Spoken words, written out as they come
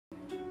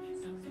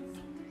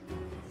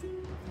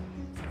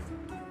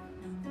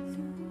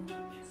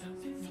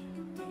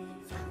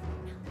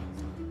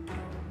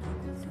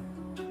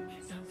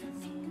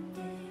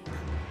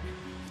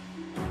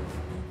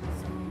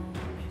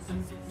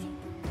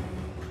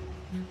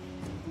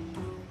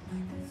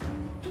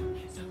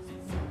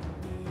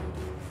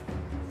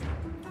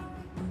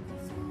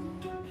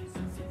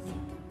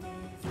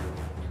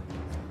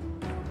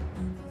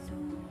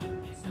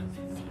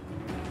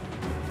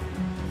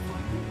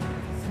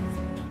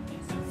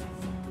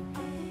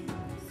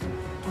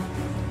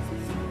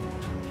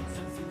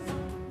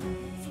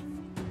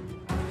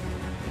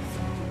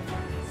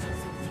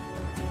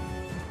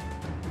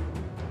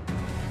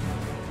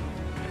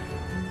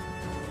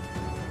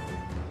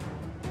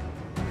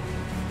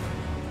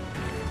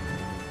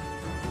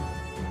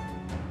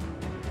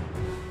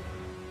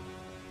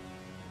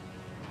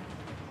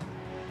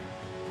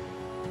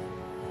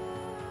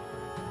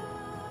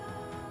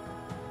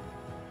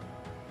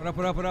What up,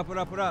 what up, what up, what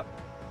up, what up?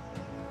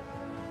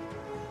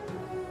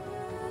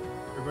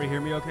 Everybody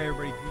hear me okay?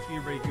 Everybody Gucci,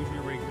 everybody Gucci,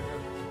 everybody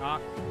Gucci.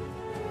 Knock.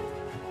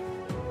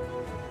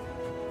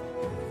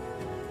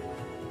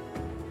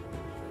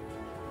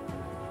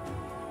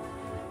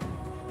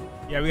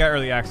 Yeah, we got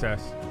early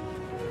access.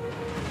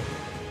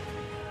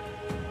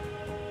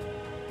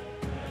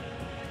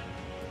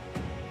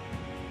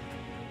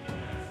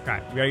 Okay,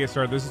 we gotta get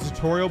started. This is a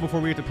tutorial before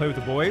we get to play with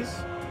the boys.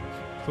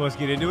 So let's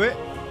get into it.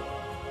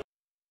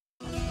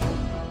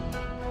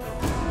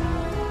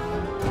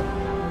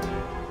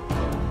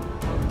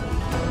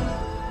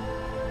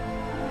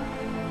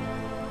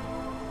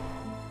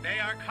 They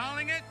are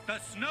calling it the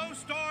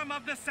snowstorm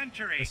of the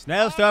century. The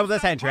snowstorm of the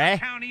century. Park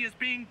County is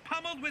being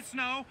pummeled with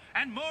snow,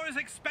 and more is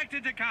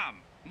expected to come.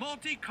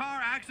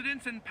 Multi-car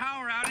accidents and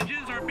power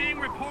outages are being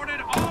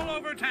reported all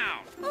over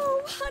town.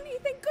 Oh, honey,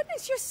 thank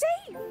goodness you're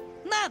safe.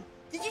 Mom,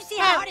 did you see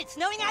how hard it's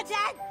snowing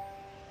outside?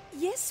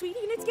 Yes, sweetie,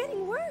 and it's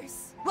getting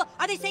worse. Well,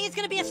 are they saying it's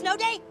gonna be a snow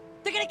day?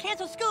 They're gonna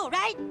cancel school,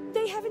 right?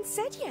 They haven't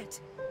said yet.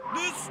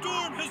 This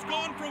storm has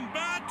gone from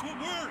bad to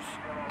worse.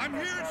 I'm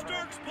here at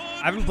Stark's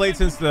Pond. I haven't played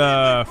since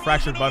the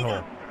fractured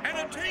butthole. And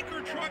a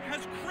tanker truck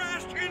has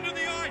crashed into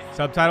the ice.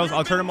 Subtitles,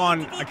 I'll turn them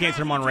on. I can't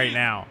turn them on right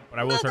now, but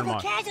I will turn them on.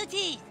 Multiple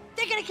casualties.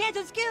 They're gonna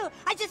cancel school.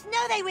 I just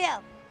know they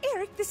will.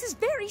 Eric, this is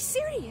very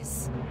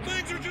serious.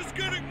 Things are just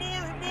getting more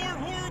and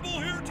more horrible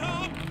here,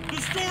 Tom.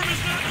 The storm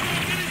is not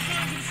showing any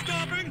signs of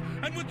stopping,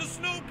 and with the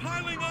snow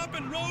piling up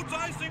and roads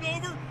icing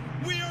over,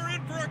 we are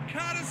in for a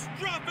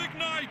catastrophic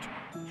night.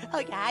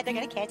 Oh God, they're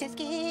gonna cancel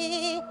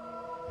school.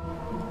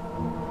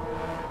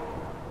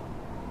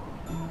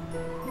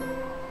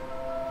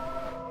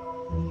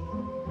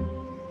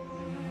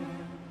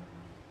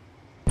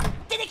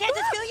 Did they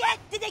cancel school yet?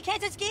 Did they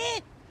cancel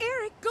school?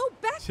 Eric, go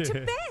back to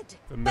bed.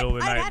 The middle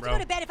of the I don't night, have to bro. go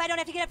to bed if I don't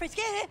have to get up for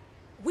school.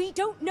 We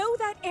don't know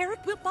that,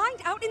 Eric. We'll find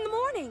out in the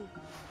morning.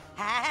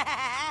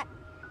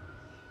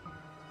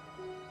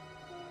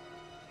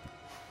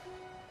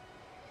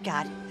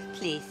 God,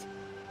 please,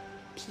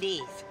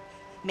 please,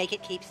 make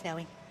it keep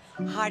snowing.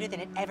 Harder than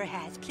it ever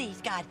has.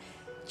 Please, God,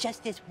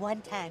 just this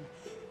one time,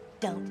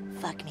 don't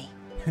fuck me.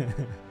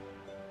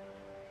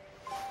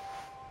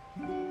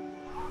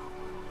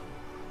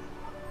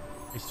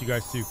 Missed you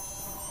guys too.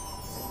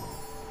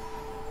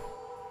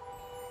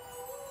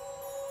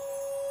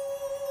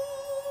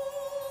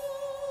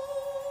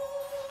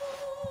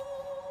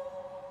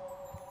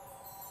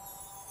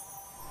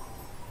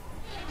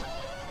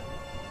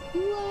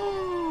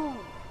 Whoa!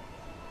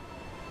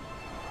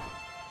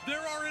 There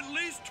are at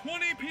least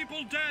 20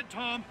 people dead,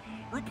 Tom.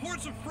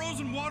 Reports of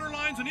frozen water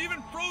lines and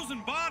even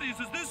frozen bodies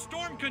as this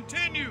storm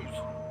continues.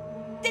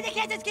 Did they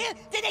cancel school?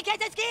 Did they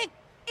cancel school?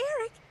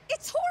 Eric,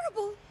 it's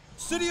horrible.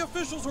 City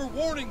officials are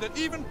warning that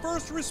even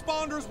first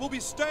responders will be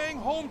staying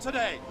home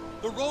today.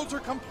 The roads are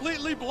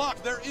completely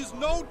blocked. There is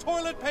no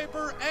toilet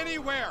paper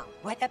anywhere.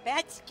 What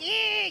about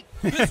skiing?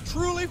 This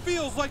truly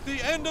feels like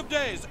the end of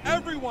days.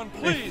 Everyone,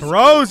 please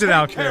frozen take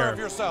out care there. of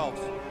yourselves.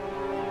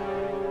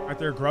 Got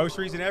their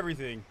groceries and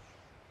everything.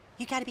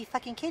 You gotta be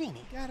fucking kidding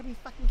me. You gotta be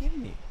fucking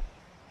kidding me.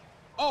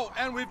 Oh,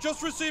 and we've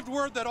just received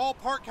word that all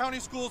Park County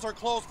schools are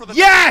closed for the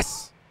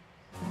Yes!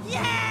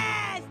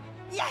 Yes!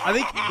 Yes! I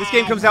think this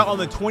game comes out on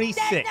the 26th.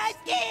 There's no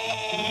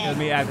ski! Let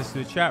me add this to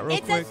the chat real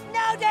It's quick. a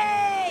snow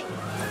day!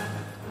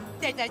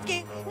 There's no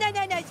ski! No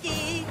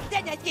ski!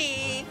 There's no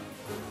ski!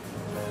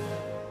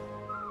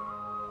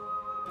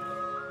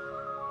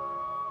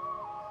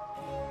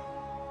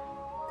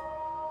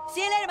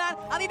 See you later, Mom.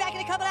 I'll be back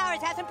in a couple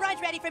hours. Have some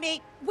brunch ready for me.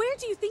 Where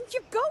do you think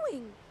you're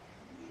going?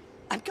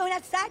 I'm going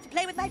outside to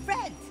play with my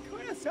friends.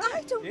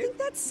 I don't think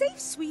that's safe,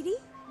 sweetie.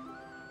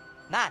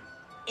 Mom,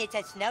 it's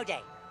a snow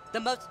day. The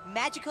most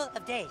magical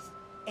of days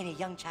in a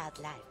young child's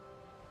life.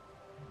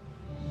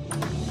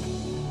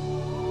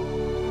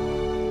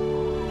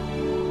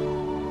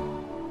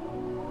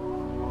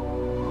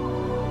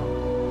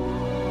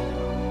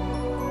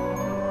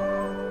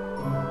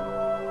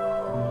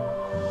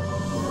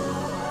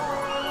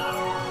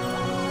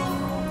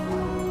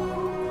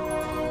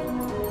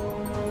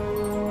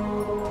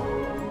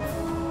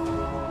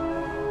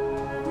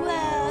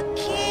 Whoa,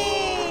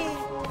 kid!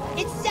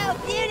 It's so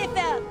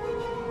beautiful!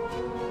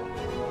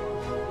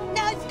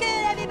 No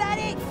school,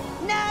 everybody!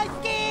 No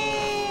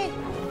ski!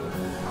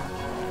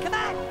 Come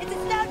on, it's a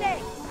snow day!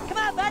 Come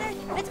on, Butter!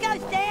 Let's go,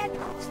 Stan!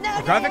 Snow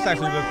The day, graphics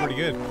actually everyone! look pretty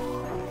good.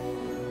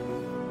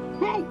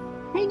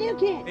 Hey, new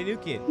kid. Hey, new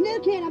kid. New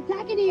kid, I'm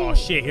talking to you. Oh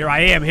shit, here I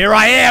am, bruh!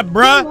 There you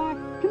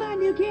are. Come on,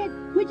 new kid.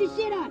 Put your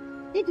shit on.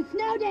 It's a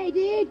snow day,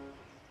 dude.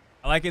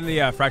 I like in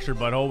the fractured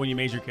butthole when you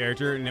made your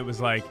character and it was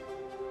like,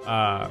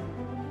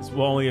 this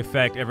will only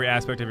affect every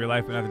aspect of your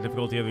life but not the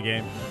difficulty of the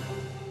game.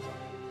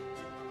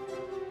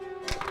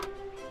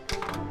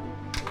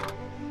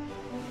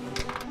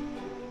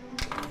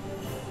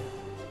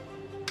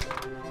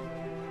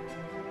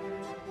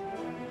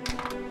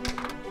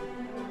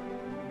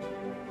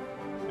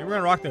 Maybe we're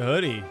gonna rock the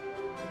hoodie.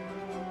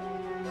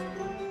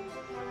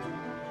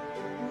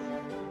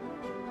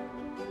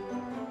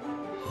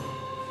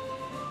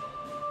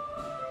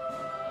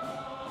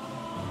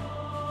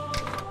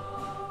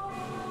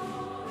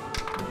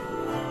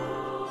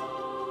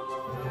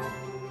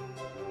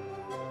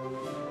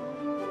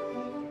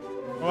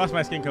 I lost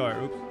my skin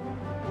color. Oops.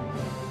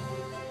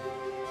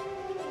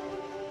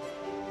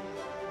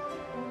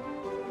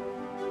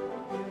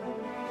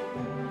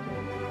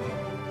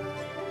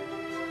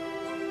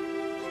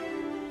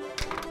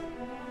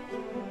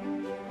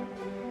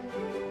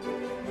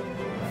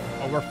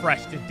 Oh, we're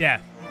fresh to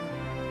death.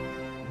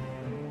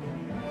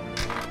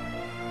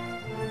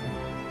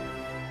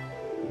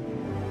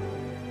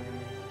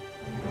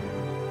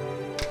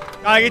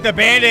 Gotta get the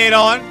Band-Aid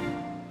on.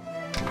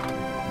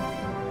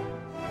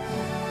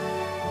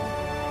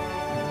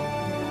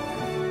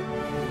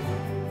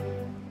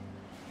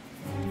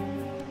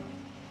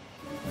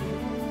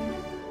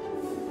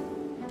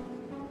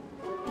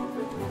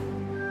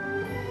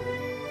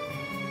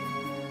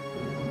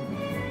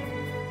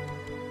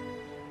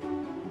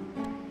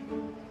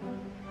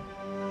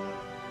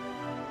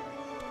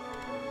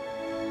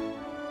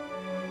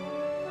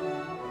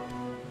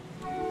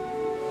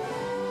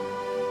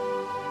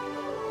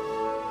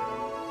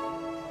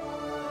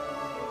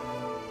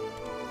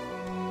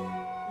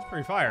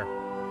 Pretty fire.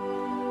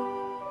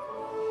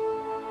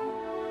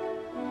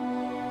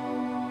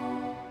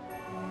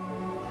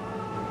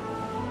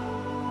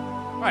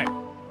 Right.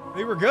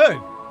 They were good.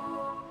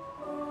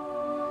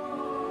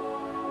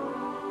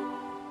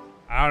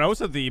 I don't know what's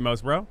up the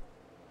emotes, bro.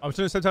 I'm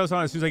turning subtitles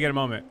on as soon as I get a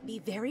moment. Be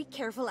very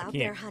careful out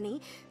there, honey.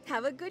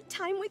 Have a good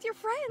time with your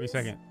friends. Wait a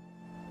second.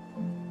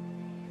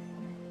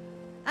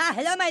 Ah,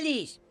 hello, my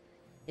liege.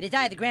 It is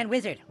I, the Grand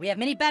Wizard. We have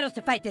many battles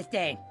to fight this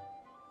day.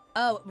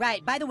 Oh,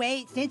 right. By the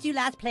way, since you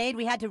last played,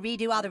 we had to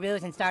redo all the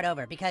rules and start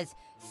over because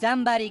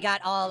somebody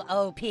got all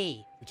OP.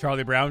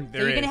 Charlie Brown,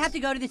 there so you're is. gonna have to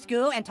go to the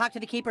school and talk to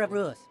the Keeper of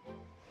Rules.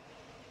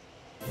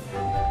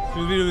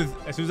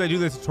 As soon as I do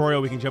this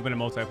tutorial, we can jump into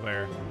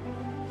multiplayer.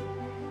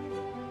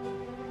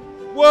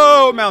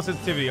 Whoa, mouse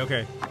sensitivity.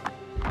 Okay.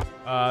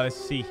 Let's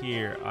see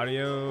here.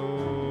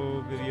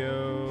 Audio,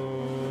 video,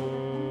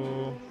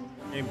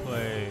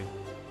 gameplay,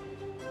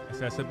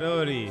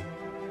 accessibility,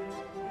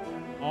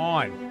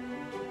 on.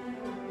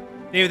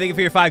 David, thank you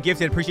for your 5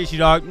 gifted. Appreciate you,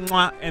 dog.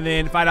 Mwah. And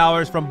then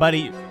 $5 from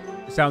Buddy.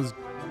 It sounds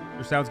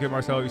good,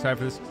 Marcelo. Are you excited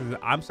for this?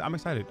 I'm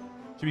excited.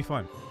 Should be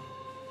fun.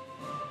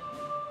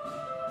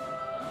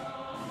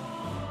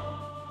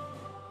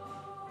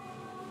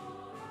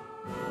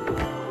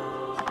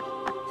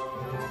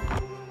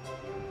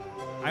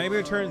 I'm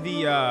going to turn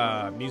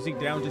the music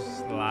down just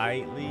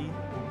slightly.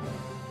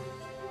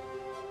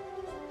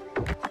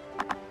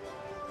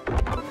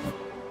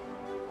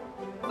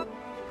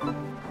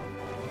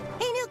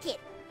 Hey, new kid.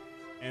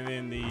 And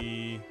then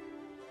the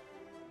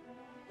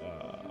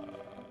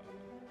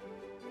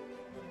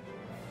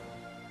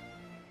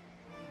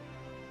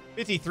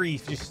 53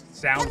 just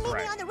sounds Come meet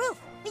right. me on the roof.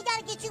 We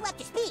gotta get you up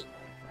to speed.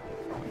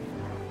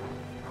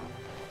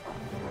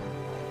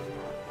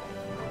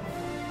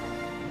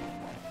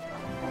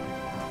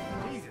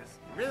 Jesus,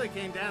 really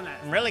came down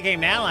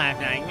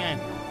last night, man.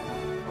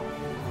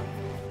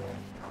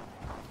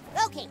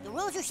 Okay, the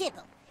rules are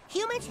simple.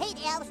 Humans hate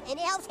elves, and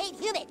elves hate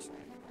humans.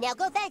 Now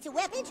go find some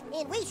weapons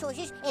and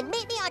resources and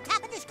meet me on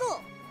top of the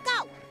school.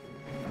 Go!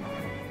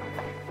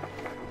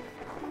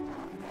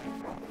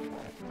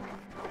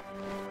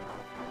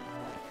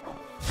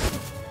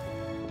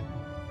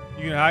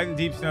 You can hide in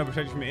deep snow,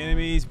 protect you from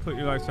enemies, put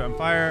your life on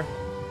fire.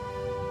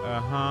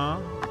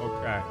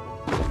 Okay.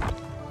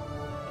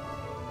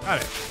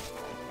 Got it.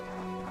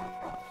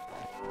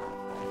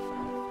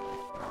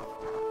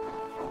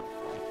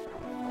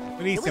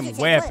 We need some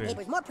weapons. Toilet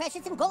paper's more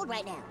precious than gold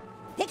right now.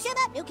 Pick some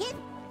up, new kid.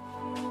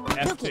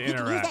 F New to kid, you can use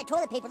interact. that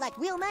toilet paper like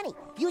real money.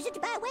 Use it to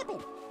buy a weapon.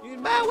 You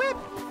can buy a whip.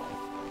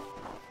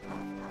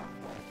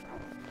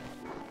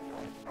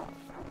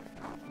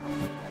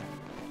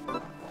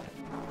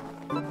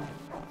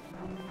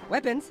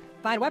 Weapons?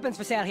 Find weapons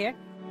for sale here.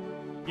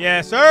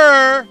 Yes,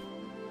 sir.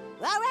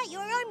 All right,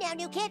 you're armed now,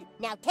 new kid.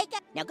 Now take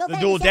up. Now go The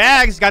find dual yourself-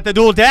 dags. Got the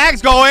dual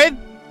dags going.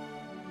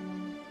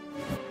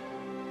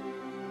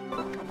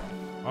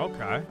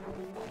 Okay.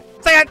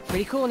 Say it.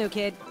 Pretty cool, new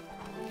kid.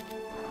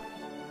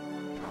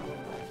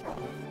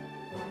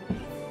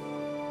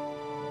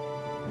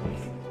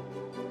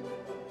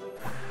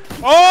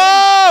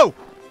 Oh!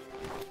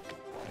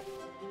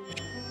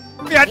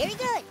 Yeah. Very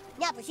good.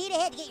 Now proceed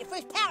ahead to get your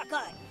first power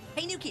card.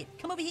 Hey, new kid,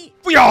 come over here.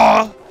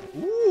 Yeah.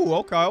 Ooh,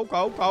 okay.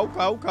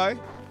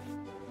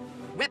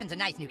 Weapons are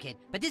nice, new kid,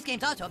 but this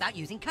game's also about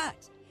using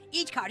cards.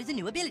 Each card is a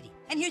new ability,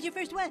 and here's your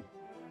first one.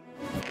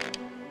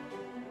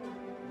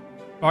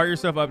 Fire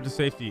yourself up to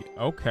safety.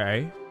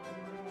 Okay.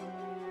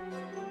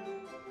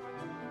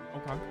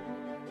 Okay.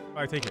 All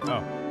right, take it.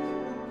 Oh.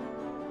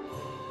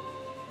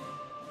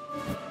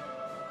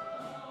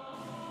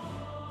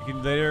 You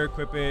can later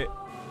equip it.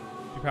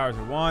 2 powers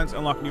at once.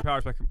 Unlock new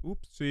powers by...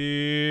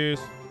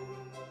 Oopsies.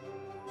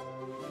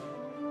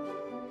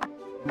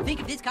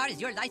 Think of this card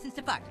as your license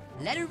to fart.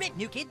 Let her rip,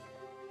 new kid.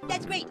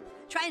 That's great.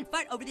 Try and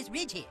fart over this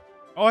ridge here.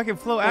 Oh, I can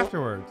float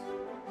afterwards.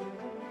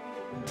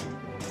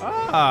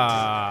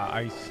 Ah,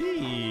 I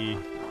see.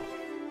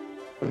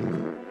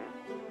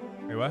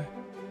 Wait, what?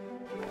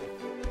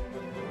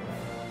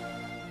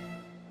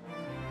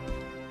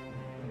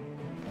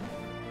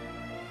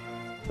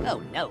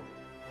 Oh, no.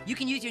 You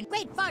can use your...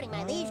 Great farting,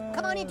 my liege.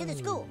 Come on into the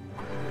school.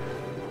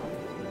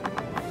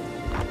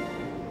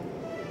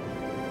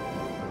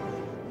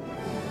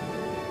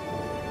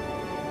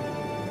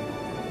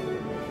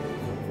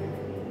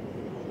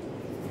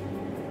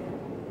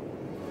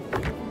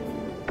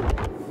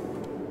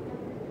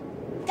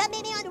 Come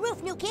meet me on the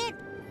roof, new kid.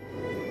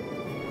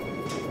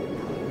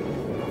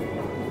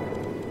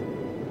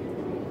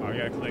 Oh, you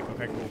gotta click.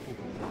 Okay, cool.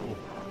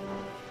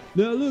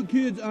 Now look,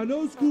 kids, I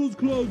know school's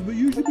closed, but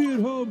you should be at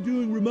home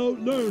doing remote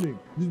learning.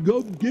 Just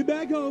go get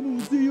back home and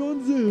we'll see you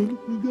on Zoom.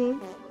 Okay?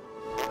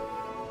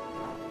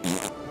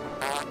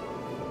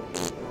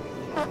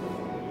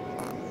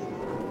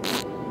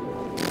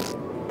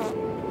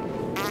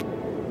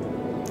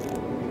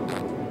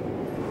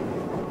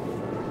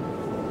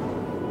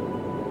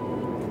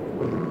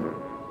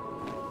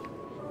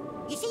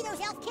 You see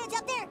those elf kids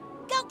up there?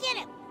 Go get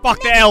them.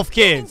 Fuck the elf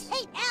kids.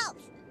 Hate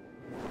elves.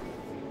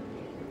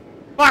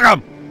 Fuck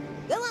them.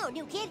 Go on,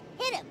 new kid.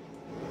 Hit him.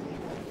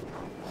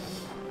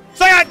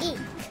 Say it.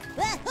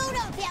 Hold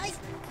on, fellas.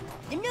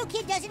 The new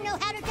kid doesn't know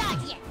how to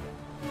dodge yet.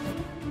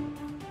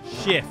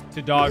 Shift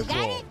to dodge You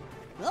got roll. it?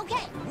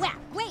 Okay. Well,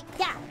 great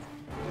dodge.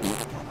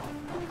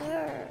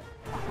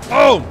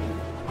 Oh!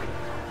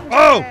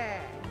 Oh!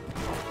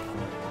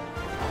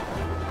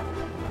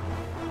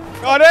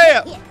 God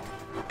damn! Here.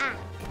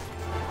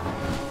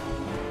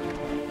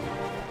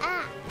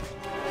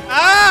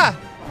 Ah!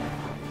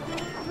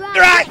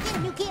 Right! Get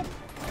him, new kid.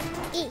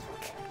 Eek.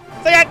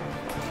 Say it!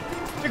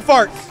 Big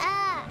farts!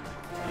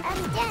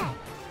 I'm dead.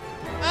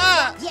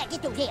 Ah! Yeah,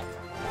 get those hands.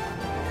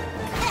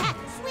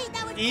 Sweet,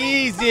 that was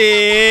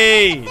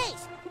Easy! great.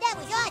 That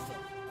was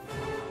awesome.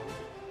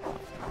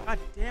 God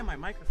damn my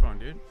microphone,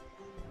 dude.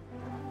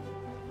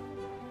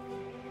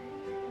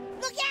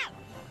 Look out!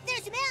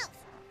 There's some elves.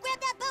 Grab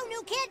that bow,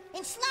 new kid,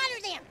 and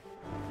slaughter them.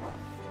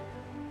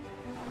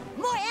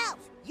 More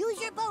elves.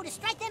 Use your bow to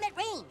strike them at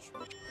range.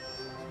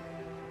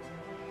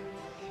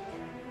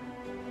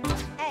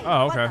 Hey,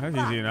 Oh, what okay. the That's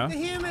fuck? easy enough. The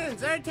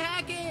humans are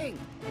attacking!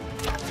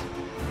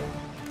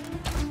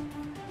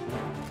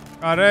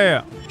 God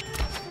damn.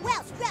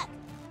 Well struck.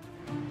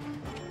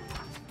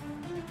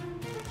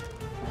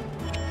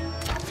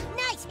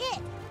 Nice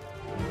hit.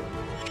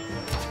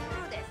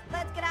 Screw this.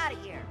 Let's get out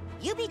of here.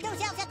 You beat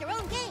those elves at their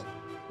own game.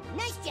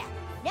 Nice job.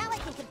 Now I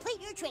can complete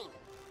your training.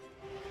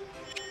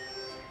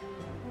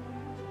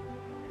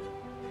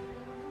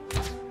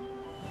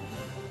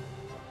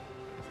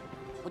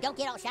 Well, don't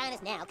get all shy on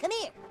us now. Come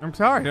here. I'm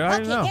sorry, dude. I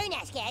didn't know. Very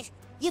nice, guys.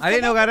 You've I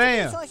didn't know, collected some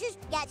goddamn. resources,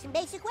 got some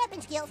basic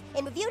weapon skills,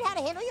 and reviewed how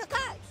to handle your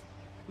cards.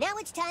 Now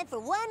it's time for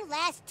one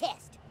last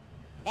test.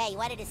 Hey, you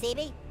wanted to see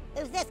me?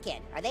 Who's this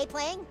kid? Are they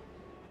playing?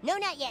 No,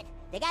 not yet.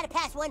 They gotta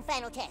pass one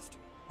final test.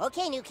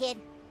 Okay, new kid.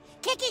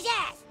 Kick his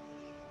ass!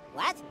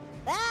 What?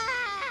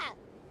 Ah!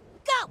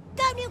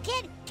 Go, new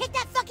kid! Kick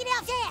that fucking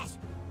elf's ass!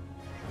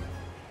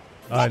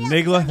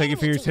 Nogla, thank you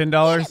for your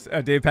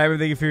 $10. Dave Piper,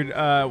 thank you for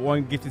your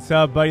one gifted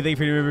sub. Buddy, thank you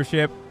for your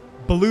membership.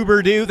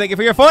 Bloober thank you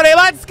for your 40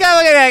 months. Go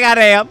look at that,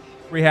 goddamn.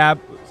 Rehab.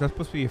 Is that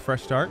supposed to be a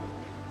fresh start?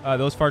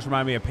 Those farts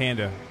remind me of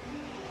Panda.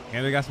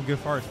 Panda got some good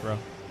farts, bro.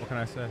 What can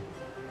I say?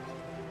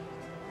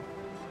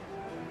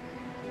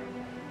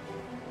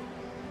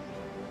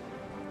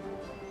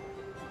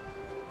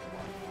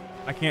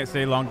 I can't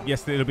say long.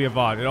 Yes, it'll be a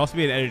VOD. It'll also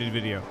be an edited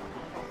video.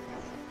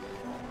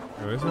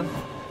 Where is it?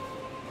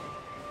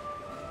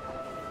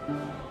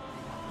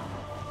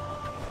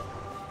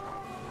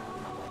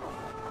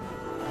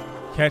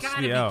 Catch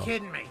Gotta the be L.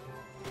 kidding me.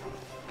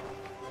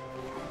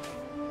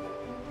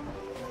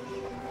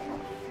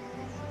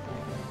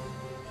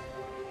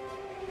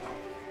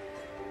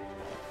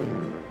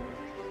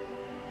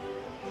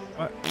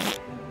 What?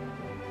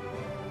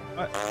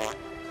 What?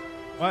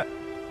 What?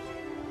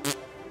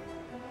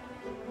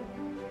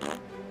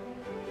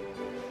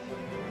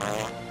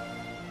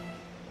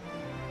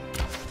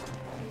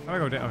 How do I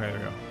go down? Okay, there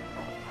we go.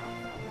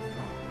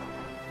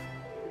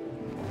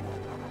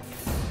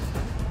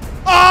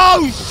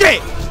 Oh,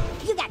 shit!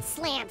 You got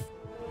slammed.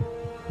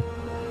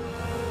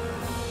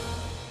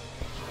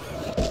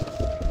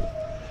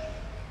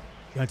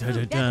 Why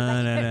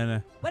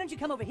don't you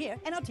come over here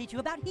and I'll teach you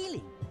about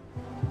healing?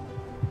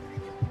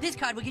 This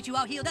card will get you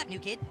all healed up, new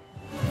kid.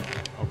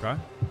 Okay.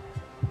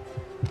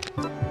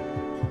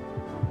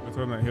 That's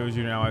what that heals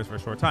you now as for a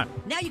short time.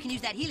 Now you can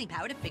use that healing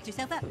power to fix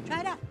yourself up. Try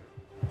it out.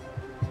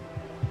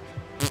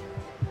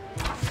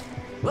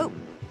 Whoa.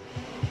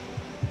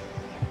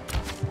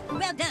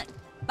 Well done.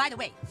 By the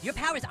way, your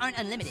powers aren't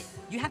unlimited.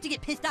 You have to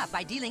get pissed off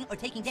by dealing or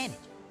taking damage.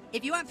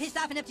 If you aren't pissed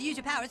off enough to use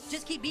your powers,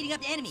 just keep beating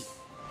up the enemies.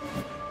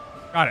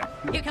 Got it.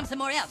 Here comes some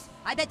more elves.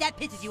 I bet that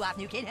pisses you off,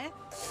 new kid, huh?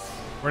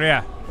 Where they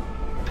at?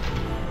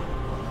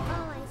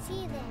 Oh, I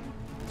see them.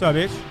 What's up,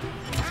 bitch?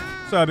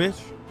 What's up,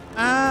 bitch?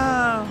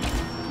 Ow.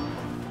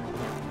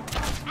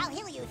 I'll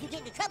heal you if you get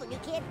into trouble, new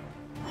kid.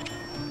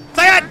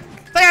 Say it!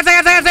 Say it, say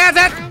it, say it, say it,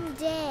 say it! I'm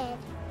dead.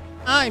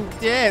 I'm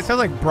dead. Sounds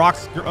like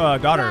Brock's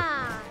daughter.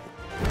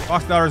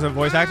 Brock's daughter's a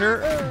voice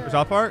actor for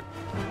South Park.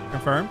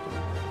 Confirmed.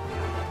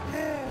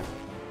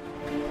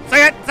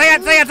 Say it! Say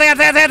it! Say it! Say it!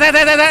 Say it! Say it! Say it!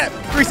 Say it! Say it!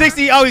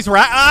 360. Oh, he's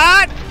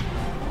right.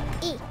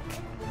 Eek.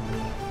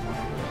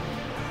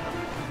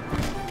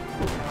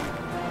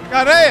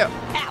 God damn!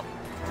 Ow!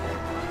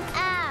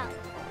 Ow.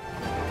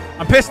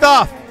 I'm pissed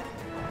off.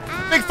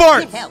 Big Good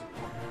farts. hell.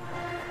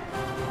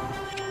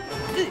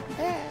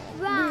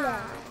 Rah.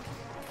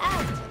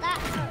 Ouch, that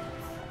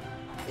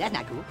hurts. That's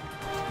not cool.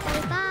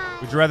 Bye-bye.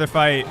 Would you rather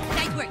fight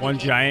Nice work, one new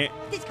kid. giant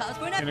This calls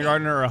for an upgrade.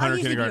 kindergartner or 100 I'll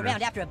usually be kindergartners?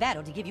 around after a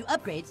battle to give you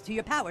upgrades to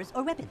your powers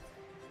or weapons.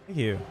 Thank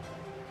you.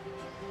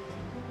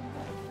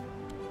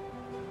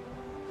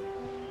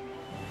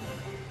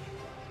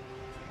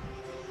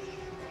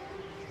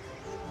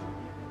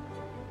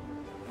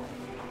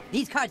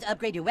 These cards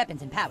upgrade your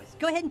weapons and powers.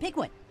 Go ahead and pick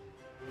one.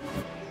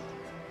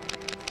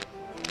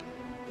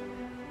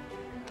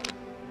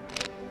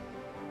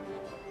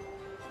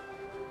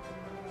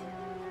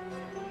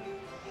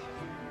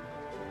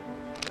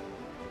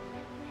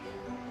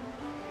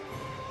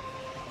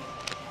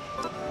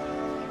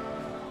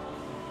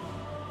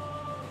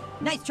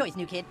 Nice choice,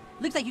 new kid.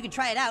 Looks like you can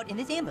try it out in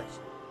this ambush.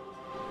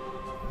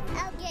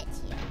 I'll get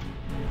you.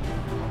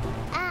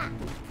 Ah.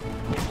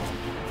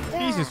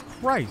 Jesus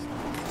Christ.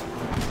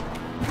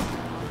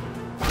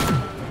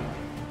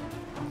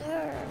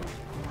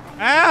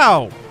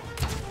 Ow!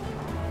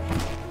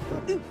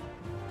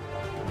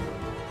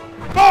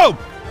 Boom!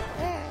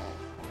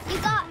 You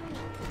got me.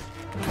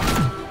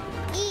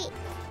 Eek.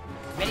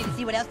 Ready to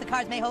see what else the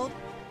cards may hold?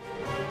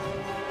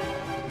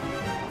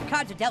 The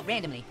cards are dealt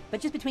randomly, but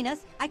just between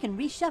us, I can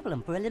reshuffle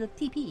them for a little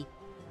TP.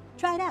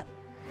 Try it out.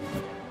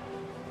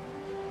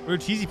 What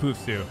do cheesy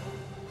poofs do?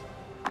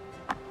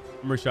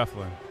 I'm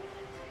reshuffling.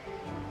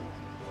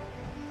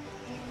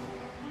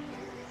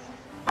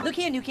 Look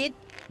here, new kid.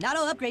 Not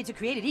all upgrades are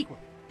created equal.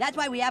 That's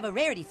why we have a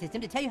rarity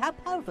system to tell you how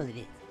powerful it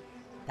is.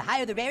 The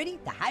higher the rarity,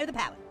 the higher the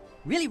power.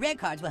 Really rare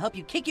cards will help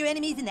you kick your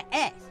enemies in the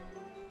ass.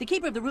 The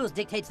keeper of the rules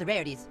dictates the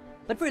rarities,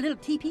 but for a little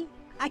TP,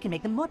 I can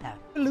make them more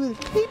powerful. A little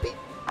TP.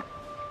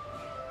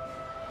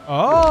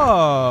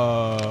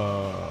 Oh.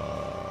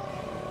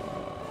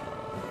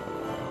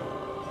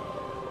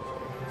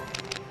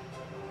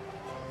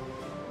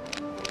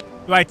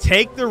 Do I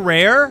take the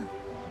rare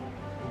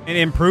and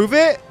improve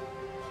it?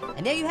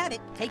 And there you have it.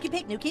 Take your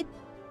pick, new kid.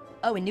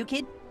 Oh, and new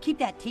kid, keep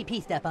that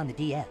TP stuff on the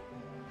DL.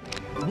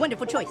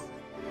 Wonderful choice.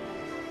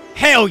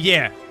 Hell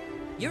yeah.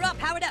 You're all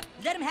powered up.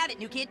 Let him have it,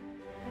 new kid.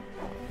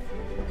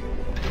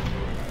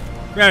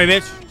 Grab me,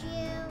 bitch.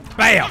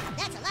 Bam.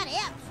 That's a lot of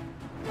L's.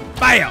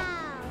 Bam. Ow.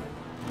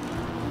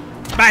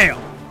 Bam.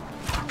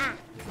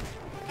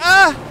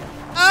 Ah.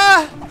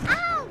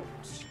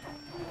 Ouch.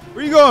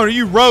 Where you going? Are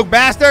you rogue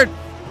bastard?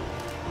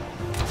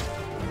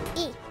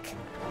 Eek.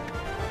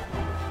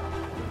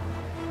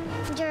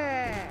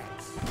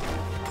 Jerks.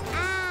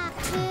 Ah,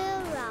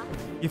 too rough.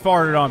 You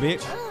farted on,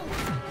 bitch.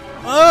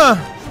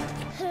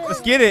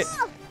 Let's get it.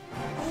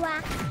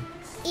 Whack.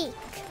 Eek.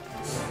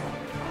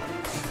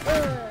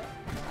 Ah.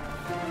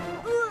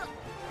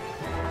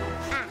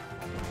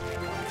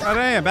 God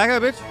damn, back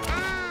up, bitch. Ow.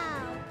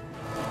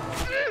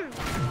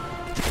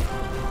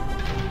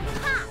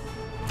 Ha.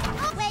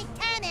 Oh, wait,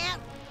 time out.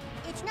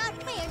 It's not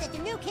fair that the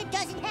new kid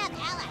doesn't have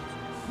allies.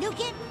 New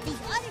kid, these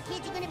other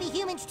kids are gonna be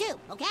humans too,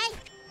 okay?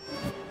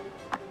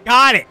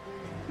 Got it.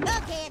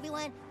 Okay,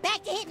 everyone,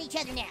 back to hitting each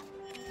other now.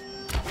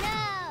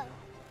 No.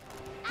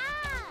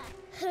 Ah.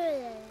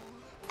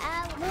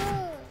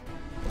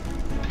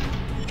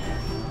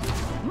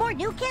 More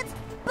new kids?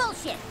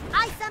 Bullshit.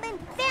 I summon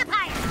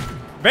vampires.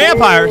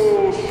 Vampires?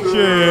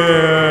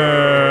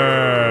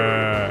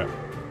 Shit.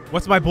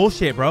 What's my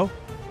bullshit, bro?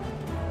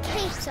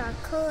 Capes are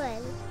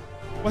cool.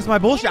 What's my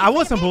bullshit? I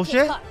want some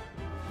bullshit.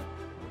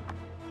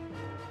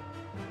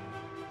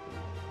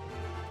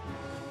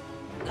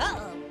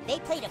 Uh-oh, they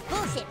played a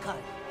bullshit card.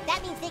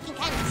 That means they can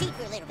kind of cheat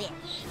for a little bit.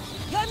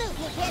 Your move,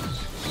 new kid.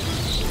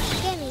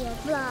 Give me your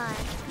blood.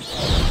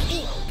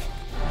 You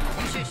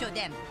sure showed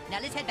them. Now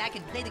let's head back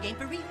and play the game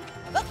for real.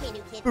 Okay,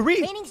 new kid. For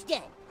real? Training's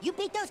done. You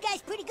beat those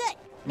guys pretty good.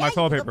 My Now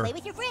toilet you can go paper. play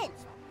with your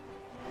friends.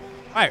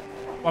 All right.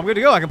 Well, I'm good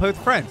to go. I can play with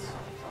friends.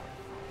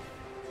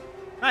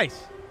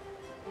 Nice.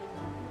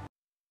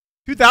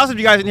 2,000 of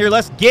you guys in here.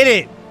 Let's get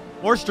it.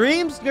 More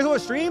streams? You guys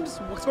want streams?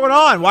 What's going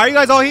on? Why are you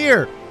guys all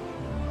here?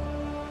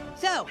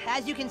 So,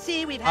 as you can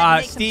see, we've had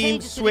to make some Steam,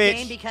 changes to the Switch,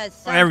 game because on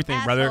some everything,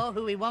 asshole brother.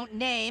 who we won't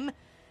name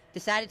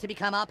decided to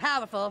become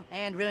all-powerful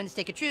and ruin the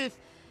stick of truth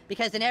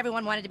because then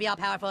everyone wanted to be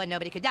all-powerful and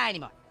nobody could die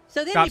anymore.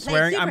 So then Stop we played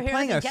swearing. I'm superheroes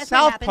playing and a guess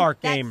South what happened?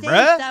 Park That game, same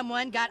bruh.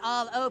 someone got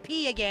all OP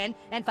again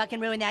and fucking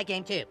ruined that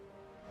game too.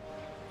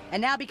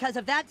 And now because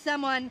of that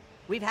someone,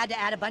 we've had to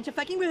add a bunch of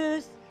fucking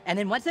rules. And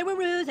then once there were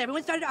rules,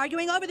 everyone started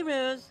arguing over the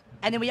rules.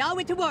 And then we all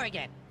went to war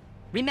again.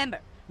 Remember,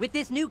 with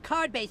this new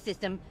card-based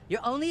system,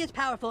 you're only as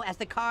powerful as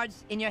the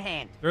cards in your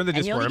hand. They're in the And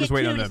you Discord. only I'm get just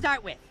waiting two on to them.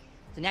 start with.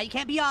 So now you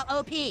can't be all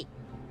OP.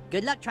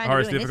 Good luck trying to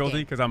Hardest ruin this difficulty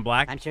game. because I'm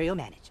black. I'm sure you'll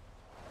manage.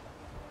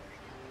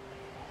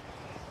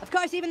 Of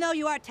course, even though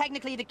you are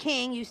technically the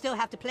king, you still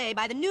have to play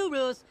by the new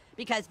rules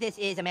because this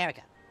is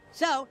America.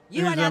 So,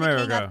 you This are is now the king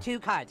America. of 2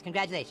 cards.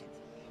 Congratulations.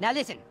 Now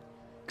listen,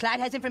 Clyde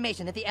has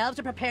information that the elves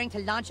are preparing to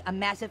launch a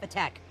massive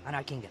attack on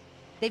our kingdom.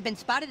 They've been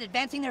spotted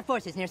advancing their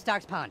forces near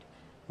Stark's Pond.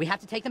 We have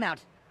to take them out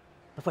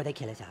before they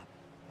kill us all.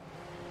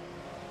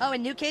 Oh,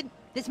 and new kid,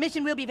 this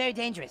mission will be very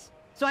dangerous.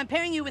 So I'm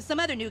pairing you with some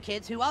other new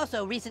kids who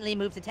also recently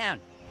moved to town.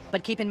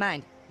 But keep in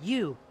mind,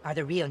 you are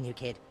the real new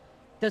kid.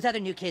 Those other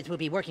new kids will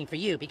be working for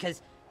you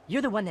because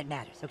you're the one that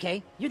matters,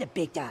 okay? You're the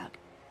big dog.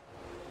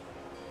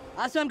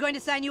 Also, I'm going to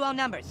assign you all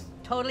numbers.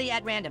 Totally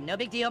at random, no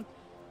big deal.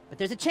 But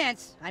there's a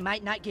chance I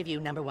might not give you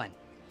number 1.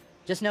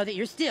 Just know that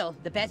you're still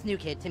the best new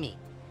kid to me.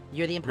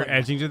 You're the important You're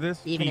edging one, to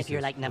this? even Jesus if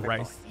you're like number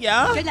Christ. 4.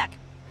 Yeah? Good luck.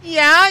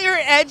 Yeah, you're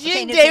edging.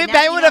 Okay, new David kid, now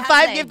Bang you with know a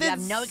how to play. 5 gifted You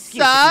have no excuse if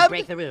you sub.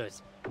 break the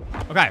rules.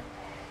 Okay.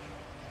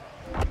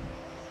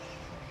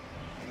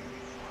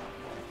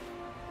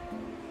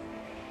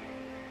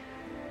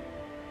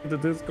 The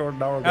Discord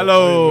now.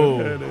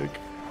 Hello.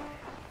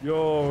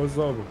 Yo, what's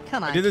up?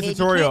 Come on, I did this kid,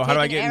 tutorial. you How do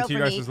I can't get take into an you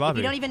arrow guys' from me lobby?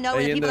 if you don't even know Are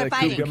where you the people in are the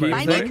fighting. Koopa Keep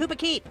Find me a thing? Koopa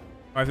Keep.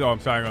 Oh, I'm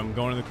sorry. I'm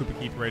going to the Koopa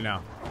Keep right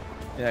now.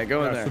 Yeah, go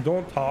in Yeah, there. so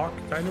don't talk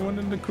to anyone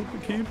in the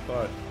Koopa Keep,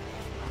 but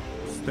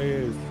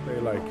stay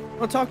like.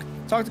 Well, talk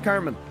to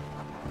Carmen.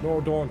 No,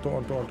 don't.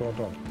 I'm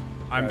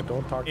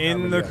don't talk to in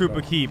Carmen the yet, Koopa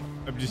no. Keep.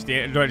 I'm just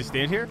stand. Do I just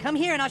stand here? Come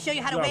here and I'll show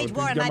you how to Yeah, wage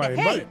well, war on get my my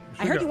Hey, invite.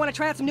 I heard you want to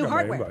try out some new Get my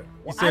hardware. invite.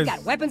 Well, He I've says,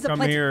 got weapons of come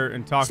plenty. here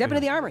and talk Step to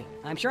into me. the armory.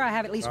 I'm sure I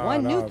have at least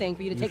one new thing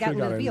for you to take out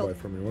into the field.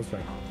 For me. 1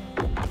 second.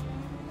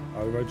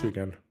 I'll invite you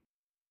again.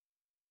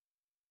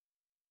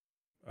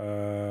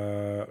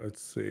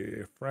 Let's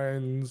see.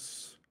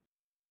 Friends.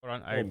 Hold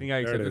on. I think I there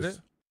accepted is.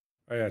 it.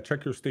 Oh yeah,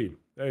 check your Steam.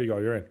 There you go.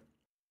 You're in.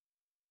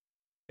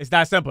 It's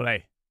that simple, eh?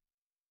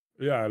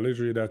 Yeah,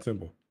 literally that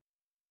simple.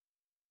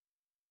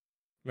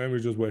 Then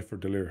we just wait for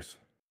Delirious.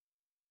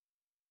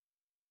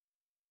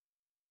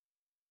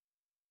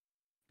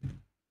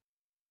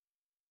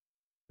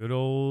 Good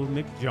old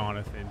Nick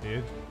Jonathan,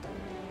 dude.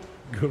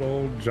 Good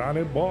old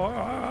Johnny boy.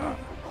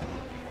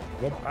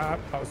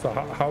 So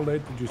how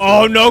late did you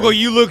Oh, start? Nogla,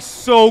 you look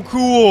so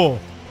cool.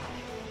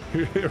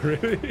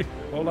 Really?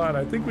 Hold on.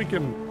 I think we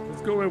can.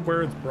 Let's go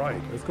where it's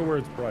bright. Let's go where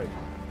it's bright.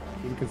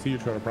 So we can see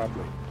each other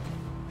properly.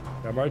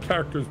 Yeah, my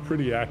character is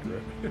pretty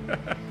accurate.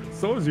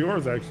 So is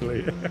yours,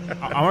 actually.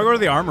 I want to go to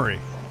the armory.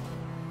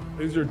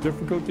 Is your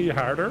difficulty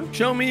harder?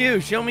 Show me you.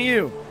 Show me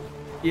you.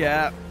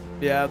 Yeah.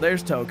 Yeah,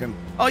 there's Token.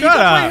 Oh, you Shut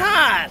got my up.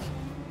 hat.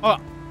 Oh,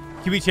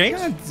 can we change?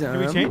 God Can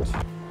we damn. change?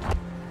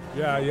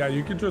 Yeah.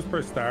 You can just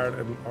press start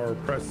or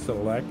press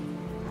select.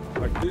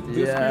 Like this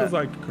Yeah. feels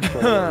like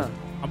controller.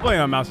 I'm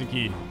playing on mouse and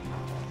key.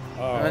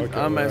 Oh, okay. I'm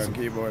well messing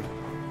then. keyboard.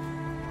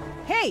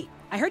 Hey,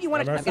 I heard you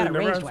wanted. And I I've got a said, never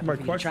ranged answered weapon my for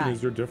you to question. try.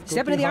 Is your difficulty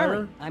Step into the higher?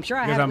 armory. I'm sure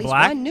I Because have I'm at least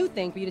black? one new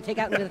thing for you to take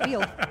out into the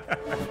field.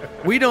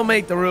 We don't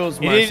make the rules,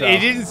 He Marcel.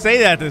 didn't say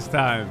that this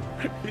time.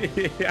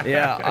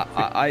 Yeah,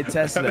 I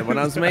tested it. When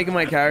I was making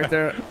my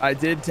character, I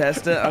did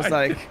test it. I was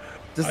like,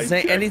 does it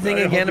say anything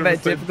again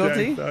about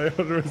difficulty? I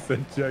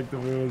 100% checked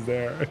if it was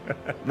there.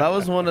 That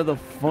was one of the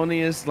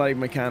funniest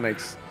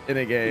mechanics in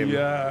a game.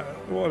 Yeah.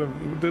 What?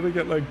 Did it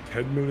get like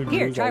 10 million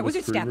Here, views? try all the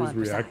wizard staff streamers on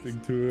for size. reacting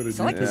to it. and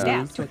Select the YouTubers?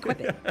 staff to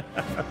equip it.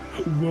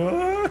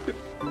 What?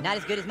 Not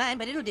as good as mine,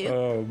 but it'll do.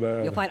 Oh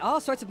man. You'll find all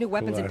sorts of new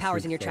weapons and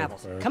powers in your Classic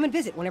travels. software. Come and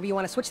visit whenever you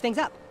want to switch things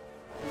up.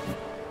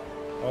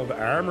 Oh, the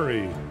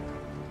armory.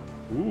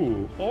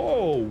 Ooh.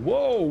 Oh,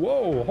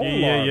 whoa. Hold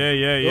on.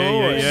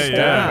 Yeah.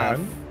 Staff.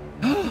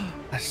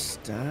 A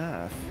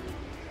staff.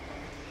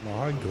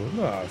 My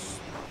goodness.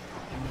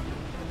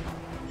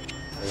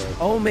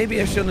 Oh,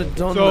 maybe I shouldn't have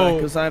done that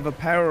because I have a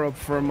power up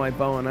for my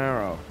bow and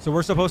arrow. So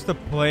we're supposed to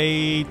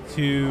play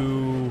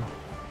to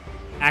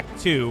Act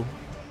 2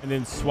 and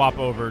then swap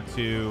over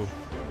to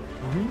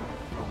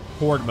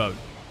Horde mode.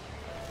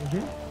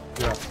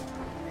 Yeah.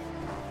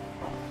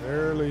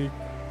 Fairly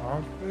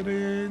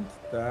confident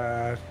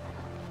that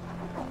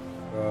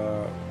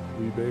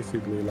we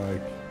basically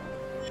like.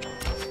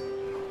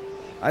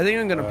 I think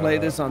I'm gonna play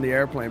this on the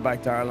airplane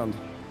back to Ireland.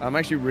 I'm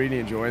actually really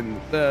enjoying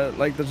the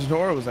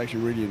tutorial was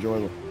actually really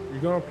enjoyable.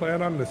 You're gonna play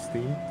it on the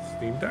Steam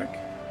Deck?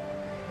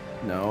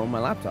 No, my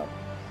laptop.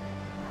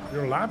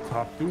 Your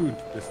laptop, dude.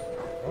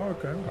 Oh,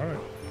 okay, all right.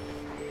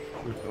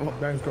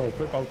 Ben's gonna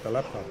flip out the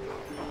laptop.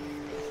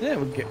 Yeah,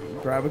 we'll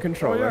grab a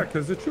controller. Oh yeah,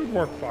 because it should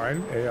work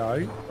fine.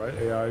 AI, right?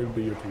 AI will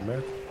be your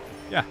teammate.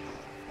 Yeah.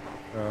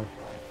 You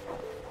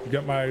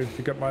get my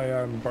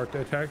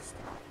birthday text?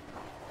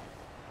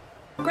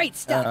 Great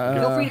stuff.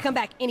 Feel free to come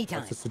back anytime.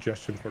 That's a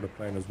suggestion for the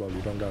plane as well.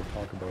 You don't gotta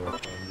talk about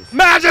it. Just...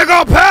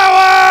 Magical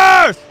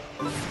powers!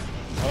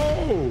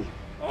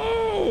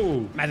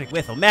 Oh! Magic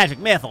missile. Hi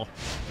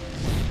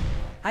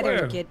there, Where?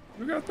 little kid.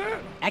 You got that?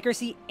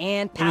 Accuracy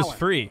and It power. was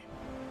free.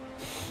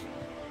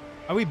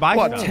 Are we buying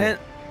What, stuff?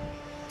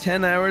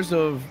 10 hours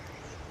of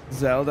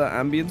Zelda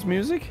ambience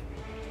music?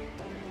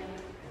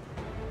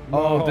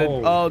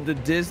 No. Oh, the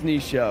Disney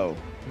show.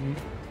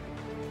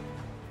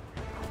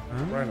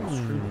 Right on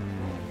stream.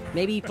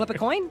 Maybe flip a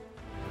coin?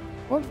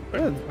 What?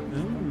 Talking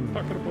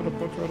about a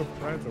bunch of other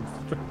friends.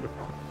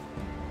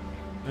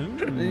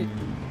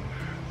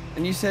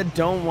 And you said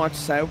don't watch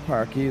South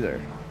Park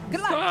either.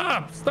 Good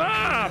luck.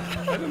 Stop!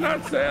 I did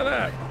not say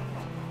that.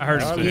 I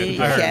heard it.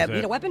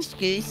 Need a weapon? I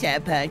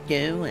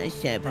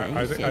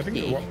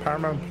think what,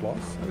 Paramount Plus,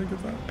 I think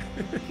it's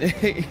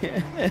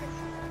that.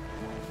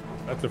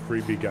 That's a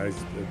freebie, guys.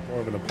 It's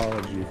more of an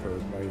apology for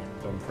my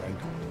dumb friend.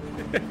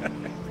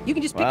 You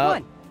can just pick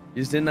one.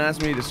 You just didn't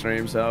ask me to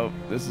stream, so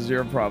this is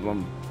your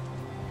problem.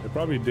 It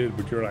probably did,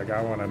 but you're like,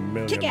 I want $1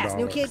 million. Kick ass,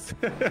 new kid.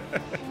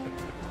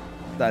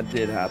 That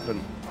did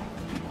happen.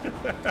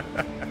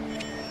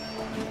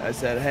 I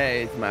said,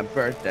 hey, it's my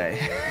birthday.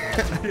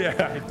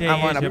 Yeah.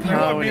 I want a If you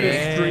want me to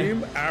pony.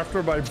 stream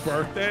after my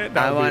birthday,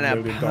 I want $1 a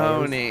million.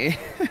 pony.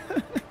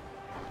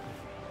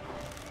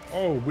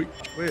 Oh, wait.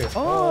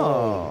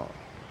 Oh.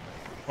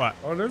 What?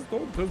 Oh, there's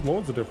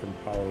loads of different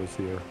powers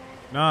here.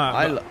 Nah,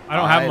 I don't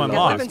have them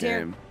unlocked.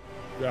 Yeah,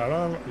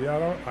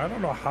 I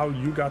don't know how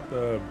you got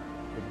the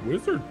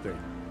wizard thing.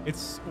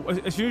 It's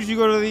as soon as you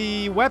go to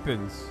the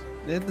weapons.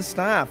 They have the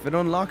staff. It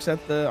unlocks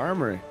at the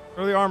armory.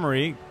 Go to the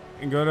armory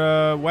and go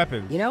to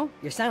weapons. You know,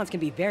 your silence can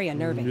be very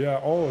unnerving. Yeah.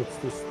 Oh, it's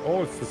the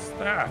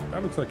staff.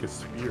 That looks like a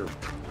spear.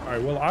 All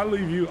right. Well, I'll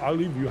leave you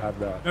have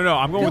that. No,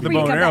 I'm going with the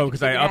bow and arrow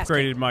because I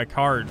upgraded my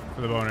card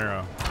for the bow and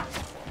arrow.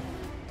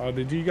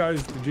 Did you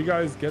guys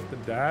get the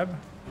dab?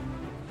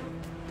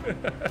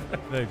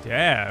 The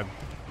dab.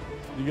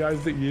 You guys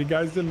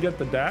didn't get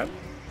the dab?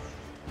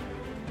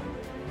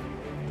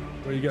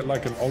 Where you get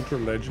like an ultra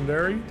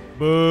legendary?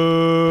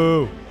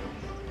 Boo!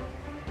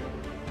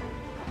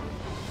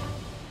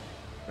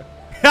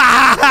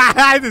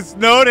 It's a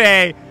snow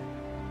day.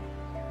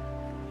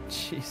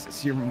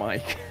 Jesus, your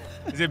mic.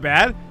 Is it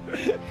bad?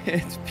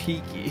 It's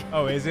peaky.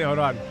 Oh, is it? Hold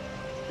on.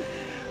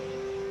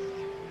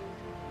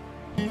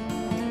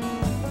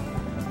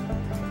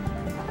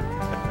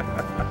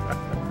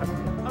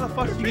 How the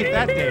fuck did you get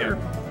that there?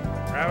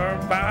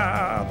 Traveling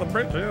by the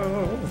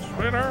bridges,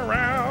 spin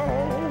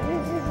around.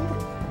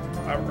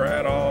 I've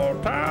read all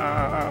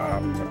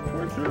time,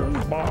 which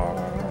is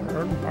barn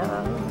and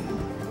barn.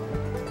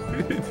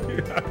 You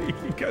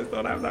guys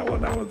don't have that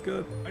one. That one's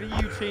good. How do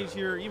you change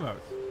your emotes?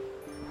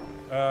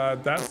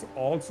 That's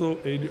also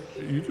in.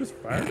 You just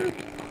found it.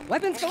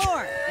 Weapons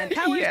galore and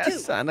powers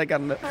Yes, too. and I got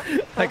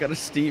a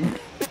Steam.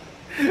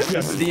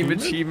 A Steam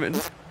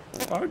achievement.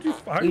 Why would you?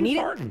 Why are You you need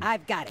farting? it?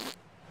 I've got it.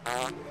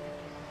 Why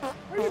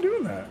are you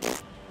doing that?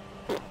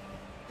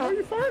 Why are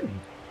you farting?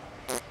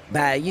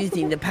 By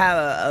using the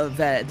power of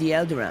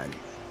Delirious.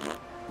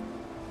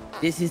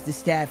 This is the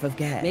staff of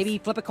gas. Maybe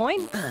flip a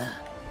coin?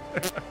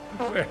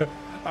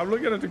 I'm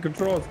looking at the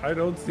controls. I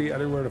don't see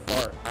anywhere to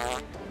fart.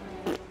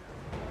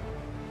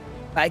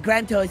 By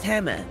Granto's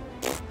hammer.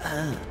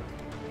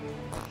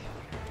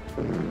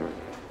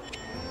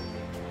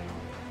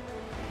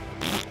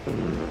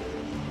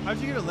 How'd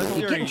you get a You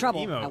legendary get in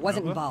trouble. emote? I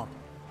wasn't Nogla? involved.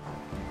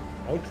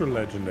 Ultra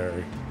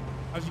legendary.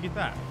 How'd you get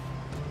that?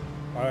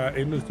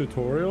 In this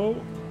tutorial,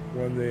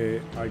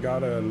 when I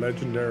got a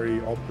legendary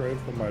upgrade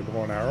for my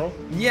bow and arrow.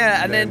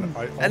 Yeah, and then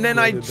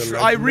I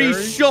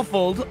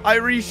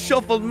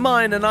reshuffled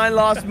mine, and I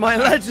lost my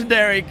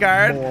legendary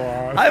card.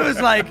 I was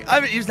like,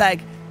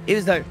 he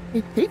was like,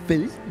 hey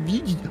fellas,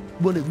 you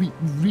want to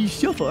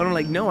reshuffle? And I'm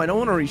like, no, I don't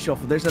want to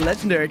reshuffle. There's a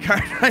legendary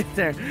card right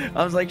there.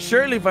 I was like,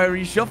 surely if I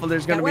reshuffle,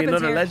 there's gonna be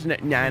another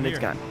legendary. Nah, and it's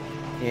gone.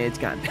 Yeah, it's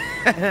gone.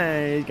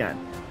 It's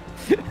gone.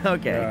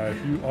 Okay.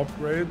 If you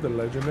upgrade the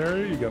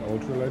legendary, you get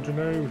ultra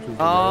legendary, which is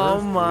the oh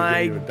rarest, my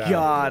you get a dab.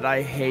 god,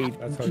 I hate.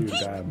 That's how you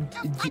dab.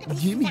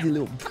 Give me the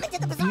little. Come into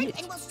the bazaar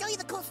and we'll show you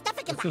the cool stuff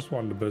it can What's this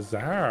one? The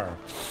bazaar.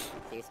 So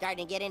you're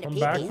starting to get into Come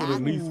back peepees, with huh?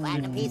 at least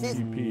Platinum pieces?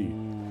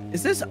 PP.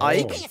 Is this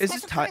Ike? Is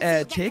this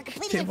Tick?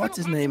 What's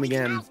his name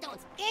again? And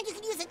you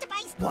can use it to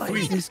buy What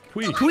is this?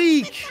 Tweak.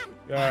 Tweak.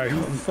 Yeah,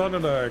 he's the son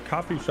of the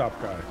coffee shop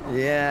guy.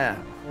 Yeah.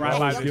 Right,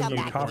 You'll come him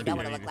back if coffee. you don't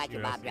want to look like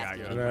your mom dressed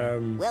you.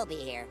 And, We'll be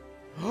here.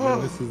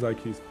 and this is like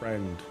his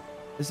friend.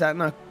 Is that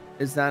not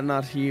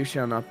he who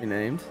shall not be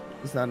named?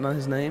 Is that not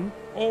his name?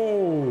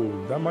 Oh,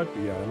 that might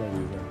be. Yeah, that might be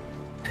his name.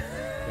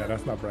 Yeah,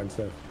 that's not Brent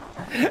Seth.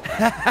 Are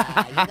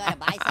you gonna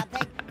buy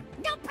something?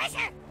 No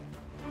pressure!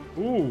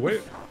 Ooh,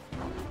 wait.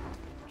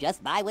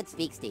 Just buy what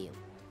speaks to you.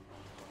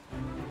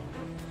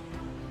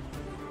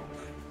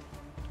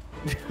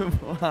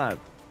 What?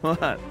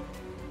 What?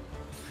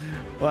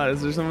 What?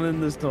 Is there someone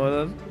in this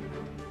toilet?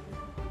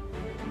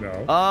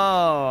 No.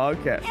 Oh,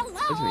 okay.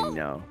 What do you mean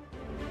no?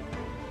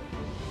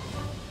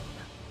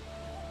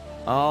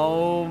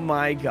 Oh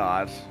my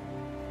god.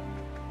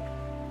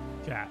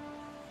 Chat.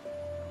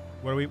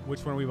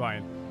 Which one are we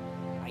buying?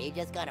 Are you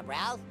just gonna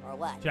browse or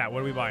what? Chat,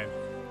 what are we buying?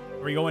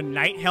 Are we going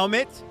knight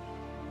helmet?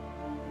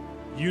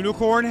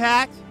 Unicorn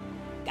hat?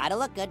 Gotta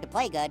look good to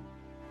play good.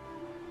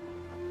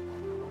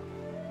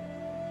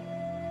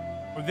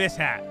 Or this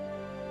hat?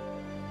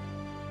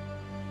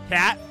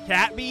 Cat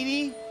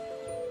beanie?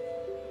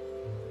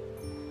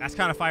 That's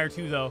kind of fire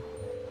too, though.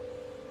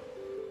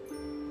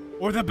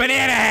 Or the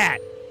banana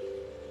hat?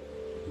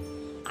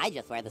 I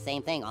just wear the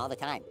same thing all the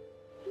time.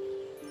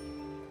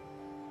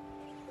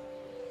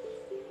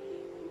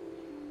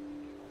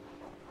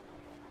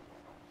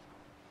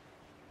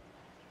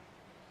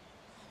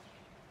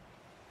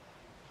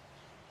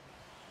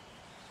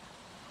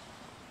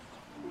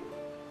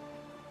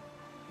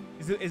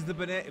 Is the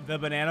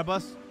banana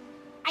bus?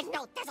 I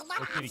know, there's a lot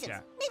Or of kitty options.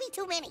 cat? Maybe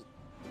too many.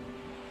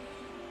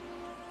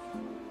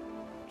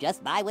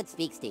 Just buy what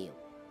speaks to you.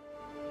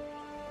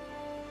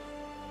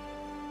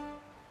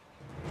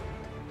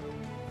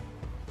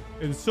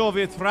 In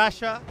Soviet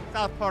Russia,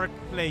 South Park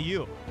play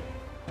you.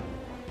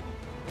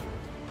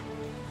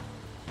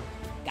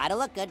 Gotta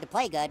look good to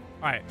play good.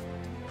 All right.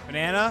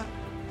 Banana,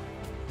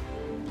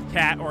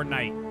 cat, or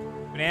knight.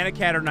 Banana,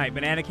 cat, or knight.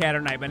 Banana, cat,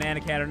 or knight.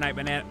 Banana, cat, or knight.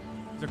 Banana.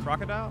 Is it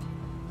crocodile?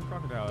 Is it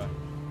crocodile?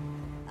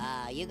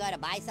 You gotta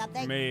buy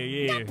something?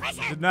 Me, yeah. No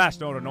pressure. It's a nice,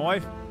 not a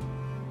knife.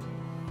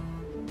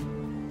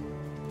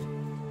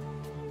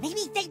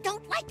 Maybe they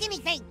don't like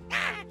anything.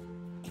 Ah!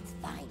 It's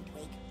fine,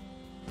 Twig.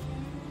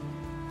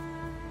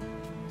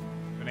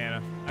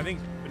 Banana. I think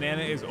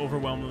banana is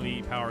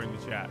overwhelmingly powering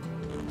the chat.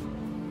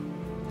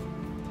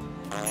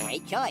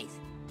 Great choice.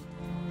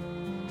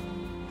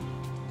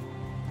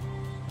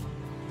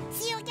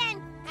 See you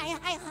again.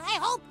 I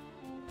hope.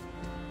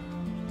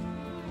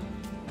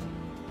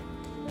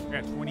 I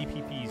got 20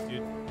 PPs,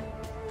 dude.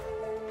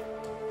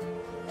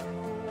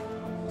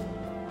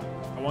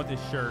 I want this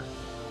shirt.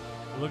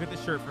 Look at the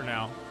shirt for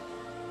now.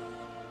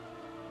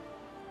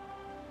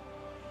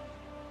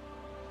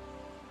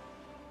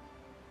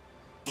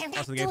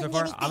 How's the game so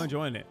far? I'm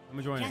enjoying it. I'm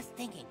enjoying it. Just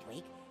thinking,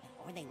 Tweak.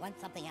 Or they want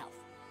something else.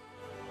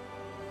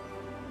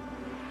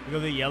 We go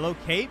the yellow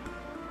cape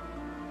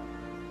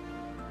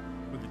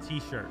with the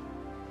t-shirt.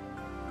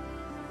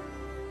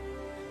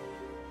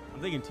 I'm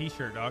thinking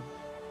t-shirt, dog.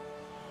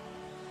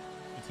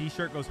 The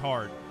t-shirt goes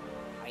hard.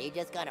 Are you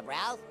just gonna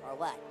browse or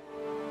what?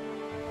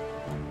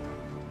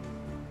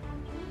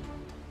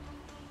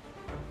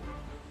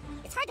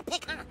 It's hard to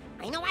pick, huh?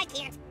 I know I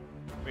can't.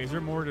 Wait, is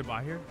there more to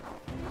buy here?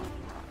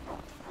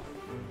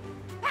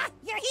 Ah,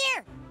 you're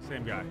here!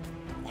 Same guy.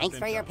 Thanks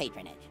Same for your guy.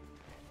 patronage.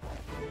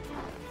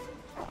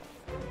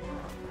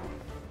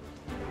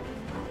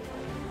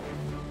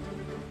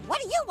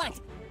 What do you want?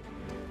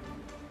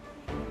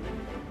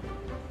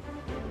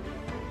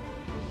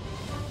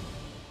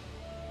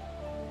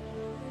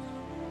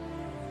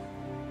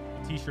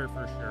 T-shirt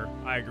for sure.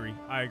 I agree.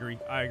 I agree.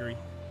 I agree.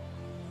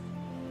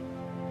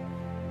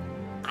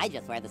 I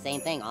just wear the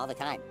same thing all the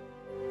time.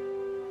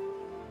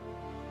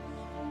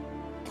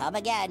 Come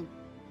again.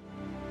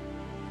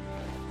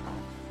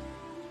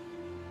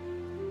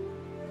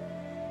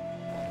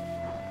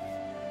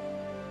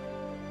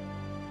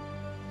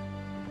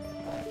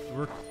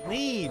 We're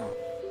clean.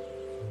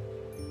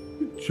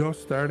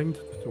 Just starting the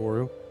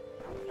tutorial.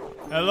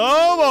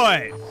 Hello,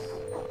 boys.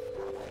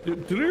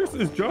 Delirious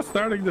is just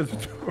starting the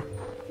tutorial.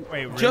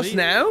 Wait, really? Just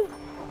now?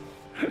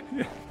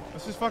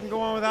 Let's just fucking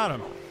go on without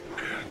him.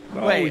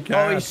 No, Wait, we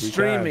can't, he's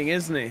streaming,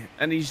 isn't he?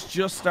 And he's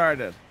just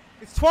started.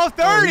 It's 12:30.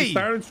 Oh, he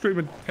started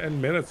streaming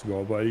 10 minutes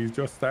ago, but he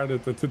just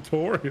started the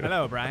tutorial.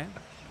 Hello, Brian.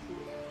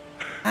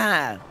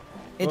 Ah,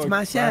 it's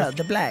Marcel,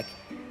 the black.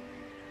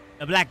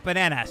 The black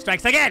banana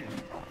strikes again.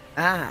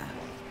 Ah.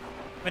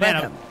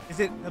 Banana. Welcome. Is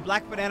it the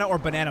black banana or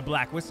banana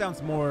black? What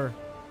sounds more?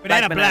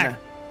 Banana Black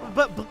black.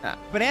 But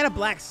banana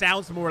black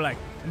sounds more like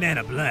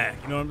banana black.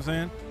 You know what I'm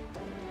saying?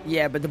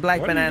 Yeah, but the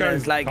black banana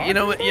is like, you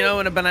know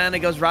when a banana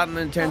goes rotten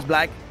and turns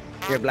black?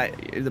 You're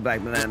the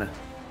black banana.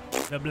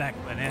 The black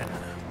banana.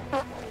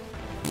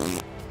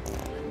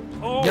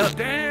 Oh, Yup.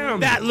 damn.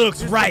 That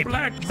looks It's right. The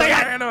black Say it.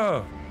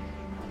 banana.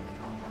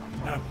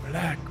 The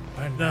black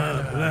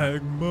banana.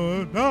 Black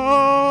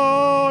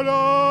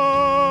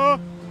banana.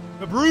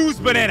 The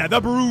bruised banana. The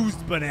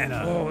bruised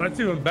banana. Oh, that's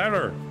even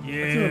better.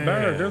 Yeah. That's even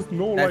better. There's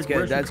no That's good,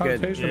 racial that's good.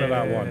 connotation to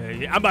that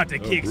one. Yeah, I'm about to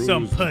kick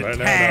some bruised banana.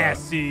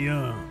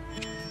 potassium.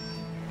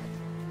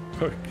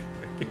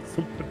 Get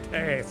some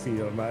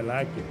potassium. I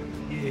like it.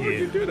 Yeah. What did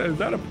you do that? Is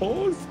that a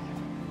pose?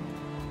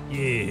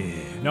 Yeah.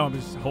 No, I'm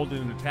just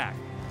holding an attack.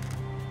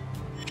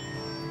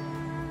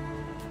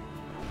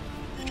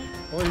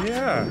 Oh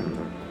yeah.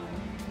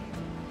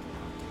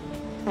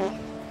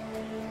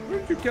 Where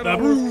did you get The all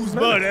bruised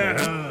those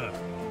minutes, man? banana.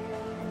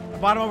 I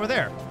bought him over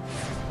there.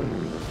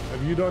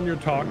 Have you done your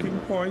talking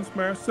points,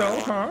 Marcel,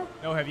 huh?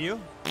 No, have you?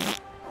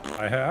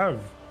 I have.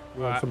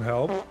 You want some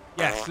help?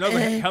 Yes. No,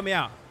 help me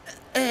out.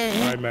 All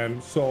right,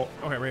 man. So,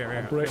 Okay, right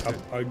here.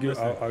 I'll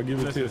give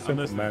it to you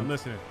simple, man. I'm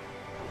listening.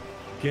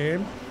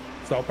 Game,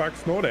 South Park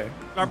Snow Day.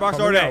 Star Park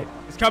Coming Snow Day. out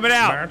It's coming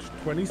out. March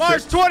 26th.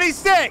 March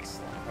 26th.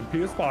 On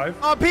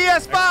PS5. On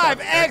PS5,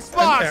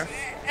 Xbox,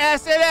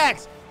 S and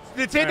X,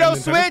 Nintendo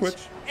And Switch,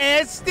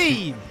 and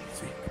Steam.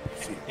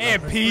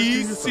 And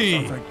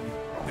PC.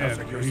 Sounds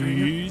like you're saying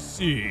it.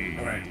 PC.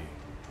 All right.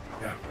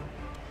 Yeah.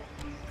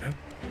 Okay.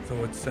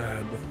 So it's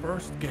the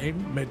first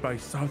game made by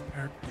South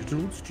Park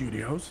Digital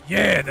Studios.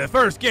 Yeah, the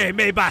first game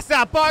made by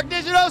South Park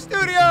Digital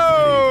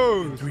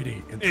Studios.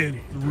 3D.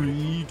 In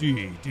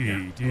 3D.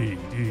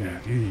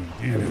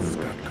 And it's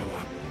got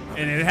co-op.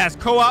 And it has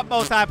co-op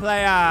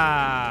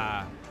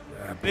multiplayer.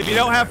 And if you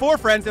don't have 4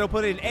 friends, it'll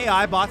put in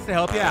AI bots to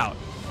help you out.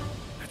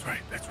 That's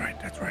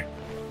right.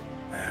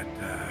 And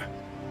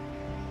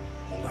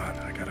hold on,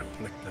 I gotta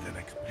flick to the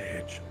next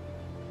page.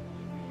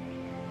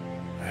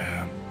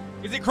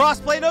 Is it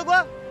crossplay,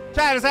 Nogla?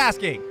 Chat is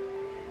asking.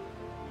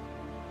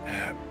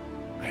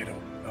 I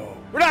don't know.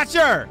 We're not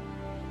sure.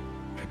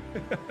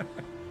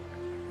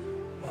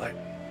 But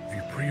if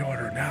you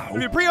pre-order now.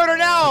 If you pre-order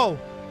now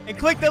and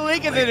click the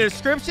link in the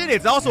description,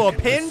 it's also a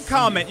pinned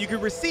comment you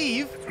can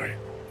receive. That's right.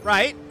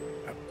 Right?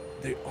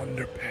 The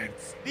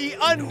underpants. The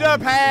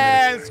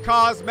underpants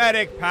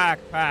cosmetic pack.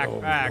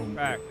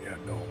 Yeah,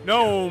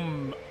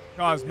 Gnome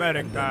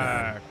cosmetic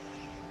pack.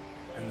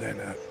 And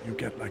then you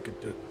get like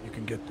you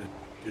can get the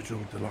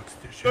digital deluxe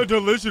edition. The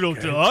digital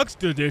deluxe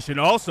edition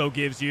also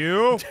gives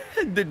you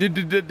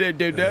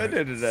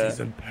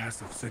season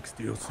pass of 6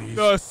 DLCs.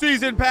 The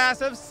season pass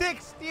of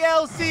 6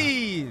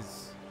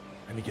 DLCs.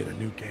 And you get a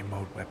new game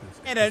mode weapons.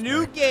 And a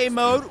new game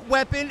mode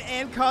weapon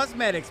and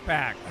cosmetics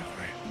pack.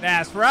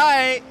 That's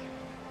right.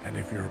 And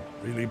if you're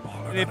really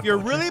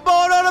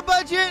balling on a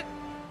budget,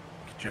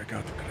 you can check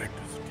out the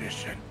collector's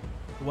edition.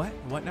 What?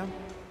 What now?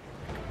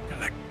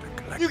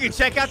 Collector's you can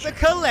check out the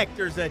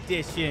collector's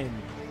edition.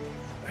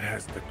 It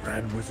has the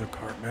Grand Wizard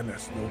Cartman, a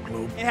snow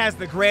globe. It has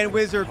the Grand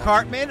Wizard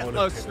Cartman,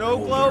 a snow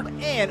globe,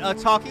 and a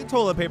talking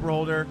toilet paper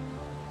holder.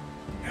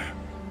 Yeah.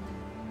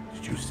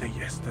 Did you say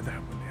yes to that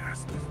when they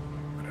asked us?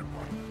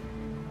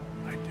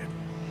 I did. I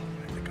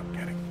think I'm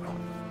getting one.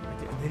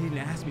 They didn't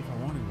ask me if I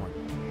wanted one.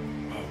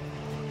 Oh,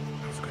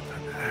 that was a good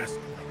time to ask.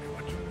 Nobody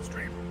watching the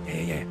stream.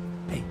 Yeah.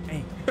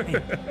 Hey.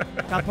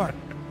 South Park.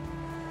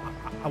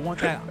 I want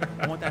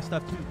that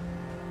stuff too.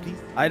 Please.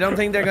 I don't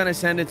think they're gonna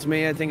send it to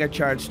me. I think I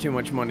charge too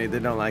much money. They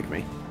don't like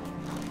me.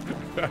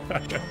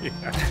 You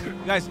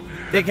guys,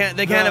 they can't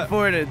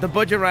afford it. The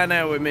budget ran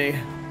out with me.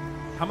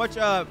 How much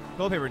toilet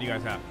paper do you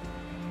guys have?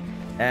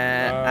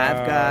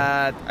 I've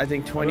got, I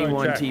think,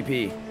 21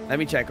 TP. Let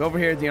me check over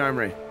here at the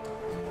armory.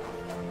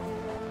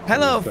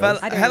 Hello,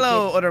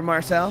 hello, other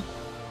Marcel.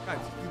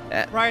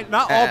 Ryan,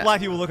 not all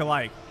black people look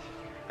alike.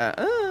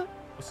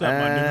 What's up,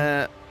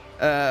 my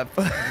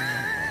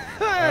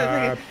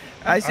dude?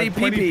 I see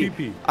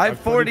PP. I have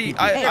 40.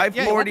 I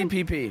have 40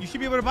 PP. You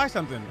should be able to buy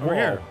something over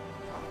here.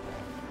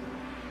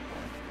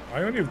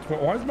 I only have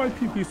 12. Why is my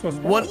PP so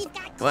small?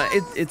 Well,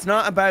 it's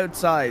not about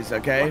size,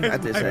 okay?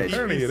 At this age.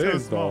 Apparently it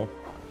is, though.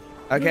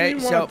 Okay,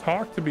 so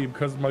talk to me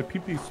because my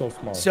PP is so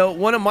small. So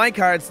one of my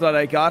cards that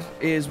I got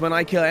is when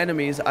I kill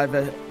enemies, I have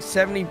a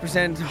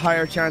 70%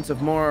 higher chance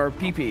of more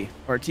PP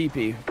or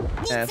TP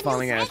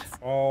falling out.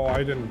 Oh,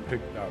 I didn't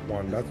pick that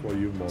one. That's what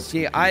you most.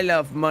 See, I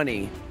love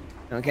money.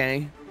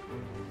 Okay.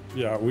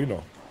 Yeah, we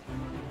know.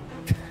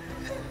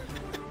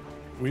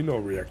 We know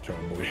Reaction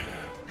Boy.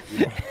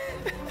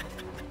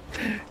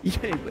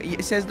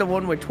 It says the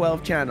one with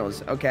 12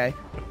 channels. Okay.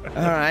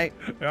 All right.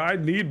 I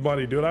need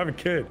money, dude. I have a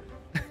kid.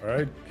 All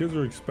right. Kids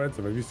are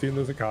expensive. Have you seen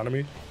this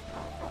economy?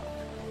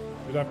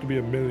 You'd have to be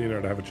a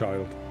millionaire to have a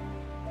child.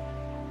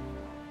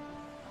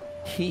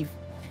 He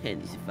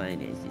handles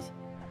finances.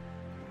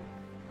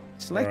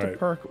 Select a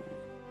perk.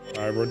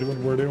 All right, we're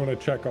doing a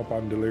checkup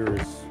on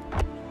Delirious.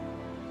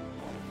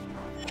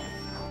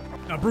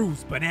 A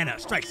bruised banana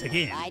strikes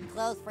again. Hide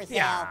clothes for sale.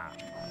 Yeah.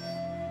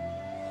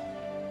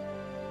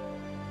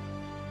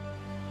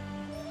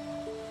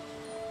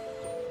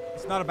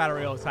 It's not a battle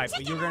royale type,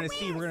 but you're gonna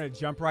see. We're gonna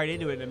jump right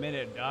into it in a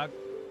minute, dog.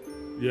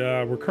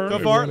 Yeah, we're currently.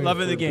 So far,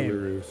 loving the game.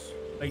 Delirious.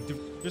 Like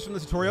just from the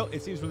tutorial,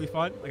 it seems really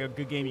fun. Like a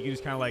good game you can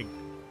just kind of like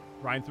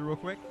grind through real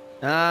quick.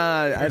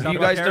 Have you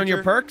guys done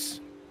your perks?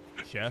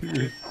 Chef.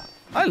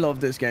 I love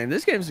this game.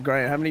 This game's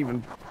great. I haven't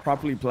even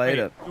properly played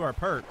it. Do our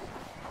perks.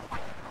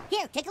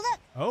 Here, take a look.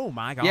 Oh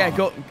my god. Yeah,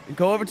 go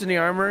over to the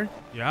armor.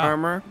 Yeah.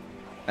 Armor,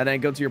 and then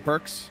go to your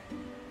perks.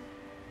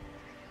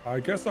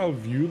 I guess I'll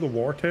view the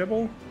war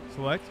table.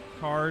 Select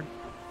card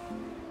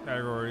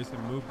categories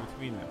and move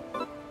between them.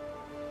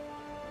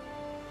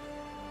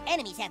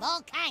 Enemies have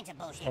all kinds of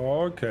bullshit.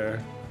 Okay.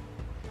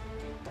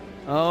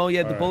 Oh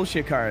yeah, the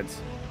bullshit cards.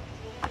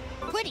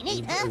 Pretty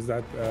neat, huh? Is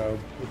that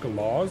Book of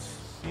Laws?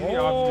 See the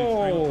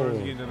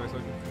options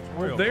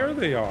Oh, there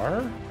they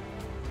are.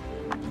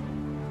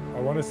 I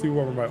want to see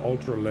where my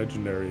ultra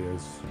legendary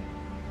is.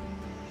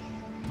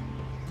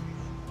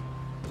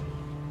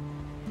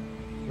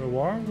 So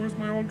what? Where's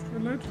my ultra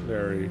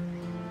legendary?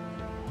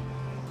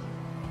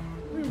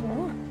 Wait,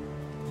 what?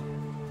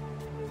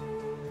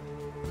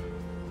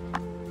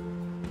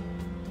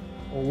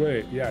 Oh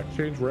wait, yeah,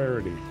 change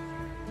rarity.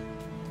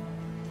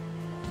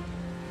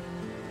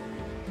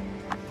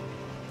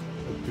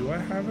 Do I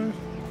have it?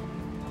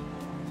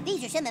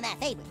 These are some of my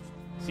favorites.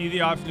 See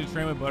the option to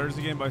train with butters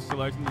again by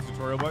selecting the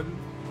tutorial button?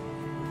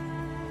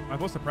 Am I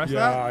supposed to press that?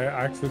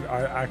 Yeah,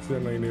 I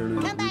accidentally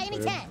nearly Come by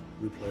anytime.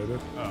 replayed it.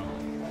 Oh.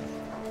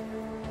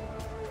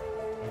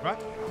 Okay.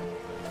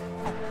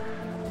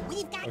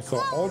 We've got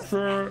So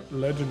ultra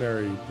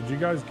legendary. Did you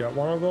guys get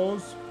one of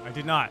those? I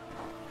did not.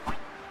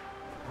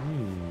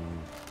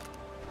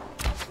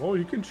 Oh,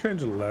 you can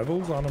change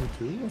levels on them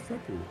too? What's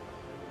that do?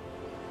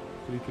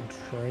 So you can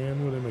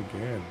train with him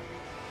again.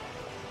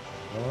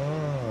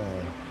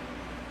 Ah.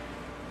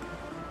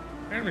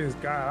 Apparently he's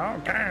got all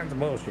kinds of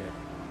bullshit.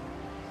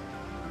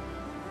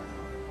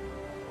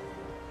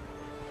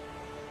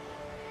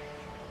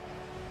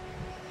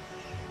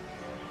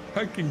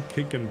 I can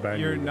kick and bang.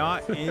 You're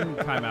not in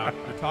timeout.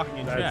 You're talking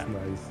in chat. That's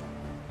nice.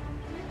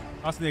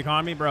 Also, the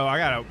economy, bro. I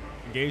got a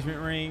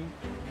engagement ring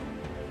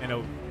and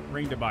a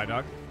ring to buy,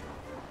 dog.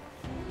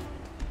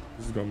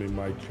 This is gonna be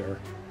my chair.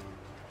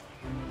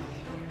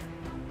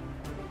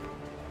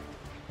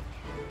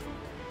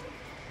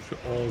 We should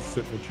all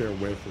sit in a chair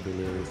and wait for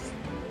Delirious.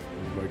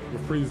 Like, we're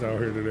freezing out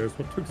here, Delirious.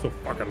 What took so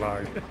fucking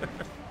long?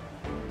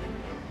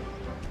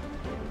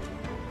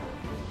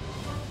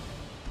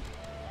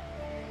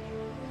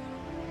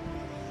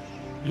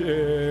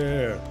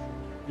 Yeah.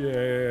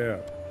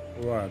 Yeah.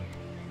 Hold on.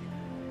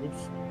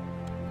 Oops.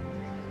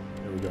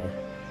 There we go.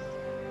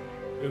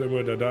 Hit him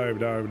with the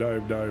dive. I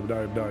didn't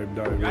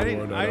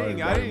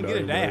get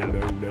a dab.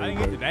 I didn't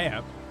get the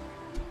dab.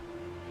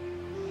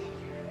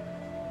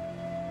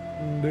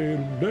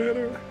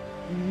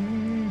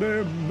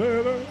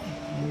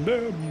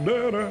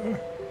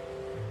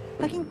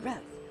 Fucking gross.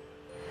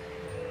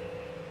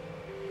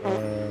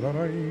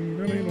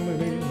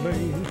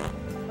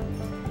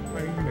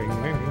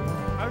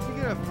 How did you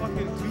get a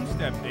fucking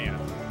two-step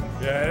dance?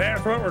 Yeah,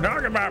 that's what we're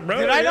talking about,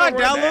 brother. Did I not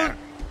download?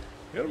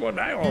 Get one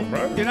down,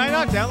 bro. Did I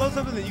not download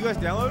something that you guys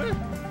downloaded?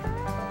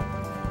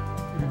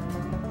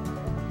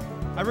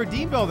 I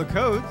redeemed all the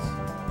codes.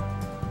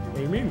 What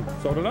do you mean?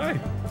 So did I.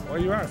 Why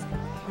you ask?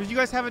 Because you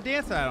guys have a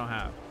dance that I don't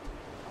have.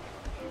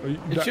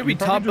 It should be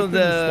top of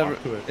the.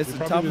 It's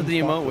the top of the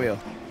emote wheel.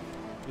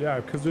 Yeah,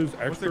 because there's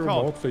extra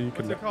emotes so you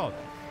can. What's it called?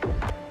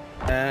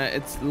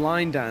 It's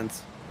line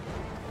dance.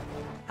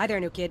 Hi there,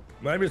 new kid.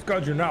 Maybe it's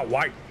because you're not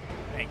white.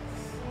 Thanks.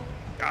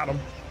 Got him.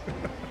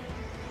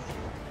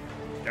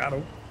 Got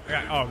him.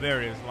 Oh,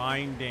 there it is.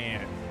 Line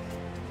dance.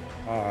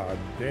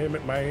 Damn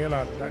it, man.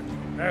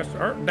 That's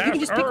our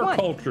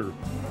culture.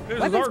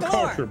 This is our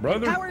culture,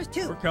 brother. Powers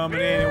too. We're coming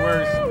in and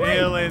we're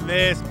stealing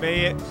this,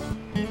 bitch.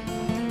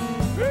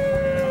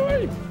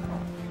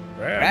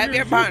 Grab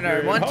your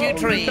partner. 1, 2,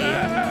 3.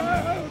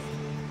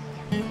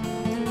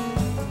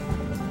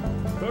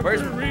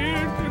 Where's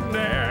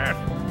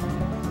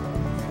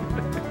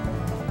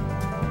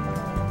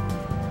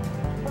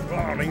Come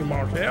on in,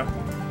 Marcel.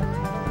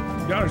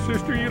 You got a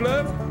sister you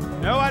love?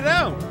 No, I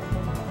don't.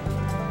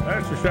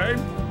 That's a shame.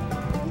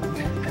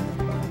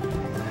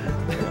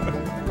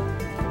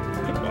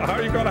 Well, how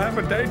are you going to have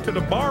a date to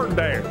the barn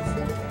dance?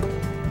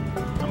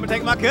 I'm going to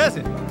take my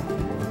cousin.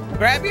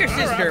 Grab your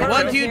sister. Right,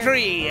 1, 2,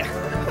 3. Yeah.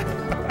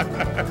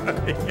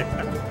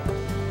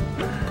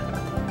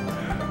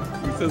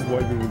 Who says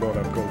white people don't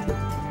have culture?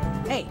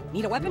 Hey,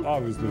 need a weapon?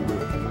 Obviously do.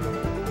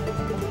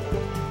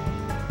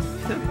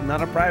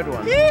 Not a proud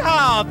one.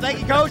 Yeehaw! Thank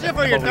you, Kosha,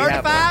 for your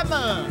 35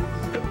 months.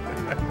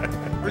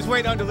 We're just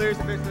waiting on Delirious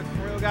to fix the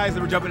tutorial, guys,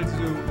 and we're jumping into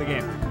the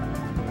game.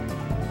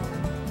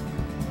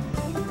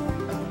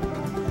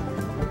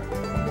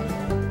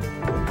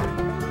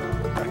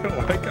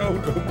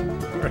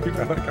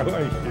 I like how I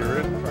hear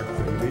it in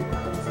proximity.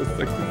 It's just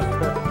like the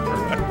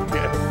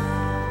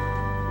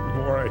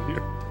more I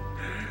hear.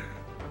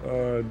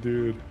 Oh,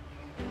 dude.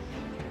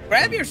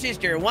 Grab your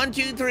sister. 1,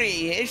 2,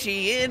 3. Is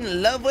she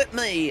in love with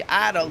me?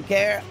 I don't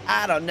care.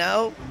 I don't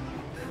know.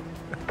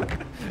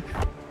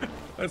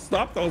 Let's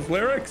stop those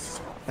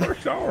lyrics for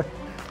sure.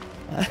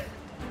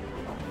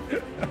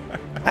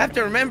 Have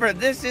to remember,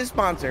 this is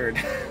sponsored.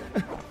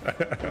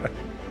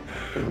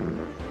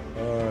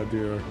 Oh,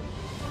 dear.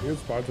 Being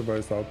sponsored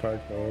by South Park,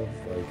 though,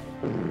 it's like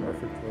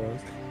perfect for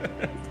us.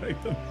 It's like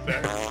the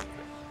best.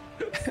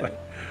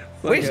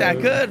 Wish I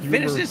could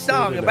finish this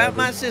song about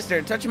my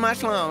sister touching my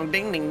schlong.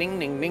 Ding, ding, ding,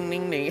 ding, ding,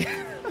 ding, ding.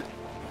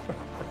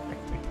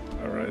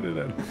 All right,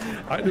 then.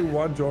 I do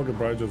one joke and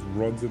Brian just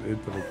runs it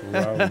into the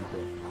ground,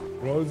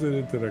 bro. Runs it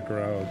into the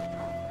ground.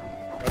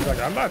 I was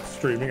like, I'm not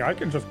streaming. I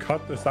can just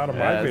cut this out of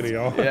my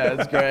video. Yeah,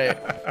 it's great.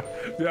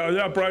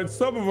 yeah, Brian,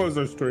 some of us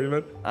are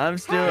streaming. I'm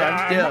still.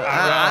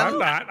 I'm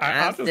not.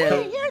 I'm still.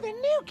 Hey, you're the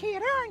new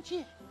kid, aren't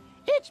you?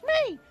 It's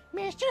me,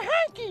 Mr.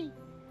 Hanky.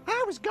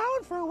 I was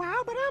gone for a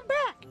while, but I'm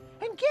back.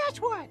 And guess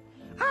what?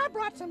 I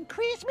brought some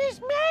Christmas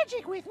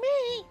magic with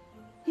me.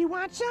 You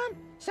want some?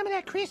 Some of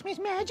that Christmas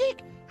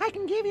magic? I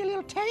can give you a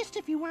little taste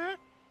if you want.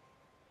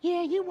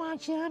 Yeah, you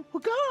want some?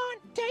 Well, go on.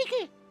 Take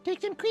it.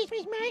 Take some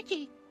Christmas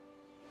magic.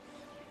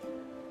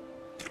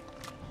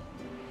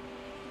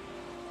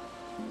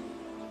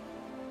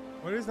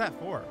 What is that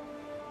for?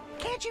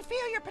 Can't you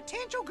feel your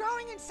potential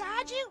growing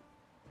inside you?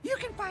 You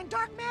can find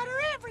dark matter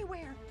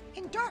everywhere.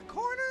 In dark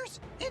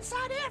corners,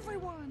 inside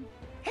everyone.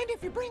 And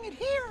if you bring it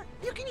here,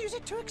 you can use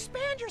it to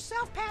expand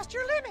yourself past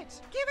your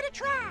limits. Give it a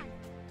try.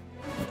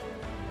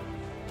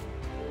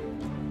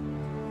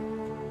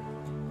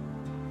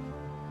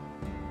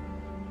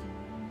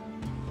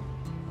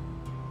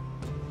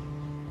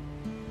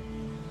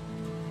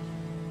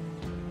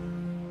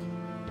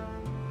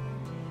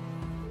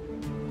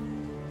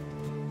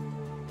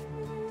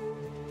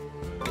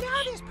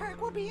 Now this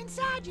perk will be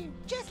inside you,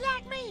 just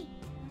like me.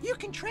 You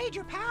can trade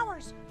your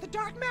powers. The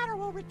dark matter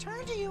will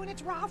return to you in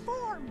its raw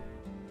form.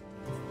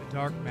 The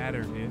dark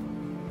matter, dude.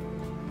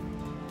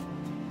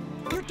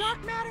 Your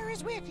dark matter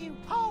is with you,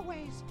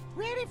 always,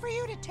 ready for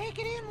you to take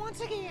it in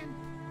once again.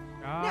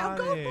 Now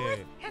go forth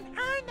and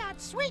earn that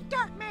sweet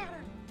dark matter.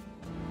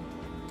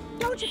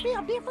 Don't you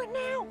feel different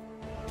now?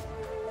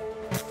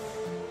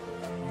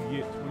 You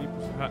get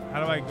 20%.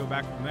 How do I go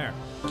back from there?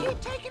 Keep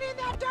taking in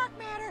that dark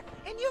matter,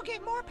 and you'll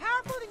get more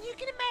powerful than you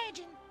can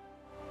imagine.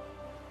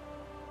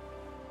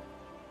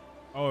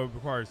 Oh, it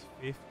requires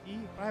 50?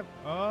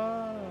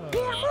 Oh.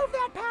 Yeah, move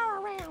that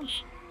power around.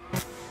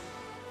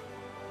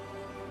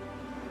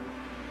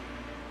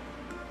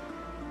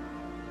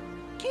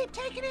 Keep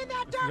taking in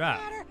that dark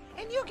matter,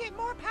 and you'll get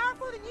more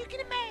powerful than you can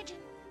imagine.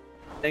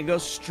 Then go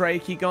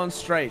straight. Keep going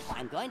straight.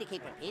 I'm going to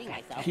keep repeating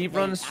myself. Keep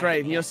running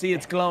straight, and you'll see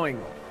it's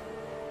glowing.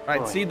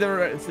 Right, see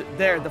the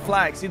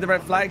flag. See the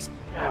red flags?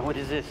 What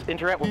is this?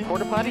 Interact with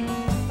porta potty?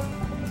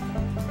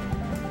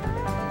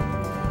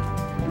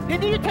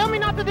 Didn't you tell me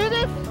not to do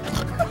this?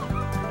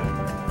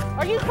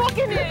 Are you an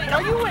idiot?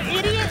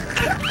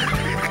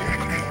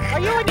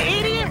 Are you an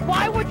idiot?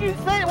 Why would you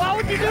do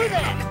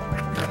that?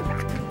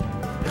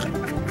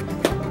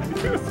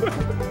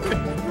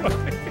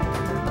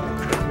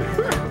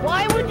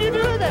 Why would you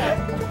do that?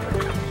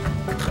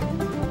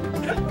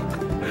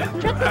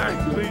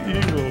 Actually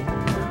evil.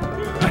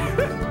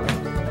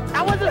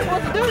 I wasn't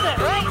supposed to do that,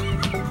 right?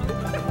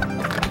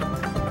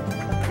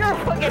 You're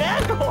a fucking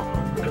asshole.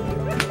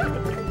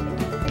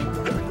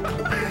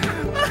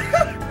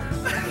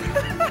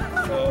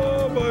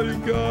 Oh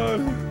my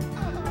god.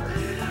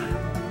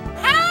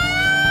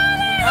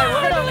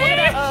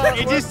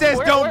 It just says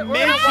don't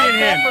mention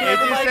him. It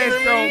just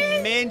says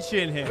don't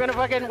mention him. We're gonna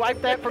fucking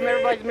wipe that from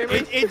everybody's memory.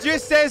 It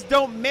just says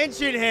don't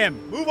mention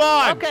him. Move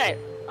on. Okay.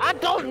 I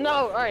don't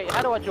know. All right.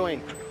 How do I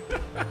join?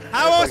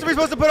 How else are we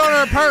supposed to put on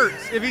our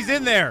perks if he's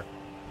in there?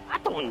 I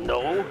don't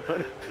know.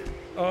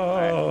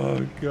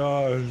 Oh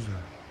god.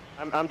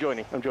 I'm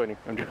joining.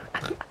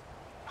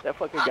 That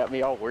fucking got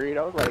me all worried.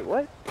 I was like,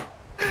 what?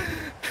 You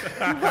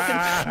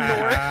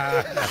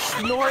fucking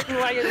snorting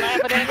while you're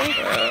laughing at me.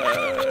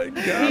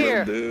 Got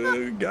him,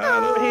 dude.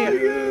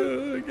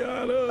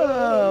 Got him.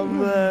 Oh,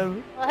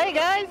 man. Hey,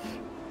 guys.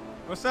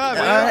 What's up,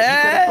 Hey.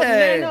 man? Put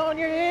an on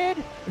your head.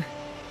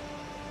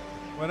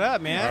 What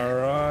up, man? All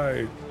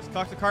right. Let's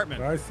talk to Cartman.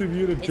 Nice of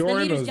you to It's the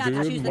join leader's us, job to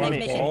choose dude. the My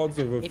next mission. balls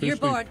have If you're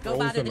officially bored, go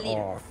bother the frozen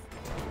leader. off.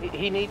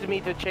 He needs me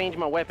to change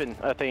my weapon,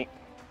 I think.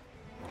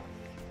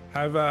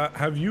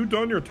 Have you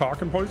done your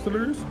talking points,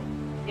 Delirious?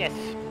 Yes.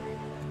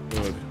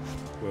 Good.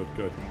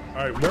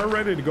 All right, we're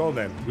ready to go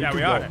then. We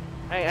can are. go.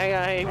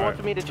 Hey, he All wants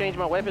right. me to change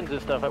my weapons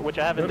and stuff, which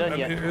I haven't done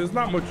yet. There's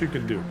not much you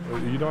can do.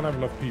 You don't have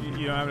enough PP.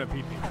 You don't have enough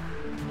PP.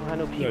 I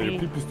know Yeah, your PP.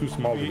 PP's too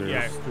small to do.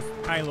 Yeah, It's just,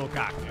 tiny little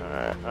cock. All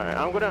right.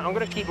 I'm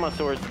gonna keep my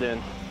swords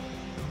then.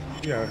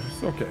 yeah,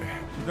 it's okay.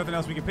 There's nothing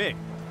else we can pick.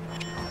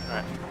 All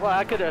right. Well,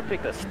 I could have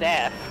picked a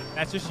staff.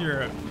 That's just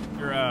your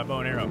bow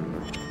and arrow.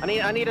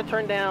 I need to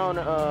turn down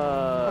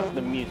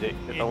the music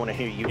if I want to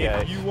hear you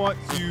guys. If you want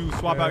to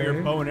swap out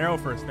your bow and arrow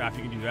for a staff,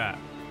 you can do that.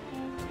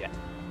 Yeah.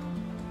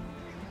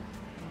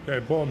 Okay,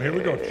 boom. Here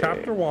we go.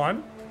 Chapter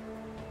 1.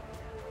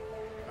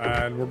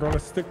 And we're going to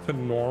stick to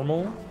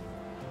normal.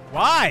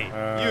 Why?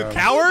 You a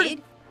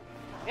coward?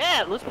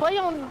 Yeah, let's play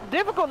on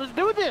difficult. Let's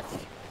do this.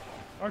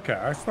 Okay,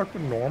 I stuck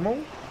with normal.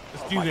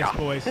 Let's do this,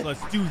 boys.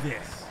 Let's do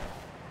this.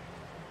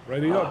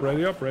 Ready up.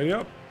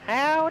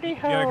 Howdy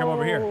ho. You gotta come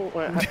over here.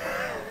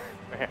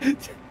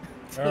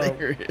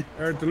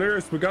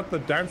 Delirious, we got the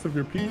dance of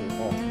your people.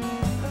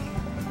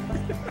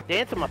 Oh.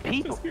 Dance of my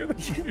people.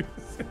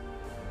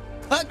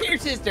 Fuck your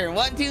sister.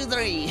 1, 2,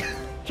 3.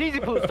 Cheesy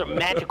Poos are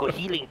magical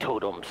healing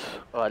totems.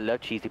 Oh, I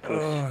love Cheesy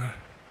Poos.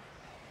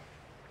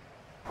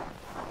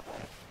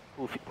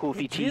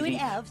 Poofy Druid cheesy.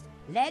 elves,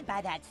 led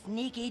by that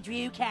sneaky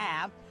Drew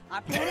cow,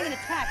 are planning an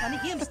attack on the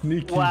humans.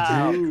 Sneaky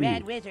Wow. Drew.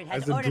 Grand Wizard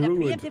has As a ordered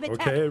druid. a preemptive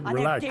attack Okay, on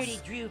relax. their dirty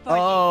Drew forces.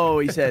 Oh,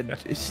 he said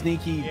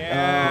sneaky.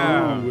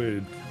 Yeah.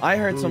 Druid. I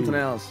heard something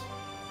else.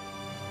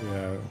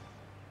 Yeah,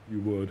 you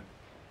would.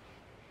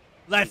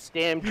 Let's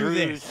Damn do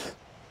Drews.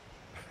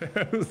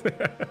 this.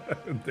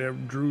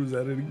 Damn Drew's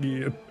at it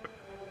again.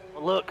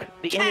 Look,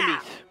 the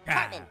enemies.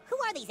 Cartman, who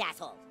are these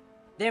assholes?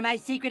 They're my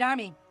secret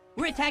army.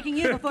 We're attacking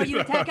you before you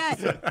attack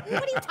us. What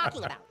are you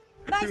talking about?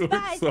 My You look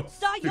spies so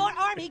saw your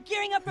army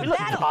gearing up for You look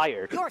battle.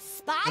 tired. Your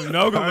spies?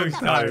 Nogla looks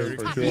I'm tired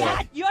tired. for sure.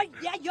 Yeah,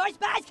 your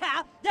spies,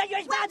 cow. They're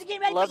your spies are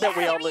getting ready Love for that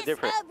we all battle. look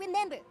different.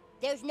 Remember,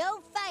 there's no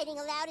fighting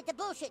allowed at the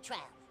bullshit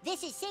trial.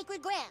 This is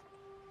sacred ground.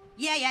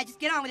 Yeah, just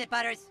get on with it,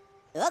 Butters.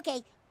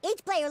 Okay,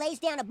 each player lays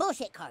down a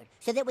bullshit card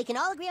so that we can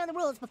all agree on the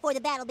rules before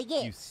the battle You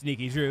begins.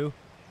 sneaky Drew.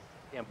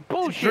 Damn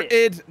bullshit.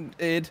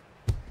 Id.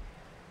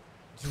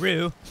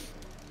 Drew.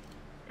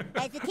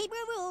 As the keeper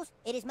of rules,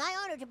 it is my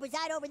honor to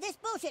preside over this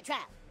bullshit trial.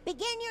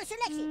 Begin your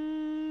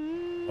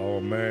selection. Oh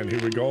man, here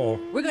we go.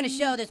 We're gonna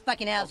show this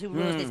fucking elves who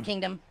rules this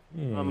kingdom.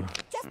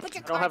 Just put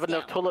your I don't have cards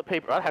enough down. toilet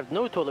paper. I have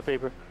no toilet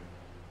paper.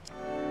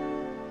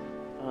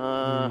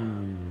 Oh,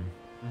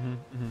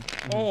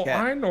 Okay.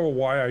 I know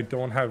why I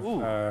don't have.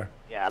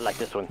 Yeah, I like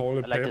this one.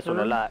 Toilet I like this one a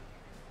paper? lot.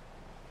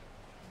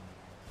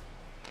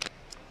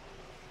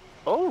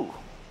 Oh,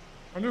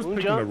 I'm just Moon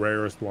picking the jump?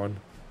 rarest one.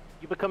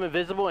 you become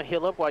invisible and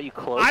heal up while you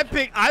close. I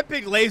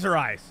picked laser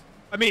eyes.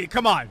 I mean,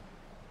 come on.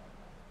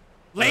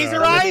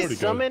 Laser eyes?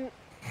 Summon.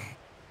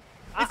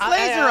 It's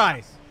laser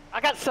eyes.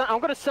 I'm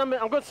gonna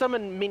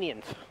summon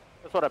minions.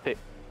 That's what I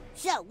picked.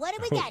 So, what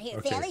do we got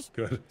here, fellas?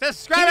 Good.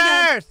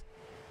 Subscribers!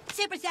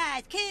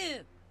 Supersize, Q.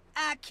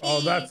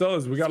 Oh, that's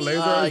us. We got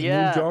laser eyes,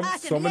 yeah. move jump,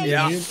 Awesome, summon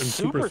yeah. minions, and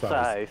super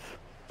size.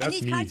 And That's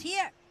these cards me.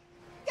 here.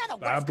 You're the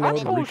Bad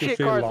worst. blow, bullshit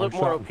ricochet, cards long look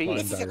more shot, and OP. flying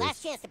This is your daggers.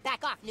 last chance to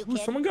back off, new Ooh,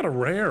 kid. someone got a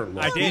rare.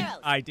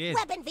 I did.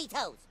 Weapon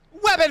vetoes.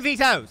 Weapon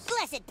vetoes.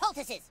 Blessed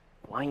poultices.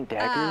 Flying Oh,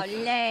 daggers.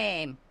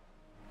 lame.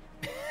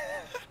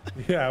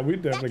 Yeah, we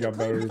definitely got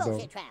better Concludes the results.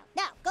 bullshit trial.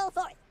 Now, go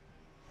forth.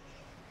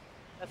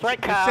 That's right,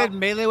 You Kyle. said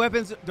melee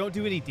weapons don't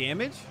do any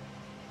damage?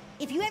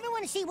 If you ever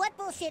want to see what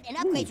bullshit and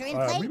upgrades are in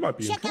we play, might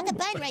be in check out the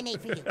trouble. bind I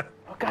made for you.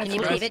 Oh, God, Can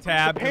you believe it?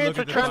 Tab The to parents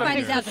look are at trying the to Find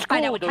leave us out the to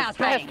find out school, what those Kyle's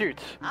fighting.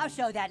 bastards. I'll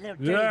show that little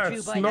dirty Yeah,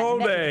 Jew boy snow that's met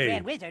with the day.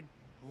 Grand Wizard.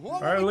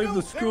 All right, leave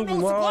the school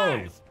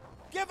alone.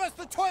 Give us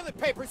the toilet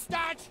paper,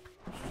 Stodge.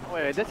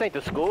 Wait, this ain't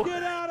the school.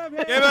 Get out of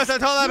here. Give us the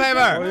toilet Oh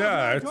paper.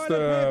 yeah, it's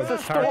the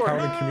It's a Park store.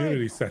 County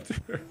Community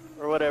Center.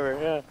 Or whatever,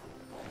 yeah.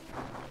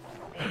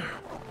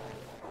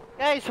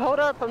 Guys, hold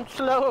up, I'm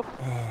slow.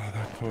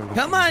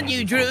 Come on,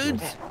 you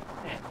druids.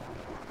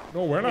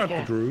 No, we're not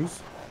the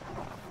Drews.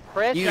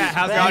 Fresh. You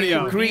how's the back,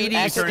 audio? greedy,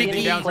 Turn anything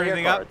sticky down, turn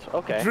anything up? cards.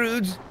 Okay,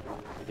 Druids.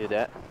 we did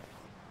that.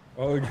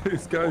 Oh,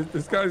 this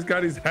guy's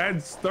got his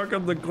head stuck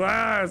in the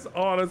glass.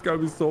 Oh, that's gotta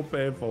be so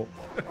painful.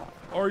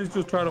 Or he's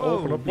just trying to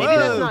open up. Maybe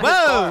that's the not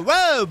Whoa,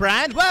 whoa,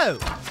 Brand, whoa.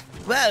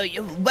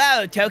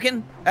 Whoa,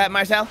 Token.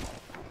 Marcel.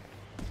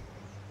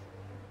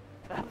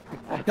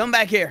 Come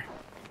back here.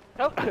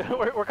 Oh,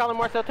 we're calling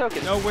Marcel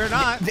Token. No, we're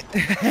not.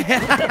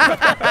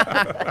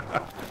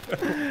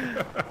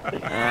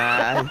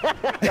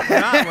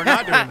 We're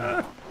not doing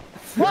that.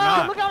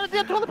 Whoa, look out,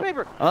 it's toilet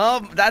paper.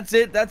 Oh, that's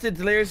it. That's it,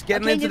 Delirious.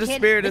 Getting Okay, into new the kid,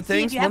 spirit let's of see if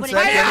things. you have One what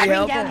it second, takes to any bring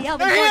help? down the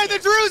elven They're here. forces.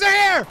 The Drews are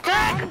here.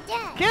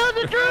 Kill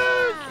the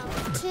Drews!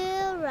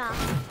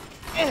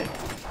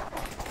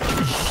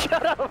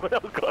 Shut up,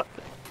 Nogla.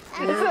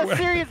 This is a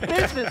serious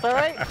business, all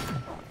right?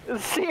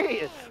 It's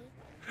serious.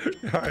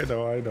 I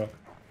know.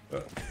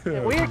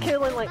 We're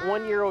killing like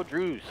 1-year-old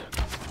Drews.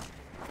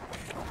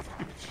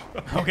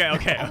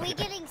 Okay.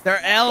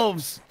 They're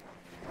elves.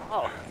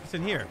 Oh, What's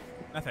in here?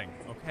 Nothing.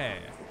 Okay.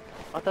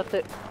 I thought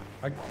that.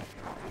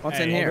 What's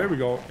Hey, in Oh, here? there we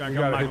go. Gotta We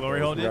go gotta my hit glory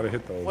those. hole, We dude? gotta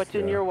hit those. What's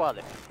in your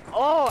wallet?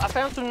 Oh, I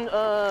found some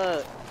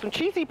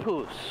cheesy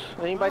poos.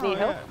 Anybody need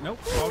help? Nope.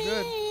 All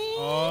good.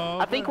 Oh.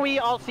 I think we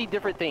all see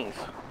different things.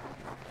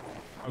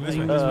 Oh, this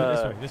way.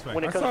 This way.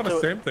 When I it saw comes the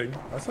to same thing.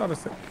 I saw the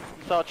same.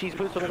 saw cheese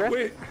poos on the ground.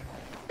 Wait.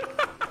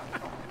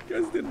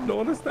 You guys didn't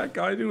notice that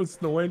guy doing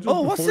snow angels?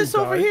 Oh, what's before he this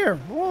over died? here?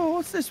 Whoa,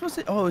 what's this? What's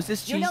it? Oh, is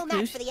this You're cheese no match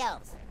goose? for the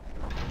elves.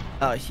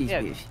 Oh, cheese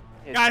Yeah. goose.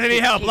 Guys, I need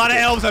help. A lot of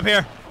elves up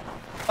here.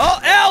 Oh,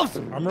 elves!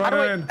 I'm running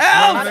in.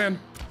 Elves! Running in.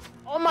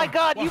 Oh my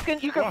God! You can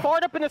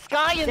fart up in the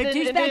sky and They're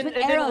douchebags with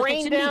then arrows, rain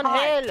it shouldn't down be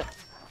hard. hell.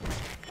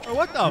 Oh,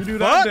 what the You do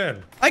fuck? that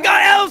then. I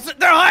got elves!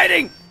 They're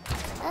hiding!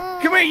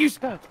 Come here, you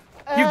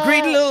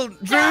greedy little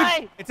druid!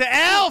 Die! It's an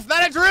elf,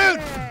 not a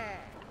druid.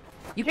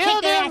 You Kill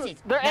kick their them! asses.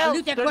 They're Now elves.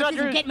 loot their They're not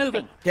corpses and Druids. get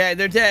moving. Yeah,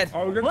 they're dead.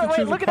 Oh, we're gonna Wait,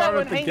 choose look a at that pirate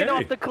one the hanging gay.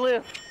 off the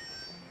cliff.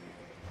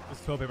 There's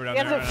toilet paper down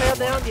He there. hasn't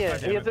fell down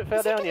yet. He hasn't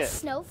fell down yet.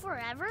 Snow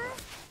forever?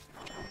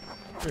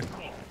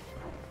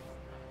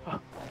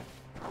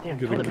 Damn,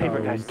 Look at toilet the paper,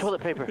 guys. cows.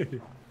 Toilet paper.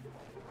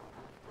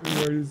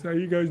 Guys, how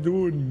you guys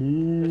doing?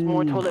 Moo. There's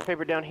more toilet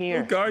paper down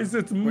here. Guys,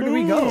 it's Moo. Where do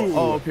we go?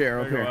 Oh, up here,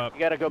 up Gotta go here. up. You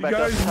gotta go You back up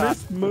guys top.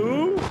 missed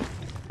Moo?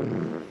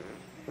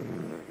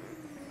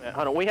 Yeah,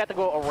 hold on, we have to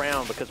go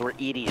around because we're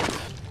idiots.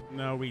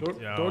 No, we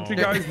Don't you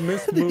guys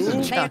miss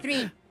Moo? Player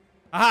 3.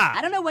 Aha!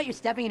 I don't know what you're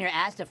stuffing in your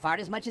ass to fart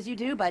as much as you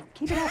do, but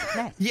keep it up. It's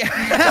nice. Yeah.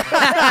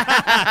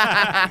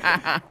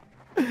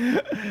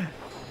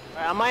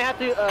 I might have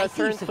to I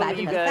see you turn some of survived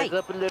you another guys fight.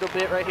 up a little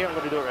bit right here. I'm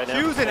gonna do it right now.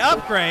 Choose an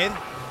upgrade.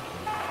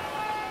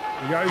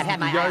 You I've had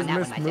my eye guys on that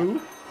missed one Moo?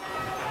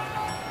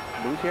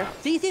 Moo's here.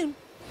 See you soon.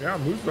 Yeah,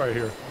 Moo's right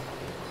here.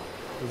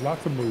 There's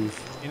lots of Moos.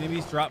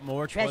 Enemies drop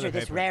more Treasure toilet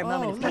this paper. rare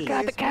moment of look peace.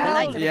 at the The cows.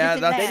 lights of Yeah,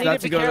 distant that's- land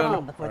that's a good before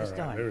one. before the All right,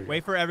 storm. there we go.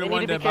 Wait for They need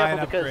everyone to to be buy an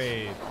careful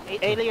because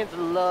upgrade. aliens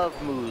love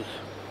moose.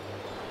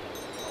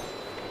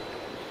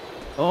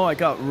 Oh, I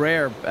got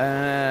rare.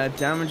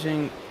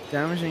 Damaging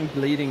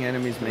bleeding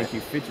enemies make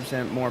you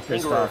 50% more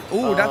pissed Finger, off.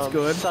 Ooh, that's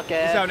good. Suck Peace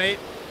out, ass. Nate.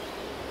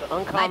 The My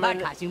uncommon. bard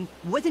costume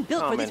wasn't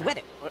built for this Common.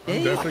 weather.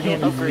 I'm definitely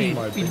can't gonna use upgrade.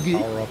 my big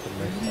power up and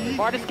next time.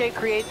 Bard escape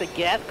creates a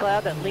gas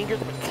cloud that lingers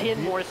for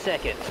 10 more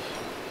seconds.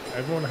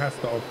 Everyone has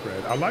to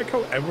upgrade. I like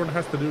how everyone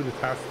has to do the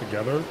task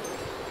together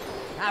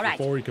All right.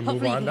 before we can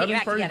move Hopefully you on. can get That your is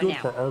act very together good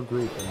now. for our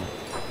group and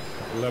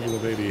the level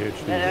of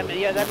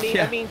ADHD.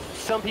 That means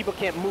some people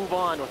can't move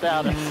on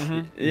without us.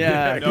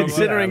 Yeah, Nogla.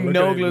 considering Look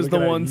at- Nogla's the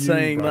look at one you,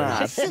 saying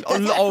guys. that.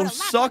 Oh,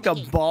 suck a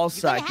ball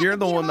sack. You're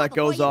the one that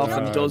goes off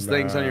and does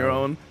things on your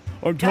own.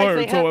 I'm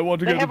tired, so I want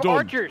to they get have it done.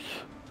 archers.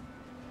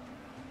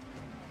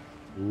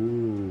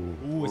 Ooh.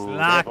 Ooh, it's They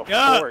have locked a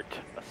up. fort,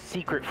 a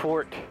secret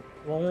fort.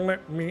 Won't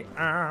let me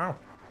out.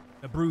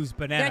 The bruised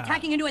banana. They're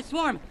attacking into a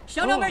swarm.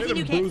 Show no mercy,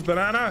 new kid. Bruised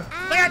banana.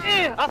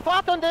 I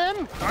fought on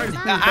them. Nice bruised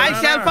I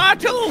shall banana. fall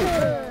too!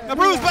 The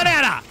bruised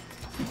banana.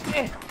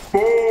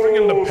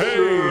 Bringing the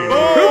pain.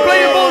 Who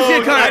played a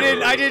bullshit card?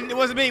 I didn't. It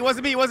wasn't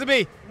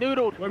me.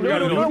 Noodle. What, we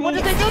got a noodle? What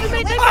did they do to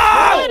me?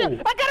 Oh!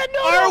 I got a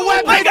noodle. Our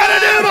weapon. I got a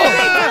noodle.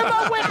 Turn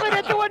my weapon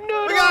into a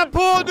noodle. We got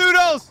pool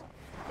noodles.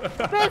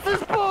 This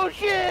is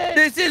bullshit.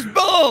 This is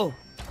bull.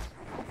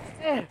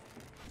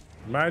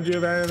 Mind you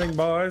of anything,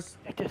 boys?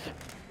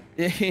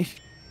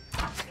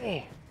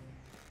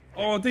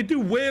 Oh, they do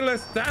way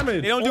less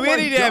damage. They don't do my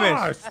any damage.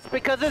 gosh. That's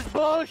because it's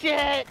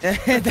bullshit. All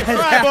right,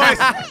 boys.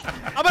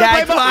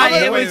 That's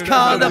why it was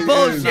called a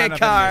bullshit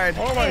card.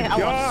 Oh my I will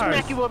gosh.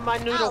 smack you with my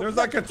noodle. There's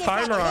like a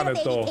timer on it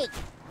though. I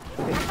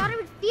thought it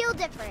would feel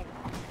different.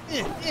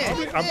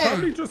 I'm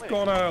probably just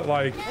gonna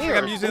like.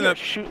 I'm using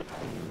the.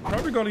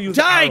 Probably gonna use.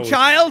 Die, arrows,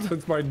 child!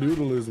 Since my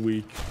noodle is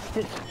weak.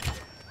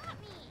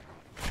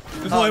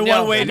 There's only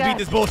one way to beat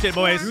this bullshit,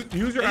 boys.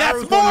 Use your And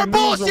arrows that's when more your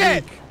noodles are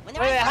bullshit. weak.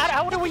 Wait,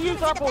 how do we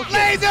use our bullshit?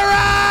 Laser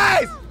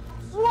eyes.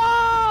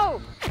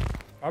 Whoa!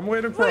 I'm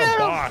waiting for a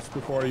boss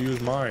before I use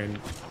mine.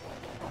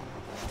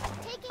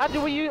 How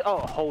do we use? Oh,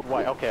 hold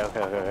white. Okay.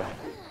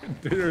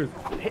 Dude,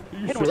 Hit you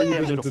him sure with the you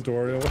damn did the noodle.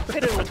 tutorial?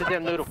 Hit him with the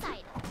damn noodle.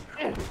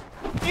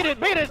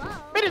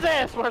 Beat his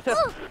ass,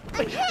 Marcel.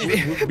 Beat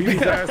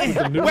his ass with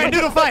the noodle. Wet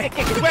noodle fight.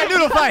 Wet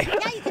noodle fight.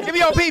 Give me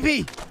your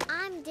PP.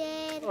 I'm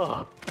dead.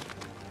 Oh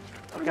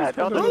God,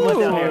 don't do mud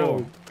down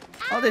here.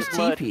 Oh, there's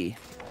TP.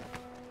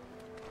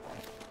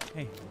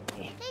 Hey.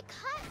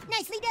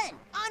 Nicely done.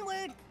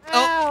 Onward.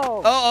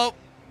 Oh.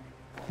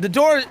 The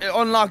door is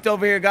unlocked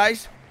over here,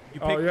 guys.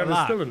 Oh yeah,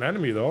 there's still an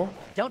enemy though.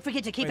 Don't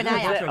forget to keep Wait, an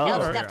eye out for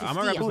no okay. stuff to I'm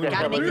gonna steal. grab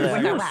Gotta some make food. it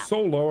worth He our was while.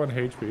 so low on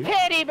HP.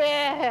 Teddy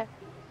bear.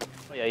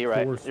 Oh yeah, you're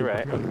right. You're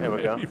right. There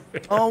we go.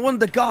 Oh, one of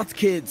the goth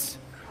kids.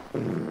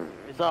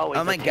 There's always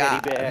Oh my a teddy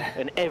God. bear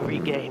in every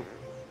game.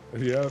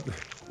 Yeah.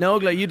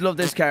 Nogla, you'd love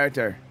this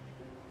character.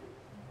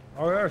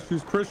 Oh yeah,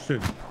 she's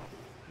Christian.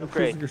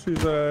 Great.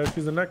 She's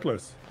a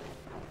necklace.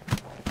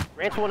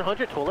 Ranch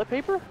 100 toilet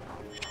paper?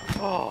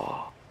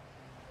 Oh.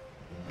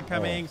 I'm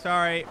coming.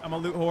 Sorry, I'm a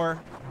loot whore.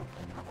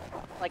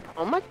 Like,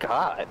 oh my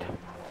God.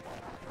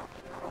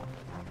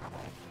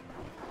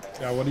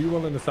 Yeah, what are you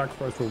willing to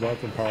sacrifice for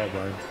wealth and power,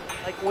 Brian?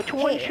 Like, which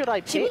one should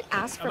I Should we pick?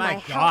 ask for Oh my my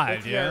help God,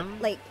 with your, yeah.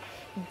 like,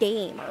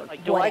 game or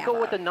Like, do whatever? I go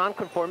with the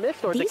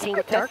non-conformist or These the king are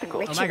of dark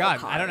testicles? Oh my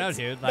God, I don't know,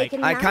 dude. They Like,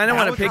 can I kind of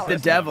want to manifest pick the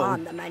powers devil.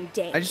 on the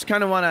mundane, I just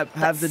kind of want to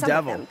have but the some of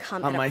devil them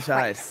come on at a my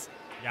side. price.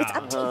 It's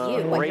up to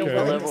you what Raise you're the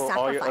willing to level,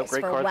 all your sacrifice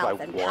upgrade for cards wealth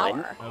by and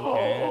one. power.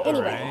 okay.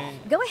 Anyway,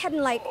 alright. go ahead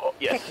and, like,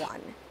 yes. pick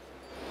one.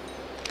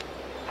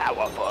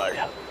 Powerful.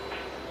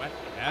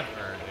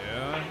 Whatever,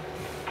 dude.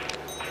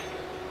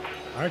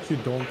 I actually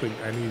don't think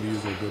any of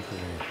these are good for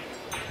me.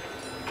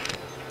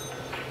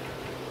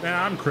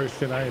 Nah, I'm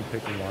Christian. I ain't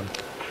picking one.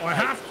 Oh, I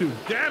have to.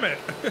 Damn it.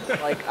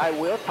 Like, I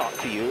will talk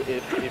to you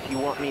if you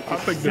want me to. I'll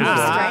pick this Nice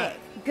one.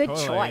 strike. Good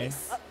Totally.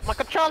 choice. My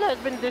controller has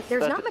been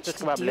There's not much to do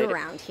discombobulated.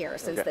 around here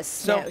since Okay. the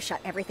snow So-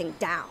 shut everything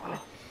down.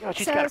 Oh,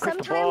 she's So got a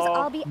crystal sometimes ball.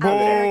 I'll be out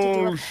there to do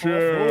a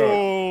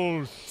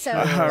Bullshit. So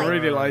I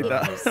really like if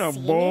that. you see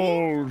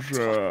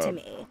me, talk to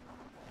me.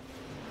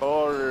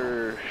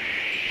 Oh,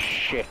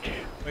 shit.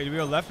 Wait, do we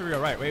go left or we go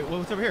right? Wait,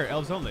 what's over here?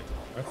 Elves only.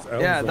 That's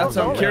Yeah, that's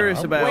what I'm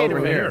curious about Wait a over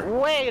minute. here.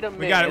 Wait a minute.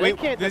 We got it. They Wait,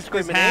 can't this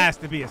discriminate. has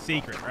to be a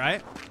secret,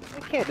 right?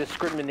 They can't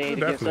discriminate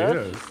It against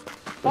definitely us. is.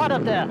 What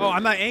up there? Oh,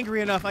 I'm not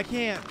angry enough. I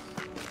can't.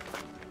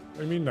 What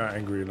do you mean not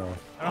angry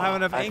enough? I don't have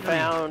enough I angry.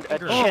 found a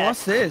anger. Oh, chest.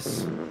 what's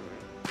this?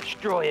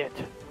 Destroy it.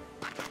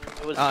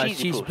 It was Oh,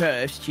 cheesy cheese poof.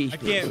 puffs, cheese I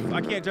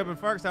puffs. can't jump in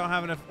front because I don't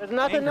have enough. There's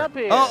nothing anger. up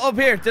here. Oh, up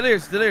here,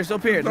 Delirious,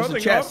 up here. There's a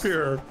Nothing chest. up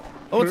here.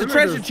 Oh, it's a Clearly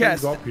treasure there's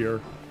chest. things up here.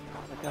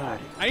 Oh my God.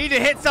 I need to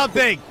hit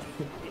something.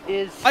 It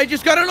is. I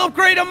just got an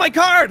upgrade on my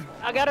card.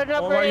 I got an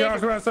Oh my upgrade.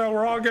 gosh, Marcel,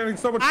 we're all getting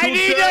so much I cool need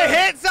shit. to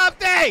hit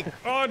something.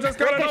 Oh, I just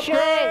got an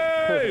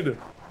Ricochet. upgrade.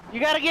 You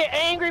gotta get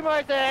angry,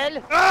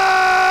 Marcel.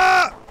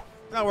 Ah!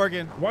 It's not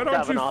working. Why don't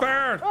Davin you off.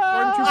 fart?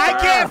 Why don't you I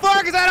fart? can't fart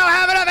because I don't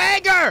have enough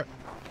anger.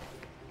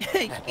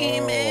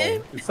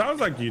 Oh, it sounds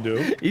like you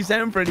do. You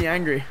sound pretty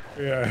angry.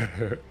 Yeah.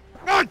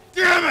 God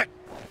damn it.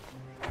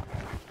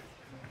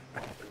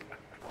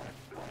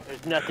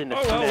 There's nothing to Oh,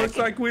 well, smack. looks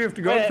like we have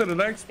to go to the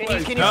next Can you-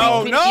 place. can you-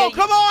 No, can- no, yeah,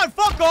 come on,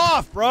 fuck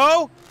off,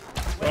 bro.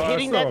 Oh,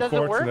 hitting that's that so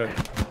doesn't work?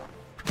 unfortunate.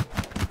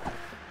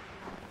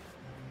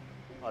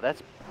 Oh,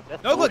 that's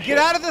Nogla, bullshit. get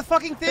out of the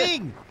fucking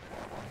thing.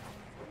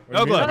 What do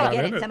you mean Nogla. I'm I not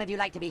get in it. it? Some of you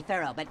like to be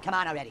thorough, but come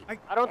on already.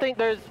 I don't think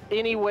there's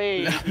any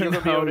way you're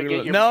gonna be able to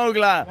get your.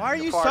 Nogla. Why are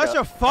you Fart such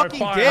up. a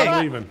fucking Alright, fine, dick?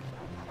 I'm leaving.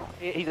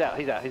 He's out.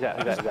 He's out. He's out.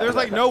 He's out. There's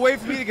like no way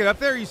for me to get up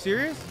there. Are you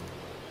serious?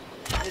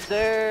 Is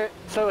there?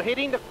 So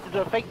hitting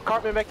the fake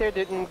cartman back there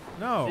didn't.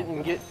 No.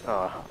 Didn't get. Oh.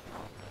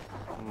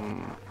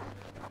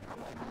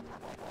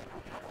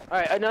 All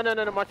right. No,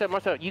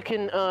 Marcel. You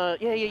can.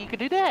 Yeah. You can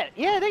do that.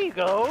 Yeah. There you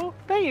go.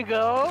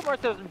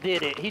 Marcel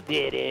did it. He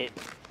did it.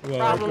 Well,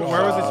 Problem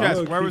Where was the God, chest?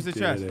 look, Where he was the did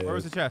chest? it. Where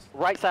was the chest?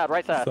 Right side.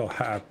 So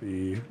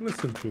happy.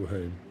 Listen to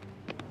him.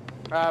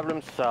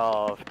 Problem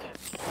solved.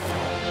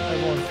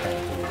 Everyone's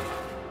happy.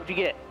 What'd you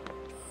get?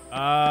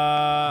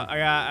 I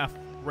got a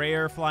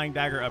rare flying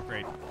dagger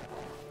upgrade.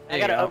 I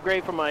got an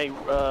upgrade for my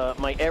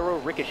my arrow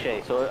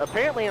ricochet. So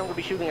apparently I'm gonna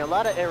be shooting a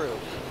lot of arrows.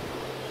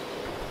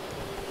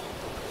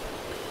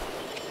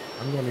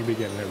 I'm going to be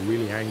getting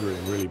really angry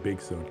and really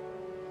big soon.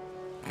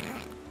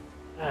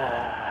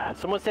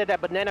 Someone said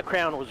that banana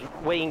crown was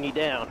weighing me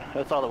down.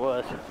 That's all it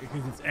was.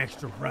 Because it's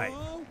extra bright.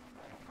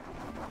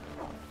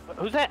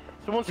 Who's that?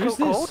 Someone's so Who's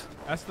cold? this?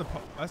 That's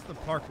the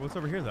park. What's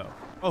over here though?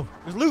 Oh,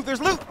 there's loot.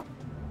 There's loot.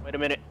 Wait a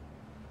minute.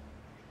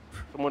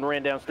 Someone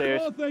ran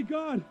downstairs. Oh, thank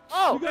God.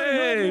 Oh,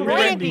 hey,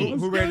 Randy.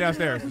 Who ran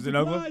downstairs? Was it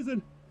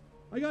Nogla?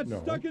 I got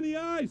stuck in the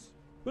ice,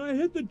 but I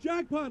hit the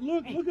jackpot.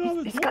 Look at all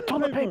this He's got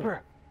toilet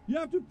paper. You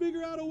have to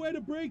figure out a way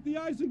to break the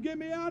ice and get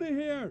me out of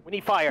here. We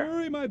need fire.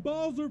 Hurry, my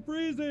balls are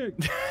freezing.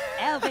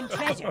 Elven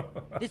treasure.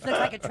 This looks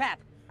like a trap.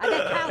 I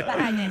bet Kyle's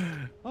behind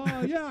this.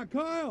 Oh, yeah,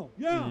 Kyle.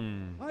 Yeah,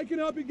 I can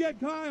help you get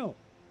Kyle.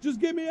 Just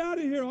get me out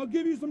of here. I'll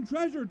give you some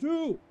treasure,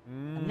 too.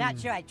 I'm not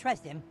sure I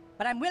trust him,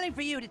 but I'm willing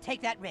for you to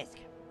take that risk.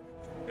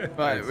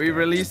 Right, we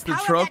released the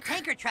Power truck. that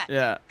tanker truck.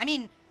 Yeah. I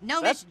mean,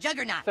 gnomish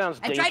juggernaut. sounds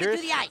and drive it dangerous.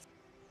 through the ice.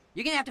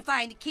 You're gonna have to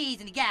find the keys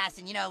and the gas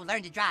and, you know,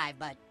 learn to drive,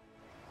 but...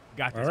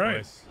 Got this, All right.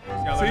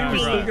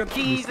 boys.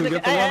 See, we still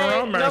get the run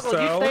around, Marcel.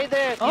 You stay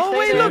there. Oh,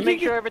 wait, look.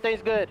 Make sure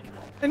everything's good.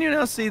 And you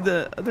now see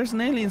there's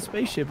an alien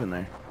spaceship in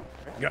there.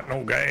 Got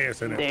no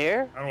gas in it.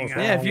 There?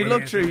 Yeah, if you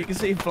look through, you can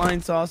see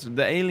flying saucer.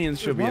 The aliens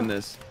should be in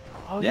this.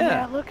 Oh,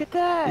 yeah, look at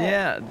that.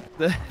 Yeah,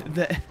 the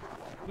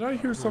Did I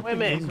hear something Wait a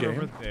minute. in game?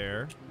 Over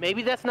there.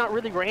 Maybe that's not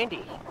really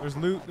Randy. There's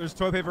loot. There's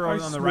toilet paper I on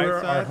the swear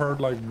right side. I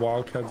heard like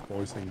Wildcat's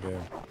voice in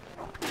game.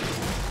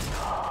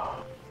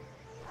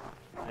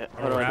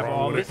 Grab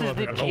all This is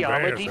the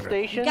geology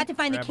station. You've got to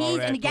find the Grab all keys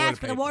that and the gas toilet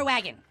for the paper. war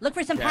wagon. Look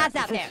for some paths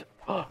out there.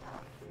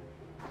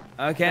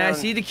 Okay, I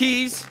see the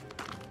keys.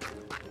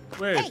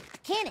 Wait. Hey,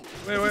 cannon.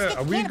 Wait.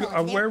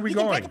 Where are we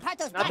going?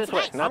 Not this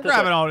way. I'm Not this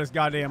grabbing way. all this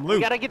goddamn loot.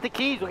 We gotta get the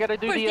keys. We gotta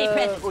do Birthday the.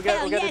 presents. We gotta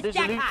Hell do yes, the loot.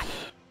 jackpot.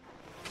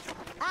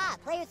 Ah,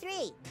 player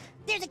 3.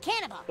 There's a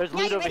cannibal. There's now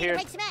loot you're over ready here.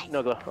 to break some ice.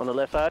 Nogla, on the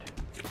left side.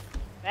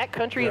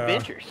 Backcountry Yeah.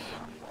 Adventures.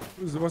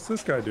 What's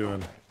this guy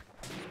doing?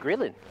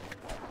 Grilling.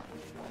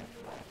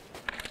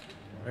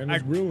 And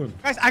he's grilling.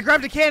 Guys, I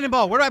grabbed a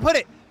cannonball. Where do I put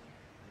it?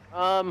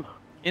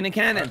 In a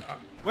cannon.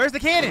 Where's the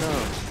cannon?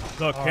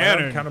 The I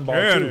have cannonball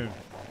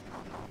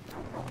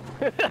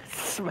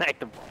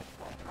Smacked him.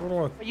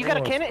 too. You got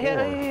a cannon?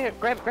 Here.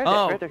 Grab that.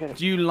 Oh, Grab that.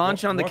 do you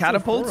launch on the What's it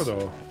catapults? for,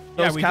 though?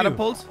 Yeah, Those we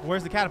catapults? do.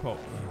 Where's the catapult?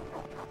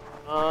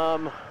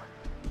 Oh,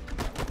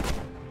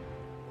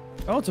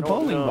 it's a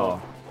bowling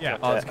ball. Yeah.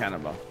 Oh, it's a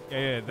cannonball.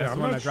 Yeah, that's I'm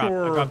the one I not dropped. I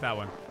sure. dropped that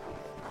one.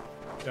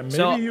 Yeah,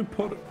 So-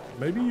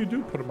 maybe you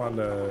do put them on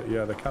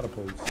the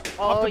catapults.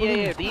 Oh,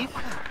 yeah. These?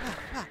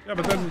 Yeah,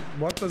 but then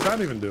what does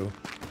that even do?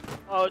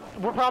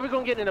 We're probably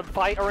gonna get in a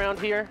fight around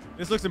here.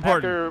 This looks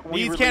important. After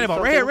we These release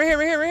cannonball. something. Right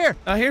here.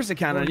 Oh, here's the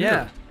cannon,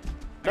 yeah.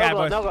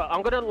 Nogla,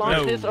 I'm gonna launch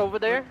No. this over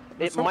there.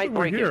 It might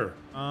break it. What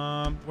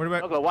do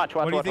I? Nogla, watch.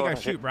 What do you watch, think I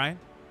watch. shoot, Brian?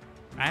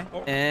 Huh?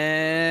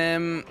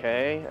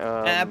 Okay.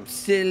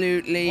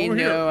 Absolutely Over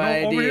here. no Over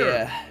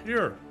idea.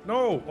 here.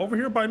 No, over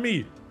here by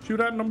me. Shoot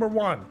at number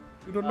 1.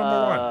 Shoot at number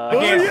 1. I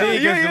can't see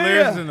because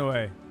Delirious is in the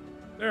way.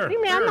 There. What do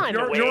you mean I'm not in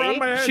the You're way? on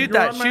my head. Shoot You're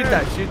that, on my shoot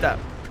head. that, shoot that.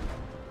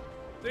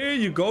 There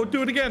you go.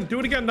 Do it again.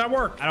 That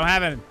worked. I don't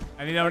have it.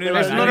 I need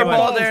There's another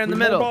ball there in the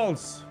middle.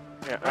 Balls.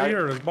 Yeah, Right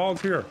here. There's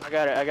balls here. I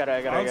got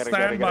it. I'll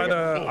stand by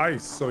the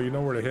ice so you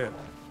know where to hit.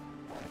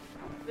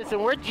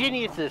 Listen, we're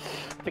geniuses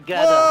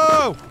together.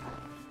 Whoa!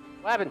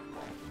 What happened?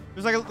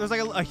 There's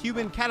like a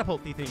human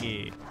catapult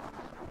thingy.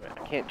 I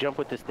can't jump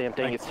with this damn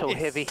thing. It's so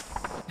heavy.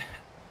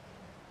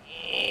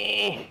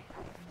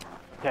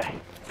 Okay.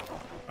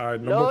 All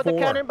right, number Load 4. the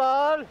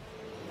cannonball.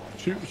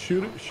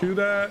 Shoot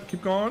that.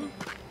 Keep going.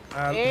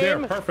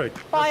 There, perfect.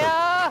 Fire!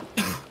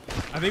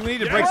 I think we need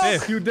to break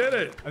this. You did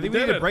it. I think we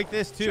need to break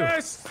this too.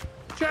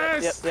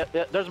 Chest.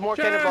 Yep. There's more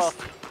cannonballs.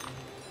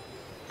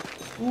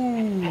 Ooh.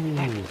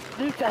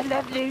 Loot, I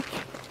love loot.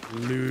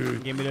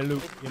 Loot. Give me the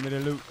loot.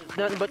 There's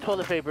nothing but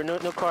toilet paper. No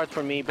cards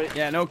for me. But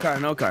Yeah, no car.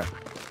 No cards.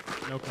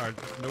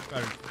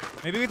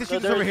 Maybe we have to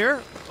shoot this over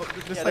here. Oh,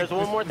 there's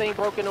one more thing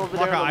broken over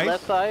block there of on the ice?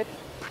 left side.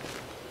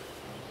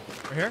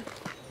 Right here.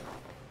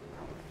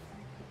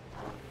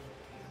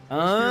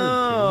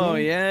 Oh,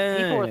 yeah.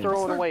 People are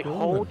throwing away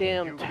whole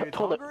damn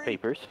toilet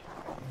papers.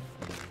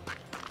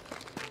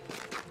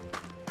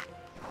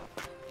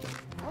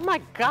 Oh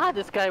my God!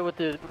 This guy with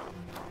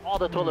all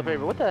the toilet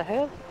paper. What the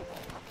hell?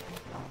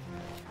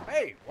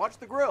 Hey, watch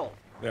the grill.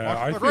 Yeah,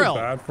 I the feel grill?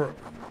 bad for.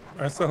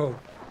 I saw.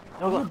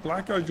 There's a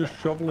black guy just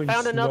shoveling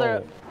I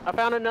snow.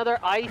 found another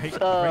ice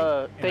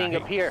thing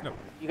up here. snow.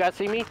 You guys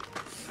see me?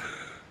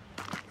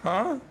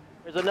 Huh?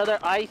 There's another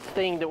ice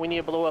thing that we need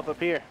to blow up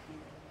here.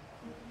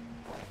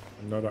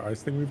 Another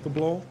ice thing we have to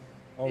blow?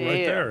 Oh, right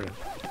Yeah. there.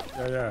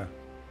 Yeah.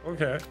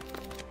 Okay.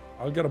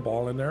 I'll get a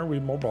ball in there. We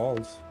have more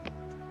balls.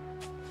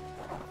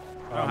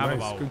 I don't have a nice.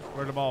 ball. Good.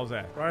 Where the balls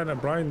at? Brian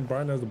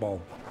has the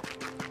ball.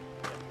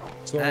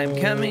 So, I'm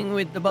coming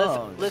with the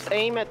balls. Let's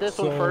aim at this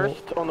one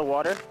first on the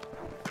water.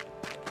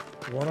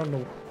 One on the.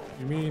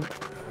 You mean?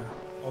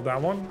 Oh,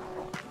 that one?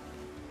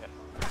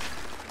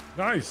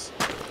 Nice.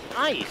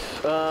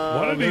 Nice.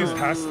 One of these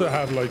has to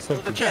have like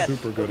something chest.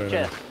 super good in it.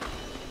 Chest.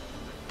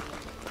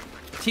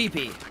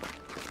 TP.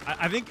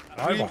 I think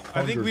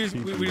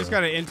we just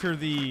gotta enter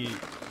the.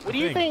 What do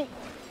you think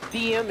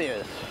DM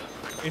is?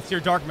 It's your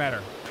dark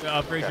matter to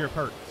upgrade your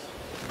perks.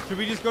 Should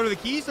we just go to the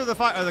keys or the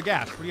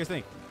gas? What do you guys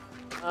think?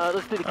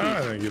 Let's do the keys.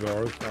 I think either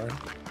or is fine.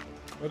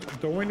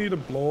 But don't we need to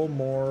blow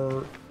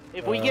more?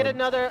 If we get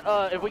another,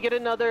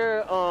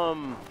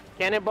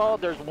 cannonball,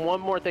 there's one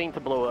more thing to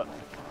blow up.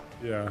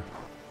 Yeah.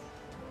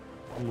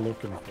 I'm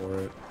looking for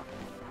it.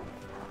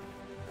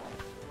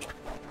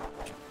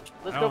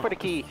 Let's go for the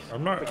keys.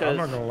 I'm not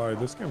gonna lie.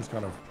 This game's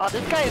kind of. Oh,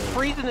 this guy is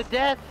freezing to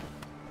death.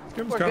 This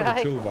game's kind of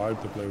a chill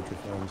vibe to play with your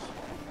friends.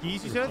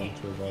 Keys, you said?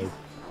 Chill vibe.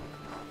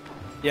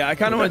 Yeah, I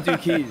kind of want to do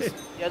keys.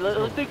 Yeah,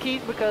 let's do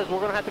keys because we're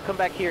gonna have to come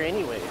back here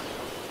anyways.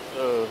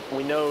 So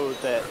we know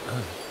that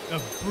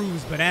the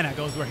bruised banana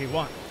goes where he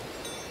wants.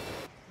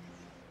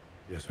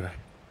 Yes, right.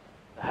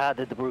 How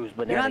did the bruised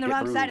banana You're on the get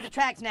wrong bruised? side of the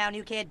tracks now,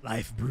 new kid.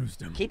 Life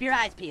bruised him. Keep your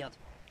eyes peeled.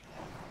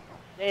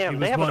 Damn, he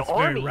they was have once an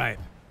army. very ripe.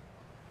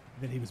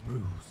 Then he was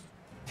bruised.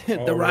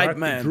 The right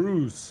man. The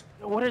Druze.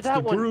 What is It's that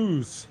the one?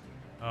 Druze.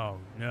 Oh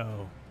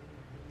no.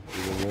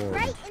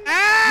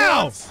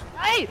 Ow!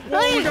 Hey, we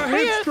got he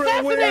hit straight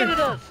away. assassinated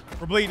us!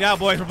 We're bleeding out,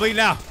 boys. We're bleeding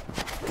out.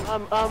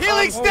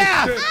 Healing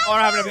staff! shit. Oh,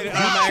 I'm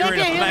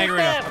angry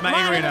enough. I'm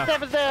angry enough.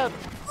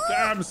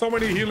 Damn, so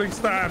many healing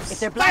staffs. If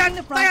they're blocking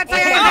the front, You're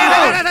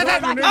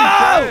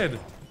dead.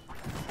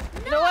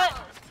 You know what?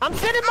 I'm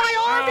sending my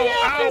army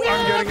after I'm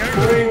them! getting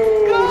angry.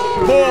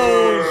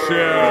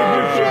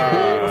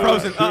 Bullshit.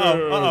 Frozen.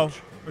 Uh-oh.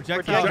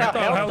 Projectile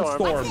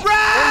Hellstorm.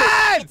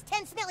 Run! It's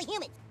 10 smelly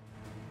humans.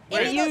 They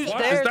Any of used those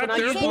What? theirs Is that and I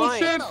their used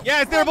bullshit? mine.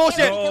 Yeah, it's their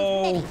bullshit.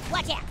 Oh.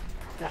 Watch out.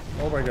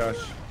 Oh my gosh.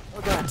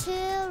 Oh god. Too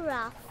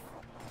rough.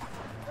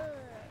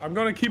 I'm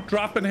gonna keep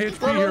dropping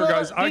HP Look, here, look,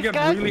 guys. I these get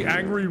guys- really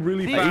angry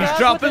really These fast. guys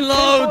dropping with the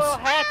loads. tinfoil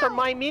hats are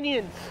my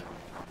minions.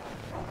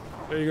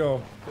 There you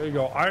go. There you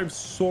go. I have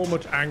so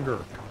much anger.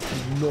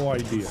 No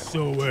idea.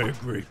 So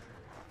angry.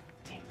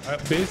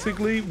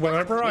 Basically,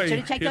 whenever I Make sure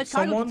to check hit those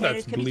cargo someone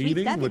that's containers, could be sweet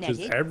bleeding, stuff in which there, is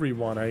dude.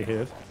 everyone I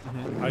hit,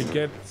 I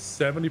get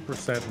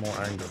 70% more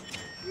anger.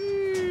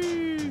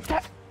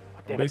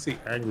 I'm basically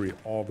angry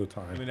all the Give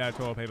time. me that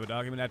toilet paper,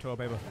 dog. Give me that toilet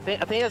paper.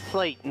 I think that's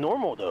like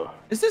normal though.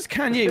 Is this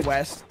Kanye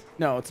West?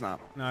 No, it's not.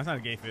 No, it's not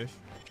a gay fish.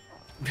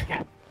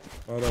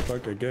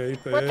 Motherfucker gay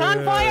fish.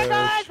 Return fire,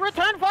 guys!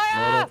 Return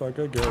fire!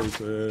 Motherfucker gay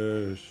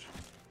fish.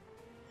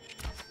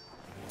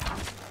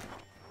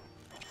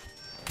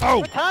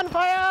 Oh! Return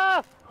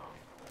fire!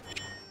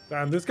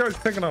 Damn, this guy's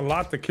taking a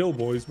lot to kill,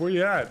 boys. Where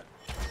you at?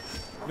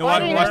 No,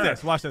 watch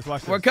this. Watch this.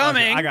 Watch this. We're Watch this.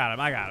 coming. I got him.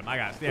 I got him. I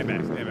got him. Stand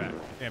back. Stand back.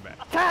 Stand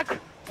back. Attack!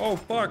 Oh,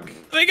 fuck.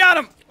 We got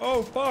him.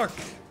 Oh, fuck.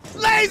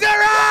 Laser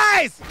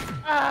eyes!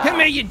 Come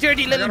here, you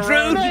dirty little run.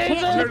 drone.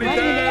 I'm nearly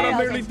dead. I'm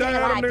nearly and stay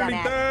dead. I'm alive, nearly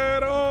dumbass.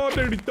 dead. Oh, I'm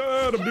nearly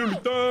dead. I'm nearly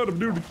dead. I'm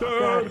nearly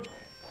dead.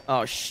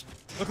 Oh, shh.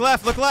 Look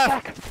left. Look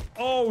left.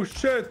 Oh,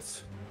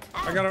 shit.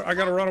 I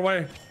gotta run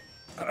away.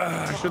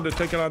 I shouldn't have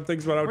taken on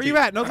things without Where you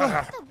at,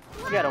 Nogla?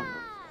 Get him.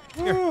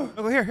 Here.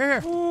 Nogla, here.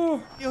 Here.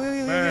 Oh, Heal.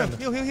 man.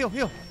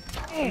 Heal.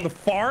 The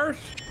fart?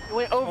 You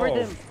went over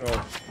them.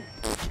 Oh.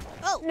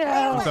 Oh, No.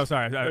 I'm so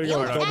sorry. There you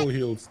go. Double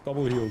heals.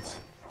 Double heals.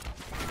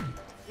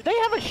 Do they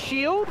have a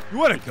shield? You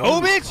wanna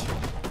go, bitch?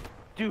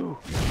 Dude.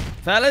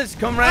 Fellas,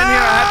 come round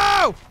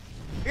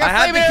here. I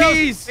have the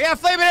keys. They got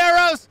flaming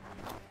arrows.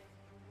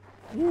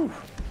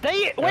 They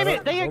wait a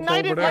minute. They Don't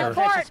ignited go my over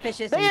fart.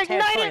 Suspicious They and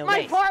ignited territorial my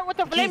waste. fart with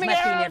the Keys flaming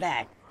must be in your arrows.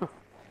 bag.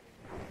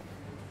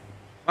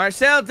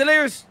 Marcel,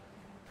 Delirious.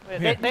 They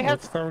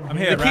have I'm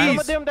here, The right? some keys.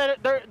 of them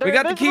that they're We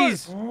got the invisible.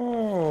 keys.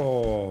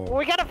 Oh.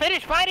 We gotta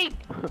finish fighting.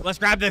 Let's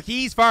grab the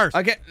keys first.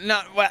 Okay,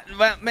 no,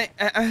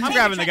 I'm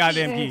grabbing the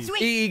goddamn keys.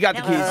 He got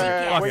the keys.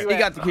 Where you He at?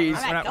 got the keys.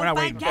 We're not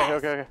waiting.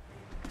 Okay.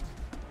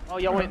 Oh,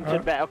 y'all went to the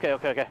back.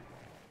 Okay.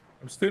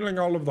 I'm stealing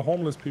all of the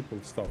homeless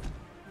people's stuff.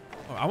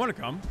 Oh, I want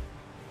to come.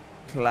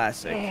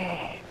 Classic.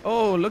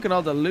 Oh, look at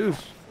all the loot.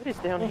 What is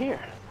down here?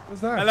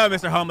 What's that? Hello,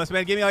 Mr. Homeless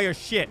Man. Give me all your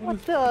shit.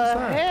 What the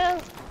hell?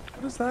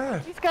 What is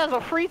that? These guys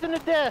are freezing to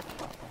death.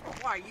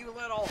 Why, you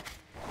little...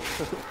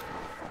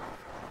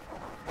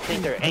 I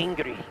think they're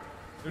angry.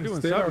 They're doing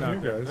Stay something down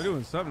out here, there. guys. They're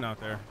doing something out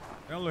there.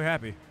 They don't look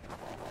happy.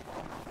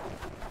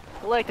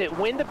 Select it.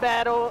 Win the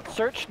battle.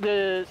 Search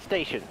the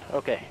station.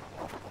 Okay.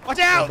 Watch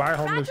out! Bye,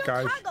 homeless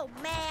guys. Cargo,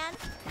 man.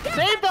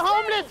 Save the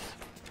homeless!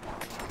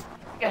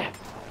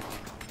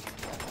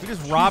 We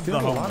just robbed the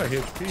He's doing a lot of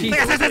homeless. HP.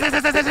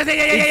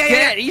 He's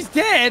dead. He's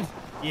dead.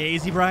 Yeah,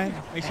 easy, Brian.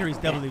 Make sure he's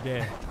doubly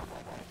dead.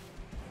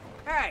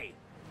 Hey.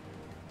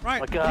 Right.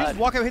 My Did you God. just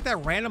walk out and hit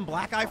that random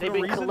black eye for They've no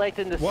been reason?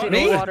 collecting the What?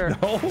 city Me? water.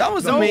 No. That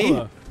wasn't me.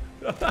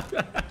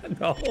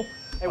 No.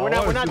 Hey, we're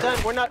not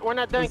done. We're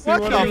not done. See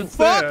what he would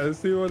say.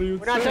 See what he would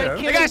We're not done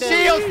say. They got killing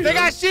them. shields! They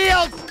got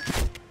shields!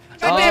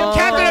 Goddamn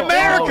Captain Oh,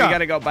 America! we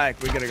gotta go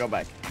back. We gotta go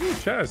back.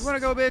 Chest. You wanna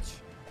go, bitch? Say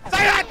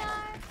that!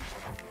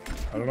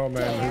 I don't know,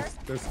 man.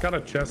 There's kind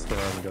of chest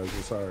around, guys.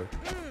 I'm sorry.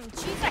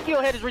 That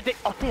kill head is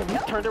ridiculous. Oh, damn. He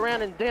turned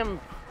around and damn.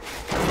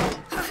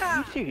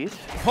 You serious?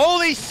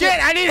 Holy shit!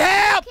 I need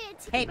help!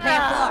 Hey,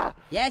 plant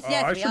 4. Yes, I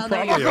yes, we should all know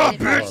probably you're Fuck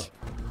off, ready. bitch!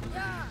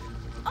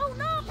 Oh,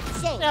 no.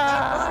 Shane,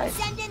 Ah.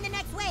 send in the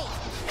next wave.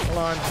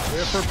 Hold on.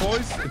 Wait for it,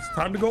 boys. It's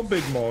time to go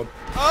big mode.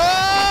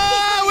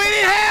 Oh, we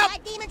need help!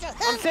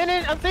 I'm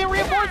sending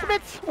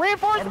reinforcements.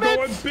 Reinforcements. I'm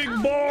going big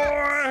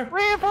boy.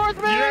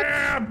 Reinforcements.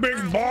 Yeah, big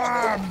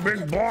boy.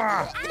 Big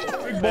boy.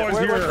 Big boy's Where's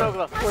here.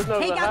 Nogla? Where's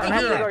Nogla? I'm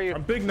here.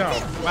 I'm big now.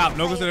 Wow,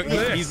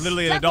 Nogla's he's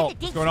literally an adult.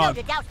 What's going on?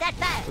 What's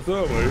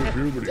up, man?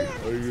 Puberty.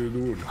 How you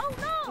doing?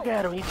 Look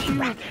at him. He's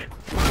huge.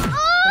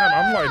 Damn,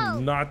 I'm like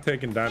not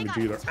taking damage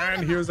either.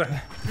 And here's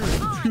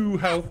 2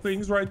 health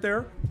things right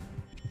there.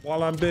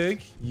 While I'm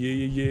big.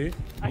 Yeah.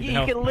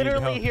 You can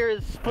literally hear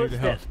his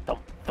footsteps.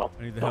 I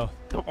need the help.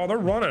 Oh, they're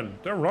running.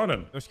 They're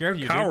running. They're scared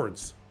of you,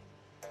 cowards.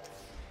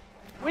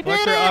 We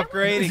did it!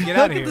 Upgrade and get Look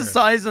out of here. at the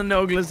size of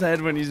Nogla's head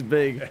when he's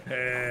big.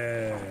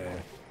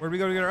 Where'd we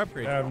go to get our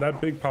upgrade? That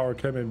big power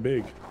came in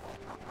big.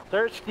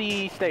 Search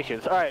the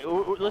stations. All right,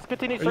 let's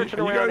continue searching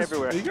around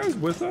everywhere. Are you guys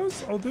with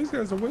us? Oh, these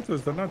guys are with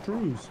us. They're not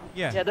Drews.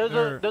 Yeah, those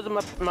are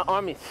my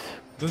armies.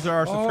 Those are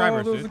our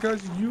subscribers. Oh, those are the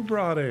guys you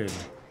brought in.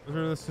 Those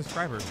are the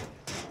subscribers.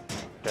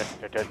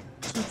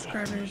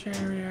 Subscribers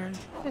area.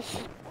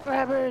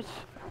 Subscribers.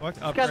 What?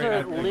 These guys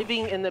are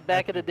living in the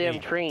back of the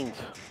damn trains.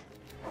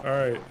 All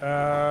right.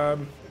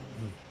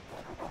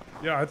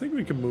 Yeah, I think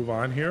we can move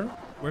on here.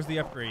 Where's the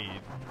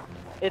upgrade?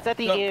 It's at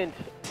the end.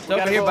 It's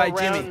over here by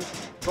Jimmy.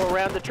 Go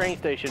around the train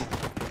station.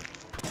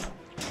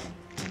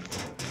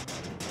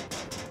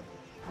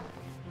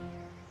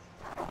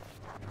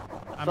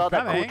 I saw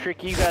that cool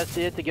trick you guys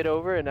did to get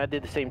over, and I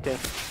did the same thing.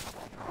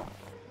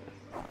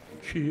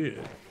 Shit.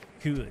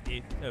 Cool,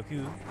 dude. Oh,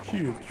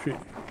 cool. Shit.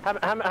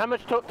 How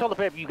much toilet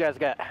paper you guys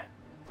got?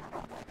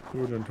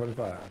 225.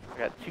 I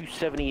got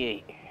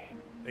 278.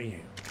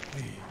 Damn.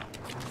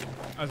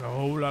 That's a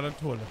whole lot of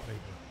toilet paper.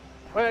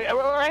 Wait,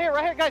 right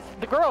here, guys.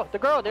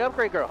 The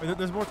upgrade girl. Wait,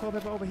 there's more toilet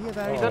paper over here.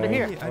 That He's under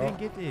here. I didn't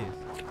get this.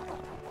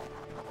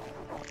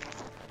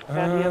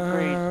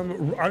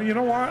 You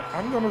know what?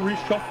 I'm gonna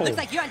reshuffle. Looks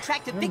like you're on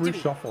track to victory.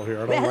 Reshuffle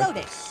here. Well, hello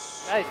there.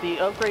 Guys, the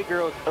upgrade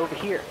girl is over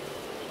here.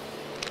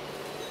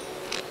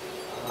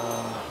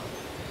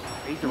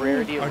 Read the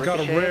rarity of I got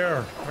a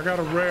rare.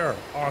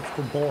 Oh, it's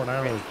for bow and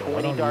arrows though.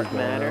 I don't dark use bow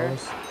and matter.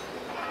 arrows.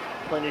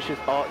 Replenishes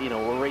all.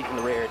 We're raising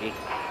the rarity.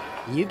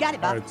 You got it,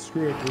 Bob. Alright,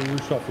 screw it. We're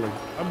reshuffling.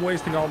 I'm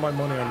wasting all my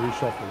money on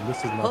reshuffling. This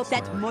is not Hope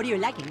that's smart. more to your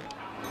liking.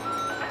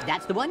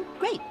 That's the one?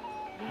 Great.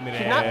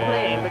 She's not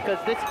playing because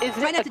this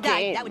isn't Try not a to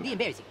die. game. That would be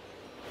embarrassing.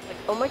 Like,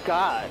 oh my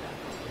god.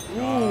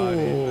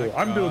 Ooh,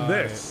 I'm doing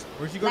this.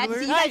 Where'd you go,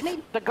 Guys,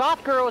 the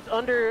goth girl is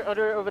under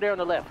over there on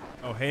the left.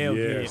 Oh hell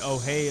Yes. yeah! Oh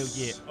hell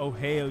yeah! Oh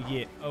hell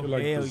yeah! Oh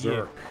Like hell yeah!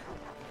 berserk.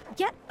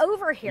 Get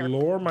over here.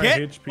 Lower my Get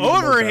HP.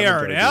 over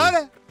here,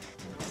 dude!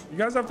 You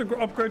guys have to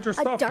upgrade your A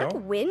stuff, dark no?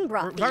 wind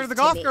brought Talk to these the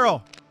golf me.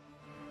 girl.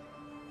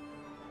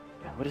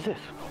 What is this?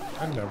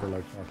 I never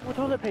like talking. What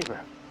toilet paper?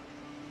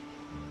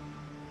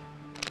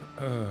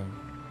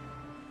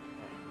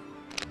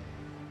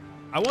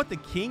 I want the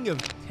king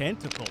of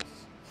tentacles.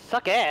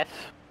 Suck ass.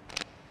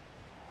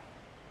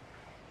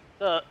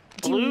 The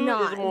Do blue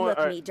not is more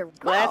look me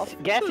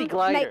direct. gassy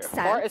glider. Makes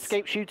Far sense.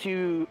 escape shoots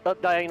you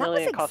up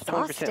diagonally and costs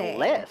 20% exhausting.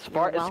 less.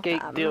 Far You're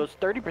escape welcome. deals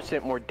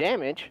 30% more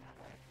damage.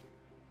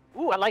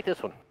 Ooh, I like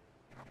this one.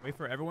 Wait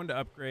for everyone to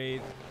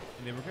upgrade,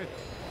 and then we're good.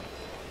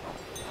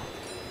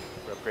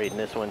 We're upgrading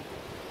this one.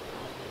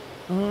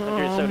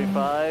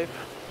 175.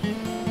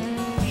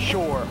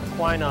 Sure,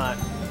 why not?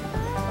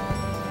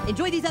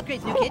 Enjoy these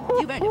upgrades, new kid.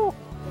 You've earned them.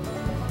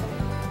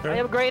 I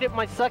upgraded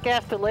my suck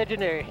ass to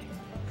legendary.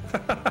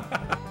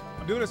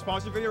 I'm doing a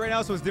sponsor video right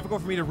now, so it's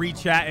difficult for me to read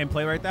chat and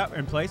play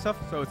play stuff.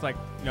 So it's like,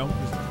 just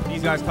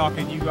these guys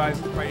talking, you guys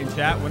right in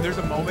chat. When there's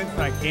a moment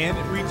that I can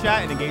read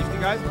chat and engage with you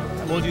guys,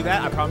 we'll do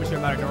that. I promise you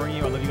I'm not ignoring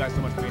you. I love you guys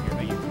so much for being here.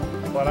 Thank you.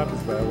 What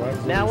happens, man? What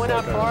happens Now you when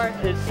I suck ass?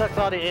 fart, it sucks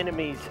all the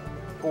enemies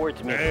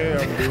towards me.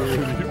 Damn,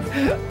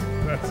 dude.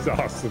 That's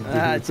awesome, dude.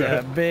 That's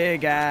a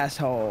big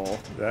asshole.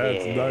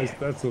 That's nice.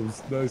 That's some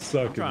nice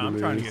sucking. I'm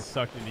trying to get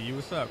sucked into you.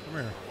 What's up? Come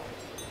here.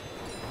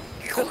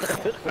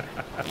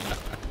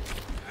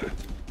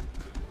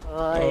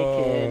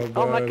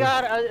 Oh my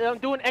god, I'm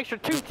doing extra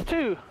toots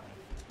too.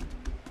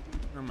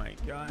 Oh my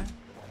god.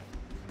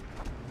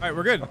 All right,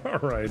 we're good.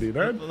 Alrighty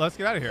then. Let's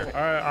get out of here.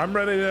 All right, I'm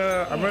ready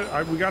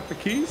to. We got the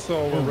key,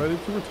 so we're ready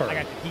to return. I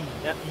got the key.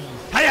 Yep.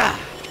 Hiya!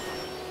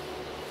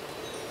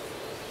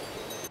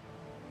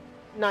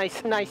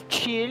 Nice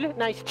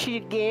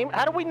chill game.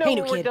 How do we know Hey,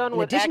 new when we're kid. done In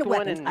with addition Act to 1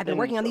 weapons, and I've been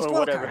working on these or foil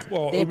whatever? cards.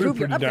 Well, They it'll be improve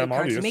your pretty upgrade damn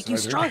cards to obvious, make you I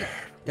think. stronger.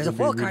 There's a We'd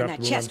foil have card in to that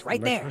move on chest to the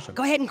right next there. mission.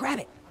 Go ahead and grab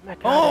it.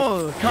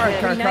 Oh, card.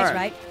 Pretty nice,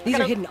 right? These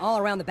are hidden all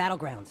around the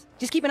battlegrounds.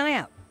 Just keep an eye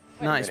out.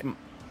 Nice.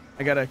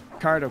 I got a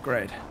card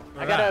upgrade.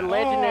 I got a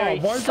legendary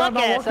why is that suck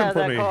not ass working out of for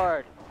that me?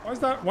 card. Why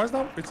is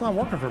that? It's not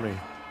working for me.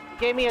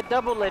 Gave me a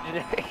double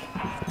legendary.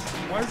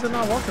 Why is it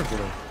not working for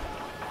me?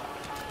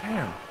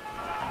 Damn.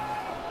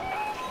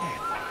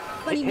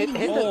 Funny meeting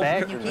hit you, the new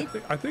bag.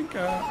 kid. I think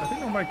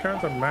all my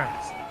cards are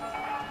maxed.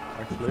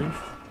 Actually.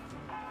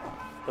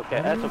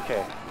 Okay, that's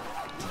okay.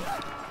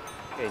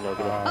 Okay, no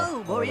good.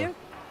 Oh, warrior.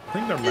 I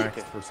think they're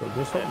maxed for so.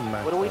 There's something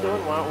maxed. What are we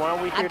doing? Why are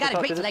we here I've to got a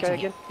talk great to this guy selection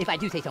here, again? if I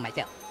do say so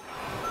myself.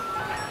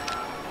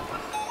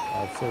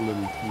 Oh, so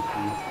little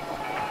TP.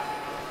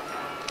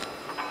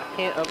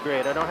 Can't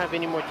upgrade. I don't have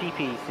any more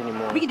TPs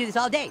anymore. We can do this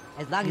all day,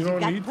 as long as You you've don't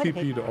got need toilet TP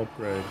paper. to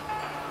upgrade.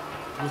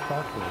 Just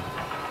talk to him.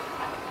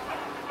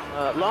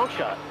 Long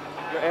shot.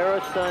 Your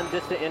arrows stun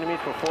distant enemies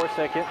for 4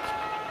 seconds.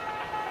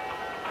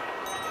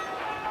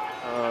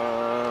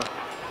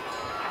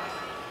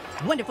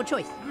 Wonderful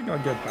choice. I think I'll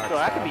get back. So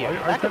I could be a- I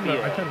that could tend be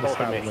to- a I tend to both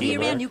stab of him me. in See you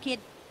the around, back. new kid.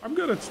 I'm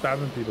good at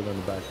stabbing people in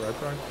the back, right,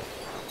 Brian?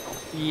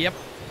 Yep.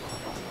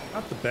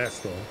 Not the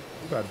best, though.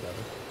 You've got better.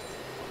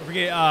 Don't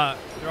forget,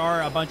 there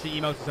are a bunch of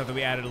emotes and stuff that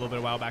we added a little bit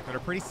a while back that are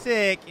pretty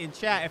sick. In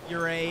chat, if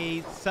you're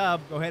a sub,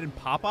 go ahead and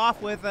pop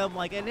off with them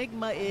like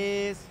Enigma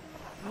is.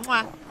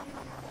 Mwah.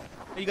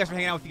 Thank you guys for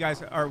hanging out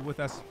with with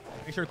us.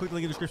 Make sure to click the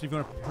link in the description if you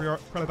want to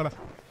pre-order.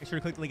 Make sure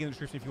to click the link in the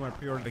description if you want to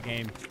pre-order the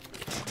game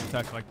and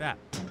such like that.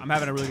 I'm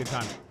having a really good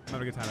time. I'm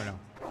having a good time right now.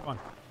 Come on.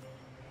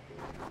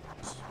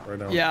 Right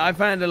now. Yeah, I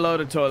found a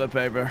load of toilet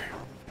paper.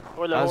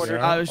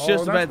 I was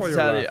just about to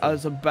tell you. I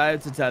was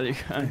about to tell you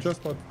guys. You're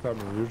just about to tell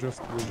me. You're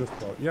just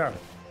yeah.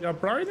 Yeah,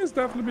 Brian has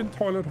definitely been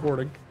toilet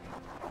hoarding.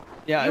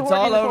 Yeah, it's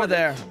all over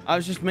there. I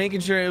was just making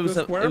sure it was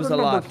a wherever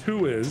lot. number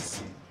 2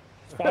 is,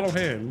 follow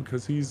him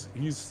because he's.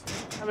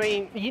 I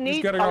mean, you need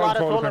a getting lot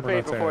of all the toilet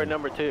toilet paper, paper not for a saying.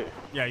 number 2.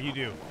 Yeah, you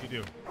do. You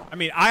do. I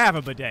mean, I have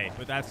a bidet,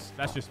 but that's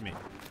just me.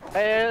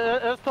 Hey,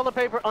 there's toilet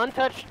paper,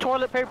 untouched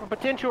toilet paper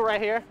potential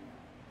right here.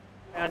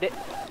 Found it.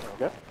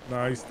 Okay.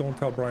 Nice. Don't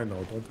tell Brian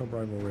though. Don't tell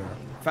Brian where we are.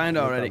 Found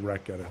Let already. that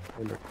wreck get it.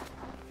 Oh, look.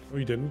 No,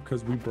 you didn't,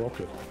 because we broke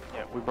it.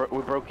 Yeah, we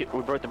broke it.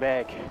 We broke the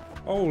bag.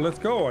 Oh, let's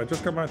go. I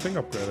just got my thing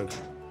upgraded.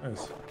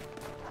 Nice.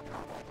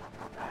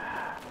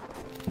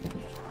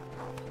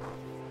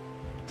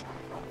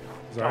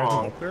 Is there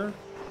anything up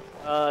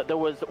there? There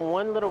was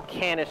one little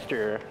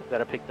canister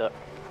that I picked up.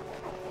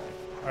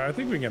 I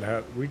think we can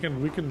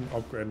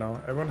upgrade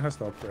now. Everyone has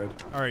to upgrade.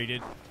 Alright, you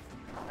did.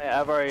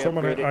 I've already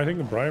upgraded. I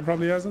think Brian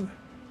probably hasn't.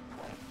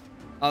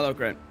 I'll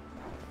upgrade.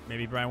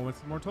 Maybe Brian wants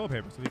some more toilet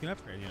paper so we can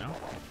upgrade, you know?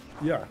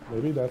 Yeah,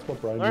 maybe that's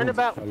what Brian Learn needs.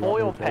 about A lot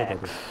foil more toilet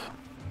packs. paper.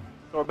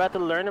 So we're about to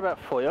learn about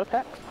foil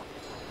packs.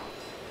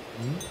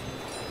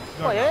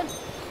 Hmm? Oh yeah.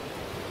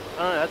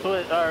 That's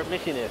what our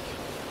mission is.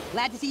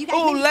 Glad to see you guys.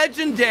 Oh,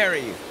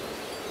 legendary.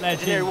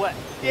 Legendary what?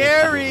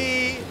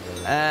 Gary.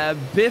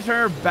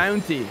 Bitter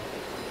bounty.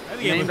 I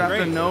think it Named looks after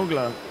great.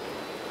 Nogla.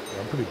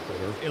 Yeah, I'm pretty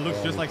bitter. It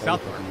looks just like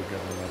South Park.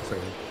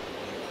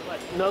 But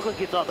Nogla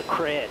gets all the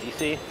cred, you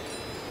see?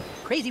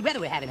 Crazy weather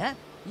we're having, huh?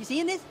 You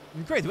seeing this?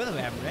 Crazy weather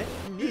we're having,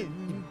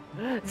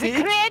 right? The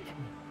cred!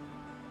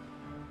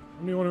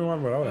 I'm the only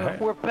one without a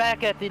hat. We're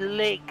back at the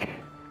lake.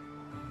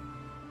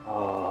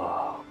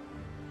 Oh.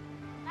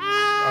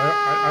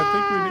 I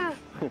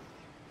think we need...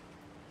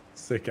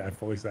 Sick guy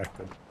voice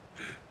acting.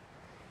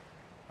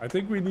 I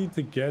think we need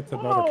to get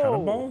another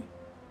cannonball.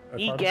 if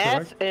Eat I'm gas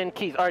correct. and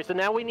keys. All right, so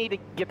now we need to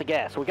get the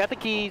gas. We got the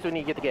keys. We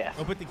need to get the gas.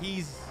 Go put the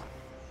keys.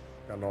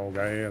 Got no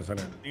gas in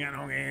it. You got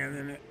no gas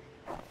in it.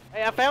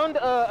 Hey, I found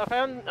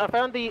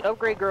the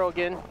upgrade girl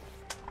again.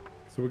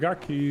 So we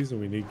got keys and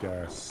we need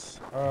gas.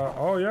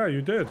 Oh yeah,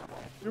 you did.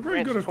 You're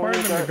very good at Transform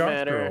finding the dark gas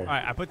matter. girl. All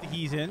right, I put the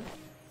keys in.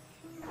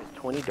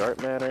 20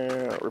 dark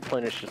matter.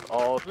 Replenishes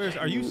all. Liz,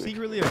 are you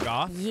secretly a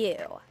goth?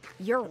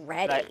 You're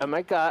ready. Oh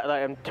my god,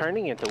 I'm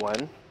turning into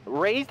one.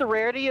 Raise the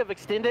rarity of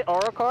extended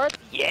aura cards?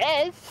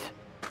 Yes!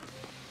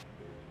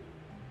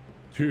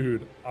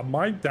 Dude,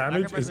 my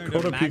damage is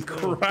gonna be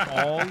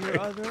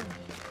cracked.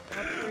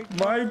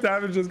 My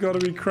damage is gonna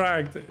be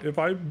cracked. If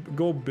I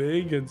go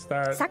big and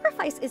start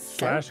Sacrifice is so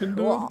slashing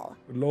cool.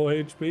 dude with low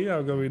HP,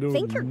 I'm gonna be doing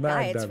Thank your mad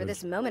guides damage. for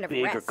this moment of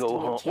Big or rest. go you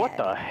home. What kid.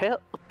 the hell?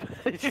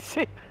 Did you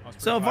see?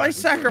 So if I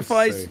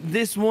sacrifice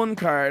this one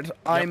card,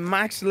 I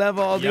max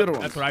level all the other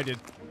ones. That's what I did.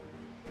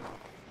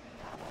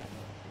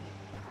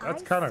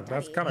 That's kind of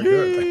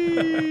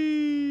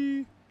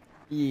good.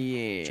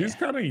 Yeah. She's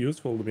kind of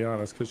useful to be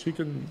honest, because she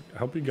can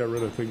help you get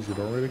rid of things you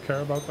don't really care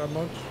about that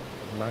much.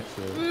 Max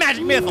your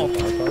Magic missile.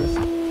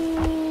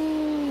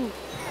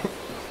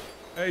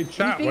 Hey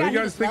chat, figure what out do you who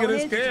guys the think of slow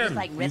this is? Or just, game?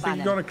 like, You rip think on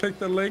you're them? gonna click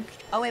the link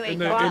Oh wait, in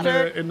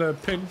the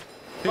pinned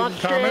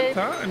Monster. comment,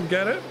 huh? And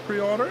get it,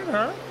 pre-order it,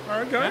 huh? All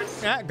right, guys.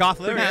 Yeah, goth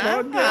liver.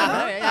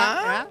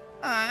 Yeah.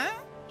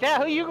 Yeah,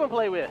 who you gonna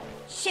play with?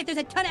 Shit, there's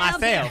a ton of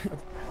elves Myself. here.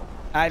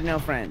 I have no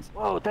friends.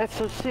 Whoa, that's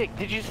so sick.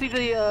 Did you see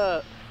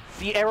the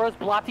arrows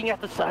blotting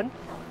out the sun?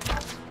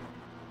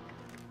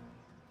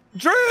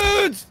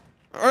 Druids!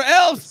 Or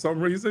elves! For some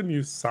reason,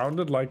 you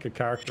sounded like a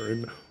character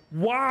in.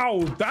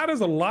 Wow, that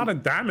is a lot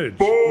of damage.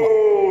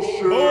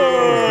 Bullshit!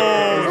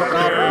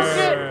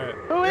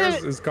 Who is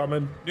it? Is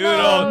coming.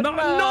 Noodle.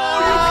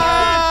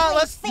 No,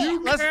 Let's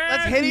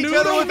hit each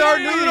other with our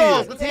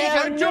noodles. Let's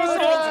hit each other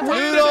with our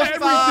noodles. You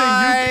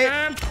Fight.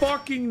 can't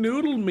fucking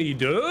noodle me,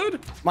 dude.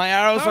 My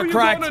arrows How are you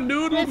cracked. gonna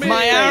noodle me?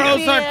 My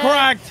arrows are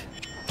cracked.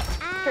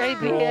 Straight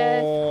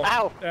BS. Oh,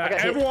 Ow. I got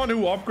hit. everyone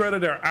who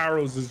upgraded their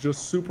arrows is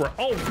just super.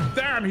 Oh,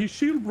 damn, his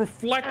shield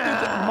reflected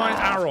my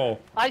arrow.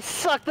 I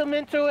sucked them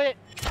into it.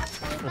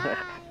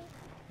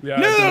 Yeah,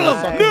 Noodle!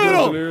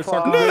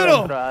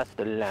 Noodle! Across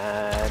the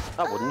line.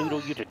 I will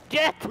noodle you to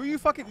death. Who are you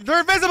fucking? They're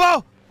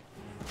invisible.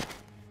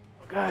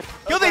 God.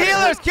 Kill the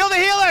healers! Kill the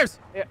healers!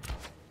 Yeah.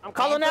 I'm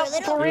calling out for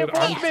Dude, I'm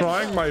reinforcements.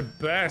 trying my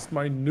best.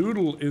 My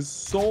noodle is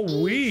so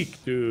weak,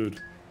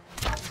 dude.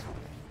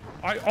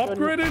 I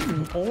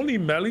upgraded only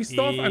melee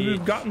stuff and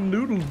we've gotten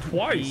noodle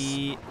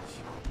twice.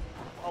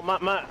 Oh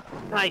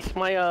nice.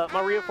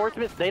 My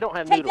reinforcements, they don't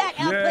have Take noodles.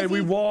 that, Yeah,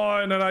 we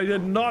won, and I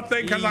did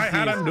nothing because I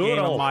had a Easiest game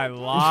noodle. of my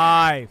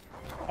life.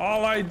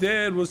 All I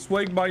did was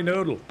swing my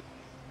noodle.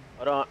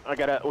 Hold on, we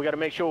gotta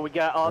make sure we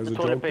got all the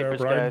toilet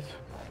papers, guys.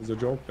 There's a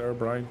joke there,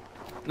 Brian.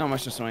 Not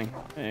much to swing.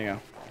 There you go.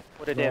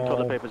 Where the damn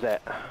toilet papers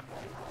at?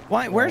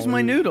 Why? Where's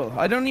my noodle?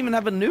 I don't even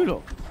have a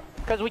noodle.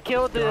 Because we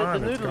killed the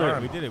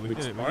noodler. We did it. We did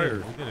it. We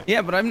did it.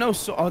 Yeah, but I'm no.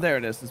 Oh, there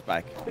it is. It's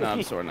back. No,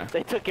 I'm sword now.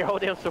 They took your whole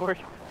damn sword.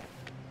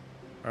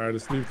 All right,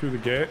 let's leave through the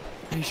gate.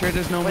 Are you sure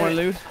there's no more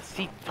loot?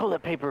 See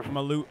toilet paper. I'm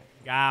a loot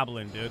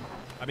goblin, dude.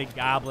 I be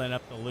gobbling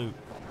up the loot.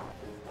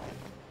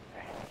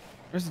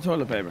 Where's the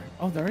toilet paper?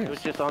 Oh, there it is. It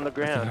was just on the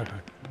ground.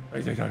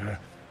 Toilet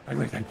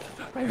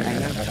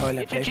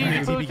Get your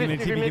cheesy boots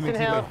if you're missing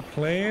health.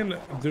 Playing,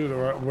 dude,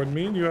 when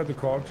me and you had the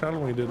co-op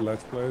channel, we did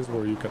Let's Plays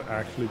where you could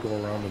actually go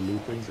around and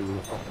loot things. It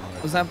was fucking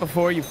nice. Was that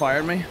before you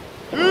fired me?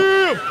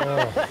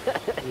 Oh,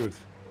 dude,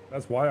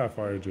 that's why I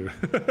fired you.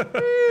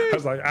 I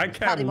was like, I can't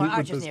Probably more loot with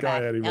archers this guy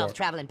nearby. anymore. Elves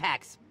travel in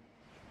packs.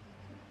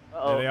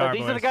 Uh-oh. Yeah, they are,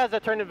 These are the boys. guys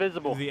that turn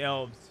invisible. These are the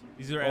elves.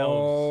 These are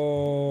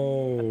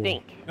elves. Oh. I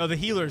think. No, the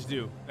healers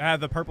do. They have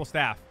the purple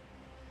staff.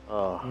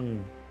 Oh.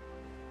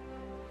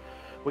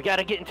 We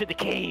gotta get into the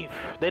cave.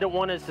 They don't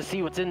want us to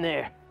see what's in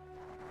there.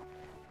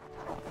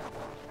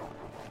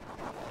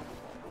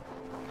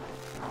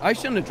 I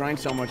shouldn't have drank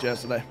so much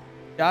yesterday.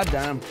 God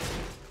damn.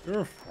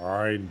 You're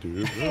fine,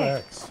 dude.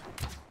 Relax.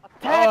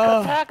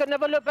 Attack,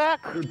 never look back.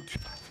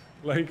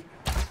 Like,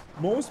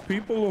 most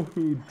people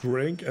who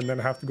drink and then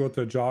have to go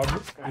to a job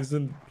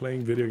isn't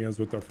playing video games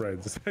with their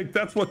friends. Like,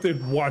 that's what they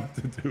want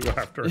to do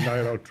after a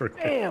night out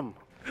drinking. Damn.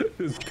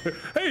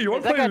 Hey, you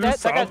want to play a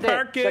South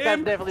Park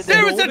game? There was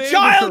a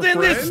child in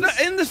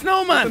the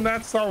snowman. Doesn't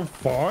that sound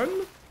fun?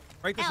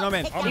 Break the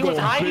snowman. He was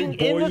hiding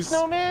in the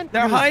snowman?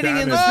 They're hiding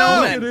in the Look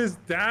snowman. at his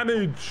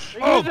damage.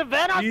 Are you using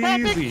Vanoss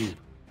tactics? Easy.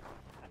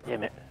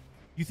 Damn it.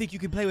 You think you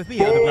can play with me,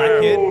 huh, the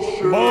black kid? As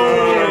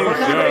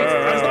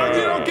long as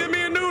you don't give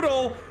me a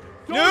noodle.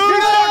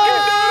 Noodle!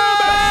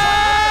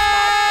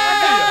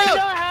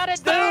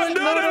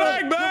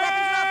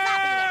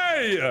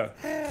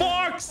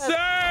 Fuck's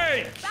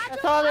sake!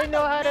 That's all they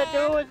know how to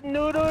do is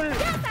noodle.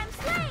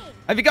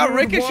 Have you got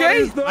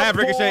Ricochet? I have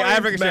Ricochet. I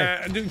have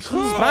Ricochet.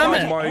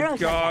 Oh my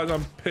god,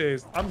 I'm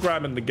pissed. I'm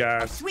grabbing the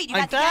gas. Sweet, you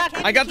got the gas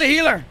can? I got the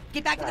healer.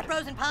 Get back to the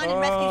frozen pond and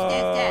rescue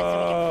Stan's dad so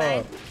we can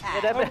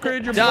find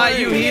Upgrade your Die,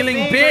 blade. you healing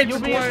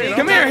bitch.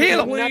 Come here,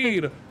 heal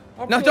him.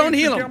 No, don't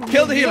heal him.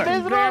 Kill the healer.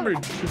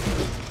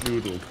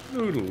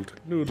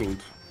 Noodled.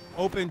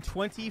 Open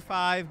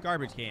 25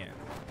 garbage cans.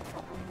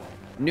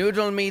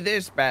 Noodle me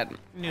this, Batman.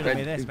 Noodle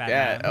me this,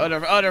 Batman.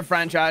 Yeah, other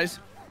franchise.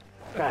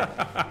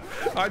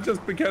 I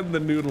just became the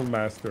noodle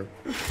master.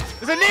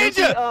 There's a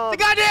ninja! The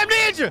goddamn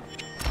ninja!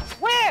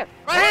 Where?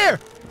 Right here!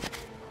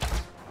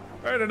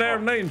 Hey, the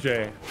damn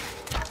ninja.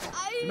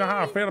 You know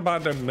how I feel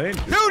about them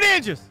ninjas. 2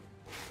 ninjas!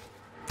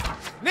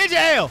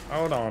 Ninja ale!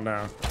 Hold on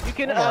now. You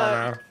can, Hold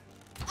on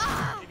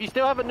if you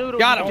still have a noodle,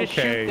 Got you him. can just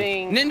shoot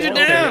things. Ninja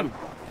down!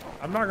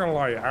 I'm not gonna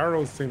lie,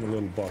 arrows seem a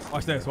little busted.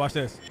 Watch this, watch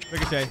this.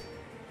 Ricochet.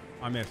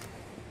 I missed.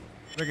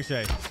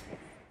 Ricochet.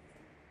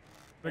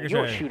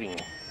 You're shooting.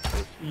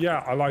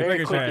 Yeah, I like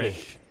Ricochet.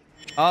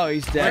 Oh,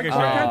 he's dead.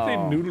 Why can't they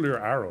noodle your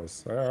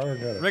arrows? I don't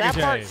get it. That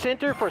part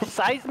center for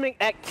seismic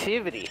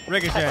activity.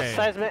 Ricochet.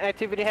 Seismic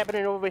activity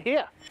happening over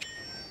here.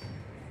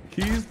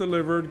 Keys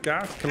delivered,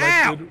 gas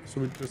collected, so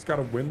we just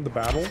gotta win the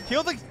battle.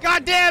 Kill the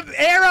goddamn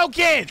arrow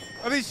kid!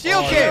 Or the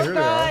shield kid! Here they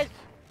are.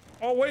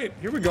 Oh wait,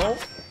 here we go.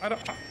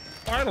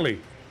 Finally.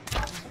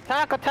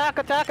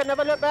 Attack,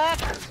 never look back.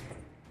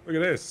 Look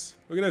at this.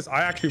 Look at this.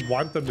 I actually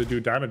want them to do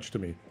damage to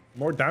me. The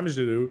more damage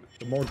they do,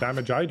 the more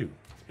damage I do.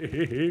 Watch,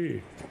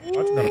 I'm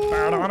gonna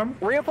bat on them.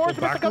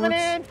 Reinforcements are coming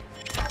in.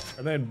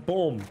 And then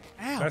boom.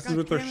 Messes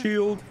with their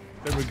shield.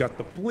 Then we got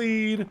the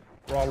bleed.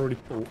 We're already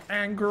full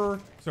anger.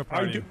 So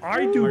proud of you.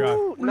 I do.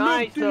 Ooh,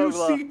 nice, Look, do you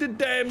Nogla. see the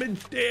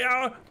damage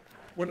there?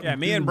 Yeah,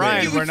 me and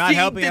Brian were not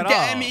helping at all.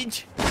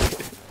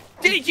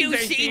 Did you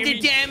see the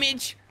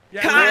damage?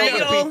 Yeah,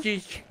 Kyle! Oh,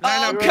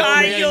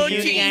 Kyle,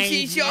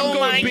 Jesus, oh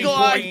my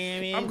God!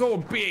 I'm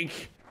going big.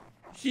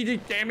 See the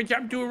damage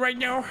I'm doing right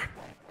now?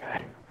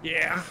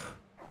 Yeah.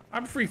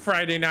 I'm free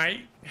Friday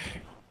night.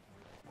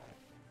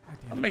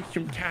 I'll make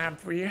some time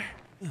for you.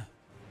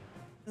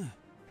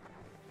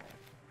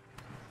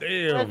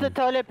 Damn. That's the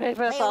toilet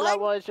paper. That's all I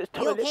was. Just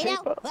You toilet okay now?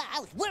 paper. Well, I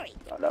was worried.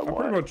 I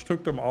pretty much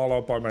took them all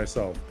out by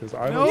myself because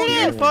I No, was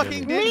you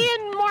fucking did. Me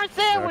and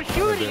Marcel were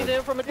shooting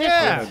them from a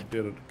distance.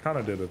 Kind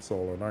of did it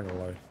solo. Not gonna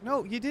lie.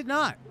 No, you did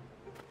not.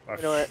 You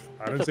know what?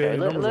 I didn't It's say okay.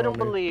 any Let numbers them on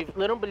me. believe.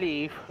 Let them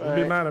believe. Don't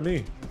be mad at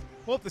me.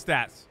 Pull up the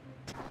stats.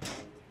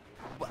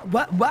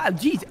 Wow,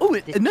 jeez. Oh,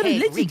 This another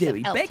cave reeks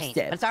legendary of elf taint,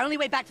 but backstab. it's our only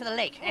way back to the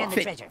lake and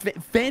the treasure.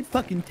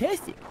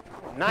 Fan-fucking-tastic.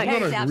 Nice. Prepare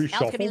yourselves,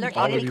 elves could be lurking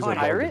All in of any these are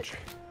corner. garbage.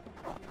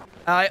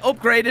 I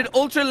upgraded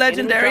ultra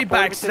legendary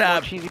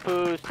backstab. Cheesy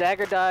poo.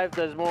 Stagger dive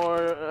does more.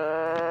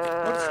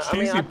 What's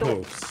cheesy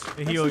poos?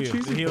 They heal you.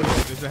 They heal you.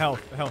 There's the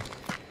health. The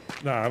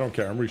health. Nah, I don't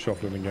care. I'm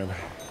reshuffling again.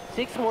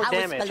 6 more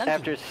damage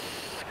after a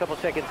couple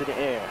seconds in the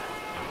air.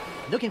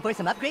 Looking for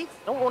some upgrades?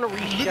 Don't want to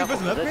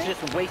reshuffle. That's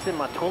just wasting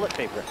my toilet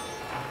paper.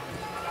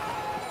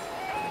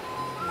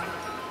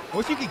 I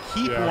wish you could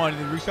keep one and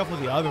then reshuffle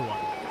the other one.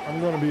 I'm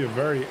going to be a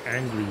very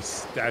angry,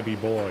 stabby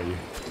boy.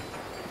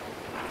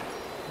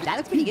 That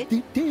looks pretty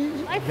good.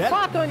 I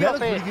fucked on your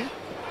face.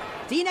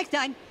 See you next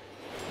time.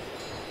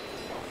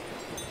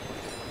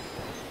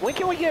 When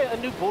can we get a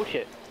new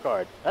bullshit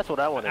card? That's what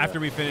I want to know. After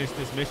we finish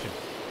this mission.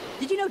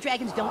 Did you know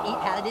dragons don't eat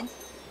paladins?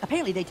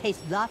 Apparently they taste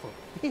lawful.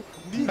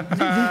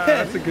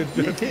 That's a good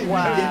joke.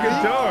 Wow.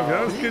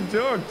 That was a good joke.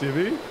 That was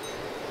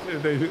a good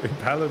joke, Jimmy.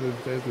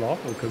 Paladins taste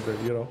lawful because they're,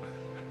 you know,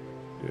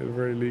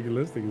 very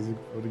legalistic. It's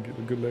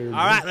a good layer.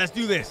 All right, let's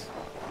do this.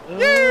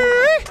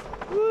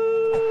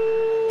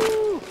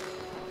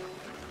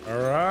 All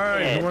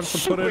right, who wants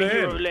to put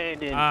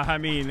it in? I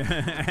mean,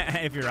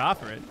 if you're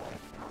offering.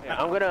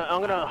 Yeah, I'm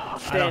gonna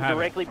stand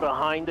directly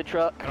behind the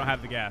truck. I don't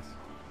have the gas.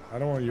 I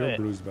don't want your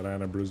bruised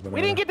banana.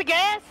 We didn't get the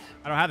gas.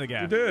 I don't have the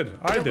gas. You did.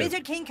 I the did.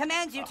 Wizard King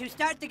commands you to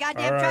start the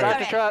goddamn right. truck. Start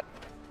the truck.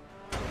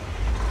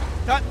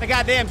 Start the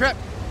goddamn truck.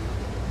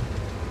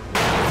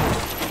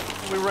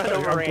 We run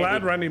over I'm Randy.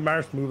 glad Randy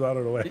Marsh moved out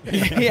of the way.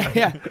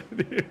 yeah.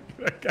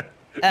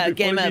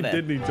 Game What if over. he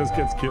didn't, he just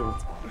gets killed.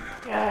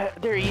 Yeah,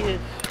 there he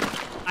is.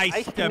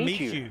 Nice to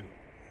meet you.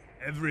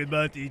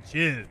 Everybody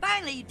chill.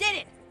 Finally, you did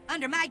it!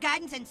 Under my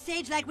guidance and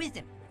sage-like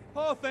wisdom.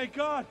 Oh, thank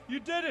God.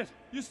 You did it.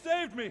 You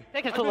saved me.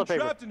 Take his I've been toilet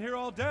paper. trapped in here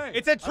all day.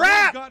 It's a I've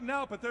trap! gotten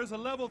out, but there's a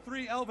level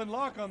 3 elven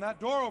lock on that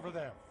door over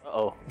there.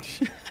 Uh-oh.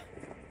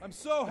 I'm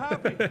so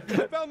happy.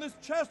 I found this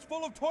chest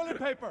full of toilet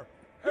paper.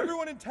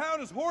 Everyone in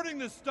town is hoarding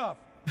this stuff,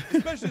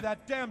 especially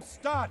that damn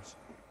starch.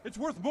 It's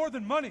worth more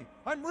than money.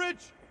 I'm rich.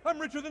 I'm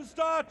richer than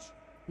starch.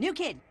 New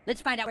kid,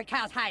 let's find out where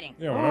Kyle's hiding.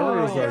 Yeah, whenever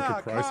there's like yeah,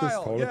 a crisis,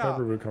 Kyle, toilet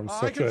paper becomes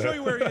I such can show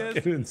you where he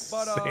is. an insane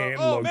But, luxury.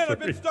 oh man, I've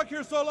been stuck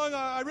here so long.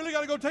 I really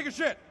gotta go take a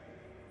shit.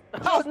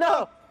 Oh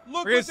no!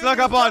 Look We're gonna within snuck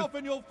up on- yourself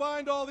and you'll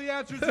find all the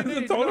answers you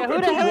need. toilet Who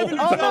the hell is?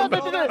 Oh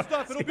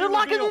no! They're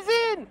locking us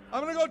in.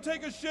 I'm gonna go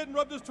take a shit and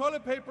rub this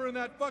toilet paper in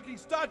that fucking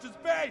starch's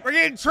face. We're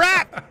getting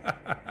trapped.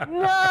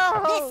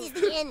 No! This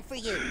is the end for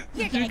you.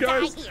 You're gonna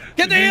guys- die here.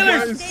 Get the You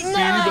healers! guys see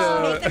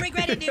No! Make the? them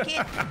regret it, new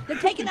kid. They're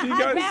taking the You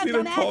high guys ground see the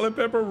on that. toilet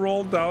paper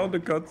roll down the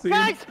cutscene?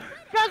 Guys,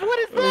 what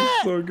is That was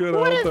that? so good.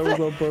 What I is thought that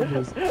was on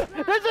purpose.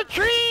 There's a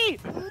tree.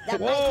 The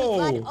Whoa.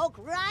 mighty blood oak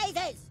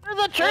rises. There's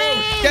a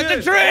tree. Get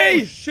the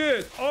tree! Oh,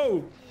 shit!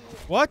 Oh,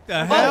 What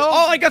the hell?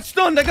 Oh, I got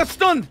stunned. I got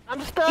stunned. I'm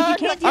If you stunned.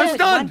 can't do I'm it with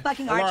stunned. one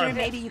fucking archer, Alright.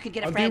 maybe you could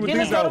get a I'll friend. deal with Hit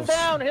him, these totem elves.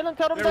 down. Hit him,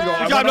 totem There we go. down.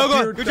 Good job,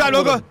 Nogla. Good job,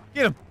 Nogla.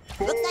 Get him.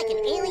 Looks like an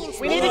alien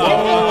We need to spaceship.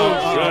 get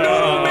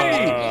no, me!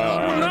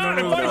 no,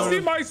 If I see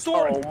my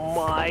sword,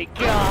 Oh my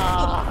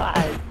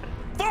god.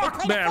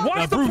 fuck, man!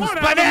 What's the Bruce point? I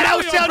have Banana a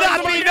million shall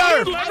not friends be in my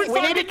nerfed. head. Every We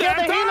time need to you kill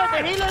the get healer.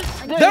 time. The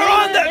healers. They're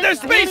on their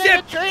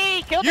spaceship.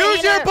 Tree. Kill the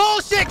Use your healer.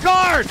 bullshit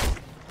card.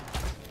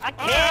 I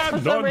can't for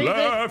I'm some none reason.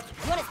 left.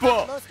 You want to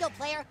stop a low-skill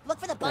player? Look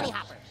for the bunny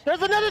hopper.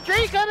 There's another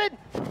tree coming.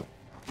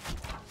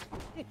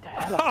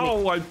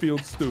 Oh, I feel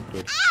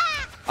stupid.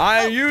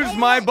 I used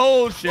my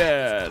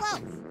bullshit.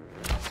 Close.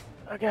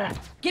 Okay.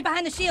 Get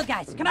behind the shield,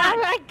 guys. Come Oh on.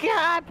 my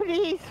god,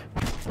 please.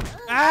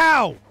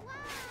 Ow.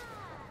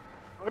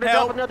 We're gonna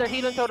drop another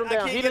healing totem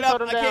down. Healing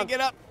totem down. I can't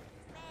get up.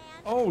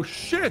 Oh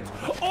shit!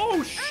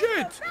 Oh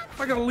shit!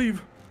 I gotta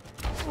leave.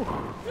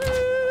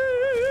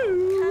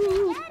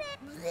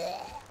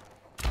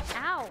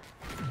 Ow.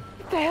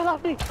 Get the hell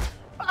off me.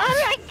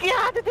 Oh my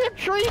god, the damn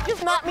tree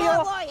just knocked me More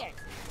off. warriors.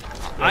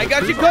 I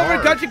got you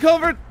covered. Got you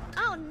covered.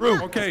 Oh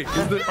no. Okay,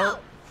 is the?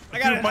 I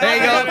got it. There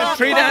you go.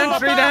 Tree down.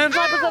 Tree down.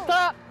 Sniper's up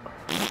top.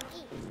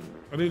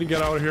 I need to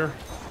get out of here.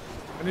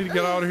 I need to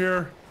get out of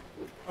here.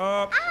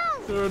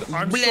 Dude,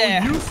 I'm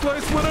Bleh. so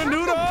useless with a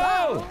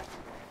noodle.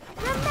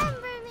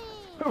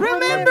 Remember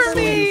Remember me. I'm so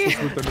me.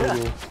 useless with the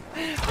noodle.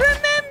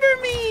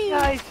 Remember me.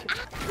 Guys,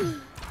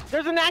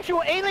 there's an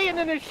actual alien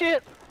in this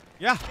ship.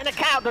 Yeah. And a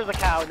cow. There's a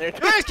cow in there.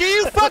 too. Chris, can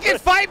you fucking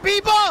fight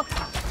people?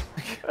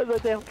 There's a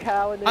damn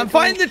cow in there. I'm too.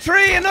 finding the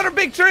tree. Another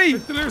big tree.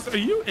 Delirious, are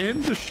you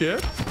in the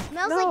ship?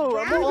 Smells No,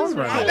 like I'm ground. on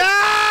Right.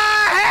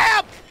 Ah,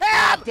 help!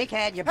 Help!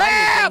 Dickhead, your buddy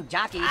is being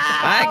jockey.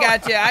 I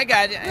got you. I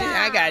got you.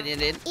 I got you,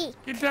 dude.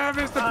 Get down,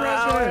 Mr.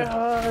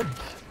 President.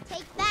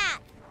 Take that.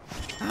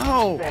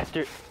 Oh.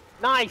 Bastard.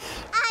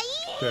 Nice.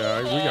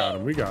 Yeah, we got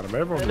him. We got him.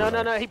 Everyone. No, got no,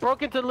 him. no. He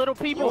broke into little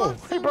people.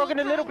 He broke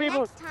into little people.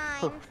 Next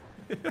time.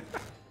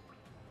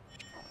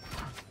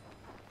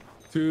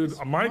 Dude,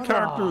 my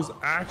character is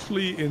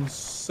actually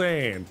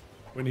insane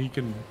when he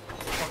can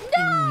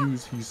fucking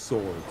use his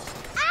swords.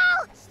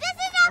 Ouch! This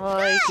is not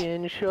I good.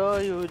 can show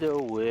you the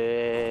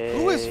way.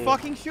 Who is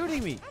fucking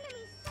shooting me?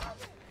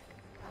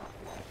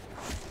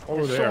 Over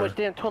There's so there. much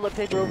damn toilet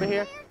paper over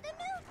here.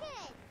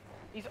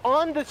 He's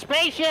on the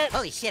spaceship.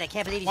 Holy shit, I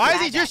can't believe he's Why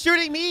is he just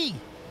shooting me?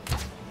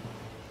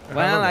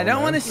 Well, I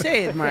don't want to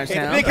say it,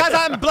 Marcel. It's because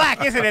I'm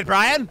black, isn't it,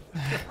 Brian?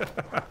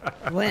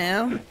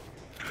 Well,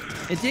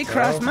 it did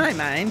cross my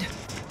mind.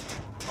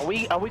 Are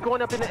we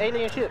going up in the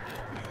alien ship?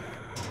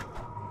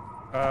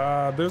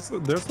 There's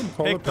some toilet Pick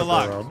the paper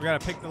lock. around. We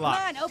gotta pick the Come lock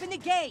on, open the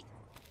gate.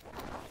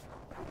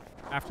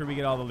 after we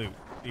get all the loot,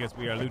 because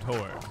we are loot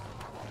whores.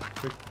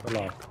 Pick the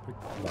lock. Pick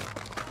the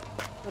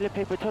lock. Toilet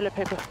paper, toilet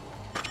paper.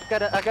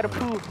 I gotta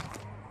poo.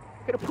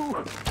 I gotta poo.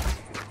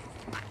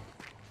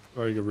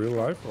 Like in real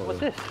life? Or? What's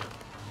this?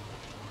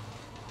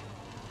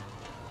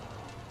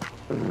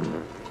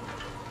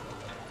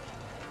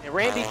 And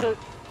Randy took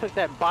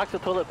that box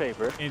of toilet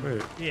paper. And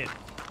Wait, you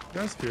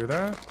guys hear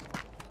that?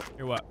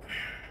 Hear what?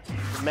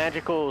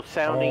 Magical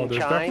sounding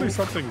there's chime. definitely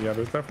something. Yeah,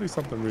 there's definitely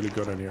something really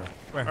good in here.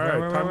 All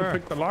right, time to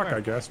pick the lock, I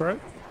guess, right?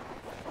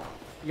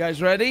 You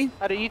guys ready?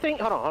 How do you think?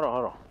 Hold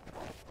on.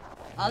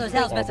 All those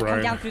elves must have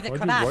come down through the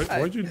crevasse.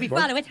 If we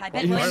follow it, I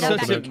bet we'll end up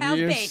back at Cal's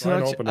base.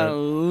 You're such a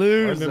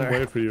loser. I didn't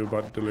wait for you,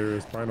 but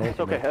Delirious, fine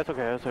open.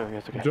 That's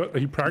okay.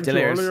 He pranked you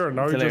earlier, and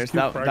now he just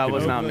keeps pranking that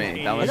was you. not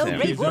me. That was him.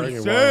 He's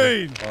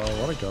insane.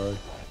 Oh, what a guy.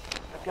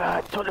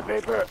 God, toilet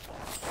paper.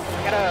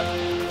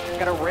 I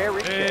got a rare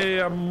rich.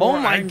 Hey, I'm Oh more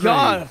my angry.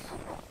 god.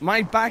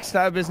 My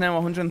backstab is now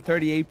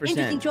 138%.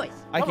 Interesting choice.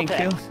 I can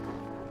kill.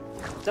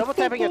 Double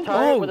tapping a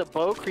target with a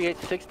bow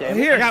creates 6 damage.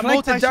 Here,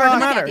 collect the dark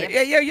matter.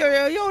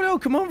 Goddamn. Yo,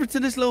 come over to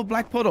this little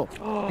black puddle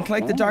and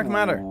collect the dark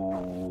matter.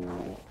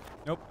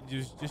 Nope,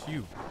 just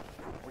you.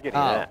 We're getting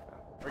that.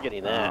 We're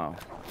getting that. Oh.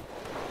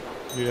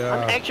 Yeah.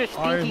 I'm extra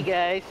stinky,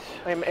 guys.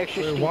 I'm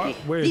extra stinky. What?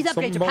 Wait, These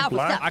upgrades are powerful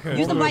stuff.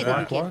 Use them right when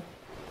you can.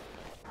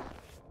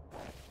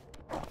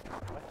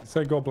 You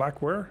say go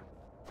black where?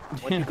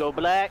 When you go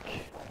black,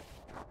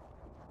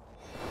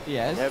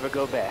 Yes. never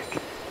go back.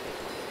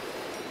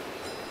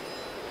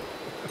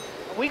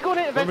 Are we going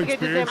to investigate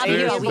this damn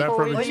experience, alien that before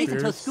from we Or at least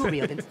until experience. school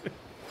reopens.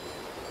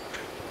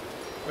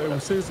 Hey, well,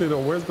 seriously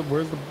though, where's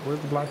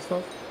the black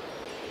stuff?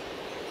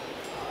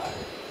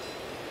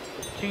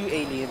 There's 2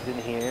 aliens in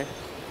here.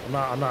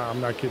 I'm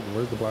not kidding.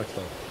 Where's the black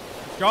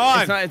stuff?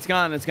 Gone.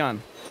 It's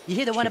gone. You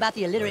hear the one about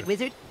the illiterate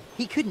wizard?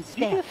 He couldn't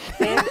stand.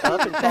 Stand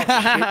up and talk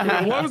shit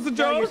to me. What was the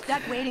So you're joke?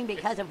 stuck waiting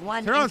because of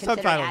one Turn on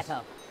inconsiderate subtitles.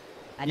 asshole.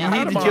 I You know.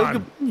 hear the Come joke?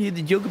 on. You hear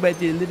the joke about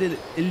the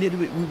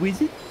illiterate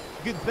wizard?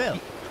 Good spell.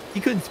 He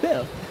couldn't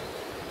spell.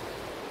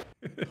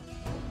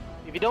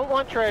 If you don't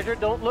want treasure,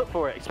 don't look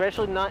for it,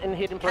 especially not in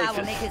hidden Kyle places.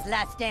 will make his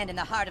last stand in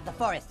the heart of the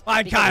forest.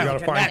 Find Because Kyle. he's We a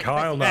gotta find dramatic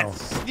Kyle person. now.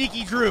 That's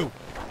Sneaky Drew.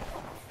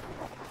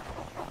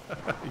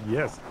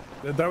 Yes.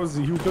 That was,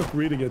 he was just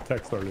reading a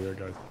text earlier,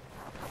 guys.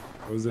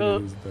 It was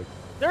in his text.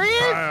 There he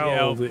is!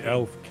 Kyle, the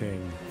Elf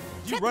King.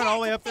 Did you run all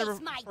the way up there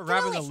for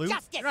grabbing the foolish loot?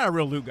 justice. You're not a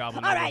real loot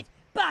goblin. All are you? right,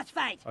 boss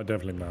fight. I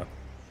definitely not.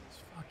 It's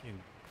fucking.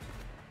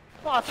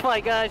 Boss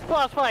fight, guys.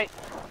 Boss fight.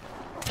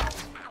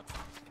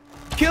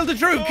 Kill the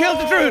Drew! Kill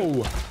the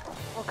Drew!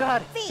 Oh,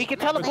 God. He can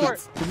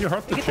teleport. Can you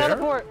hurt He the can chair?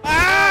 teleport.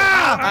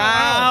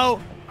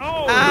 Ow!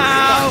 Oh,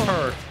 Ow! this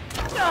hurt.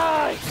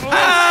 Nice.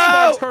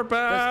 Ow! Spikes hurt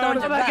bad. Those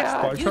stones are my rough. God.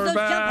 Spikes Use hurt those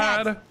jump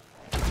pads. bad.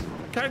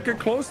 Can't get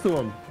close to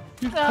him.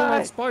 He's pulling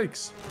out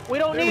spikes. We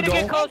don't There need we to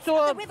get go. close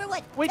to him.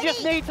 Riverwood. We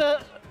just need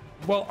to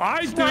Well,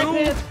 I snipe do.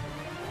 him.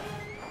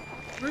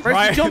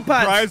 Where's the jump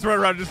pads? Brian's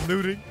running around just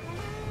looting.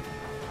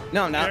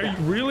 No, Are you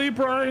really,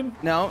 Brian?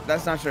 no,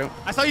 that's not true.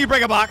 I saw you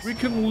break a box. We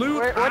can loot.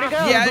 Where'd it go?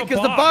 after Yeah,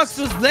 because the box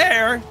was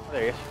there.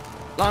 There he is.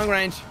 Long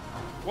range.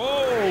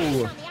 Whoa! You can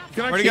Where'd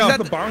actually he go? use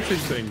the bouncing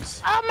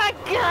things. Oh, my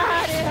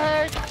God. It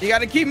hurts. You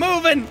gotta keep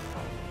moving.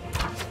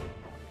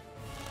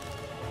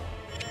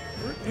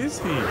 Where is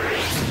he?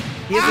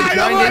 He has a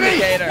giant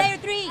indicator. Player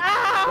 3.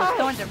 Those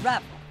thorns are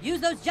rough. Use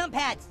those jump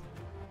pads.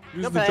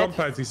 Use Jump the pads. jump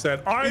pads, he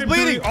said. I He's am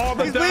bleeding. doing all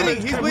the He's damage.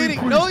 bleeding. He's Can we bleeding.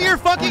 please- No, you're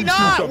fucking please do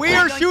not. something? We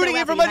are Don't shooting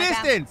stay him from away a from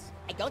your distance.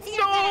 I don't see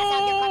your badass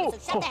out there coming,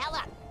 so shut the hell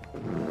up.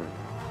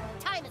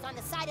 Time is on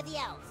the side of the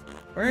elves.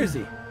 Where is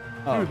he?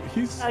 Oh. Dude,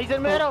 he's He's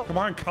in the middle. Come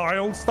on,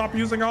 Kyle. Stop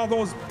using all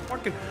those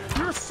fucking.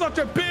 You're such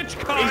a bitch,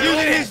 Kyle. He's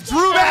using his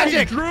Drew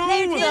magic. Drew.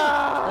 Player 2.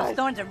 Those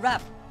thorns are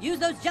rough. Use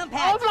those jump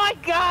pads. Oh, my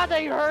God.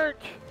 They hurt.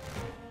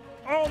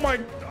 Oh my.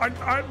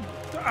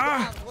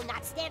 Elves will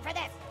not stand for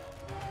this.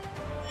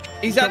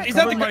 He's at the.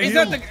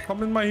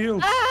 Come in my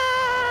heels.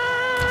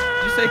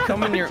 You say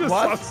come in your I just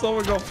saw what?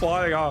 someone go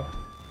flying off.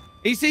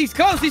 He's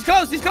close. He's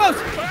close. He's close.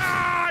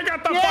 Ah, I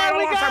got the Yeah, final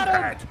we got awesome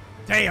him. pad.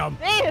 Damn.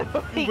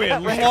 Damn. He We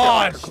got wrecked.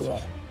 lost.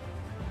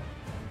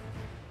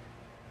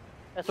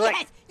 That's right.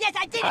 Yes, yes,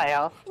 I did it.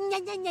 Kyle.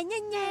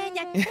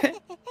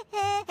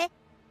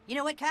 You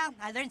know what, Kyle?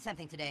 I learned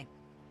something today.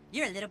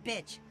 You're a little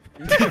bitch.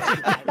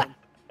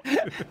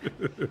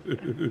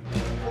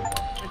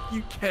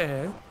 You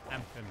can.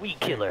 Weed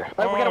killer.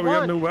 Oh, We got a we got a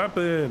wand. new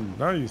weapon.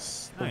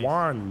 Nice. Nice. The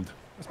wand.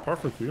 That's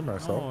perfect for you,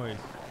 myself. Noise.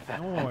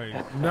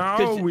 Noise.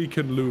 Now we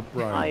can loot I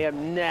Brian.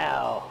 am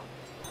now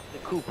the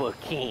Koopa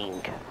King.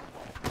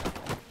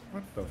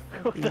 What the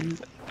fuck are you?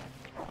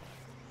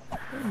 What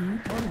are you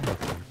talking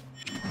about?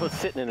 Was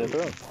sitting in a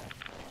throne.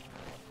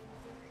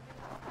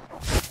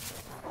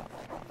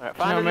 Alright, Now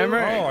find a remember-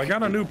 new- Oh, I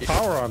got a new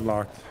power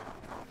unlocked.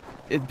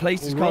 The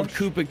place is called Rush.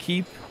 Koopa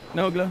Keep.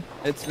 Nogla.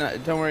 It's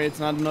not. Don't worry. It's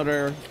not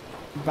another.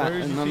 Where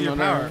did you see your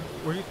power?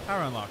 Where did your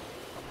power unlock?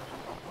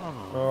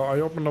 I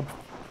opened up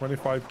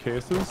 25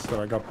 cases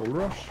and I got Bull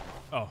Rush.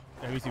 Oh,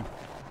 yeah, me too.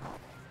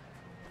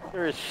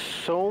 There is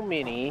so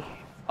many.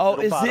 Oh,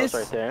 is bottles this?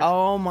 right there.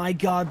 Oh my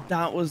God,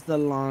 that was the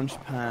launch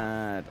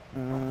pad.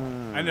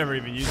 I never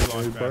even used the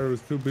launch pad. I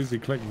was too busy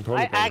clicking toilet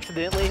I paper.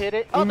 accidentally hit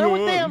it. Oh, there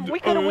was them. We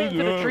could have went to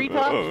the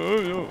treetops.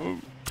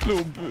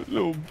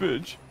 Little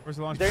bitch. Where's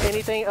the launch Is there pad?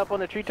 anything up on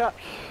the treetops?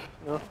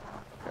 No.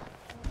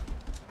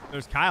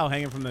 There's Kyle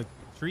hanging from the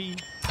tree.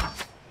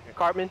 And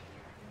Cartman.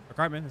 Or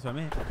Cartman, that's what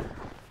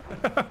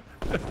I meant.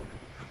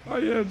 Oh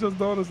yeah, just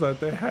noticed that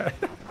they had.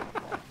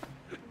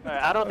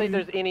 I don't think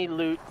there's any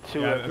loot to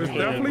it. There's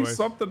definitely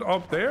something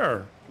up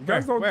there. You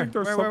guys don't think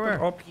there's something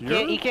up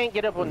here? You can't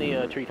get up on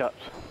the treetops.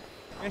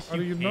 Yes, How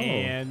do you know?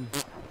 can.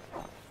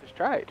 Just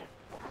tried.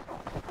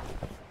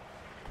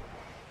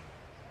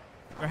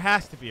 There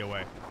has to be a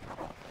way.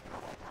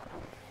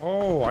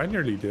 Oh, I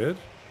nearly did.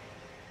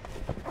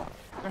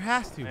 There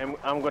has to.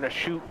 I'm gonna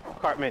shoot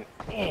Cartman.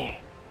 I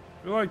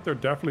feel like there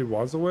definitely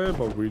was a way,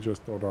 but we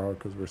just don't know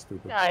because we're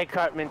stupid. Die,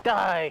 Cartman,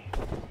 die.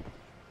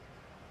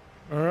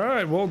 All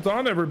right, well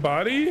done,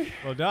 everybody.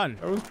 Well done.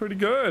 That was pretty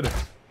good.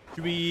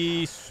 Should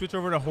we switch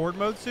over to horde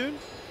mode soon?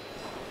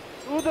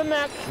 To the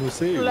next We'll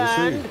see.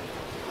 land.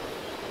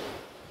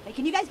 Hey,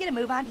 can you guys get a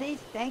move on, please?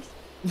 Thanks.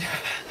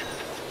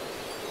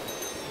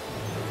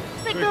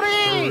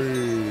 Victory!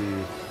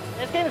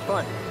 This game is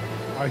fun.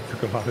 I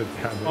took a lot of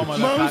damage. Oh my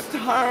Most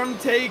harm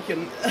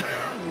taken.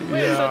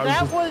 Wait, so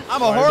that was...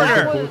 I'm a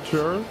hoarder.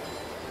 Butcher.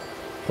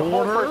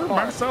 Hoarder?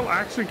 Marcel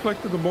actually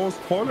collected the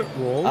most toilet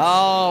rolls.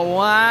 Oh,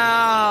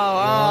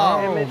 wow.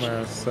 Oh. Image,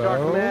 Marcel.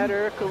 dark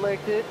matter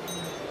collected.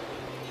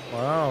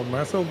 Wow,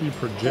 Marcel be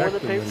projecting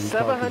Toilet when paper, he's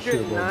talking shit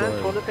 709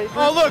 about toilet paper.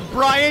 Oh look,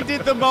 Brian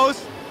did the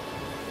most.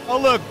 Oh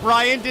look,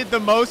 Brian did the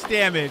most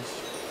damage.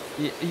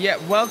 Yeah,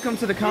 welcome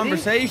to the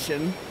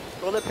conversation.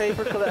 Toilet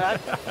paper,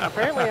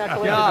 apparently I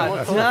collected God the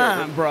most toilet damn,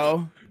 paper.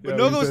 bro. But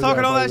Nogla was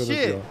talking all that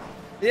shit.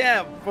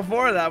 Yeah,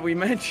 before that we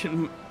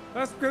mentioned...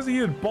 That's because he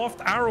had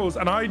buffed arrows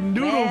and I had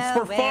noodles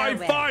for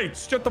 5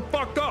 fights. Shut the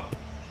fuck up.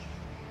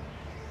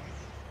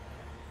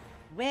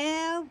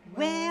 Well.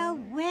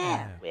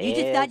 You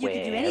just thought you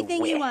could do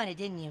anything you wanted,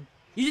 didn't you?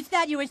 You just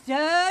thought you were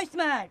so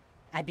smart.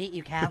 I beat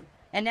you, Cal.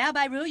 And now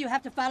by rule, you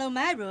have to follow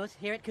my rules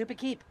here at Koopa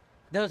Keep.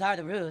 Those are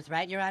the rules,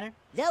 right, Your Honor?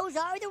 Those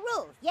are the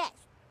rules, yes.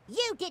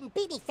 You didn't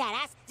beat me, fat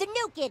ass. The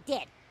new kid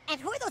did. And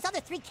who are those other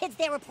 3 kids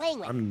they were playing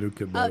with? I'm a new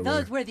kid, by Oh, the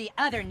those way. were the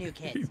other new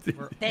kids. They You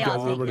all guys think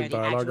remember they're the the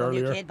dialogue actual new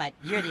earlier? kid, but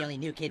you're the only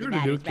new kid You're that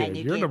the new matters, right, kid.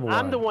 new You're kid? number I'm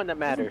one. the one that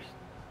matters.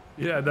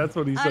 Yeah, that's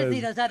what he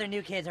Honestly, says. those other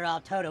new kids are all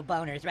total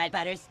boners, right,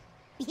 Butters?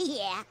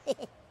 Yeah.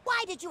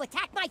 Why did you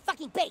attack my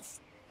fucking base?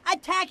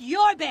 Attack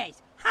your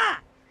base! Ha!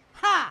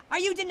 Ha! Are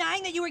you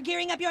denying that you were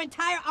gearing up your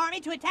entire army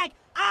to attack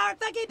our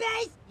fucking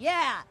base?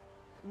 Yeah.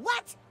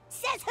 What?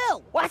 Says who?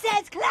 What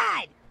says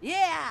Clyde?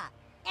 Yeah.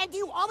 And do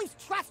you always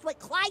trust what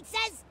Clyde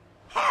says?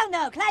 Hell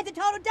no! Clyde's a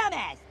total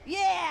dumbass!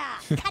 Yeah!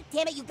 God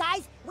damn it, you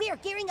guys! We are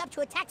gearing up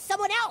to attack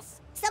someone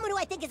else! Someone who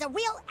I think is a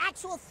real,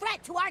 actual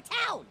threat to our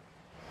town!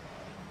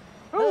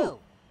 Who?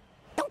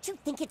 Don't you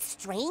think it's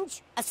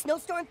strange? A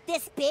snowstorm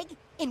this big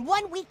in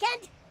one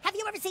weekend? Have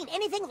you ever seen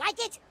anything like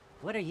it?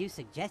 What are you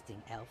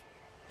suggesting, Elf?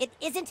 It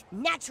isn't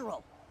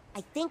natural.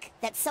 I think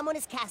that someone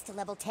has cast a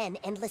level 10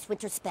 Endless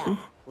Winter spell.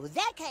 Well,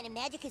 that kind of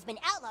magic has been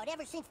outlawed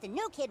ever since the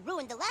new kid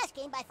ruined the last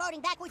game by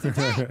farting backwards in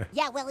time.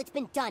 Yeah, well, it's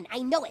been done. I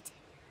know it.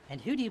 And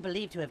who do you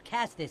believe to have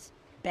cast this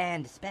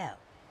banned spell?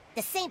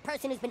 The same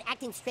person who's been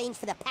acting strange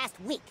for the past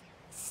week.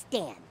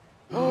 Stan.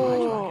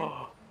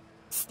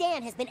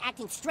 Stan has been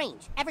acting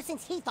strange ever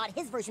since he thought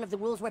his version of the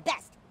rules were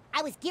best.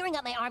 I was gearing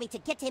up my army to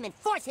get to him and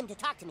force him to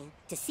talk to me,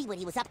 to see what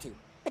he was up to.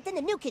 But then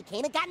the new kid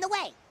came and got in the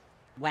way.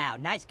 Wow,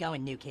 nice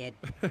going, new kid.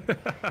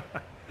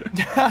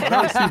 It's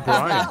all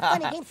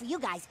fun and games for you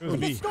guys, but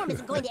this storm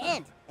isn't going to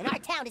end, and our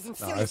town is in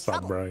serious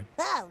trouble. Brian.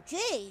 Oh,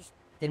 jeez.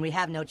 Then we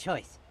have no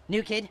choice.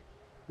 New kid,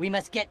 we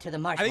must get to the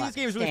marsh. I think this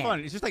game is really fun.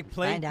 It's just like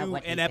playing through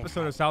an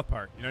episode of South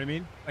Park. You know what I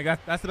mean? Like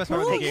that's the best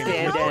part of the game.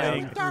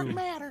 Playing Dark through.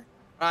 matter.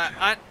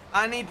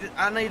 I need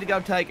to go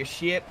take a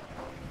shit.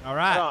 All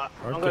right.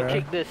 I'm gonna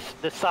kick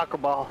this soccer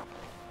ball.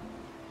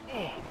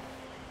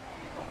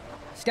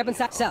 Step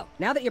inside. So,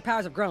 now that your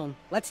powers have grown,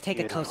 let's take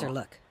a closer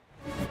look.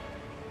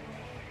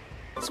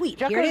 Sweet,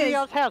 Check here it is. everybody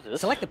else's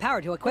houses. Select the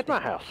power to equip my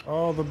it. house.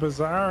 Oh, the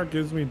bazaar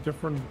gives me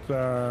different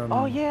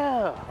Oh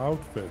yeah.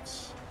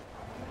 outfits.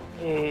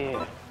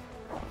 Yeah.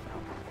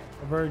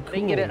 Very cool.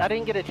 I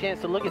didn't get a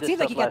chance to look at It this seems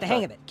like stuff you got the last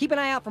hang time. of it. Keep an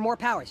eye out for more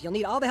powers. You'll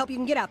need all the help you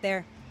can get out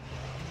there.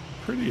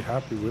 Pretty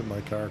happy with my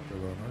character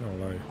though, I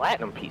don't lie.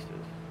 Platinum pieces.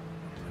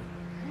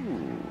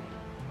 Ooh.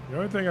 The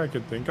only thing I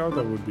could think of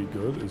that would be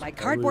good is My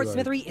probably, cardboard like,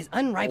 smithery is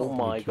unrivaled. Oh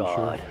my T-shirt.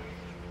 god.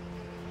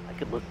 I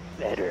could look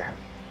better.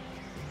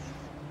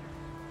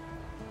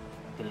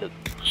 I could look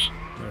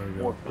There we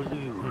more go.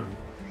 blue.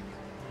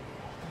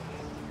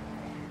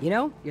 You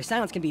know, your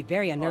silence can be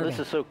very Oh, unnerving. this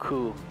is so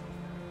cool.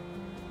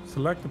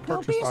 Select the Don't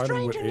purchased be a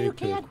item with stranger, A new to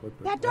kid. equip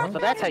it. That dark So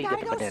that's how matter's you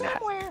get gotta the go banana hat.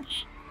 somewhere.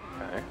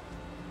 Alright.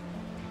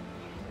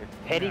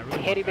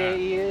 Teddy bear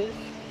ears,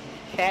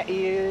 cat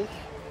ears.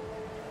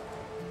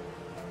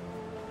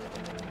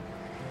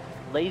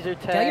 Laser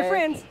tag. Tell your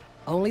friends.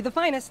 Only the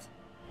finest.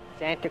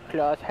 Santa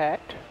Claus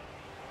hat.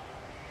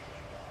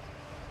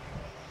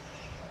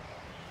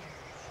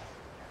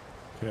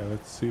 Okay,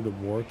 let's see the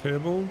war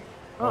table.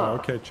 Huh. Oh,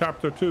 okay,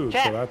 chapter 2.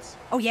 Chat. So that's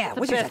Oh yeah,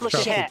 the wizards best are looking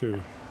shit. chapter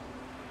 2.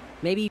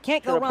 Maybe you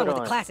can't go Should've wrong put with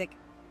the on. classic.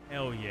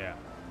 Hell yeah.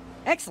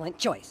 Excellent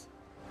choice.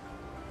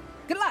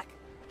 Good luck.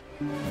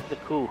 The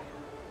cool.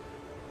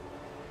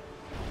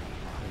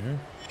 Yeah.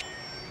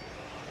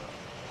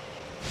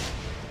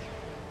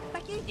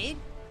 Fuck you, dude.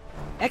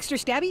 Extra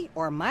stabby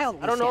or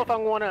mildly I don't know if stabby? I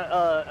want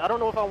to. I don't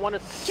know if I want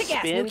to Kick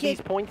ass, new spend kid.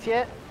 these points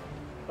yet.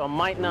 So I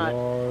might not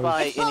Was-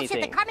 buy It's bullshit. The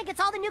anything. Carmen gets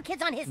all the new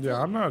kids on his team.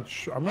 Yeah, I'm not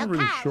sure. I'm not Now,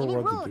 really Kyle, sure any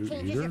what rule to do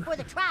changes either. are for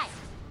the trial.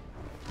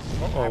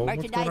 Uh-oh,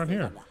 what's going on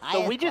here?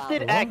 So we just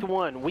did What? Act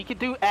 1. We could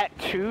do Act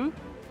 2,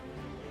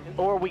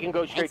 or we can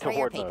go straight Thanks to for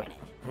your Horde mode.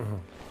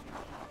 patronage.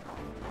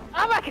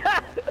 Oh my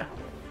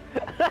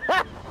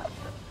god!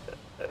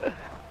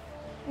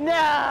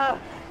 No!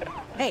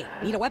 Hey,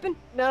 need a weapon?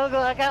 No,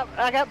 I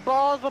got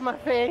balls on my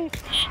face.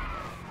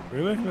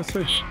 Really? Let's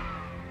see.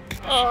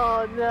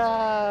 Oh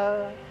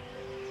no!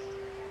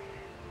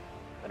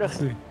 Let's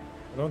see.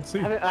 I don't see.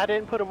 I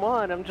didn't put them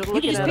on. I'm just can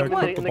looking just at pick them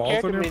one. in The the balls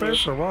character on your menu.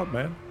 face or what,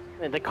 man?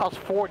 And they cost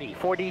 40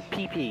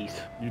 PPs.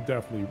 You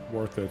definitely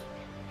worth it.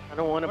 I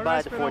don't want to What did buy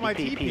I the spend on 40 my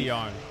PPs. TP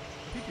on?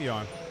 TP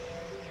on.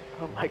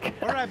 Oh my god!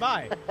 What did I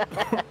buy?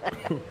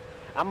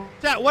 I'm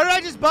Chat, what did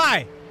I just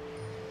buy?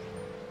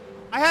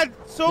 I had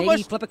so Maybe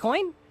much flip a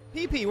coin?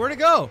 PP. Where'd it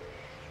go?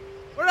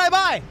 What did I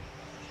buy?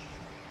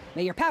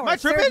 May your Am I power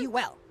serve tripping? you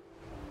well.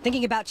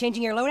 Thinking about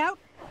changing your loadout?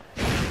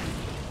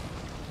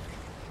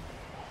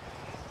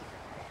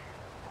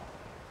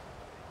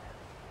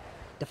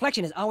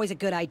 Deflection is always a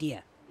good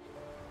idea.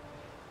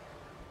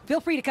 Feel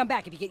free to come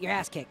back if you get your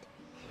ass kicked.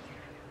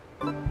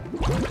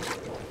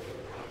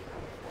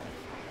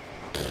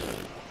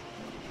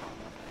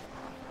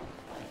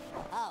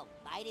 Oh,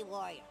 mighty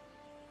warrior.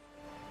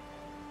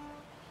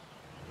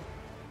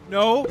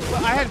 No, but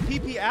I had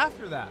PP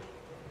after that.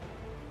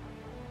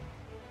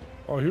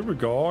 Oh, here we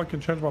go. I can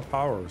change my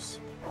powers.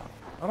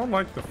 I don't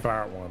like the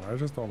fat one. I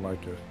just don't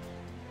like it.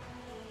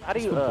 How do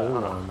It's you, the bull hold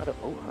one. on.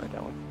 I like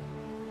that one.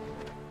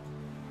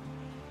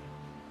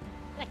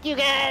 Fuck you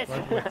guys!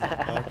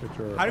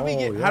 How do we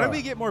get? yeah. How do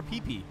we get more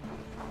PP?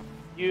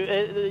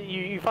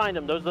 You find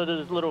them. Those are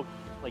those little,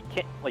 like,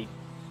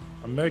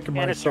 I'm making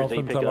canisters myself that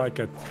you into pick up. like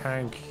a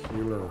tank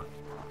healer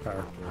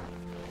character.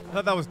 I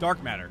thought that was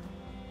dark matter.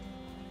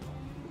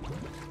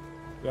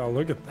 Yeah,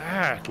 look at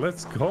that.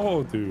 Let's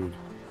go, dude.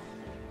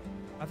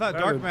 I thought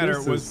That dark is- matter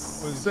this was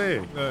is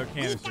sick. the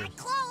canisters.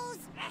 It's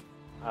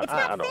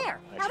I not don't- fair.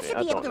 How actually, should I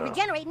be able don't to know.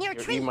 regenerate near You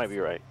trees. might be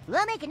right.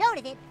 We'll make a note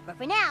of it, but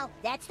for now,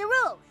 that's the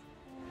rules.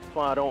 That's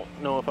why I don't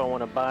know if I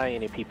want to buy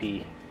any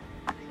PP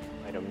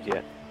items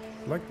yet.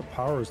 I like the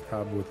powers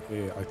tab with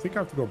A. I think I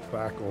have to go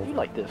back over. You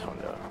like this one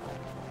though?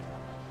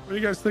 What do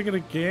you guys think of the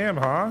game,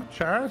 huh?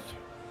 Chat?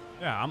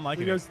 Yeah, I'm liking What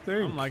do you it. guys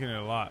think? I'm liking it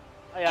a lot.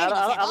 Yeah,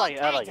 I like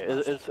it. I like it.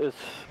 It's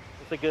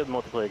a good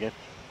multiplayer game.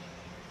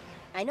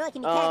 I know I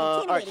can be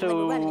All right, intimidating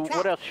when we're running so a trap.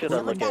 what else should I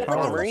Someone's look at?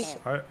 gotta put their Armory?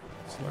 foot in.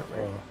 It's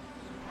like,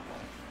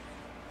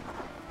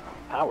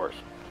 Powers.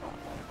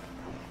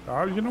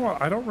 you know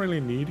what? I don't really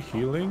need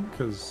healing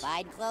because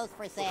Fine clothes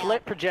for sale.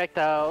 Flip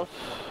projectiles.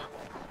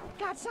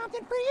 Got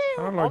something for I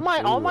you. don't All like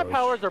my blue rush.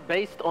 powers are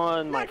based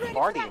on my Not ready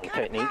for that farting kind of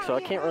technique, so I power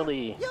can't yet, huh?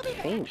 really You'll be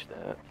back. change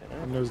that. You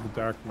know? And there's the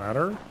dark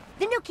matter.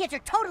 The new kids are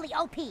totally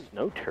OP.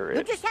 No You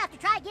turret. just have to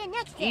try again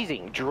next year. Easy.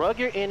 Drug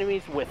your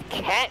enemies with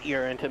cat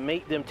urine to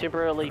make them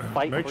temporarily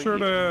fight Make for sure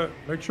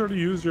you. to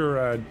use your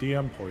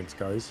DM points,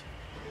 guys.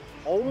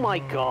 Oh my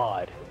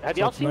god. Have So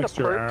y'all it's seen the next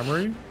to your perks?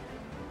 armory.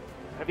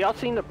 Have y'all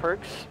seen the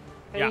perks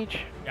Yeah. page?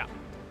 Yeah.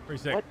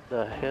 Pretty sick. What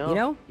the hell? You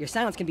know, your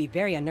silence can be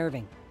very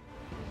unnerving.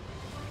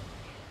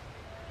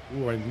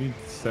 Ooh, I need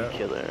set.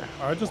 Killer.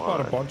 I just bought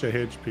a One. bunch of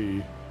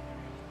HP.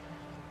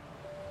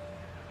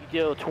 You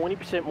deal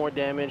 20% more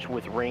damage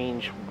with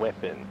ranged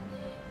weapon.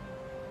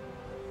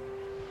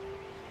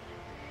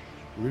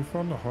 We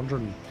found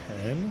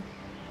 110.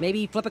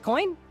 Maybe flip a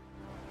coin?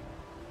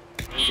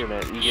 You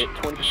get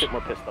 20%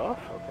 more pissed off?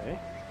 Okay.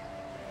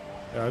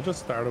 Yeah, I just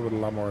started with a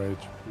lot more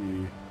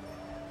HP.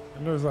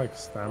 And there's like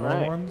stamina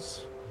Alright.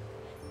 ones.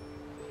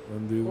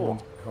 And these Cool.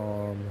 ones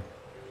become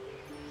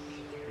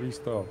free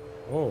stuff.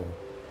 Oh.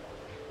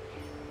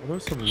 Well,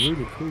 there's some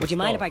really cool Would you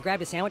mind if stuff. I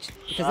grabbed a sandwich?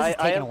 Because this I is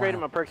taking a upgraded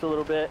while. my perks a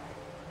little bit.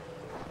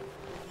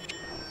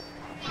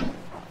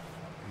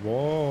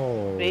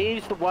 Whoa.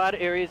 Bathes the wide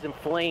areas in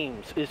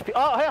flames.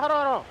 Oh, hey, hold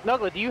on.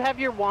 Nogla, do you have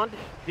your wand?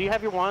 Do you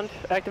have your wand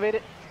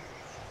activated?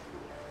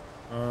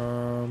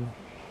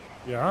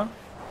 Yeah?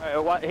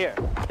 Alright, here.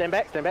 Stand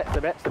back.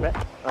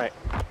 Alright.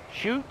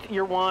 Shoot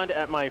your wand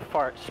at my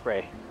fart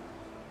spray.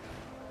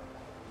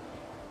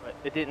 But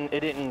it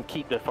didn't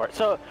keep the fart.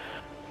 So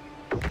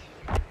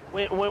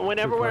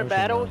whenever we're in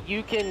battle,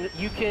 you can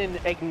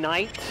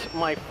ignite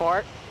my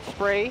fart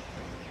spray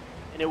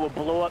and it will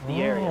blow up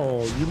the area.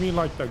 Oh, you mean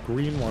like the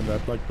green one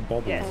that like the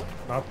bubble? Yes.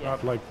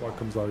 Not like what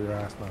comes out of your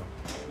ass now.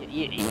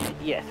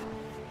 Yes.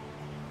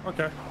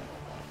 Okay.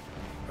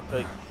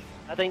 But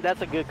I think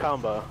that's a good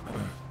combo.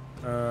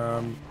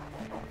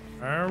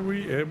 Are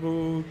we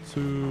able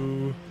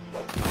to?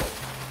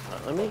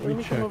 Let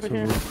me come over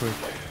here. Real quick.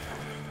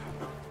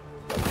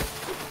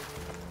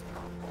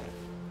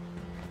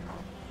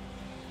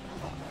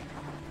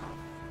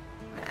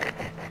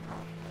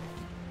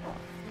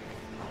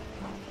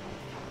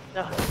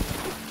 No.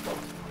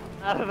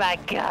 Oh my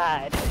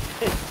god.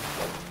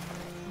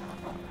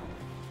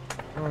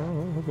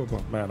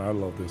 Oh, man, I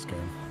love this game.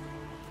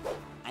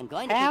 I'm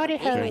going to keep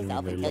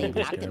myself until you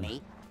talk to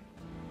me.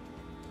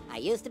 I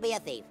used to be a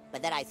thief,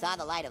 but then I saw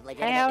the light of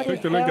legitimate.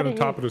 Click the link in the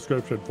top of the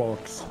description,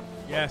 folks.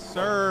 Yes,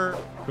 sir.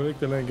 Click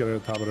the link in the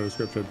top of the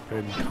description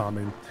and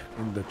comment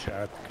in the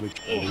chat. Click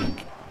the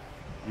link.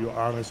 You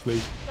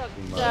honestly will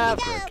not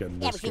regret getting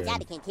this game.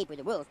 Abby can't keep with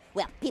the rules.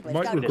 Well, people You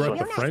might starting regret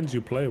to the friends you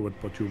play with,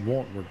 but you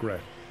won't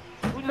regret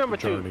Who's number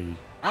the journey.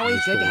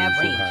 Always good to have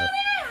you range.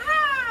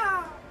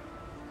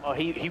 Oh,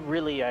 he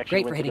really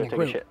actually Great for went to hitting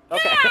go a take a shit.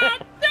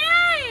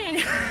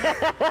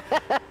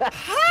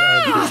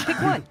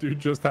 Dude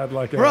just had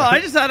like a... Bro, I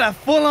just had a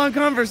full-on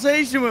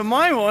conversation with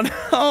my one.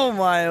 Oh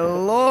my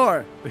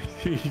lord.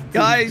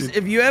 Guys,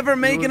 if you ever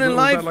make it in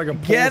life, like a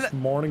get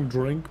morning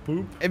drink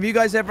poop. If you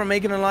guys ever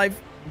make it in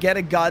life, get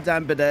a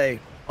goddamn bidet.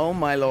 Oh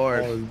my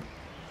lord.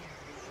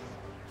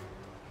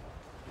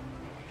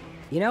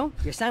 You know,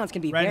 your silence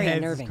can be very Redheads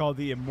unnerving. is called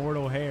the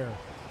immortal hair.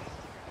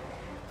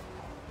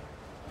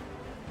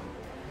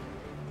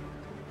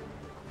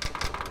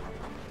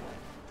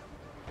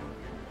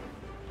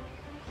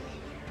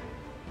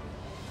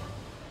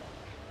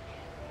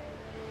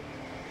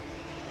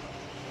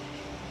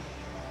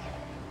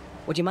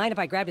 Would you mind if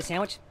I grabbed a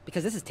sandwich?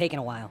 Because this is taking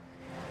a while.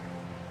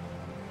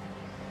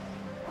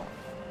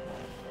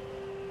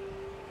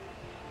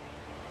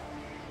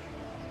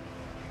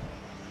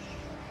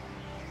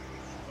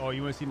 Oh,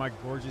 you want to see my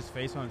gorgeous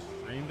face on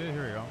stream, dude?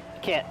 Here we go.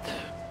 Cat.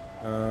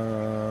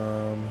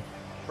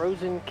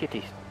 Frozen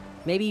kitties.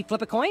 Maybe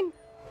flip a coin?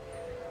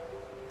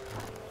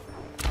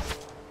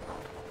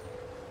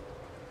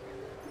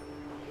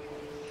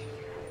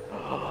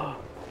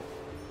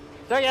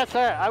 Sir, yes,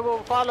 sir. I will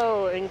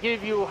follow and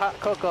give you hot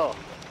cocoa.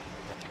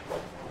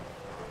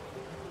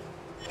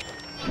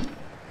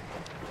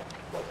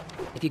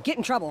 If you get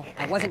in trouble,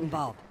 I wasn't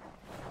involved.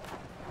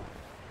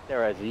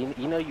 Terroriser,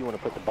 you know you want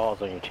to put the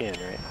balls on your chin,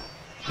 right?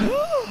 You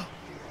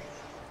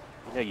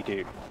know you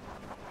do.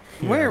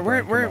 Where?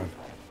 Wait,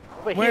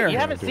 Where? you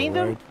haven't seen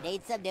them?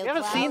 Need some new You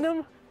haven't seen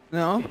them?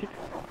 No.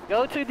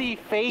 Go to the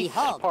face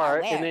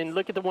part and then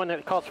look at the one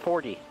that costs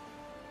 40.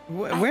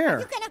 Where?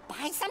 You gonna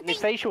buy something? The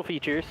facial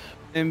features.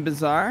 In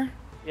Bazaar?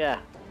 Yeah.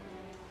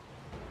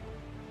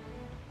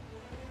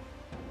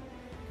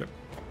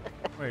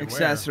 Wait,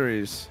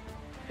 Accessories.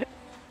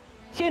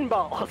 Chin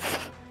balls.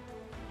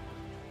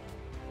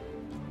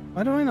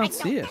 Why do I not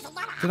see it?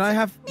 Did I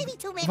have...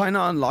 Have I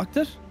not unlocked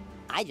it?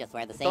 I just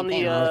wear the It's on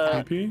same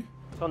the, thing.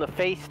 it's on the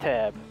face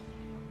tab.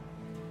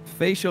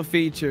 Facial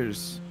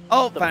features.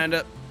 Oh, found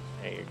it.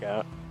 There you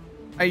go.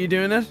 Are you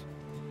doing it?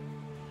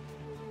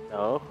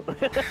 No.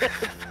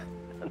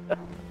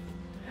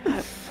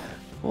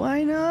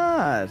 Why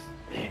not?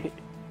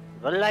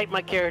 I like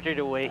my character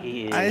the way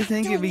he is. I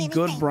think it'd be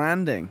good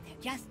branding.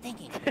 Just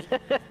thinking.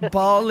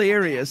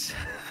 Delirious.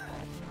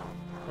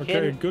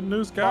 Okay, good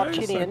news, guys.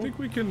 I think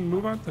we can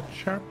move on to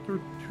chapter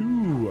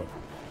 2.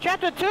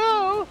 Chapter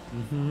 2?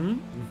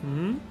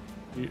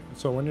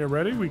 So when you're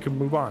ready, we can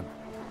move on.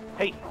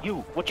 Hey, you,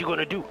 what you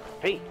gonna do?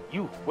 Hey,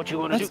 you, what you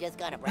gonna do?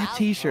 That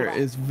t-shirt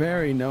is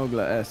very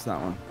Nogla-esque,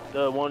 that one.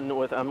 The one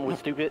with with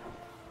stupid?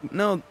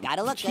 No,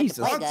 Gotta look Jesus.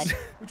 good to play good.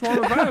 Which one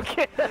was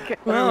that? Okay.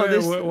 No,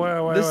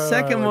 the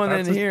second one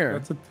That's in here.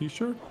 That's a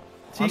t-shirt?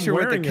 T-shirt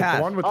with the cat.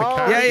 The one with the Oh,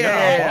 cat.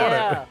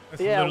 Yeah.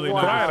 Yeah, Literally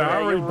wow. not.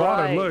 I already You're bought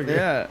right. it. Look.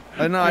 Yeah.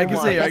 I know. I can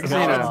see it. I can see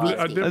it.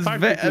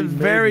 It's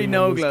very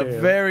Nogla.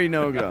 Very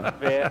Nogla.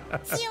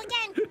 See you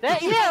again.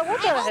 Yeah,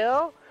 what the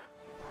hell?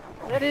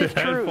 That is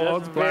true.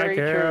 Headphones, That's black very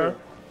hair,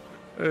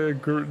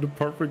 true. the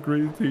perfect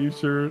green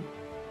t-shirt.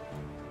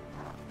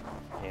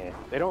 Yeah,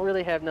 they don't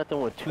really have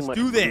nothing with too much.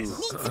 do this.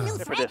 glue,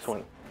 except for this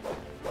one.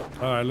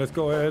 All right, let's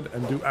go ahead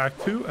and do Act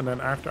 2, and then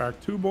after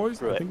Act 2,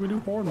 boys, I Right. think we do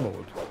Horn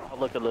mode. I'll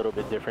look a little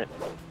bit different.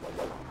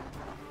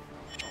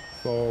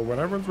 So when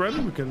everyone's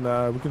ready, we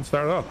can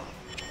start up.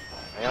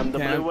 I am the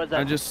Okay, blue wizard.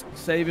 I'm just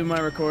saving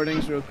my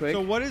recordings real quick. So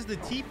what is the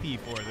TP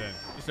for then?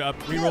 Just a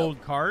re-rolled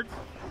card?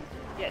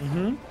 Yes.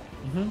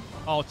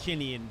 All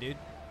chinny-in, dude.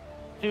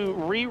 To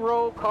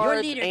re-roll Your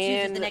cards leader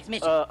chooses and the next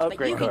mission, but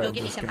upgrade you can go cards.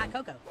 get me some hot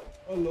cocoa.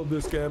 I love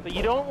this game. But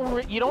you don't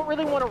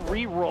really want to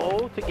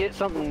re-roll to get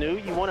something new.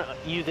 You want to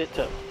use it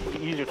to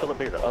use your toilet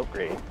paper to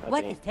upgrade.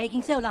 What is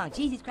taking so long?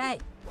 Jesus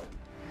Christ.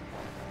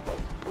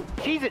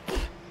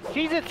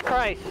 Jesus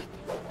Christ.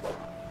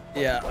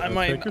 Yeah, I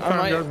might. Take your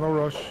time, guys. No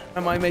rush. I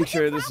might make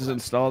sure this is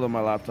installed on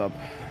my laptop.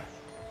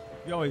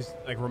 You always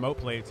like remote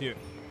play it too.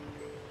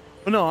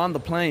 Oh, no, on the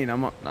plane.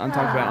 I'm talking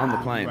about on the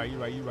plane.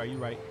 You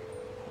right.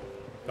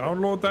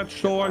 Download that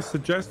show I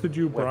suggested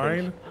you,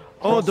 Brian.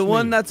 Oh, the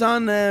one that's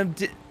on.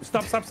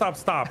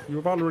 Stop.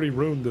 You've already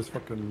ruined this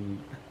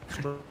fucking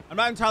I'm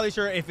not entirely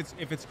sure if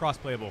it's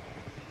cross-playable.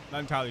 Not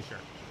entirely sure.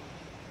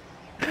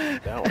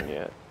 That one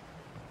yet.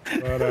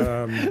 But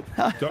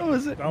that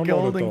was a download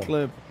golden it,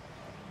 clip.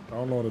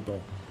 Download it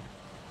though.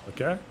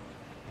 Okay.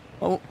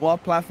 Oh,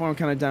 what platform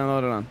can I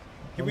download it on?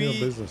 Can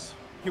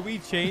we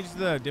change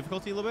the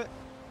difficulty a little bit?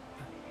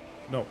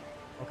 No.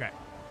 Okay.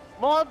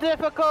 More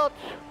difficult.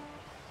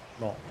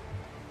 No.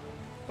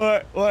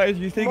 What?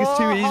 You think it's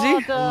too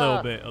easy?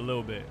 A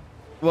little bit.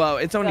 Well,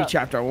 it's only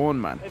chapter 1,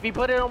 man. If you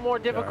put it on more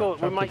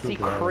difficult, we might see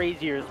chapter 2,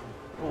 crazier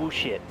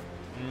bullshit.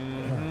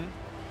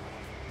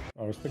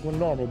 I was thinking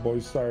normal,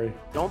 boys. Sorry.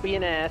 Don't be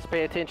an ass.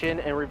 Pay attention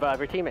and revive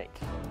your teammates.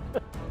 I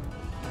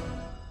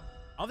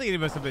don't think any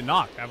of us have been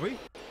knocked, have we?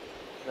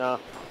 No.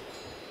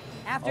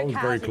 After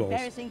Kyle's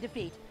embarrassing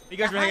defeat, you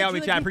guys for hanging out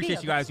with me, chat. I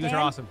appreciate you guys. You guys are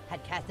awesome.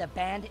 Had cast a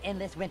banned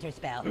endless winter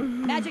spell.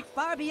 Magic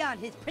far beyond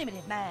his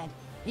primitive mind.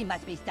 He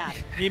must be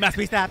stopped. He must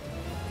be stopped.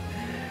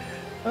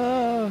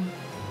 Oh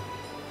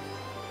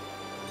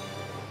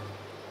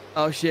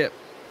shit.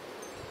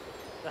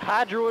 The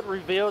High Druid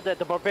revealed that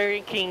the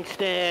Barbarian King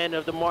stand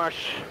of the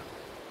Marsh.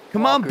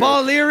 Come on,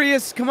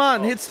 Delirious. Come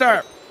on, hit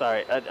start.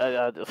 Sorry,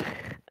 I just...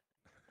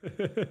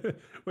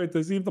 Wait,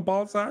 does he have the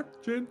ball sack,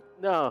 Jin?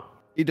 No.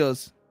 He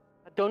does.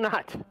 I do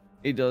not.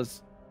 He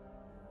does.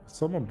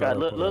 Someone God,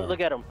 better look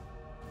at him.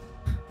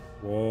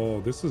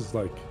 Whoa, this is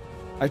like...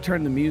 I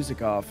turned the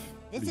music off.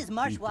 This is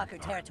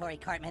Marshwalker territory,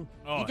 Cartman.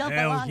 Oh, you don't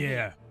hell belong yeah.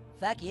 here.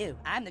 Fuck you.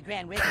 I'm the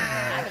Grand Wizard.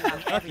 I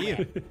belong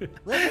everywhere.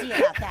 We'll see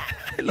about that.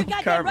 You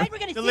got that right. We're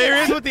gonna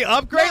Delirious see with the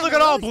upgrade. Look at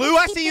all blue.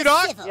 I see you,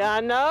 dog. Yeah, I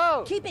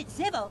know. Keep it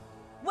civil.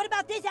 What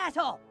about this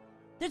asshole?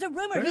 There's a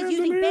rumor Hey, he's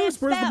using banned Delirious,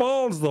 spells. where's the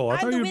balls, though? I I'm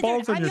thought the you had wizard.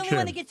 balls on I'm your the only one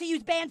chin. that gets to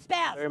use banned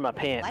spells. They're in my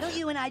pants. Why don't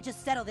you and I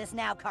just settle this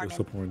now, Carmen?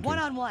 Disappointing.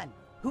 One-on-one.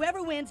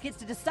 Whoever wins gets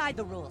to decide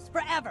the rules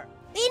forever.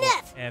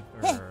 Enough!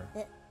 Ever.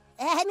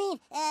 I mean,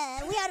 we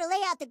ought to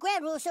lay out the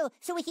ground rules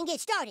so we can get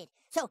started.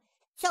 So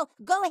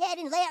go ahead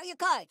and lay out your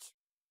cards.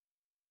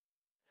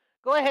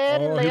 Go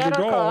ahead and lay here out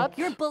we our go. cards.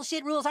 Your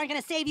bullshit rules aren't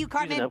going to save you,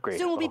 Cartman. upgrade.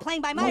 Soon we'll be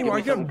playing by my Oh, I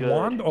rules. get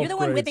wand You're the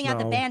one upgrades whipping out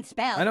the now. banned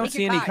spells. I don't Pick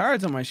see your any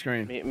cards on my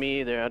screen. Me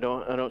either. I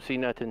don't see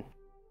nothing.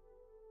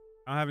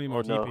 I don't have any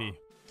more no. TP.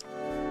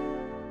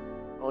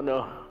 Oh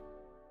no.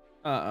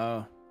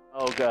 Uh-oh.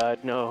 Oh god,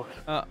 no.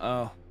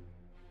 Uh-oh.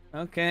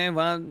 Okay,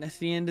 well, that's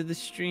the end of the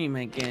stream,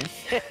 I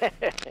guess. What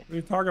are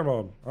you talking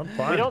about? I'm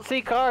fine. We don't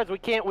see cards. We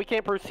can't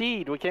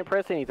proceed. We can't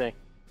press anything.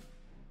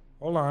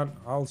 Hold on.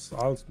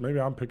 Maybe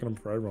I'm picking them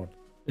for everyone.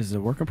 This is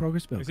a work in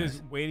progress build. This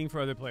is waiting for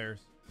other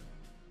players.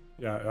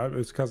 Yeah,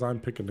 it's because I'm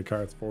picking the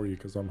cards for you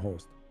because I'm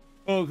host.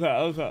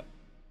 Okay.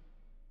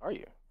 Are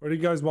you? What do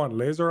you guys want?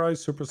 Laser Eyes,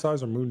 Super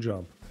Size, or Moon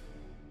Jump?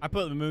 I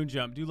put the moon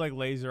jump. Do like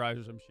laser eyes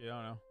or some shit.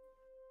 I don't know.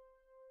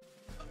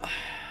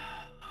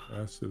 Yeah,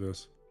 let's do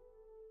this.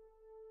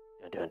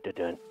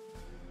 Dun.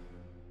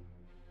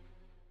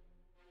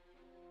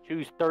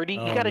 Choose 30.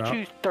 Oh, You gotta no.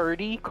 choose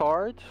 30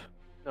 cards.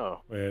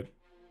 No. Wait.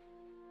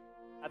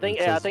 I think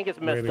It says it's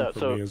messed waiting up. for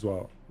So me as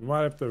well. We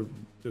might have to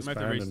disband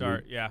Might have to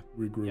restart. and Yeah.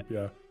 regroup. Yeah.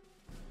 All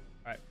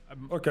right.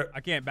 Okay.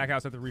 I can't back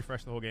out. So I have to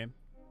refresh the whole game.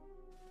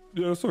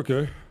 Yeah, it's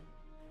okay.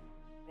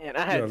 man,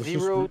 I had let's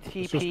 0 let's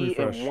just TP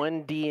refresh. and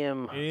 1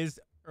 DM. It is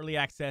early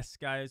access,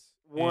 guys.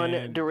 One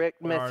and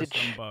direct there are message.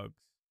 some bugs.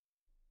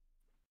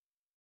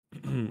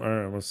 All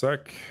right, one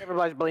sec.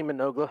 Everybody's blaming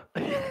Nogla.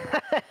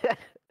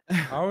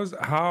 How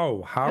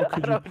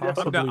could you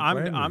possibly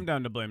blame me? I'm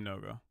down to blame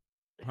Nogo.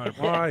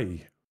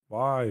 100%.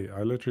 Why?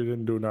 I literally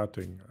didn't do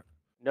nothing.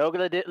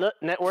 Nogla did look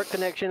network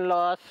connection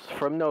loss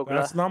from Nogla.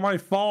 That's not my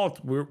fault.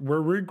 We're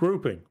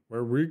regrouping.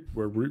 We're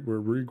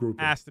regrouping.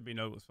 Has to be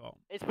Nogla's fault.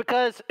 It's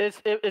because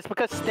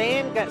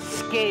Stan got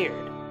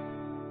scared.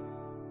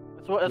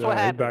 That's what He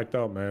happened. backed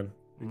out, man.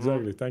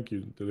 Exactly. Thank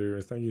you,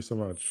 Delirious. Thank you so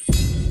much.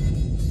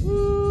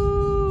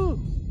 Woo!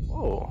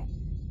 Whoa.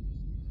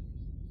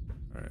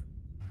 Alright.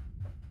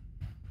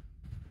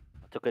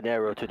 I took an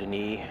arrow to the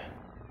knee.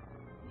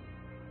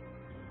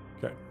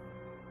 Okay.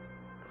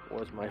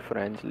 What's my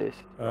friends list?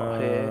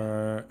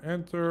 Okay.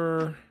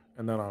 Enter,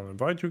 and then I'll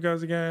invite you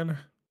guys again.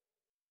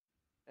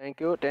 Thank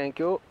you. There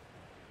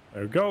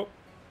we go.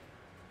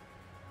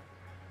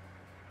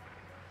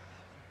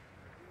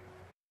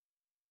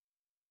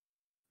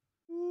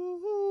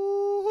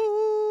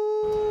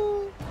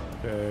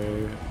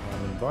 Okay,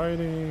 I'm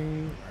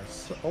inviting.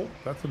 Oh,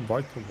 that's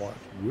invite to watch.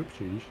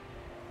 Whoopsies.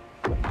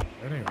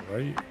 That ain't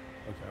right.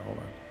 Okay, hold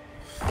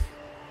on.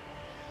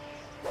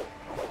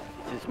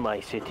 This is my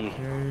city.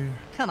 Okay.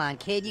 Come on,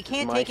 kid. You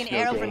can't My take an snow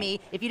arrow day. from me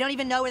if you don't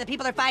even know where the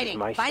people are fighting.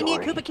 My Find me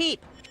a story. Koopa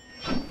Keep.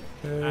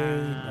 Okay,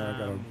 now I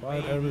gotta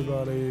invite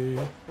everybody.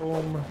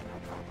 Boom.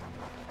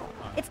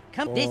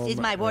 This is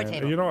my war And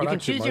table. you know what, can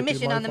actually, choose might your be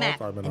mission my on the map.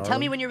 fault. I'm in And tell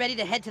me Ireland. when you're ready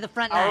to head to the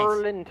front lines.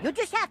 Ireland. You'll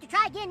just have to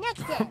try again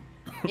next time.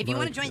 If you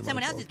want to Might join be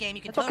someone my else's fault. game,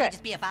 you can It's totally okay.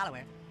 just be a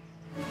follower.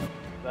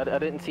 I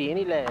didn't see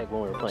any lag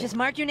when we were playing. Just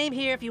mark your name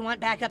here if you want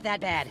backup that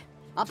bad.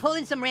 I'll pull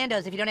in some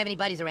randos if you don't have any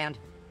buddies around.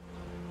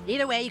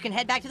 Either way, you can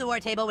head back to the war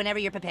table whenever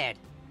you're prepared.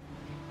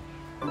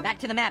 Back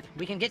to the map.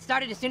 We can get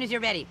started as soon as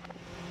you're ready.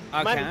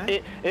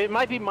 It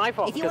might be my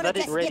fault If you because want I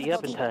to test didn't ready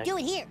up in difficulty, time. do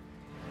it here.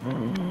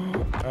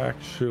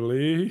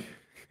 Actually.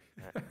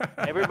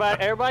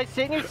 Everybody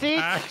sit in your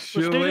seats. Let's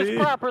do this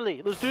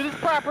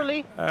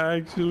properly.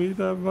 Actually,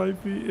 that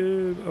might be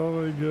it.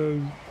 Oh my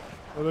gosh.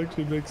 That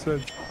actually makes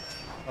sense.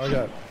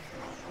 Okay.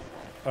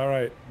 All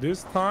right.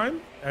 This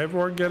time,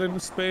 everyone get into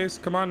space.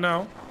 Come on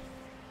now.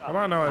 Come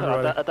on now,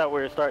 everybody. I thought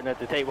we were starting at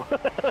the table. No.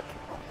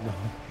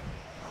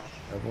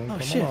 Everyone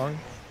come along.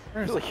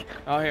 Where is it?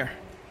 Oh, here.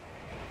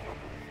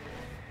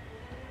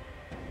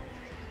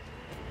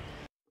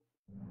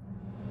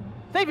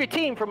 Save your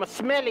team from a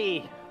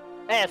smelly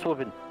ass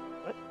whooping.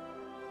 What?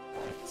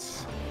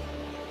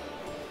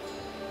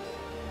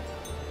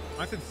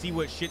 I can see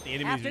what shit the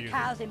enemies After are using.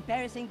 Kyle's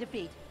embarrassing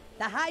defeat,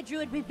 the High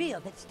Druid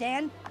revealed that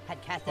Stan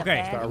had cast a Okay,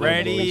 ban start on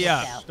ready up.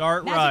 himself.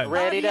 Start Magic run. far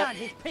Ready to beyond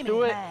his primitive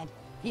do it. mind.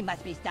 He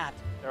must be stopped.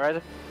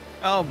 Terroriser.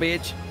 Oh,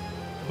 bitch.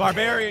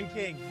 Barbarian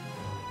King.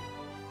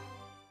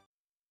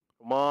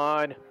 Come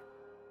on.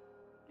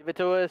 Give it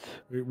to us.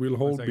 We'll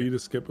hold B to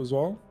skip as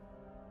well.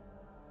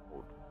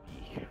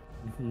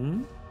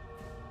 Mm-hmm.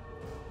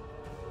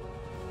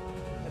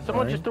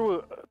 Someone just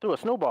threw a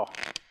snowball.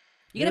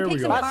 You gonna pick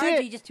some cards, or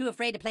are you just too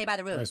afraid to play by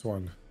the rules? Nice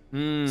one.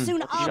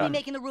 Soon I'll be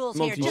making the rules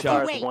here. Just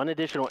you wait. One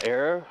additional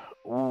error.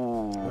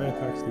 Ooh. Melee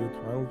attacks deal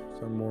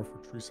 12% more for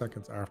 3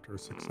 seconds after a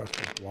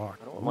successful block.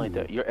 I don't like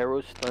that. Your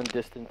arrows stun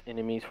distant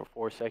enemies for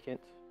 4 seconds.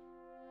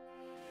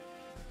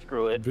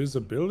 Screw it.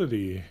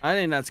 Visibility. I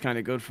think that's kind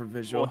of good for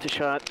visual.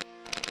 Multi-shot.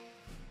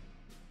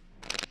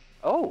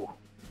 Oh.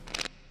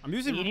 I'm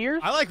using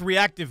meteors. I like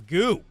reactive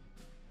goo.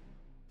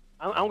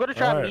 I'm gonna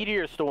try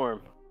Meteor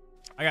Storm.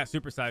 I got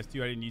supersized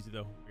too. I didn't use it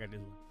though. I got this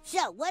one.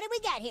 So, what do we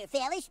got here,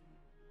 fellas?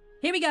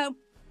 Here we go.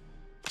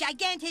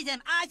 Gigantism,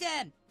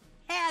 awesome.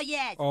 Hell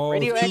yes. Oh,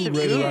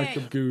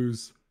 radioactive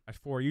goos. That's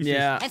 4 uses.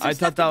 Yeah, I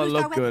thought that would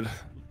look good.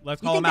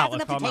 Let's call him out.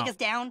 Let's call him take out. us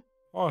down?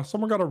 Oh,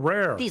 someone got a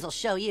rare. These'll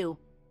show you.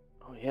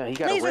 Oh yeah, he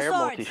got Laser a rare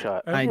swords.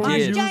 multi-shot. Everyone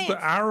use the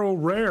arrow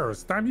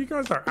rares. Damn, you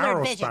guys are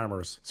arrow vision.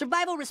 spammers.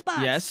 Survival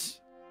response. Yes.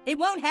 It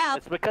won't help.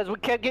 It's because we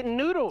kept getting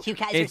noodles. You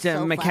guys It's are a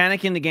so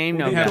mechanic in the game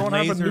now. We don't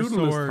have a laser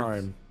noodle this swords.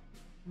 time.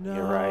 No,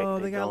 You're right,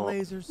 they got don't.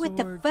 laser swords. What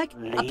the fuck? A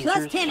Laser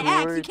plus 10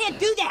 axe? You swords. can't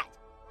do that.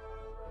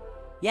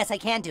 Yes, I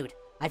can, dude.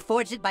 I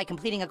forged it by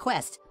completing a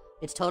quest.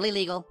 It's totally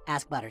legal.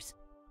 Ask Butters.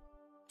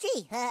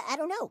 Gee, I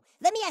don't know.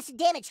 Let me ask the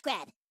Damage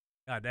Scribe.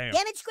 God damn.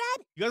 Damage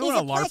Scribe? You guys Is want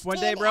a to LARP plus one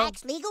day, 10 bro?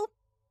 axe legal?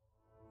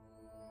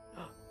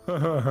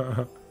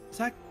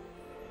 Zach?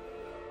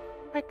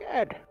 My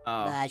God.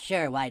 Oh.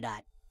 Sure, why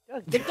not?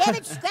 The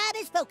Damage Scribe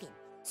is spoken.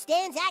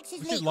 Stan's axe is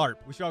We should legal. LARP.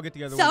 We should all get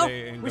together So, one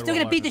day and we're go still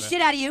to a gonna beat the LARP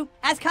shit out of you.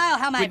 Ask Kyle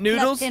how my With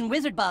noodles? plus 10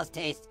 wizard balls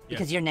taste,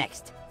 because you're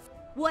next.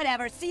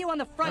 Whatever. See you on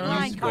the front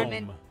line,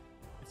 Cartman.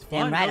 It's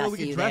Damn fun, right, bro. I'll We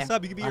see can you dress there,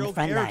 up. You can be on your the own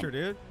front character,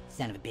 line. dude.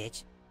 Son of a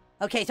bitch.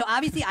 Okay, so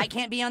obviously I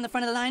can't be on the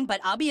front of the line,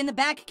 but I'll be in the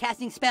back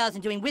casting spells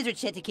and doing wizard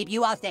shit to keep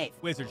you all safe.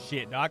 Wizard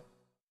shit, doc.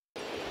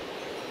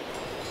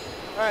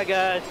 All right,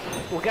 guys.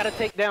 We gotta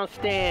take down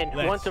Stan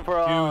once and for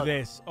all. do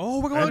this. Oh,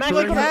 we're I'm going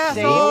actually to gonna the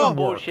save my castle.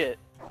 bullshit.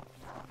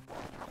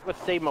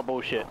 Let's save my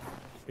bullshit.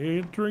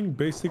 Entering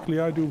basically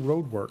I do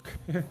road work.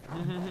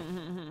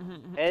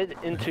 Head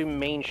into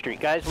Main Street,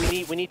 guys.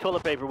 We need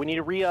toilet paper. We need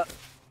to re-up.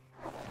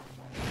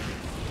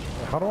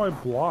 How do I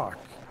block?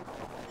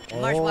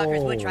 Marsh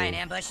walkers would try and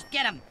ambush.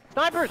 Get them.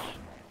 Snipers.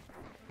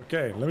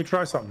 Okay, let me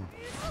try something.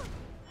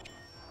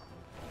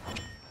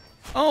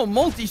 Oh,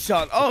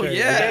 multi-shot. Oh, Okay,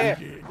 yeah.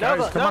 Guys,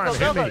 Nogla, come on,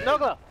 hit me.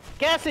 Nogla.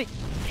 Gassy.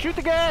 Shoot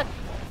the gas.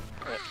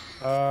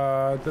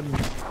 Didn't.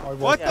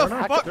 What the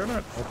fuck? They're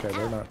not. Okay,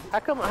 they're not. How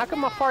come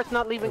my fart's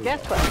not leaving gas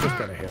I'm clouds? just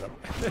gonna hit them.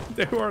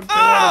 they weren't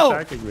Oh!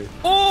 attacking me.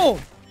 Oh!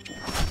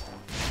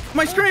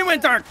 My screen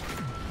went dark.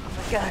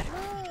 Oh my God.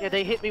 Yeah,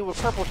 they hit me with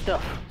purple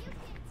stuff.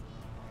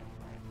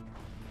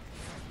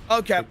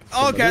 Okay. Okay.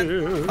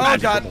 Oh,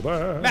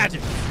 God.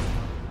 Magic.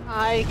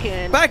 I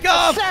can Back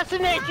up!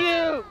 assassinate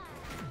you.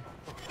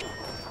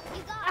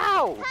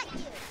 Ow!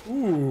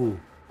 Ooh.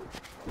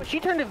 But she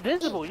turned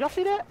invisible. Y'all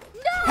see that?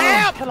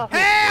 Help! Help! Help!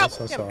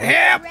 Yes, I saw it.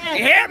 Help!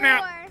 Help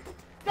now!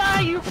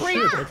 Die, you Shit,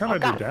 freak! they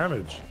kind of do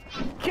damage.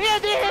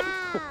 Killed him!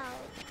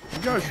 You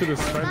guys should have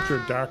spent your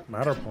dark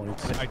matter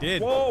points. I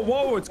did. Whoa,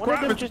 whoa, it's One of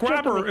them grab, it's a just jumped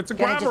on grabber, me. it's a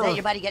Gotta just let grabber.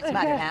 your buddy get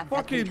smacked, huh? That's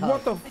Fucking, pretty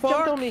what the Jumped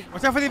fuck? on me.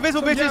 Watch out for the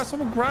invisible Yeah, bitches.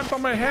 someone grabbed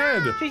on my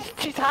head.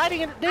 She's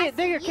hiding in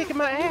they are kicking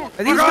my ass.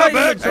 Are these God,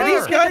 guys, bitch, are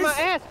these Kicking my guys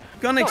ass.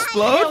 gonna Hell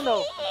explode?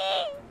 no.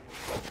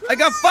 I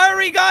got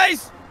fiery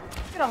guys!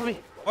 Get off me.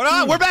 Hold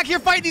on, we're back here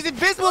fighting these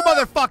invisible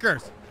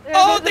motherfuckers.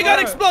 Oh, they got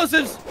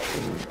explosives!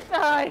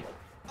 Die.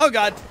 Oh,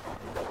 God.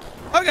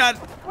 Oh, God.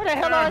 Where the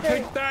hell are they?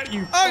 Take that,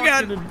 you Oh, fucking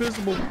God.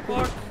 invisible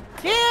fuck.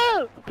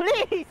 Kill,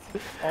 please.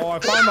 Oh, I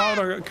found out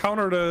how to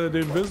counter the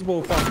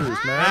invisible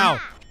fuckers, man.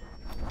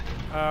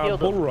 Ow. Killed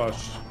Bull them.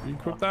 rush. You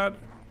equip that?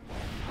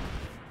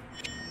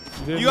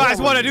 You guys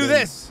want to do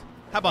this?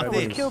 How about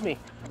Wait, this? Kill me.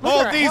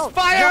 Hold these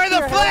fire in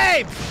the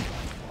flames!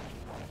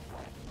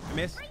 I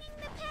miss.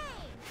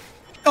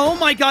 Oh,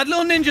 my God,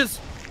 little ninjas.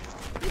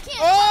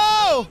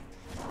 Oh!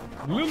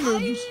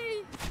 Lindens.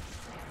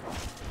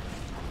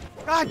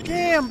 God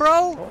damn,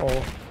 bro.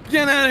 Uh-oh.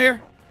 Get out of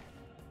here.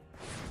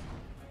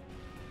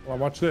 Well,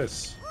 watch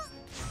this.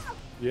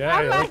 Yeah,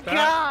 Oh my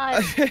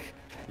god!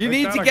 You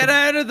need to get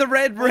out of the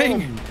red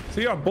ring.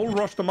 See, I bull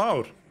rushed them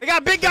out. They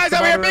got big guys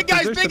over here. Big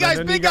guys, big guys,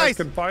 and then big you guys.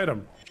 can fight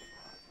them.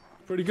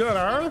 Pretty good,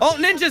 huh? Oh,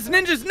 ninjas,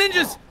 ninjas,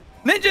 ninjas,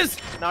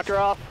 ninjas. Knock her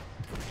off.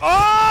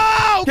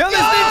 Oh! Kill this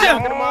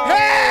ninja.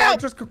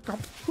 Help! Just go,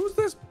 who's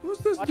this? Who's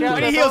this? Watch dude? out,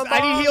 I need heals. I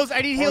need heals.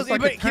 I need heals. it's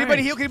like Anybody, a can anybody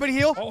tank. heal? Can anybody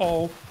heal?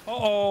 Uh-oh.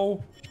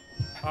 Uh-oh.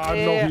 No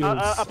Yeah, heals.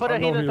 I put a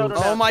no healing heals. totem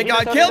down. Oh my Healing god,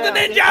 totem kill the down.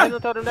 ninja!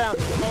 Healing totem down.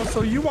 Oh,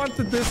 so you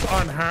wanted this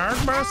on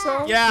hard,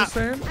 Marcel? Yeah. You're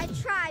saying? I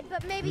tried,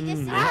 but maybe this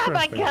is... Oh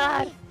my Interesting.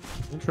 god!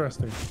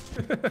 Interesting.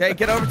 Okay,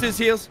 get over to his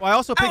heels. Well, I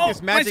also picked Ow,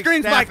 this my magic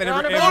screen's staff back. and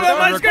Hold on,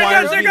 my screen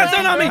requires got me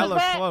to on me. be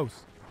hella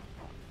close.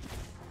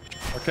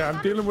 Okay,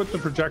 I'm dealing with the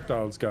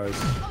projectiles, guys.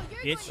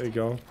 Bitch. There you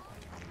go.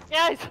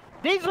 Guys,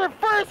 these are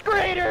first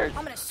graders!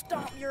 I'm gonna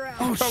stomp your ass.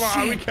 Oh, come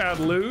on, we can't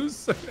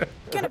lose.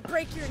 Gonna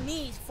break your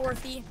knees,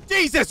 Fourthy.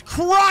 Jesus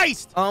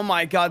Christ! Oh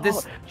my god,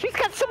 this. She's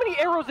got so many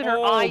arrows in her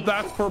Oh, eyes.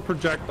 that's for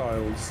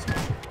projectiles.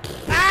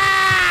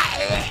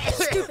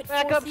 Stupid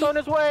Backup's on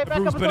his way. Backup's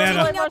on his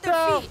banana. way,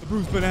 Marcel. The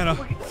bruised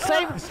banana.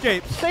 Save,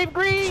 Escape. save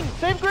green.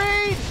 Save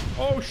green.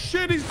 Oh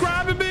shit, he's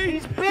grabbing me.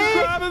 He's big.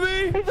 grabbing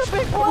me. He's a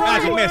big boy.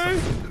 Magic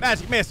missile.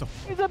 Magic missile.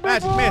 He's a big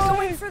Magic boy. missile.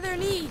 Wait for their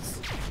knees.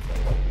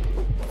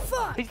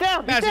 Fuck. He's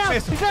down. He's Magic down.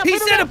 missile. He's down. He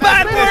Put him said a down.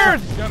 bad Put him down.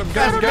 word. Get him, Magic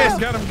get him, missile.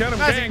 get him, get him.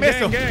 Magic Gang,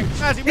 missile. gang, gang.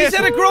 Magic He said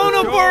missile. a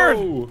grown-up word.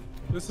 Go.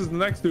 This is the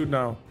next dude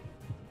now.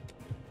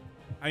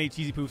 I need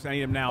cheesy poops. I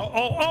need him now.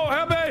 Oh,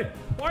 Hebe!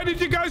 Why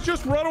did you guys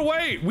just run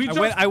away?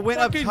 I went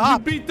up fucking- top.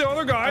 You beat the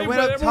other guy, I went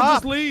but up everyone top.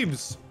 just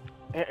leaves.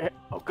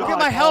 Oh god. Look at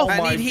my health. Oh I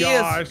my need heals.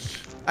 gosh.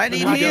 I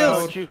need Oh my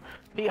heals. God.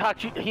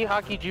 He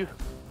hockeyed you.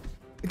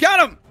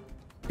 Got him.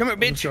 Come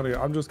here,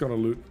 I'm just gonna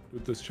loot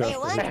this chest Hey,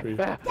 for what? HP.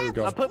 There we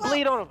go. I put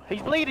bleed on him.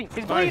 He's bleeding.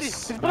 He's bleeding.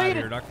 Nice. He's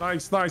bleeding.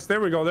 Nice, nice. There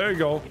we go. There you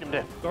go. Beat him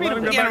down. Don't Beat let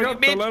him him get down. back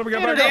up. Don't let him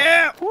get back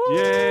Yeah. up.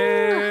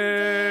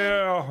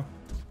 Yeah.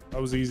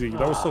 That was easy.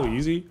 That was so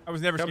easy. I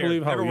was never Can't scared.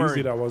 believe how Never easy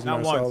worried. that was,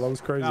 Not Marcel. once. That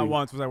was crazy. Not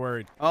once was I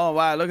worried. Oh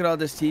wow, look at all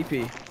this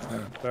TP.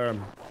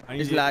 Damn. I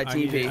need It's to- like I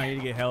need to- TP. I need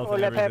to get health Oh,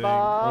 and let everything.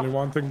 Only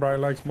one thing Brian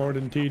likes more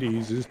than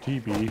TDs is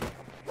TP.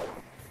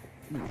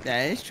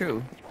 That is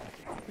true.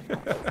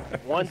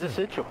 One's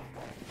essential.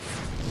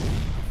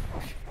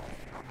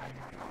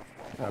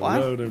 I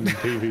What? love them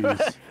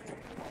TVs.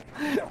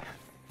 You're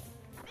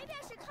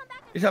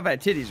talking about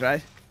titties,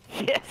 right?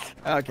 Yes.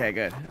 Okay,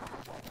 good.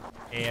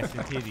 Ass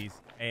and titties.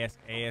 Ass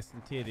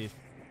and titties.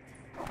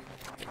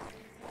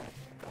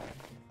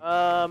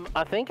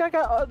 I think I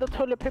got the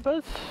toilet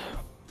papers.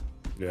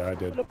 Yeah, I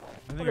did. I think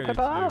I Toilet did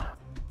paper.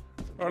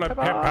 too. Toilet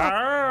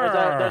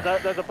There's paper.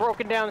 there's a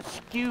broken down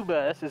school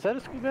bus. Is that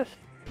a school bus?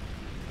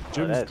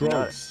 Jim's that's not.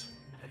 drugs.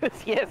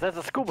 Yes, that's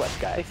a school bus,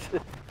 guys.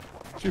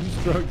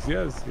 Jim's drugs,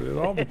 yes.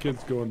 All the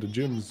kids go into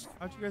Jim's.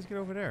 How'd you guys get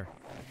over there?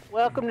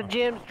 Welcome to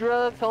Jim's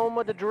Drugs, home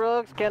of the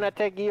drugs. Can I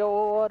take your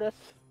orders?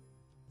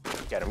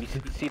 Got him. You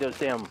see those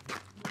damn...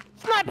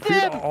 Snipe Defeat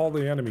them! all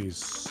the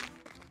enemies.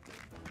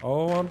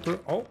 Oh,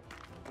 oh.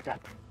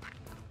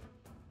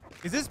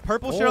 Is this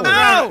purple shit Oh. on the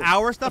ground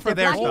our stuff or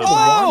their Oh, stuff? the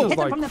one is Hit them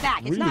like from the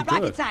back. It's really not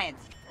rocket good.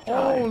 science.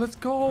 Oh, let's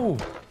go.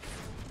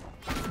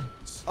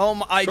 Oh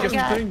my! I Certain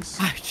just, things.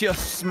 I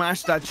just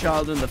smashed that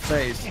child in the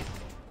face.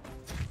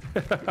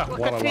 We'll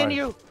What a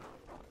continue.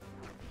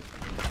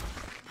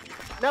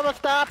 Never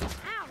stop.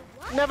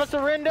 Never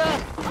surrender.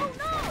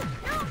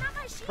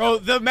 Bro,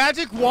 the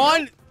magic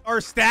wand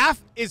or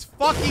staff is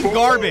fucking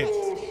garbage.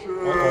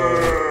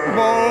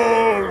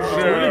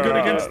 It's really good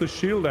against the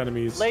shield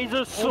enemies.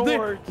 Laser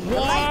swords.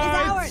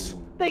 What?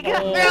 They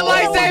got They're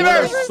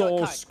lightsabers! We're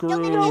so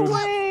screwed. No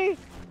way.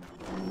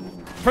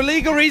 For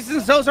legal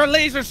reasons, those are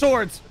laser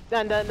swords.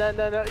 No.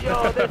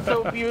 Yo, they're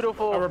so I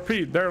beautiful.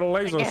 repeat, they're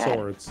laser Yeah.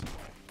 swords.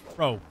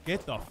 Bro,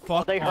 get the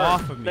fuck They hurt.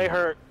 off of me. They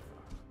hurt.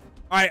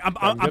 All right, I'm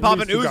get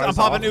popping these two ooze. I'm guys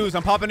popping off. ooze.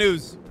 I'm popping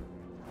ooze.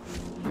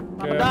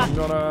 Okay, I'm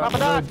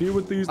gonna deal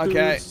with these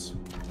Okay. dudes.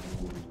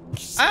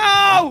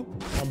 Ow!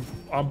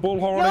 I'm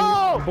bullhorning.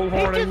 No! I'm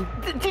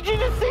bullhorning. Did you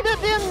just see that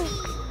then?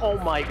 Oh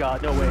my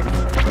god, no way.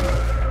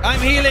 I'm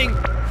healing.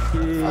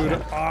 Dude,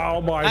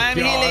 oh my I'm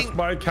gosh, healing.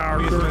 my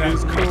character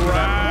is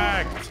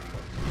cracked.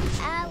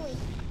 Owie.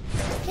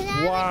 Can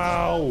I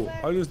Wow,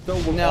 I just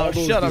dealt with No, all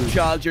those shut up, dudes.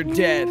 child. You're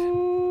dead.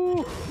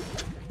 You're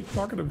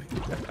talking to me.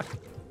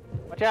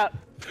 Watch out.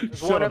 There's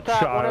Shut one up, up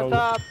top, one child.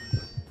 up top.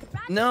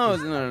 No.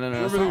 It's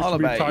Everything all should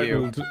be about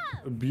you. titled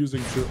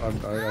abusing children.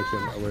 I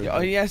can't. Wait. Oh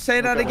yeah,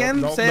 say that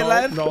again. No, Say it no,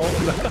 loud. No.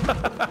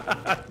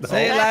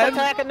 Say it Attack, loud.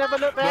 attack, and never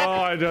look No, back.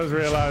 I just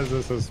realized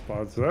this is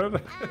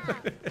sponsored.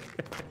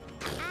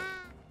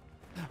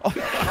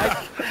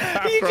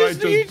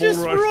 You just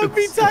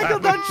rugby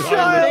tackled that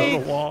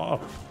child.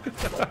 Wall.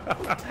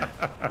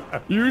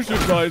 You should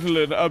title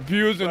it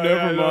 "Abuse and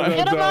Never Mind."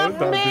 Get him off Don't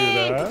do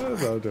me! that.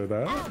 Don't do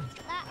that.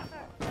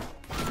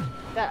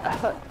 That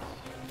hurt.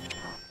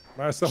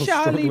 Marcel's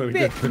Charlie struggling to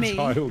get bit the me.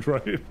 child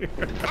right here.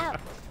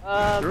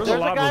 There's a a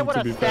lot guy of with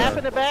them, to a be staff fair.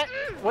 in the back.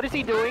 What is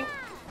he doing?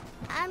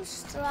 I'm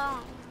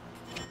strong.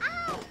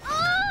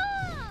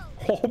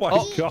 Oh my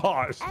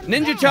gosh.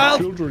 Ninja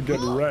child. Children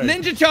getting wrecked.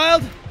 Ninja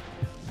child.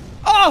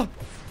 Oh!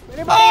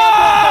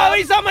 Oh,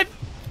 he's on my...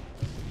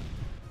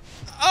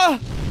 Oh!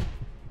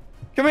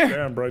 Come here.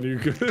 Damn, bro, you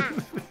good?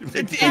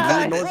 This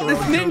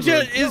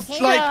ninja is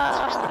like...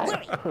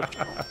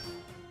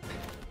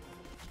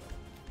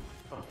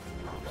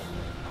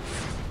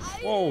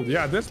 Whoa,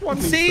 yeah, this one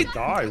needs See? to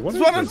die. That's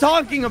what I'm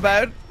talking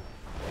about.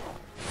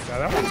 Yeah,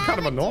 that one's kind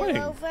of annoying.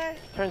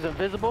 Turns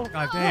invisible.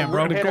 God damn,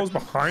 bro. And it goes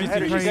behind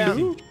Header, you you down.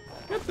 too.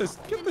 Get this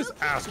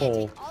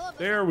asshole.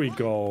 There we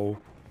go.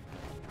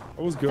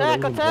 That was good.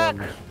 Attack, That was attack.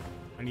 important.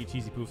 I need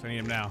cheesy poofs. I need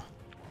them now.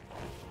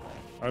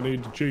 I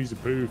need the cheesy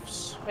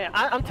poofs. Man,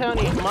 I'm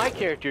telling you, my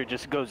character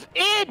just goes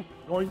in.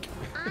 Yoink.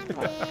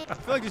 I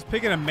feel like just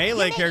picking a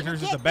melee character is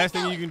just the best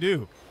thing you can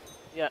do.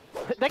 Yeah,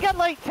 they got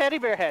like teddy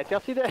bear hats. Y'all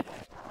see that?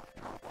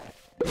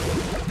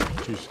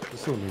 Jeez,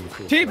 this don't need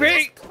to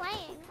TP!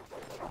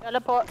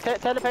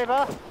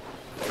 Telepaper.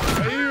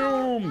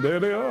 Boom! There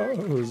they are.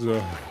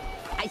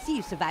 I see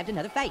you survived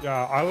another fight.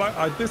 Yeah, I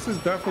like. This is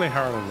definitely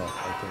hard enough.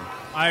 I think.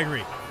 I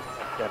agree.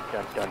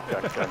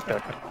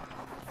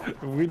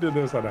 If we did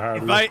this on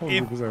hard,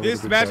 If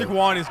this magic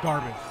wand is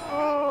garbage.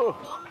 Oh.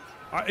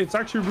 It's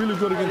actually really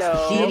good against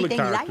the shielded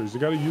characters. You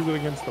got to use it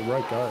against the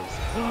right guys.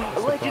 That's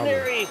the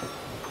Legendary.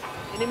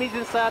 Enemies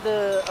inside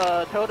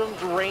the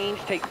totem's range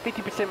take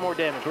 50% more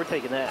damage. We're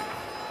taking that.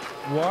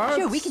 What?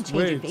 Sure, we can change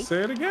your Wait, fate.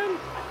 say it again?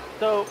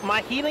 So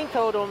my healing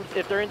totems,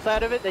 if they're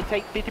inside of it, they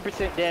take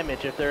 50%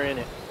 damage if they're in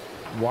it.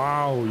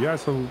 Wow, yeah,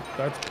 so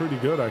that's pretty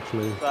good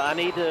actually. So I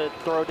need to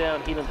throw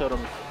down healing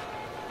totems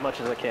as much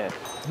as I can.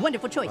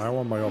 Wonderful choice. I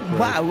want my upgrade.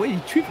 Wow, what are you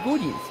trick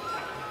audience?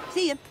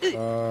 See ya.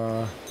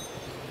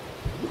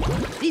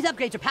 These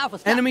upgrades are powerful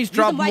stuff. Enemies Use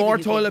drop them wisely, more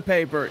Nuke. toilet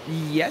paper.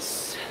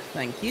 Yes,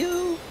 thank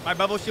you. My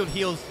bubble shield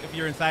heals if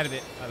you're inside of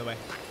it, by the way.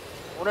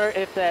 Wonder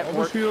if that Bubble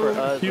works for shield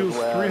us heals as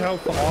well. 3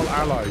 health to all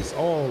allies.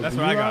 Oh, That's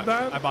do what you I have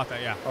got. that? I bought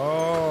that, yeah.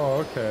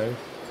 Oh, okay.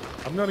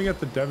 I'm gonna get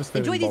the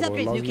devastating Enjoy these bubble.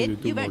 upgrades, Allows new me kid. to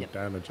do You've more earned it.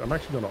 damage. I'm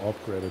actually gonna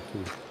upgrade it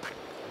too.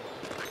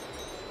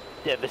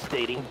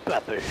 Devastating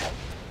bubble.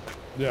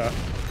 Yeah,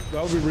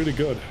 that'll be really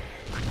good.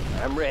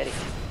 I'm ready.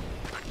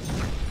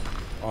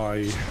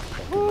 I.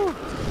 Woo.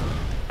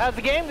 How's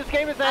the game? This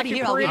game is actually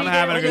here all pretty, I'm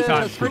having a good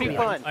time. It's pretty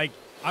fun. Like,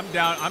 I'm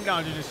down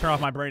to just turn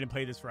off my brain and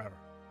play this forever.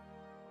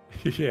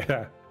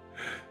 Yeah.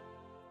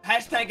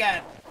 Hashtag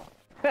ad.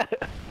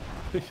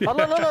 Oh,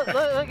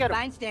 look at him.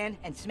 Find Stan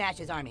and smash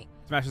his army.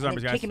 Smash his And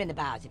armies, then guys. kick him in the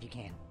bows if you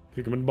can.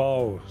 Kick him in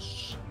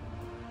balls.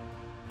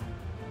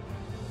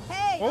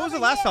 Hey, What was the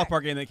over last here. South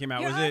Park game that came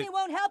out? Your Was army it?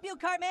 won't help you,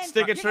 Cartman.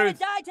 Stick of You're gonna truth.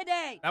 die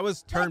today. That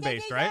was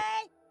turn-based, What did right?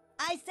 he say?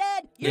 I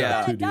said you're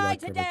Yeah. gonna 2D die like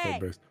that, today.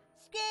 turn-based.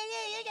 Screw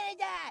you, you're gonna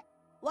die.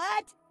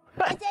 What?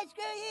 I said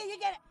screw you, you're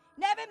gonna.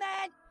 Never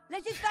mind.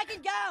 Let's just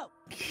fucking go.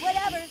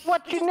 Whatever.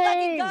 What's Let's your just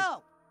name? fucking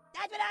go.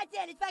 That's what I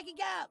said. Let's fucking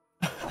go.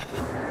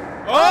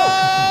 Oh!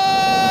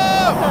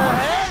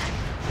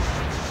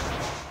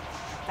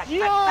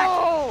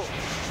 Yo!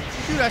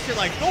 Do that shit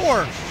like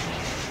Thor.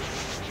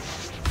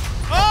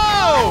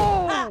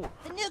 Oh! Ah,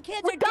 the new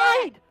kids We are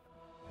died! dead.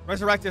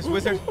 Resurrect this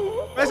wizard.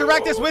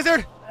 Resurrect this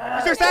wizard.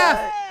 Use your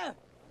staff.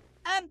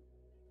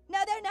 No,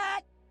 they're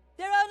not.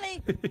 They're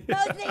only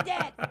mostly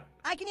dead.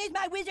 I can use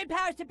my wizard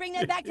powers to bring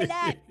them back to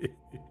life.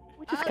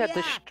 We just got yeah.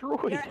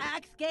 destroyed. Your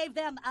axe gave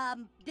them,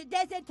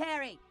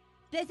 dysentery.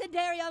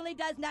 Dysentery only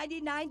does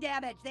 99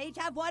 damage. They each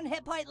have 1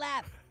 hit point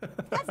left.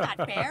 That's not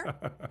fair.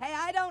 Hey,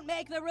 I don't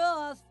make the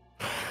rules.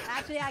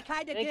 Actually, I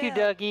kind of do. Thank you,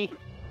 Dougie.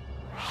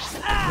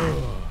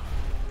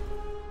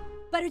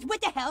 Butters,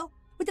 what the hell?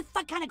 What the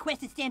fuck kind of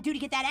quest did Stan do to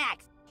get that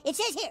axe? It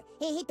says here,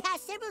 he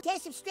passed several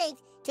tests of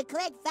strength to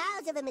collect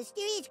files of a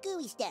mysterious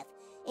gooey stuff,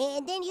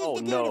 and then used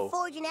the goo to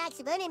forge an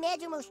axe of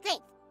unimaginable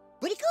strength.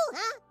 Pretty cool,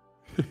 huh?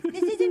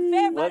 This isn't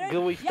fair, What Butters.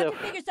 gooey You have stuff? to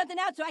figure something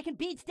out so I can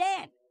beat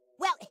Stan.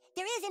 Well,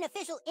 there is an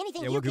official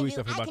anything Yeah, you what can gooey do,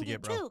 stuff we I about can to do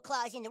get, bro? too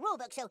clause in the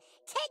rulebook, so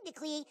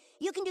technically,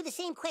 you can do the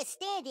same quest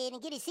Stan did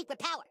and get his secret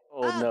power.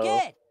 Oh, no.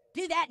 Good.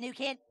 Do that, new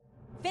kid.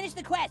 Finish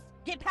the quest.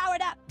 Get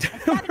powered up.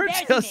 And stop We're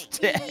embarrassing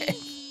just me. dead.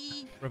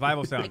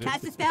 Revival I sound. dude.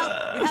 cast the spell.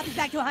 Your health is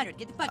back to 100.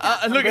 Get the fuck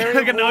out. Look at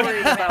Very Nogla.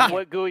 worried about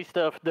what gooey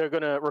stuff they're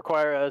gonna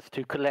require us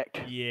to collect.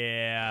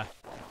 Yeah.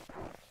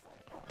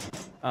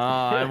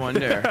 I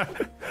wonder.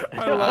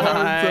 I love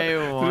I it.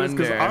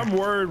 Because wonder. I'm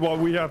worried what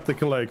we have to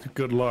collect.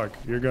 Good luck.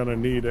 You're gonna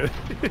need it.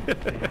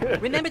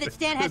 Remember that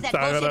Stan has that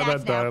bullshit That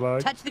axe now.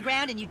 dialogue. Touch the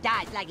ground and you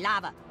die. It's like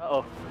lava.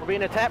 Uh-oh. We're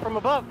being attacked from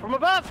above. From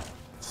above!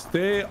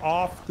 Stay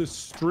off the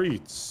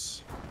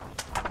streets.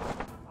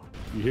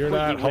 You hear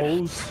that,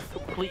 hose?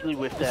 Completely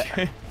with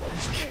that.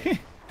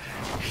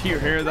 You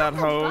hear that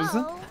hose?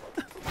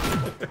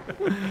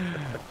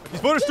 He's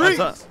for the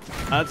streets.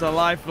 That's a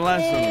life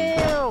lesson.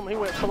 Damn! He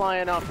went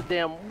flying off the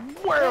damn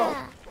world.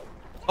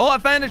 Oh, I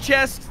found a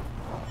chest.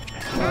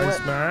 Nice,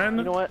 man.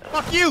 You know what?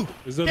 Fuck you.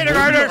 Is it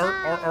Kindergartners.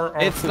 or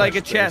It's like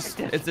a flesh-based? chest.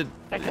 It's a.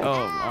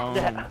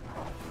 Oh.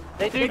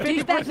 They do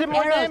 50%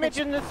 more damage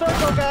in the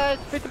circle, guys.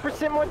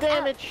 50% more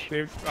damage.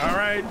 All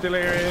right,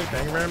 Delirious.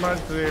 Thank you very much,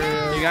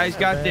 Delirious. You guys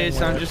got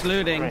this. I'm just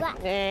looting.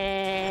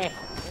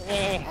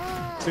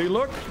 See,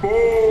 look. We're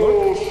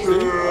getting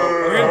bullshitted.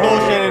 We're getting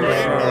bullshitted,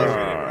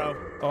 bro.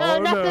 Oh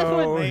not this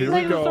no! one. Here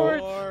we go.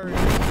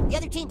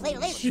 team played a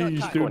laser Jeez,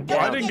 short dude. card.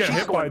 I didn't get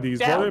hit by these.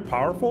 Were they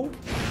powerful?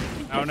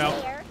 I don't know.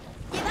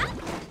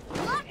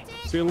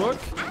 See, look.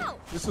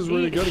 This is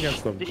really good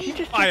against them.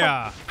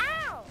 Fire.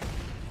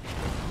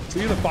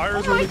 See, the fire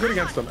is really good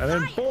against them. And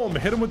then, boom,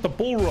 hit them with the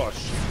bull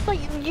rush. And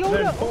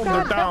then, boom,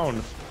 they're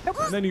down.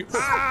 And then you...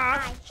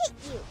 Ah!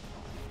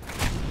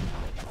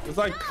 There's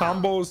like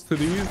combos to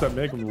these that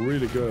make them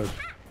really good.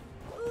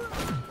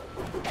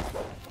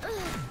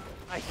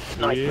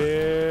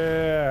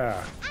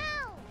 Yeah.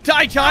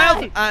 Die,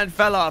 child! And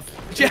fell off.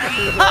 See?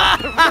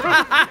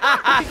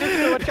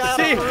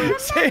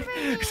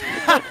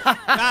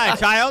 Die,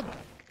 child.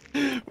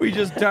 We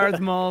just Darth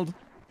Mauled.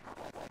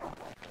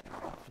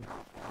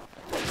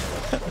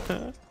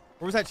 Where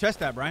was that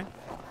chest at, Brian?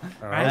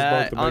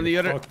 On the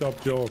other fucked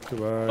up joke.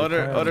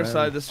 Other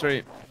side of the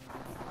street.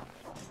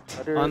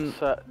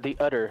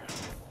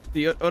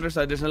 The other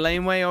side. There's a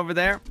laneway over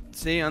there.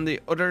 See, on the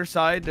other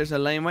side, there's a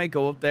laneway.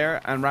 Go up there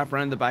and wrap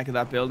around the back of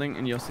that building,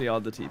 and you'll see all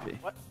the TP.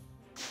 What?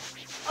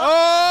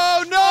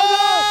 Oh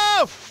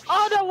no!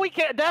 Oh no, we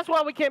can't. That's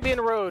why we can't be in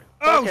the road.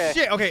 Oh okay.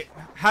 shit. Okay,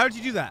 how did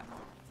you do that?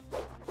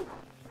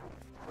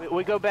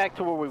 We go back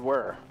to where we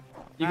were.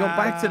 You go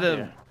back to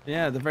the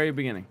the very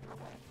beginning.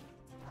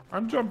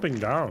 I'm jumping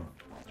down.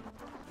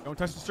 Don't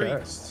touch the street.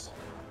 Chests.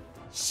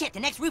 Shit, the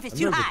next roof is And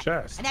too there's a high.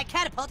 chest. And that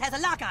catapult has a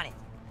lock on it.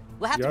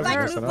 We'll have You to guys fight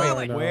are to move messing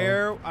up. forward.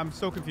 Where? I'm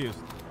so confused.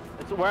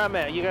 It's where I'm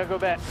at. You gotta go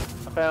back. I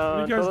found What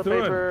are you guys toilet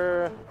doing?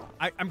 paper.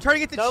 I'm trying to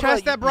get the Nogla,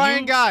 chest that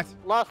Brian got.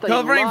 Lost a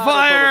Covering lot of toilet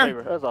fire!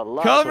 paper. That was a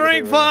lot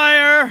Covering of toilet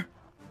fire!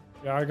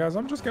 Yeah, guys,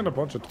 I'm just getting a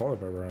bunch of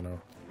toilet paper right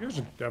now. You guys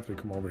should definitely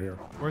come over here.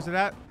 Where's it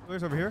at?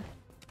 Where's over here?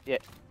 Yeah.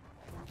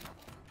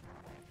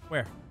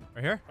 Where?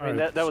 Right here? I mean,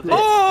 that was it.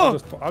 Oh!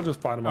 I'll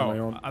just find them on my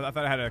own. I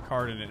thought I had a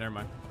card in it. Never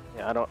mind.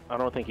 Yeah, I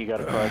don't think you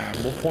got a card.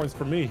 More points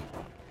for me.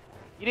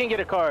 You didn't get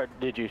a card,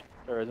 did you,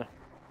 Terroriser?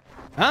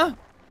 Huh?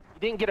 You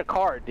didn't get a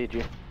card, did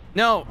you?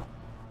 No.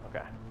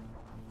 Okay.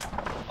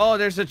 Oh,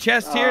 there's a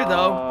chest here,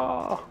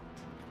 though.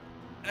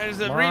 There's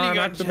a really good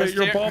activate chest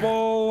your here.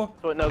 bubble.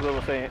 That's what Nogla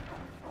was saying.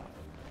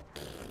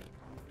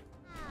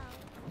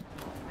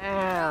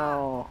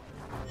 Ow.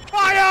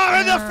 Fire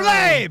in the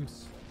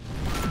flames!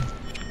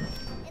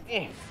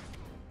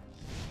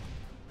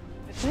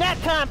 It's nap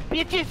time,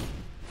 bitches!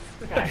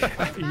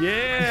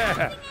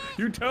 Yeah!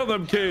 You tell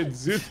them,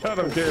 kids. You tell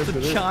them, kids.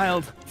 The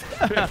child.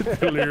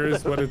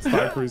 Delirious when it's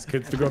time for his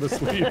kids to go to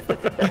sleep.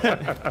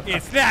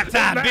 It's nap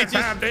time,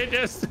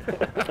 bitches.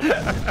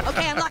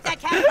 Okay, unlock that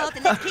catapult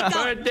and let's keep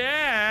going. But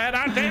Dad,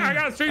 I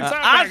got a street side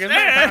back. It's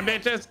nap time,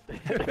 bitches.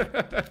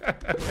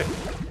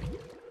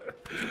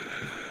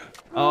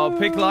 Oh,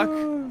 pick lock.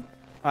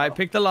 Alright,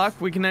 pick the lock.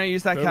 We can now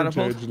use that Never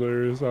catapult. change,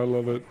 Delirious. I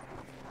love it.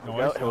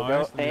 Nice, Go.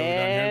 nice.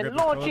 And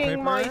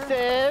launching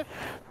myself.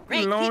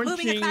 Great, keep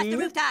moving across the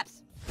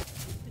rooftops.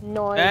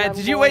 No,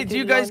 Did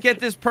you guys get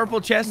this purple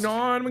chest? No,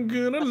 I'm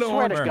gonna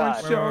swear to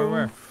God.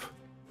 Where?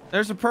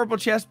 There's a purple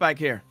chest back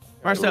here.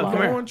 Marcel, come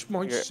here. Launch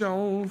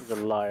myself. You're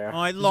a liar.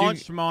 I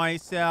launched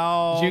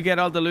myself. Did you get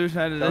all the loot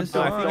out of this?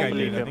 I think I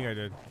believe did. him. I think I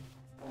did.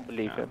 Don't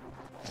believe him.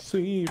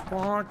 See if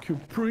I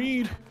could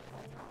breathe.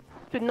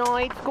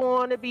 Tonight's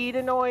gonna be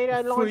the night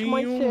I launch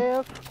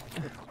myself.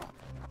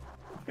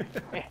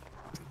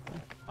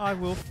 I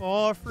will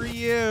fall for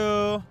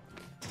you.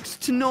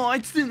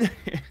 Tonight's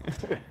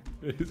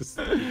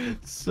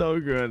so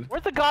good.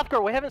 Where's the goth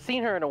girl? We haven't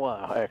seen her in a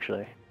while,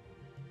 actually.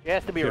 She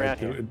has to be around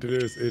here.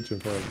 Delirious itching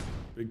for a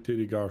big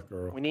titty goth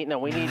girl. We need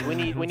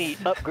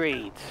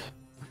upgrades.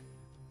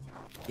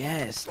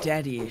 Yes,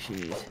 daddy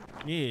issues.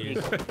 Yes.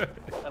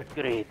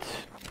 Upgrades.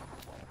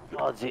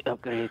 All the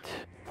upgrades.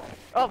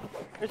 Oh,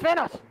 there's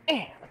Vanos.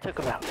 I took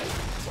him out.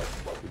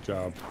 Good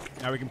job.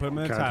 Now we can put him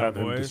in the Can't title, have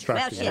him boys. Well,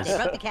 distracting shit, us. they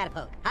broke the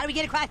catapult. How do we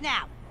get across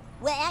now?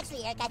 Well,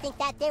 actually, Eric, I think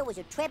that there was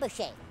a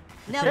trebuchet.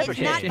 No, it's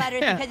not, Butters,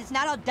 because it's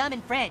not all dumb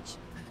in French.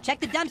 Check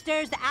the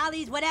dumpsters, the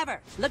alleys, whatever.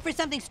 Look for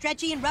something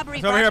stretchy and rubbery.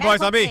 It's over here,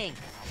 boys. On me. Thing.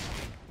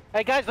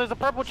 Hey, guys, there's a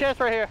purple chest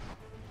right here.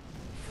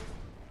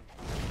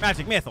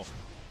 Magic missile.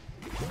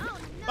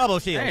 Bubble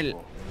shield. Hey,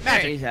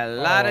 Magic. there's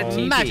a lot of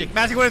TP.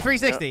 Magic with a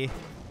 360. Yeah.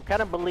 I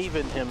kind of believe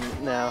in him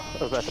now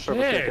about the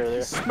purple chest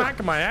earlier.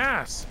 Smacking my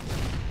ass.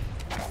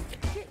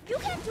 You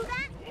can't do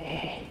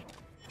that.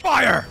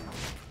 Fire!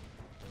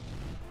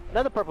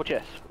 Another purple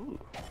chest. Ooh.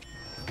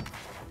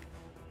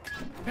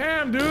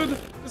 Damn, dude.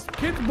 This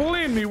kid's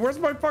bullying me. Where's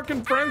my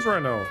fucking friends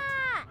right now?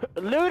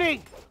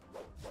 Looting!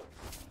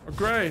 Oh,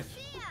 great.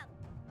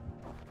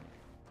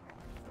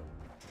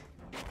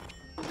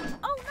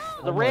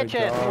 The red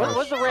chest.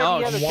 What's the red? Oh,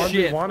 the other Why chest? are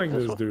you wanting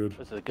this, dude?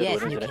 This is a good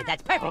Yes, one, new isn't kid, it?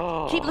 that's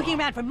perfect. Keep looking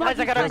around for more. Guys,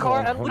 I got a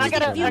card. I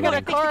got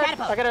a card.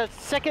 catapult. I got a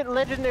second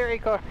legendary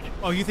card.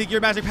 Oh, you think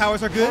your magic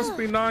powers are good? Must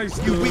be nice,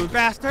 You dude. weak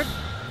bastard.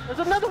 There's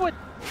another one.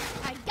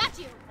 I got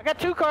you. I got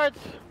 2 cards.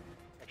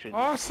 Actually,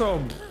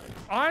 Awesome.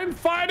 I'm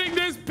fighting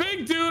this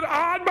big dude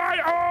on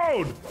my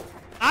own.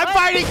 I'm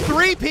fighting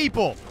 3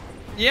 people.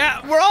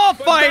 Yeah, we're all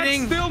But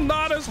fighting. That's still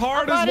not as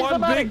hard I'm as fighting one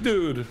somebody. big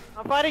dude.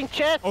 I'm fighting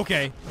chest.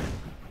 Okay.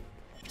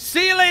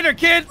 See you later,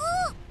 kid.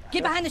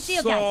 Get behind the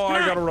shield, So guys. Come I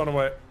on. gotta run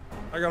away.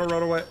 I gotta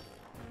run away.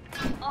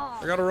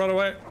 I gotta run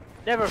away.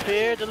 Never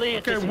fear,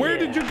 Delirious. Okay, where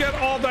did you get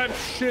all that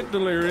shit,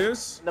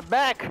 Delirious? In the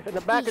back of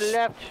the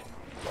left.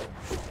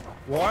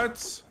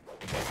 What?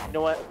 You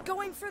know what?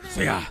 Going for the.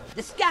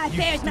 The sky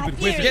bear's not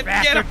here. Get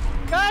him.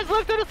 Guys,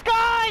 look to the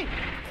sky!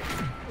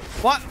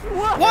 What?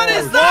 What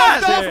is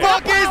that? What the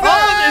fuck is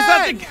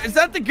that? Is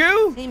that the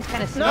goo? Seems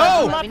kind of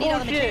slow. No, but we need all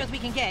the bullshit. materials we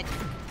can get.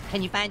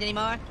 Can you find any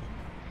more?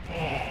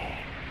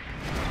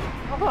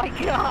 Oh my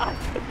god!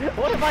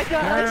 What have I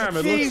done? Damn,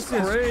 it looks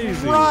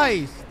crazy.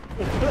 Christ.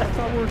 I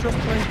thought we were just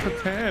playing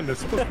pretend. It's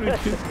supposed to be a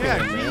kid's game.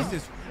 Yeah,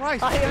 Jesus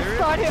Christ. I am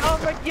starting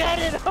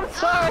Armageddon. I'm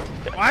sorry.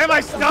 Why am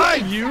I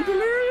stunned? You,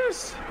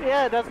 Delirious?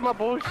 Yeah, that's my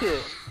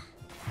bullshit.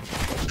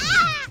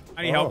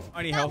 I need help.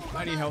 I need help.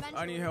 I need help.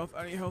 I need help.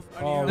 I need help.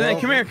 I need help. Hey,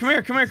 come here, come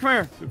here, come here, come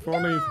here. If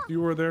only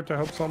you were there to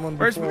help someone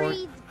Where's before.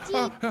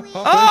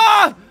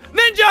 Ah!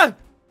 Ninja!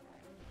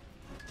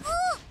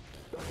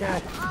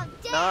 God.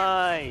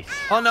 Nice.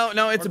 Oh no,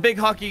 no, it's a big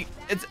hockey.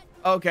 It's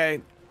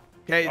okay.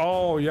 Okay.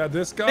 Oh yeah,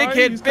 this guy. Big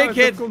kid, he's big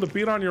kid. difficult to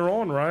beat on your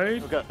own, right?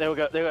 There we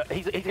go. There we go.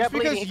 He's got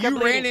bleeding. Because He's got you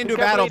bleeding. ran into He's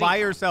got battle bleeding. by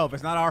yourself.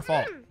 It's not our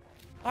fault.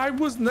 I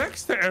was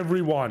next to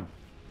everyone.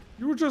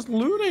 You were just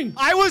looting.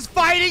 I was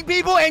fighting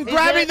people and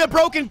grabbing the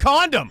broken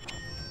condom.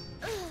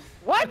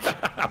 What?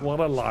 What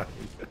a lie.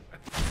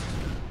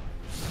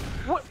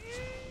 What?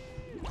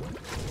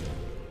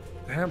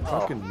 Damn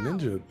fucking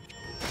ninja.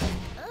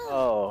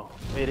 Oh,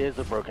 it is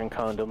a broken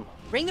condom.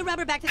 Bring the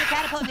rubber back to the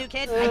catapult, new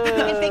kid. I think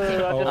we can fix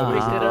it.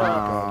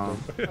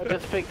 I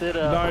just picked it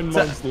up. 9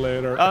 months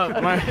later. Oh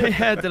my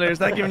head, Delirious. Is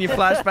that giving you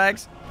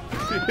flashbacks?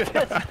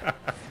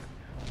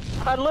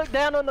 I looked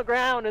down on the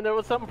ground and there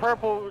was something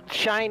purple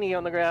shiny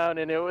on the ground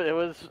and it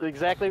was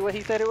exactly what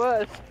he said it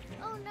was.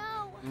 Oh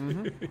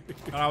no.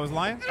 I was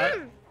lying?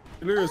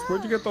 Delirious,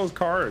 where'd you get those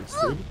cards,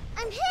 dude?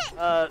 I'm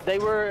hit. They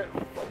were...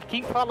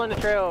 Keep following the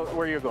trail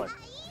where you're going.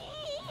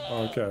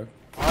 Okay.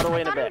 All the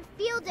way in the I back.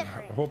 feel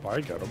different. I hope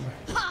I get them.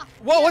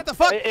 Whoa, what the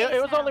fuck?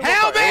 It was only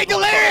Help me,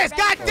 Delirious!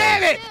 God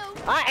damn it!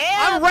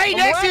 I'm right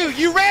next to you!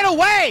 You ran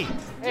away!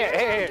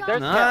 Here.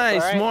 There's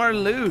Nice, right? more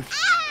loot.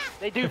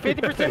 They do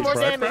 50% more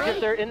damage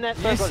if they're in that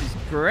circle. This is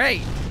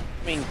great.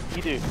 I mean,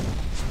 you do.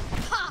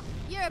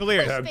 You're a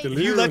Delirious.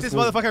 pussy. You let this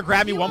motherfucker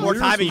grab me one more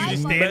time and you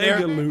just stand there?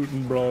 Mega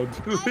looting, bro.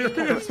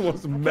 Delirious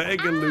was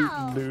mega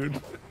looting,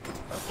 dude.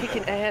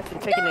 Kicking ass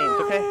and taking names,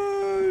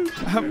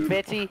 okay?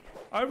 Betty.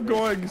 I'm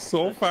going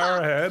so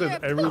far ahead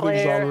and everything's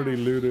Claire. already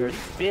looted.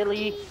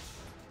 Billy.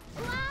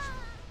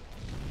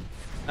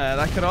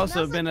 That could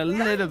also have been a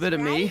little bit of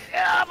me.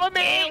 Yeah, for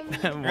me! I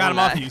got him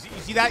off you. You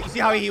see that? You see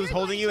how he was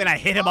holding you and I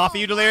hit him off of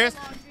you, Delirious?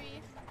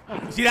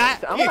 You see that?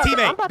 Be a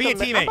teammate. Be a I'm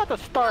teammate. about to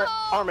start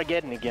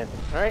Armageddon again,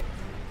 alright?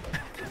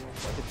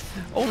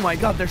 Oh my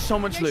god, there's so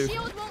much loot.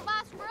 Shield won't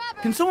last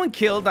forever. Can someone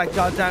kill that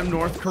goddamn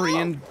North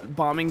Korean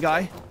bombing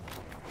guy?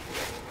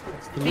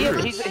 He's on the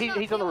roof.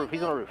 He's on the roof.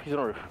 He's on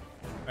the roof.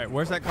 Alright,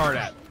 where's that card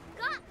at?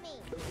 Got me.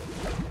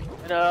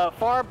 And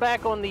far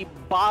back on the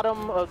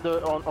bottom of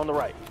the on the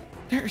right.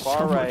 There's Far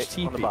so right much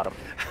TP. on the bottom.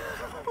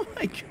 Oh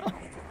my god.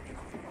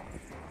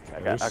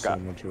 There's I got.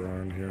 so much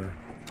around here.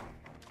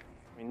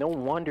 I mean, no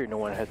wonder no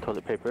one has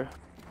toilet paper.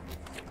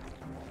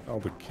 Oh,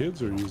 the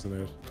kids are using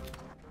it.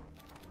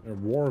 Their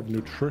war of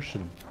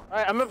nutrition. All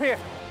right, I'm up here.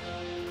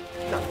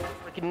 No,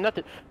 freaking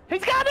nothing.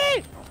 He's got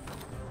me!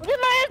 I'm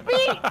getting my ass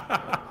beat!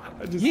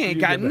 I just He see ain't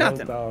you got getting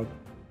nothing. held down.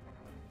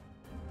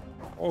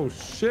 Oh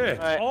shit!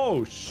 Right.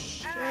 Oh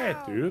shit,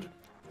 dude!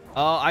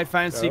 Oh, I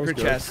found That secret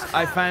was good. chests.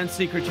 I found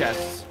secret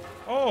chests.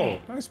 Oh,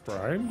 nice,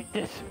 Brian.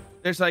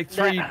 There's like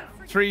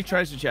three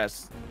treasure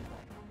chests.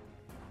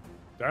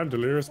 Damn,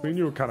 Delirious, me and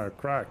you were kind of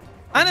cracked.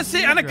 And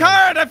a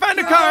card! I found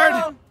a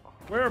card!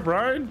 Where,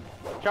 Brian?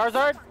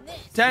 Charizard?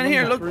 Down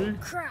here, look.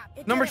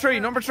 Crap. Number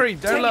three,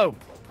 down low.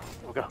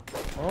 We'll go.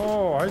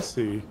 Oh, I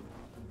see.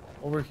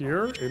 Over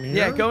here? In here?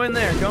 Yeah, go in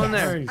there, go in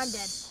there.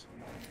 Nice.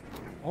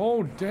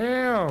 Oh,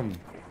 damn.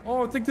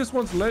 Oh, I think this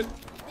one's lit.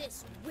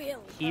 This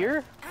will.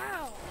 Here?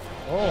 Ow.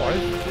 Oh, I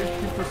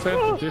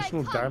 50%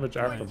 additional damage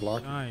after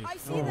block. Nice. I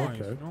see Oh,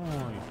 that. okay.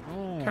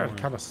 Nice.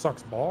 Kind of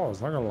sucks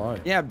balls, not gonna lie.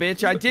 Yeah,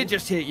 bitch, I did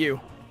just hit you.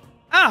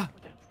 Ah!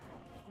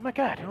 Oh my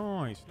god.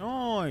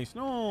 Nice.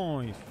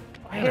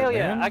 Hell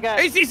yeah, I got.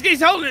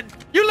 He's holding it!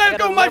 You let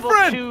go, my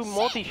friend! 2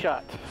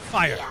 multi-shot.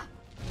 Fire.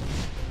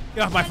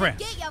 Get off my friend.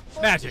 Get ya,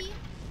 Magic.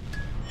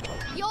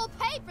 You'll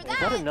pay for Is that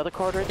that. another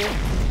card right there?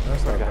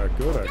 That's not that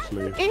good,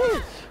 actually. It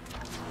is!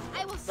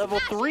 I will Level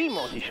smash 3 you.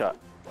 multi-shot.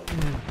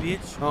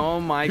 Bitch. Oh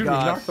my Dude, we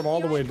god. knocked them all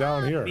the way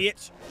down here.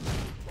 Bitch.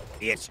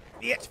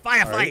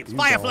 Fire Alright, flames. he's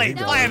Fire gone, flames.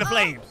 he's Fire in the gone.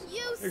 flames.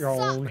 You He suck.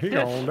 gone, he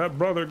gone. That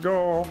brother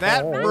gone.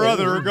 That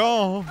brother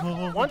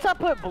gone. Once I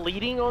put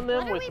bleeding on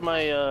them with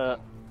my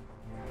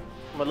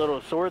my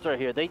little swords right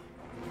here, they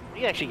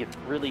actually get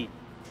really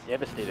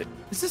devastated.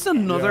 Is this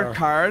another Yeah.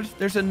 card?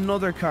 There's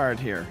another card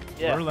here.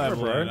 Yeah. We're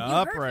leveling Brian.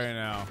 up right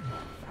now.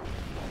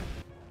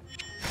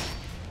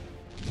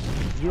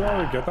 Did you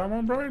already get that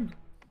one, Brian?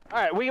 All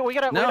right, we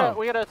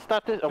gotta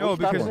stop this. No,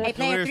 because Hey,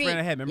 player Delirious 3. ran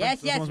ahead, remember?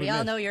 Yes, Those ones we all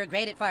missed. know you're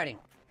great at farting.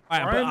 All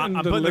right, Brian I'm and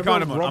putting the deliver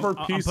condom on. rubber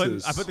I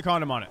pieces. put the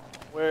condom on it.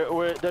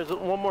 There's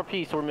one more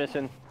piece we're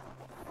missing.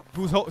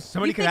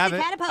 Somebody could have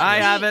it. I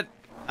have it.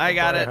 I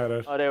got it.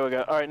 Oh, there we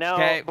go. All right, now.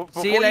 Okay,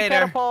 see you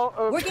later.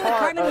 Working with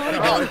Cartman.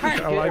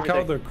 I like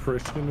how the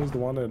Christian is the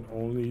one that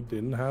only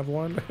didn't have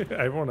one.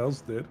 Everyone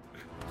else did.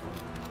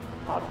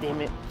 Oh,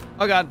 damn it.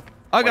 Oh, God.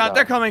 Oh, God.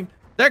 They're coming.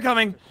 They're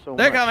coming.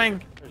 They're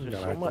coming.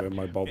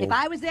 My bubble. If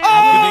I was there,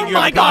 oh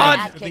my God!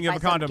 I think you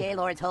have a condom.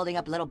 Gaylords holding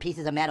up little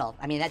pieces of metal.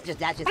 I mean, that's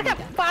just. I got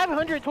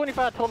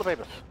 525 toilet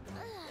papers.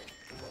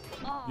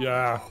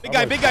 Yeah. Big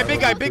guy. Big guy.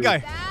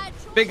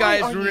 Big guy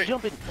is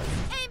jumping.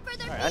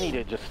 Alright, I need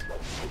to just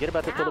forget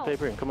about the toilet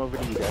paper and come over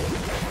to you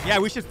guys. Yeah,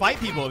 we should fight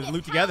people and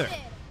loot together.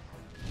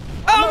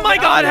 Oh my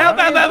God! Help!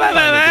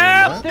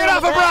 Help! Get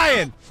off of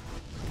Brian!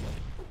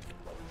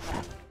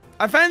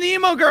 I found the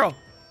emo girl.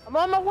 I'm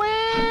on my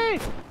way.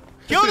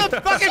 Kill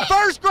the fucking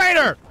first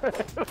grader! Or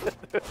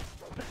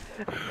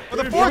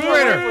the fourth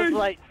grader! Was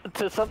like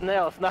to something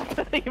else, not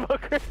the emo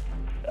girl.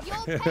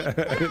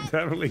 It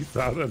definitely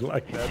sounded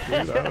like that,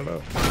 dude. I don't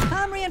know.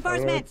 Come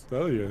reinforcements.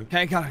 Tell you.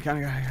 Okay, got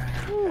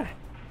it.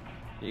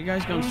 You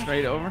guys going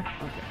straight over?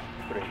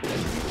 Okay.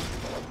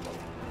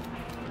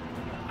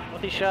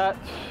 Multi-shot.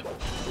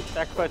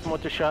 Sacrifice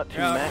multi-shot to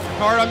Max.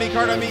 Card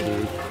on me.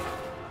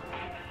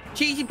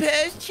 Cheesy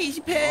piss.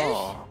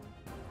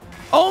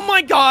 Oh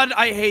my God,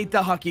 I hate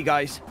the hockey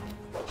guys.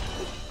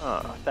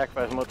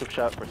 Sacrifice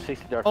multi-shot for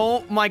 60 dark.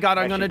 Oh my God,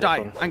 I'm gonna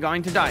die. I'm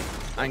going to die.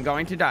 I'll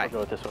go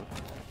with this one.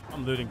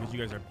 I'm looting because you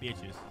guys are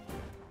bitches.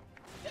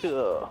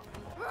 Cool.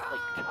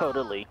 Like,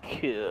 totally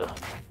cool.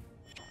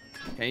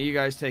 Okay, you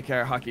guys take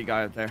care of hockey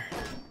guy up there.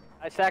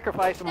 I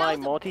sacrificed my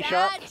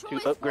multi-shot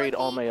to upgrade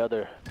all my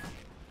other.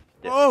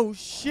 Oh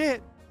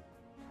shit!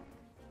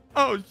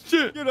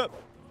 Get up!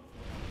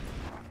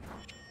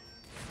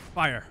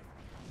 Fire.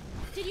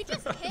 Did you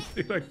just hit?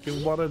 See, like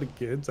one of the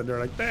kids, and they're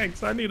like,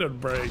 "Thanks, I need a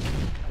break."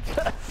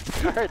 I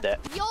heard that.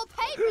 You'll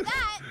pay for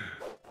that.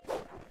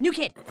 New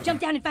kid,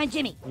 jump down and find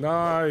Jimmy.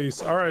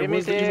 Nice. All right,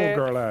 where's the emo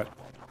girl at?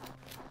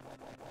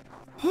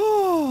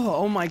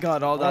 Oh my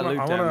God, all that loot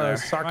down there. I want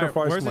to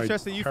sacrifice my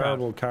chest that you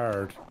terrible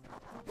card.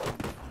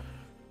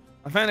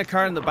 I found a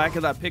card in the back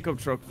of that pickup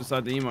truck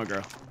beside the emo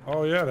girl.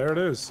 Oh yeah, there it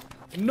is.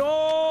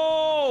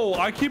 No!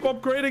 I keep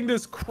upgrading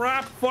this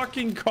crap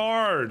fucking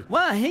card.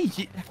 Wow, hey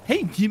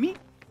Jimmy.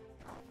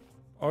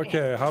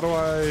 Okay, how do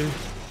I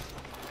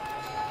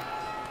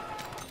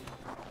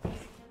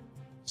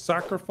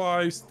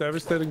sacrifice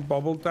devastating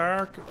bubble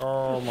dark?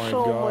 Oh my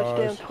god. So much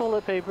damn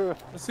toilet paper.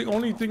 That's the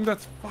only thing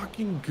that's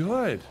fucking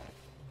good.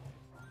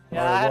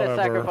 Yeah, I had to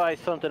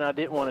sacrifice something I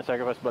didn't want to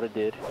sacrifice, but I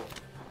did.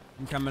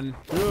 I'm coming.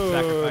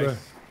 Good.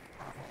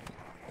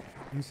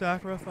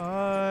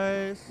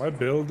 Sacrifice. My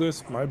build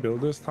this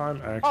time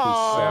actually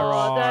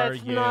sucks.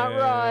 That's not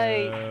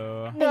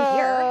right. In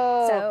here,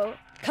 so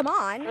come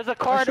on. There's a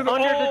card under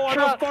the truck.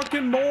 I'm a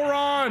fucking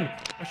moron.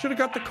 I should have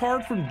got the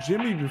card from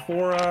Jimmy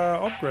before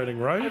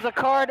upgrading, right? There's a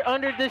card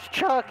under this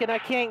truck and I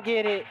can't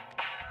get it.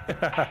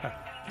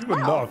 You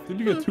enough. Did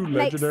you get 2 legendaries?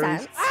 Makes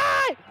sense.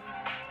 Ah!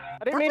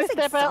 I didn't mean to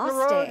step out in the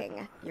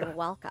road. You're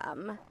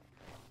welcome. What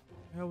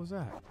the hell was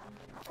that?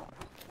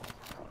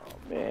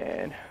 Oh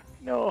man.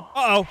 No.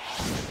 Uh-oh.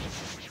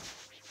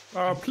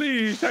 Oh,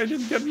 please. I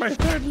didn't get my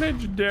 3rd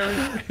legendary.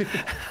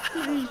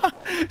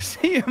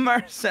 See you,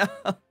 Marcel.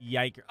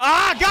 Yikes.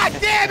 Ah, god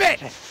damn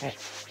it!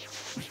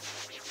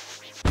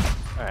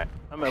 Alright,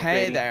 I'm okay.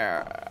 Hey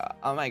there.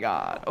 Oh my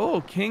God.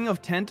 Oh, King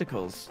of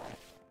Tentacles.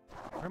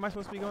 Where am I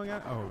supposed to be going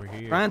at? Oh, over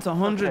here. Grants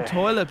 100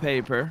 toilet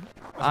paper.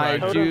 I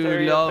do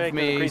love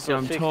me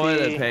some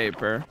toilet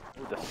paper.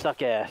 The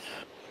suck ass.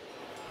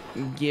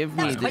 Give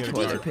me the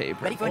toilet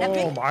paper. Ready for an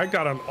upgrade? Oh, I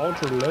got an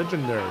ultra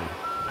legendary.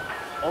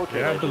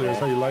 Yeah, Delirious,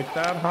 how you like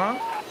that, huh?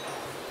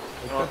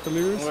 Like that,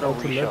 Delirious?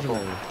 Ultra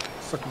legendary.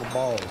 Suck my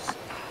balls.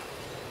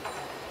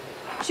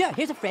 Sure,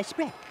 here's a fresh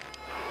spread.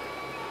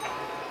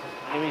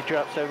 Enemies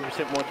drop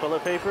 7% more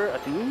toilet paper. I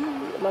do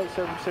like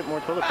 7% more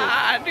toilet paper.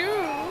 I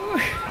do.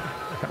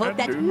 Hope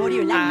that's more to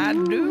your life. I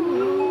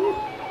do.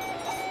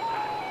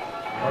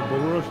 Our Bull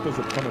Rush does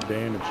a ton of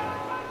damage.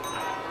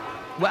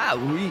 Wow,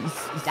 he's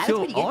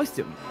so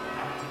awesome.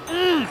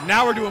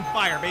 Now we're doing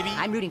fire, baby.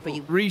 I'm rooting for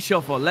you.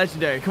 Reshuffle,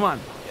 legendary. Come on.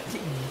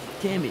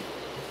 Damn it.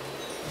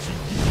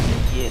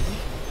 Yes.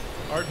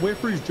 Alright, wait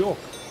for his joke.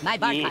 My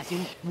bar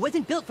costume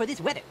wasn't built for this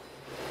weather.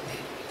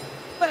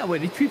 Well, we're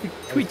the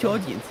Twitch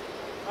audience.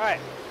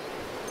 Alright.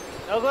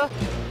 Nogla?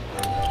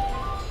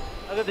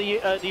 Nogla, do you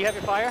have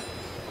your fire?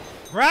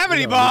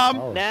 Gravity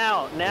bomb!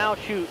 Now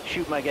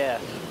shoot my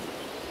gas.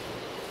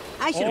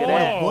 I should have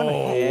bought one.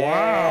 Oh,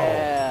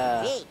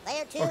 wow. Hey,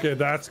 player 2. Okay,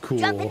 that's cool.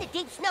 Jump into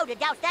deep snow to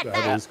douse that fire.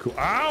 That is cool.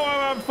 Ow,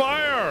 I'm on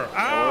fire!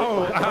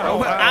 Ow!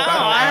 Ow,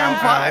 I'm on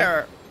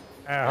fire!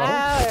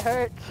 Ow, it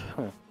hurts.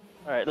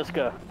 Alright, let's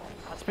go.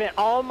 I spent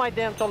all my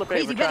damn toilet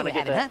paper Crazy trying weather to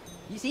we're get having, that.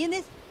 huh? You seeing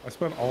this? I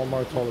spent all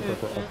my toilet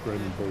paper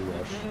upgrading Bull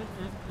Rush.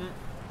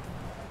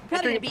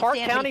 Probably gonna beat Park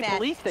Stan County pretty fast.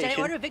 Police Should I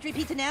Station. order a victory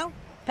pizza now?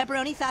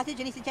 Pepperoni, sausage,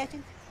 any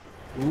suggestions?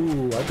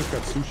 Ooh, I just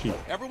got sushi.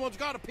 Everyone's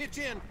got to pitch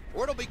in,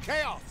 or it'll be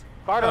chaos.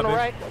 Card on the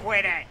right.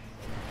 Wait it.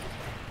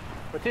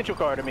 Potential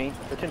card, I mean.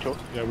 Potential.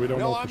 Yeah, we don't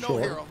know for sure.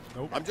 Hero.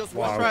 Nope. I'm just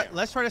Wow.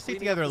 Let's try to stick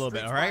together a little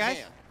bit, all right,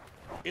 guys?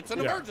 It's an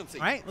emergency.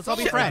 All right, let's all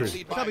be friends.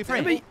 Let's all be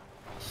friends.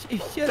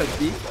 Shut up,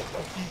 B.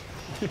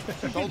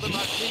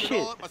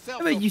 How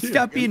about you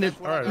stop being a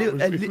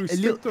little, if we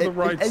stick to the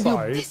right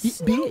side, I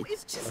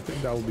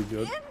think that would be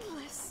good.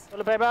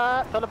 Toilet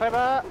paper. Toilet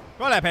paper.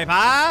 Toilet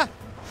paper.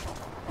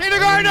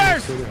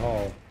 Kindergartners. City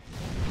Hall.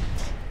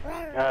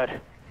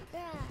 God.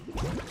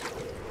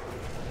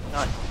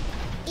 Not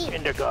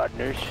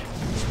kindergartners.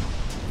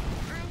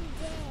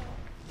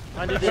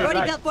 We've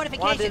already built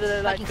fortifications.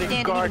 Fucking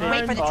stand and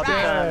wait for the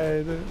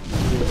trial.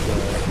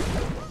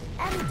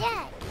 I'm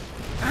dead.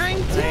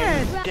 I'm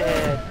dead.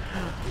 Dead.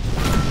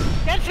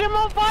 Get him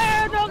on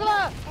fire,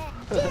 Nogla!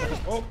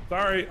 Oh,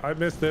 sorry, I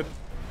missed it.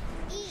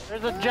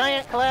 There's a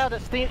giant cloud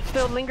that's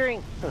still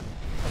lingering.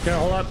 Okay,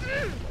 hold on.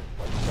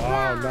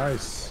 Wow,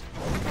 nice.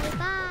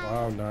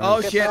 Wow, nice.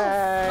 Oh shit!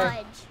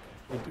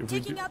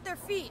 Taking out their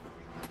feet.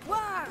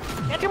 Wow.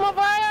 Get him on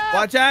fire!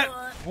 Watch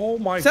out! Oh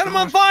my! Set him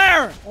on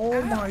fire!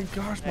 Oh my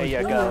gosh, my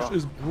There you go. horse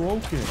is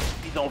broken.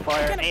 He's on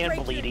fire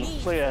and bleeding.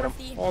 Look at him.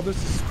 Oh, this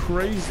is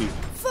crazy.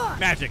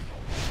 Magic.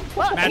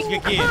 What?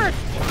 Magic again.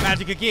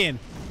 Magic again.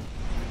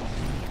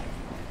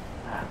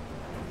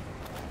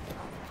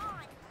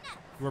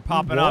 We're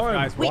popping off,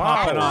 guys. We're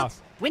popping off.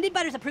 When did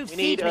Butters approve We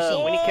siege need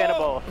machine? we need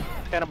cannonballs.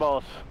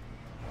 Cannonballs.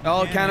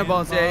 Oh,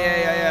 cannonballs!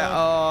 Yeah.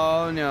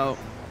 Oh no!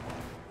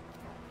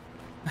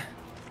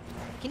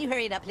 Can you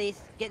hurry it up, please?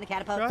 Get in the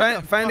catapult.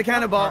 Find the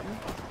cannonball.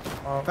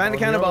 Find the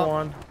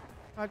cannonball.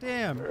 God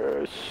damn.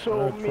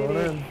 So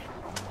many.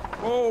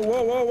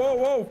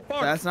 Whoa!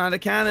 Fuck. That's not a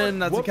cannon.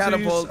 That's a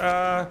catapult.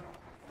 I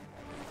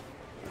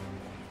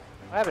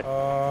have it.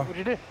 What'd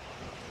you do?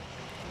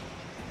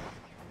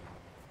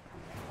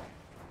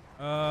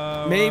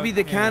 Maybe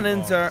the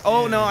cannons are.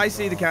 Oh no! I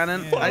see the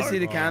cannon. I see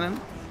the cannon.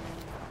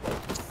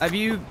 Have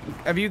you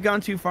gone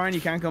too far and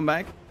you can't come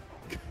back?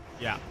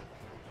 Yeah.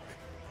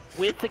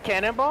 With the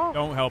cannonball?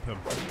 Don't help him.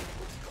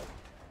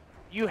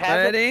 You have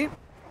Ready?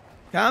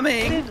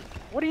 Coming.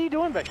 What are you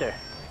doing back there?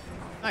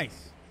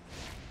 Nice.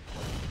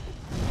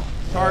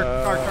 Card.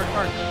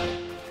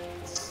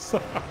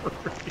 Sorry.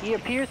 He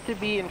appears to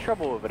be in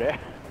trouble over there.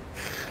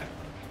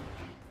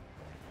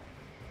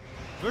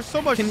 There's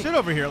so much shit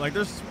over here. Like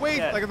there's way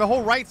like the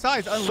whole right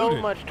side's unloaded.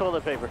 So much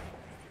toilet paper.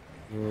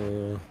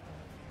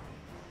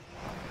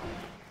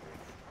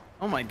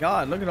 Oh my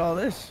God! Look at all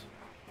this.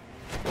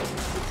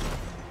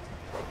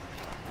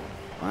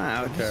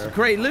 Wow, this is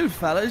great loot,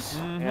 fellas.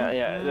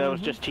 Yeah, that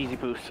was just cheesy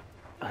poos.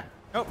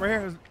 Oh, right here.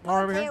 There's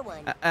more over here.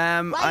 While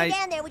you're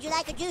down there, would you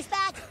like a juice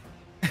box?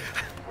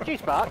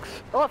 Juice box?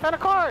 Oh, I found a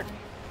card.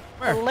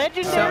 A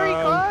legendary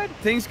card?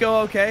 Things go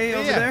okay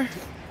over there?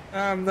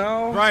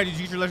 No. Brian, did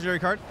you get your legendary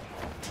card?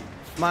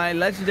 My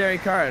legendary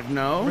card?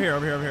 No.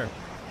 Over here.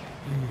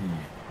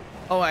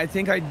 Oh, I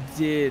think I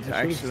did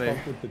actually.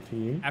 With the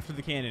team. After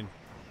the cannon.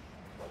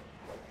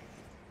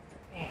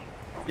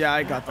 Yeah,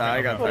 I got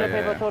that. Toilet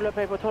paper. I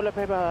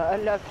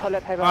love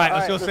toilet paper. All right,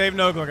 let's go save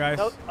Nogla, guys.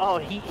 Oh,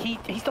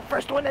 he's the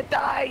first one that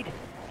died.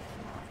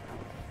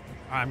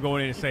 I'm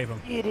going in to save him.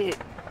 Did it.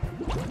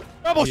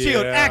 Double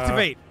shield,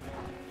 activate.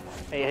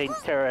 Hey,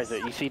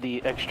 Terroriser, you see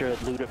the extra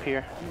loot up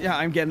here? Yeah,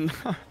 I'm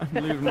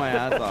losing my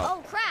ass off.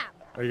 Oh crap!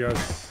 Hey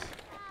guys.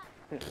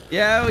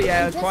 Yeah,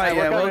 it's quiet.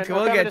 Yeah,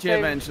 we'll get you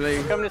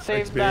eventually. Come to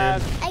save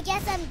lives. I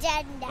guess I'm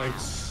dead now.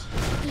 Thanks.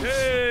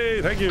 Hey,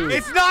 thank you.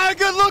 It's not a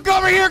good look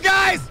over here,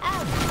 guys.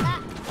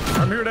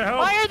 I'm here to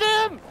help. Fire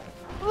them!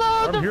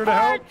 Load I'm here to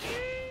help.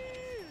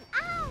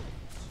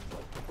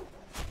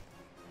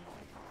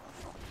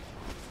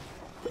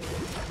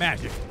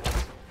 Magic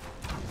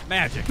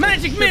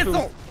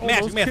missile.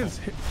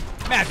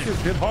 Magic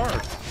Kids hit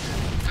hard.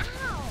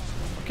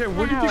 Okay,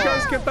 where did you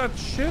guys get that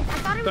shit?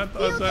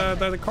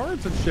 That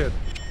cards and shit.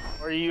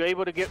 Are you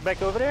able to get back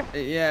over there?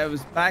 Yeah, it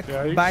was back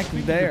there. You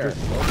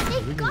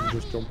can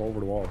just jump over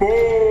the wall.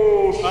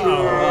 Oh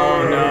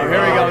no!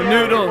 Here we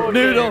go.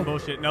 Noodle.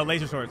 Bullshit. No,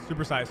 laser sword.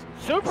 Super size.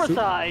 Super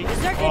size.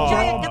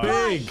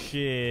 Big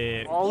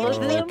shit. All of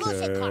them.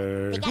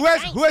 Who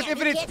has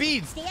infinite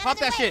speeds? Pop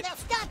that shit.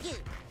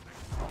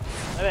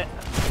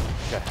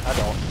 I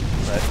don't.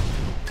 But...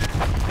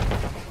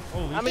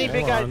 How many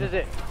big guys is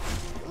it?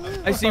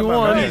 I see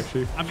one.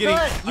 I'm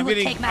just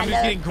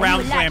getting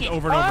ground slammed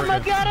over and over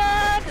again.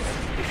 Armageddon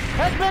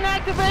has been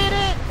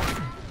activated.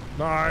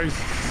 Nice.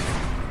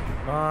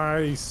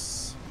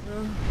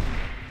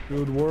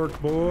 Good work,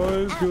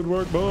 boys. Oh,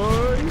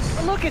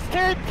 look, it's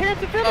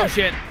Terroriser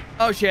finished.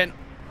 Oh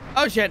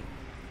shit.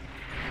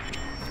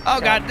 Oh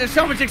god, there's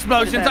so much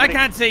explosions. I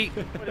can't see.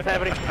 What is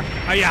happening?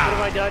 Oh yeah. What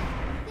have I done?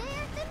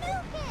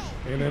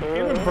 In an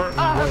inadvertent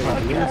Oh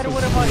my god,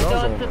 what have I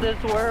done to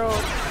this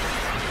world?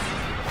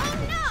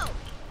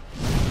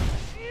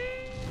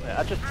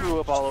 I just threw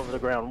up all over the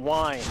ground.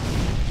 Wine.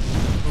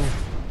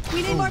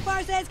 We need more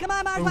forces. Come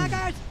on,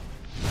 motherfuckers.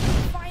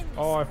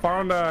 Oh, I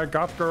found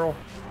Goth Girl.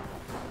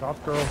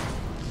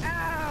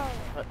 Ow!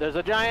 There's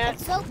a giant.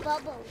 It's so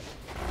bubbled.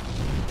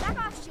 Back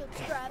off, shoot,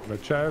 scrub. The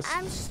chest.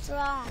 I'm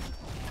strong.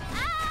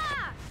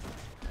 Ah!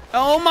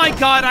 Oh my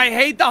god, I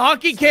hate the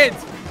hockey kids.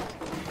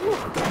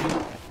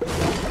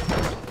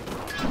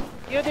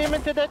 You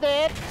demon to the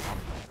dead.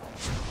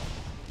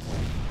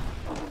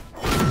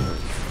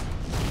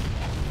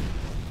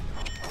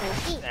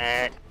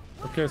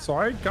 Okay, so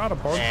I got a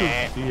bunch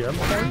of DM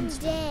points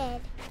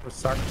Dead. for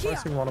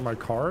sacrificing one of my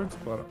cards,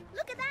 but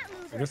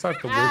I guess I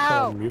have to wait till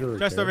I meet her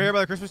Just again. over here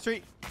by the Christmas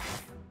tree.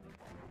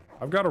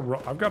 I've got to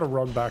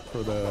run back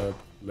for the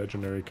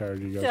legendary card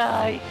you guys.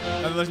 Die.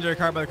 Another legendary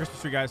card by the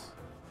Christmas tree, guys.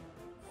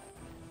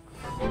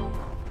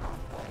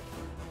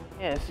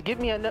 Yes, give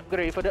me an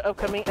upgrade for the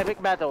upcoming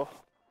epic battle.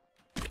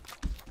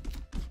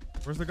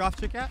 Where's the goth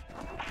chick at?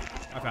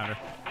 I found her.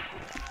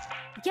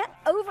 Get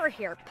over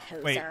here,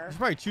 poser. Wait, you should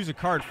probably choose a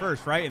card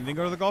first, right? And then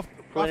go to the golf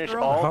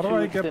girl? How do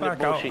I get back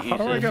out? How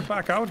do I get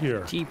back out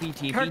here?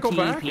 Can't go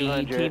back?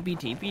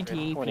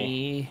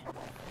 TP.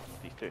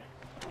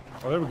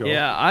 Oh, there we go.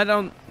 Yeah, I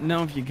don't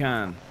know if you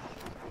can.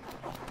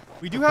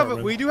 We do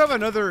have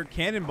another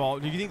cannonball.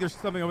 Do you think there's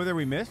something over there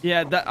we missed?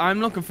 Yeah, I'm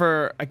looking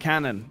for a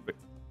cannon.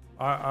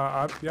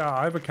 Yeah,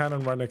 I have a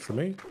cannon right next to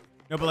me.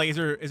 No, but like, is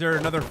there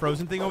another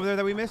frozen thing over there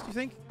that we missed? You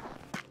think?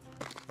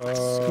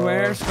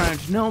 Square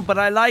scrounge. No, but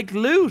I like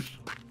loot.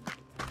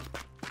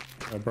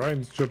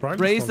 Brian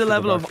Raise the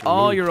level of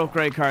all your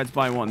upgrade cards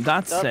by one.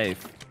 That's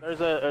safe.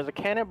 There's a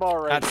cannonball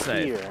right That's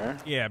safe. here.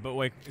 Yeah, but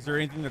wait, is there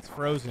anything that's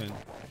frozen?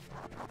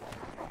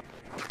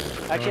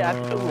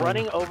 Actually,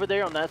 running over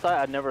there on that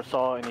side, I never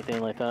saw anything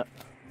like that.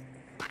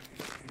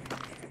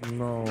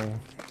 No.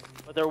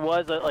 But there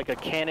was like a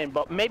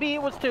cannonball. Maybe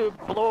it was to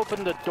blow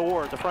open the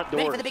door, the front door.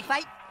 Ready for the big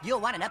fight? You'll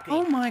want an upgrade.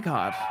 Oh my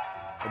god.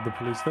 At the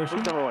police station?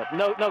 Which number one?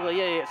 No,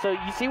 yeah. So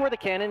you see where the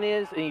cannon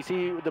is, and you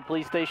see the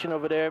police station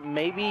over there.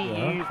 Maybe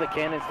you use the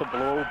cannons to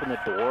blow open the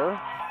door.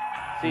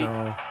 See,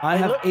 no. I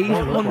have look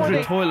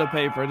 800 toilet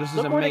paper. This is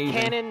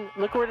amazing.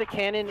 Look where the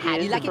cannon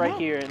is like right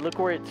here, and look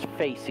where it's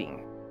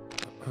facing.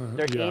 Is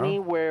there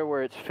anywhere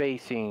where it's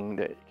facing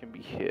that can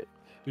be hit?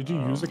 Did you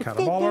use a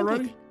cannonball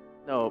already?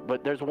 No,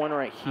 but there's one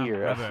right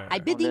here. I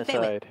bid thee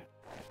farewell.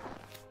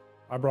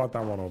 I brought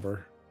that one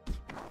over.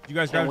 You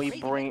guys Can got? we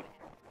bring?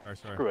 Oh,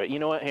 sorry. Screw it. You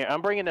know what? Here,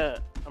 I'm bringing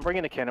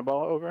a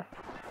cannonball over.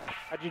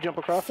 How'd you jump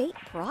across? Fate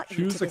brought you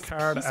Choose to a this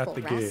card at peaceful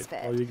the gate.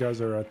 respite. Oh, you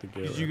guys are at the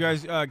gate. Did you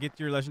guys get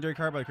your legendary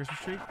card by the Christmas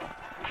tree?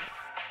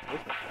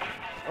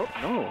 Oh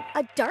no.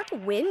 A dark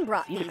wind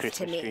brought See the these to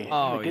Christmas me. tree.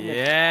 Oh my goodness.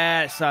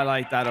 yes, I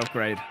like that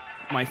upgrade.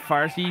 My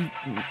farty,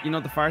 you know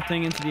the fart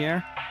thing into the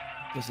air?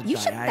 You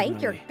should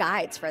thank your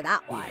guides for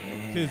that one.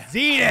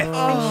 Zenith!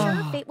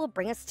 I'm sure fate will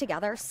bring us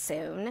together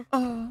soon.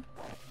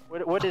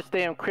 What is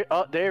damn?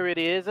 Oh, there it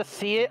is. I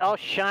see it, all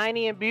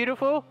shiny and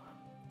beautiful.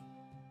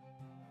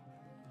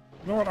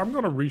 You know what? I'm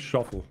gonna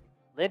reshuffle.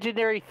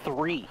 Legendary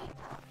 3.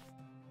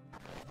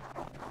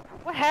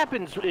 What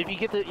happens if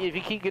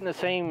you keep getting the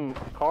same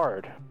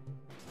card?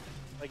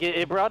 Like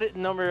it brought it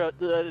number.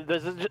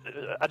 Does it?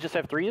 I just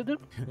have 3 of them.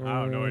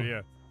 I have no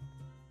idea.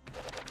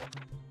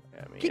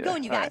 Yeah, Keep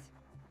going, you guys.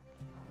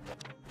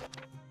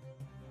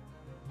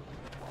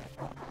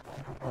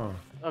 Oh,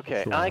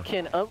 Okay, sure. I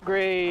can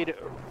upgrade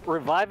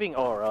Reviving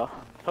Aura.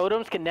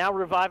 Totems can now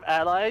revive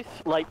allies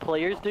like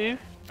players do.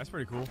 That's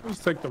pretty cool. Let's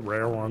take the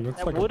rare one. That's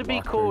That like would a be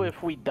block cool thing.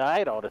 if we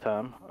died all the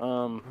time.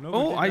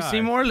 Oh, I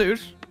see more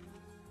loot.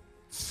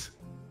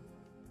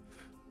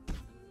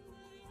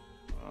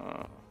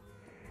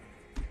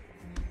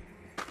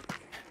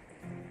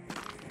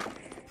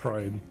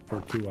 Pride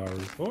for 2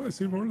 hours. Oh, I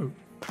see more loot.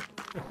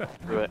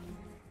 Do it.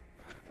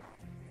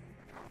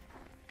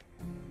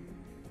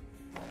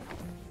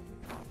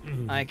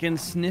 I can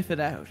sniff it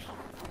out.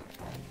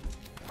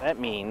 That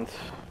means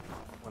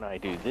when I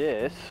do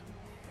this,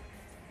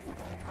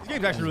 This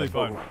game's actually really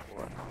fun.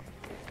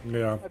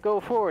 Yeah. I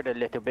go forward a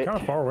little bit. Kind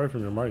of far away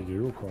from your mic.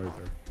 You were quiet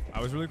there. I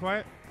was really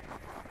quiet.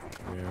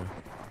 Yeah.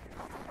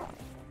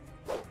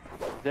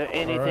 Is there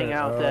anything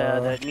out there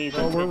that needs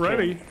Oh, we're attention?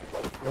 ready.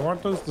 They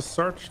want us to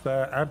search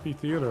the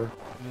amphitheater.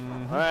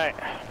 All right.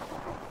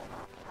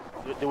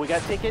 Do we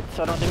got tickets?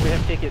 I don't think we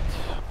have tickets.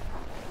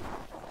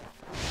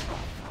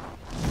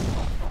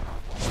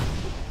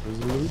 There's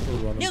loot or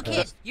running New kid,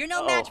 past. you're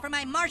no match for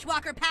my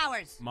Marshwalker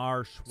powers.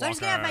 Marsh. So I'm just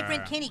gonna have my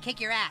friend Kenny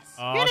kick your ass.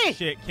 Oh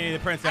shit, Kenny the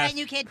princess. All right,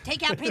 new kid,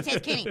 take out Princess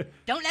Kenny.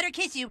 Don't let her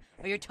kiss you,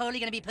 or you're totally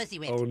gonna be pussy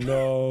whipped. Oh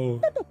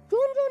no. Look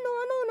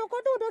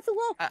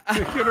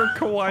at her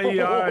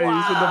kawaii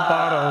eyes in the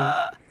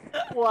bottom.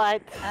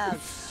 What? Oh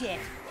shit.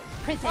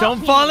 Princess Don't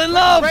Kenny. fall in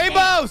love!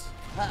 Rainbows!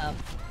 Uh-oh.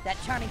 That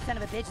charming son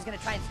of a bitch is gonna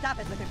try and stop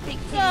us with her big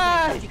titties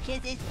and extra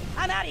kisses.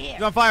 I'm out of here.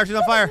 She's on fire. She's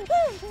on fire.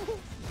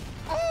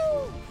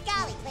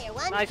 Golly, player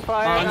one. Nice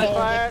fire, nice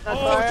fire, nice Oh,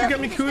 fire. you got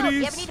me You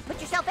cooties. ever need to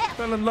put yourself out?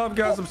 Fell in love,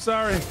 guys. I'm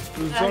sorry. It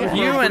was only for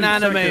You a an brief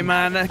anime second.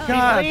 man.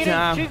 God She's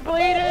damn.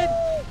 bleeding.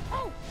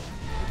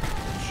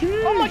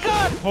 Oh my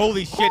god!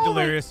 Holy shit,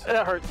 Delirious.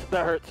 That hurts,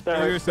 that hurts, that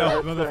Kill hurts.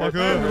 yourself, that hurts, motherfucker.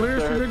 that hurts,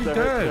 Delirious, that you're hurts, nearly that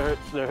dead.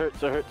 hurts, that hurts,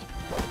 that hurts.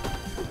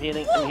 I'm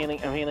healing, I'm healing,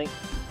 I'm healing.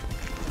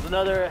 There's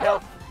another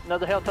health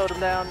totem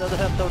down, another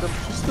health totem.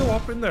 She's still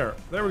up in there.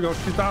 There we go.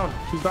 She's down.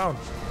 She's down.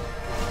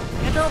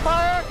 Get her on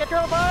fire! Get her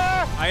on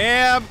fire! I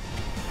am.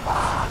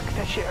 Fuck,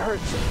 that shit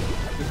hurts.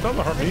 It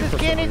doesn't hurt me Mrs. for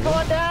Kenny's some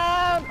going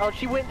down. Oh,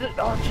 she went to.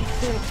 Oh,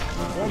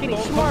 she's Kenny's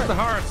Don't smart. touch the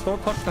hearts.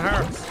 Don't touch the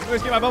hearts.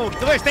 Delirious, get my bubble.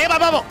 Delirious, stay in my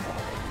bubble.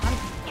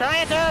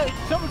 Trying to.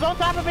 Something's on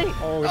top of me.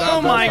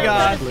 Oh my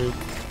God.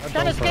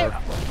 Trying to escape.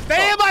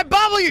 Stay in my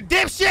bubble, you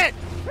dipshit.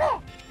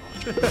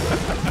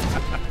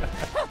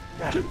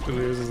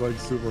 Delirious is like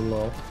super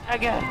low. I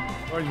got it.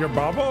 Oh, your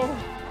bubble?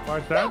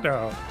 Watch that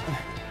now.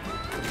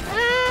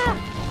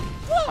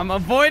 I'm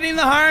avoiding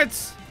the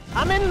hearts.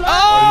 I'm in love.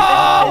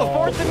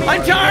 Oh! It's forcing me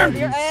I'm to charmed.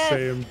 your ass.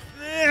 Same.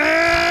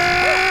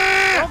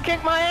 Don't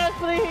kick my ass,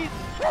 please.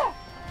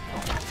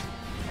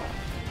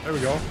 There we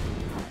go.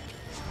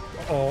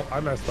 Uh-oh, I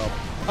messed up.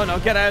 Oh no,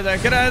 get out of there,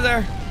 get out of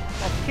there.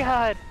 Oh,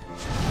 God.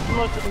 The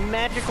most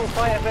magical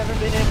fight I've ever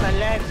been in my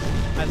life.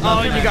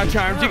 Oh, you got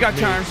charmed, you got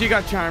charmed, you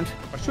got charmed.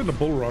 I should have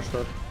bull rushed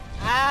her.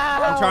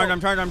 I'm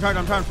charmed.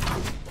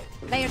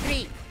 Player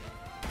 3.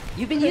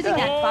 You've been using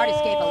that fart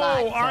escape a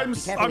lot.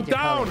 So I'm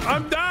down.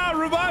 I'm down.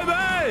 Revive me.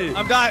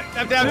 I'm down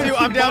too.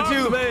 I'm down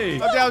too.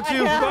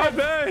 Revive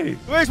me.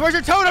 Where's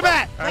your totem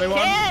at? Anyone?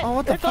 Oh,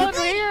 what the fuck?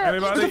 Over here.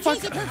 Anybody?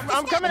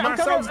 I'm coming. My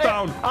son's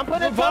down. I'm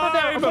putting a totem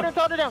down. I'm putting a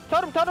totem down.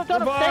 Totem.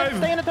 Revive.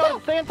 Stay in the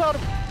totem. Stay in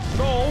totem.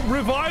 No,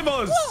 revive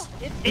us.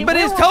 But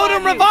his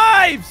totem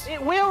revives.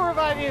 It will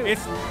revive you.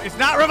 It's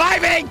not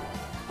reviving.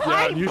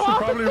 Yeah, you should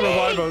probably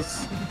revive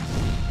us.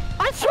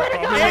 I swear to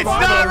God. It's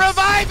not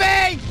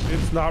reviving.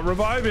 It's not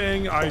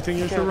reviving. I think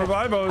you should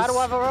revive us. How do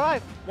I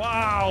revive?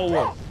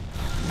 Wow.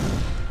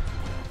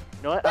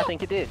 You know what? I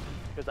think it did.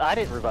 Because I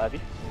didn't revive you.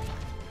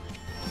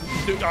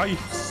 Dude, I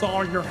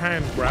saw your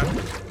hand grab.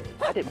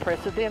 I didn't press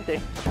the damn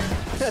thing.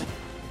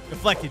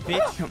 Deflected,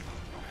 bitch.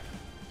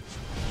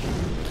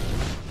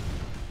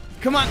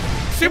 Come on.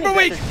 Super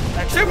weak.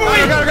 Super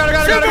weak.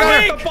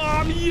 Got The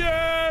bomb.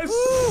 Yes.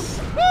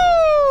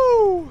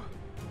 Woo!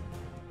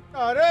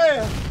 Got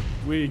it.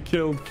 We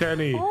killed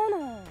Kenny.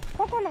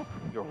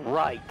 You're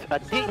right. I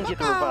didn't get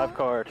the revive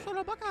card.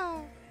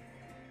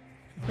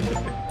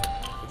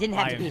 It didn't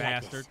have to be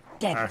bastard. like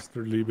this.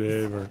 Dastardly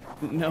behavior.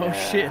 No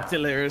shit,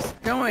 Delirious.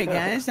 Don't worry,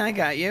 guys. I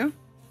got you.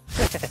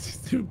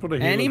 Put a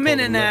Any healing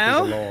minute totem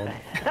now. left us alone.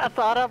 I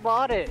thought I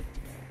bought it.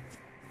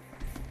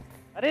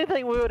 I didn't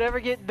think we would ever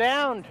get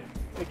downed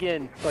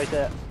again like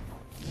that.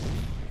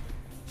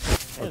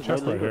 There's no chest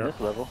right loot on here. this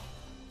level.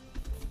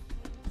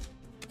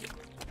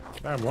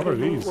 Damn, what are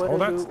these? Oh,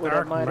 that's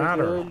dark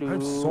matter. I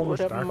have so much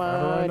dark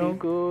matter right now.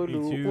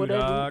 Me too,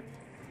 Doc.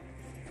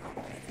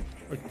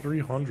 Like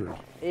 300.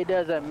 It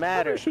doesn't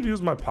matter. I should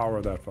use my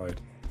power that fight. Is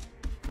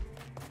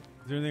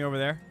there anything over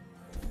there,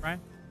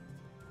 Brian?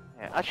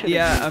 Yeah, I should.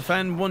 Yeah, I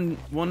found one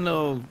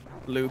little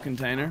blue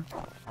container.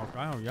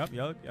 Okay. Oh, yep.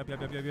 TP.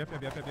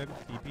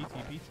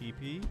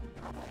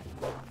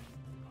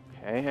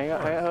 Okay, hang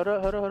on. Hold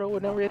on. We're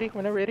not ready.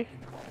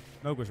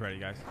 Nogla's ready,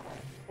 guys.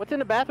 What's in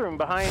the bathroom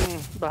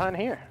behind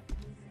here?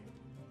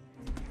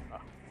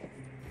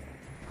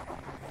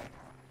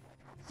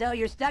 So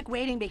you're stuck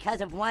waiting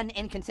because of one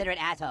inconsiderate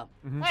asshole.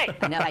 Hey!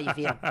 I know how you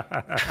feel.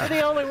 You're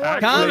the only one.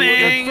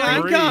 Coming!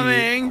 I'm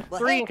coming! Well,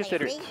 Three hey,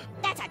 inconsiderate. Player 3,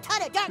 that's a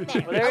ton of dark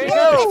matter. Well, there you I'm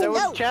go. gonna There let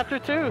was you know. chapter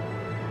 2.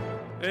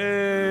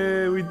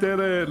 Hey, we did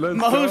it. Let's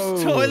go.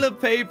 Most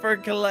toilet paper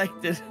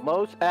collected.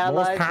 Most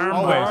allies.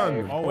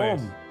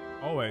 Always.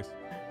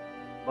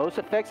 Most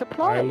effects I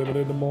applied.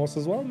 eliminated the moss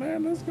as well,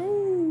 man. Let's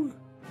go.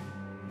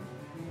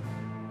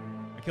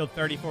 I killed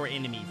 34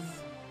 enemies.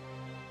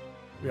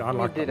 Yeah, I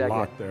unlocked did a I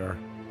lot get? there.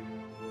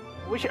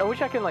 I wish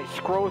I could like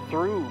scroll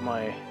through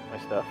my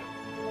stuff.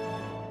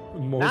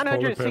 Most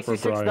toilet paper,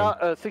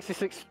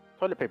 66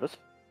 toilet papers.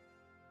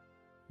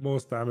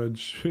 Most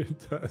damage.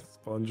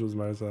 Sponge was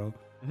myself.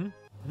 I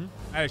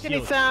had a shield.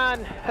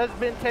 Kenny-san has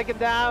been taken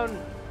down.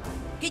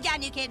 Good job,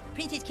 new kid.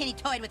 Princess Kenny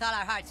toyed with all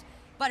our hearts.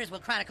 Butters will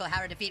chronicle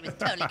how her defeat was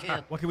totally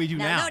cool. What can we do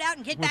now? now? Load out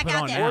and get What can back we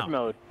out put on there. now? Horde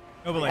mode.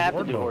 No, but We like have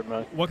to do horde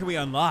mode. What can we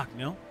unlock? You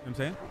know what I'm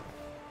saying?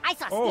 I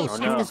saw Oh, Steve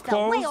school's shoot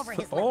spell way closed? over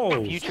his Oh.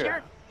 lip.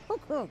 Future.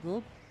 Future.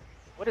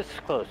 What is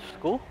close?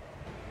 School?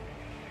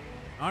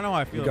 I don't know how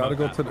I feel You gotta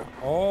about go to the.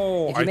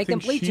 Oh, If you I make them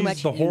think bleed too she's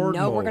much, the you horde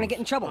know we're mode. gonna get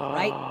in trouble,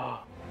 right?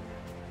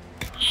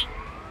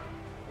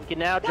 We can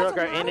now drug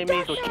our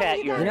enemies with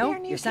cat urine. You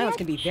know, your silence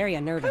can be very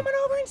unnerving. Come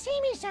on over and see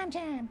me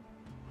sometime.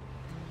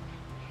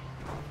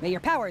 May your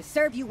powers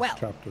serve you well.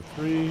 Chapter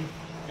 3.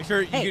 Make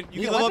sure Hey, you need can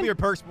a level up weapon? your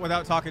perks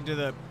without talking to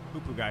the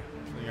poo-poo guy. So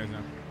you guys know.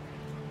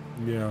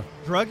 Yeah.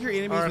 Drug your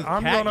enemies Alright, with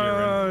I'm cat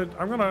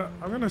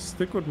urine. gonna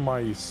stick with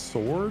my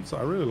swords.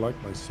 I really like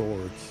my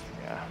swords.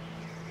 Yeah.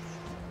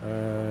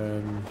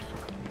 And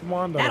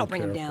one that That'll I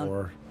bring him care down.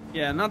 for.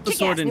 Yeah, not the Kick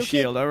sword ass, and new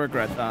kid. shield. I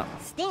regret that.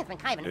 Stan's been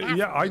kind of an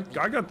Yeah,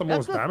 I got the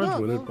most damage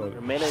with it, but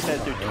Your melee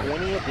attacks do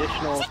 20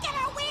 additional. Check out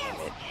our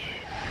wares.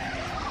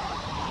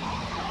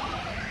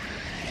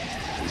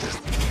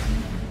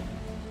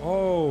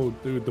 oh,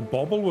 dude, the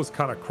bubble was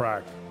kind of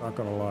cracked. Not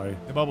gonna lie.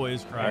 The bubble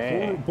is cracked.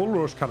 Hey. Bull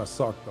Rush kind of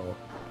sucked though.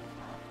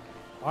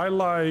 I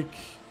like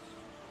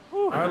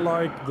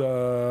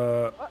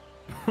the.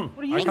 What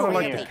are you I kind of doing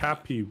like here? the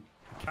Cat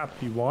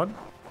P1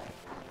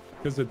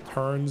 because it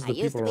turns I the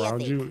used people to be a around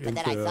thief, you but into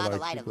then I saw the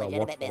light like of people that legitimate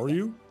work for business.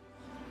 you.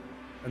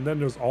 And then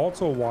there's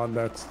also one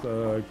that's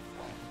the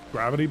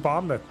gravity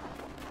bomb that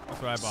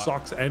That's what I bought.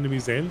 sucks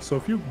enemies in. So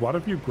what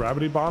if you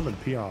gravity bomb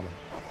and pee on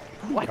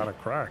them? Kind of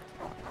cracked.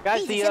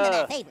 Guys,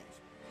 the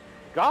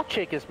golf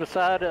chick is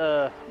beside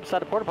the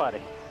porta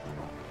potty.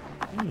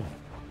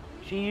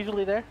 She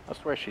usually there? I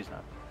swear she's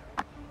not.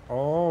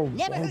 Oh,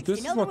 Never hurts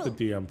this to is know what the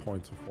the DM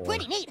points are for.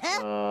 Pretty neat,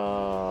 huh?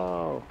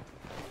 Oh.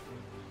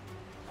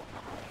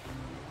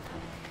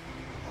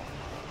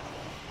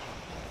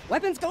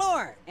 Weapons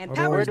galore and What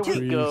powers Where do we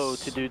too. go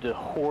to do the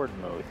horde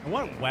mode? I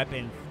want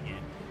weapons.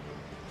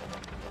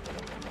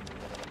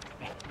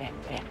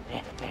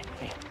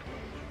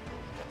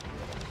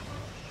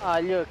 Ah,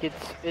 look, it's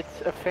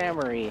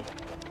ephemery.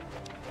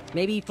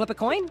 Maybe flip a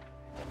coin?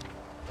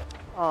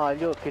 Ah,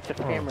 look, it's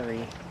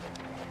ephemery.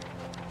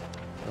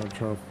 I'm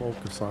trying to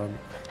focus on.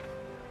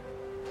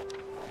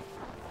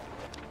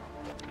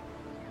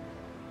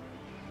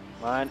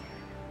 Mine.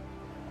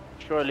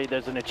 Surely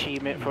there's an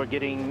achievement for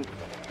getting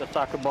the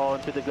soccer ball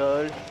into the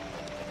goal.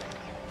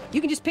 You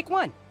can just pick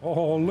one.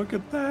 Oh, look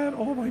at that.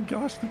 Oh my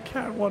gosh, the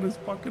cat one is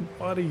fucking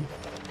funny.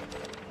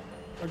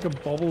 I can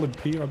bubble and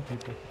pee on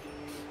people.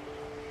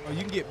 Oh, you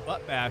can get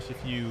butt bash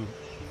if you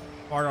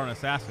fart on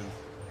assassins.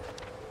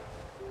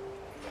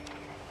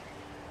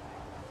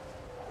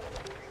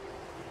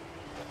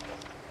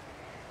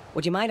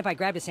 Would you mind if I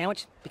grabbed a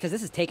sandwich? Because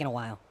this is taking a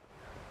while.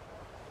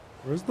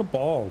 Where's the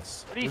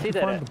balls? Where do you Where'd see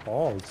that find at? the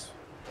balls?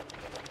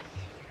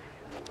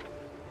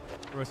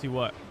 Where do I see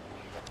what?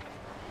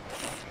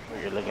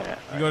 What you're looking at.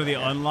 You go to the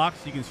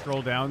unlocks, you can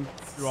scroll down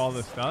through all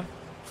this stuff.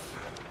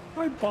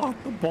 I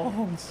bought the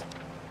balls.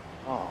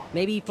 Oh.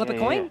 Maybe flip a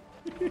coin?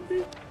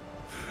 Hey,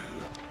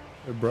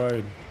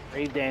 Brian.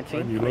 Brave dancing,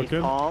 Brian, you face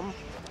looking? palm,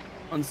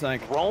 One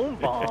sec. Rome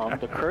bomb,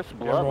 the cursed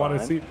You ever want to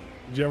bloodline. see?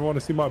 Did you ever want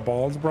to see my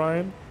balls,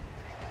 Brian?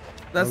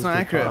 That's That not was the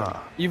accurate. time.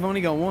 You've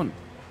only got one.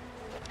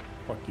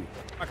 Fuck you.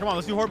 Oh, come on,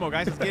 let's do horde mode,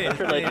 guys. Let's get it. Let's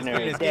get it. Let's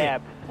get it. Let's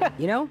get it.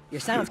 You know,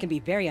 your sounds can be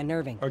very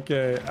unnerving.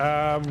 Okay,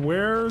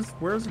 where's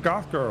the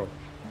goth girl?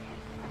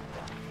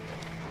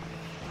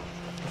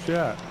 Where's she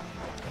at?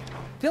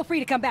 Feel free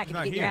to come back if you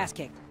not get your here. ass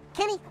kicked.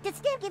 Kenny, did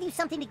Steve give you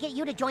something to get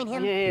you to join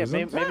him? Yeah,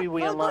 Isn't- maybe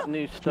we unlock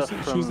new stuff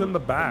She's from in the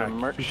back. from the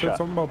merch She shop. said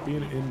something about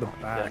being in the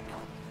back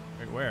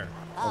Wait, where?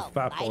 Oh, of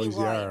Fat mighty Boy's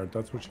warrior. yard.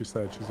 That's what she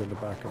said. She's in the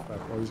back of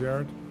Fat Boy's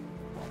yard.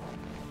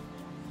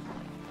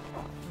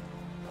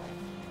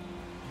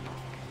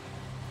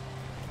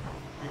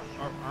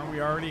 Aren't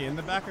we already in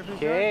the back of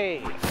his yard?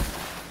 Okay.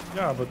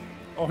 Yeah, but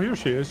oh, here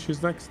she is.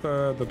 She's next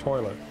to the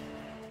toilet.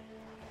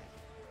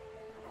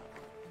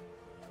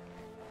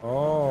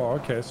 Oh,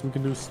 okay. So we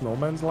can do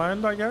Snowman's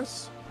Land, I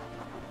guess.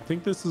 I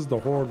think this is the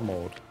horde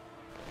mode.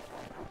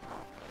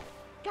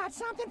 Got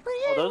something for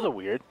you. Oh, those are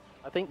weird.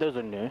 I think those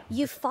are new.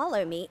 You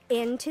follow me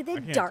into the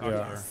can't talk to her.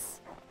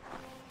 darkness.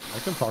 I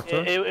can talk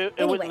to her.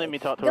 It wouldn't let me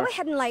talk to Go her.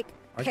 ahead and like.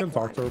 I pick can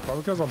talk to one. her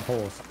probably because I'm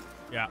post.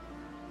 Yeah.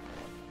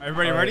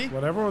 Everybody All right, ready?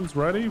 When everyone's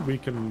ready, we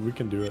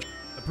can do it.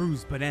 The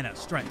bruised banana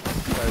strength.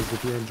 Guys,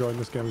 if you're enjoying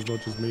this game as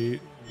much as me,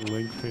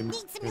 link Need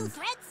some new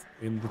threads?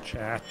 in the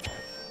chat.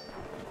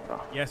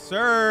 Yes,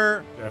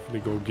 sir. Definitely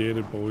go get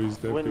it, boys.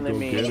 Definitely Wouldn't go let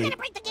me- get You're it. gonna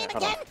break the game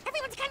again?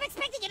 Everyone's kind of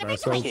expecting you to break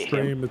the Marcel's game.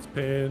 stream, it's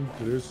pinned.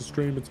 There's a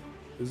stream,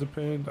 is it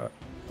pinned? I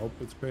hope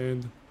it's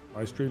pinned.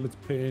 My stream, it's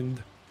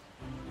pinned.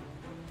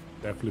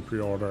 Definitely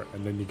pre-order,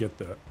 and then you get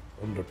the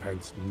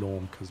underpants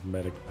gnome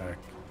cosmetic pack.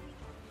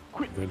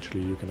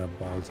 Eventually, you can have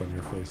balls on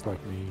your face like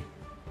me.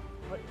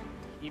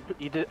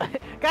 You did.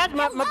 Guys,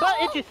 my butt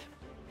itches.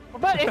 My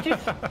butt itches.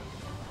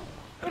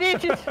 It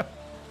itches.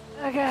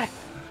 Okay.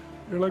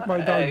 You're like my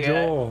dog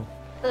Joel.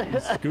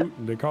 He's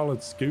scooting. They call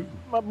it scooting.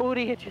 My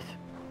booty itches.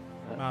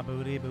 My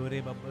booty,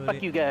 booty, my booty.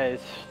 Fuck you guys.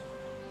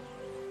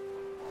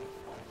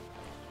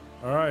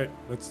 All right,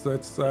 let's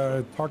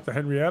talk to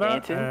Henrietta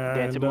Dancing,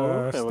 dancing and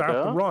move. There we start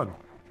the go. run.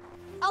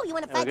 Oh, you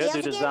want to There we fight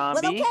go, the do elves the again? Well,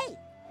 zombie.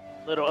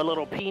 okay. A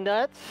little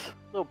peanuts.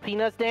 Little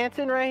peanuts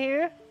dancing right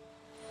here.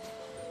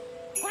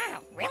 Wow,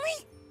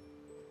 really?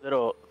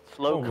 Little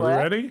slow Oh, we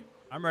clap. ready?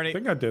 I'm I ready.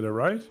 think I did it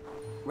right.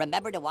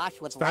 Remember to wash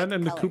with Stand light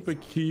in the colors.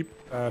 Koopa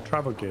Keep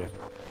travel gate.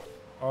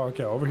 Oh,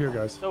 okay, over here,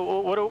 guys. So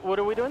what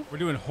are we doing? We're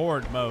doing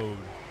horde mode.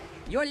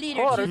 Your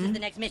leader Horde. chooses the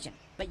next mission,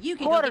 but you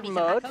can Horde go give me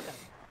some hot mode. cocoa.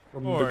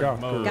 From Horde the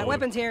goth mode. girl. Got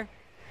weapons here.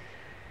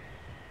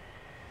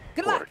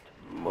 Good luck.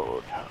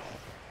 Mode.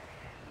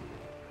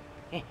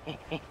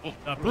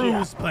 The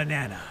bruised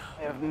banana.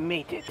 I have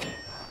made it.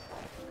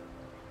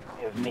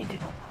 I have made it.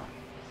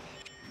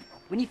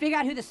 When you figure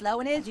out who the slow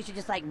one is, you should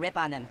just like rip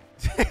on them.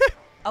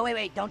 Oh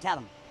wait, don't tell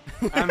them.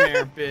 I'm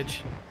here, bitch.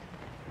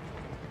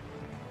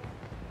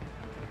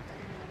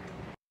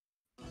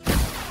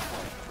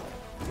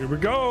 Here we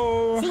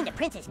go. Seeing the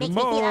princess makes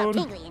me feel all Mode.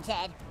 tingly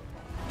inside.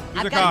 Here's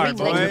I've a got card,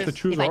 green You legs have to boys.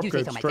 choose if an I do say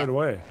upgrade so straight myself.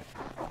 away.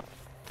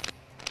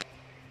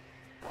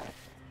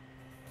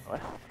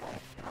 What?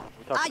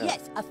 Ah,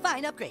 yes, a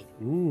fine upgrade.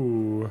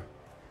 Ooh.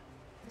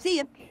 See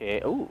ya.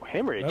 Okay. Ooh,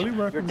 hemorrhage. Melee Your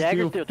weapons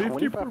daggers deal deal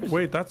 50%. 25%.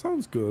 Wait, that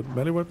sounds good.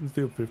 Melee weapons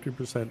deal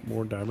 50%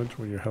 more damage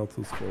when your health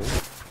is full.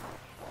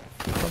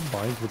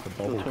 Combined with the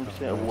Deal bubble 20%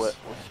 count. what?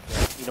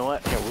 You know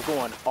what? Yeah, we're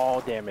going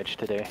all damage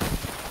today.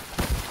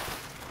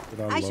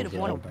 I should have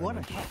won a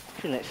water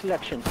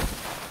selection.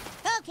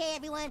 Okay,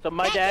 everyone. So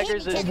my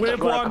daggers is Wave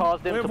gonna cause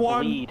one. them Wave to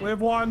one. bleed. Wave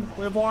one.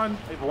 Wave one.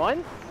 Wave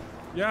one?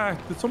 Yeah.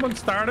 Did someone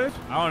start it?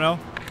 I don't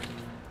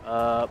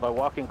know. By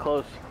walking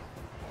close.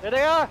 There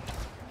they are.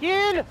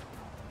 Kid.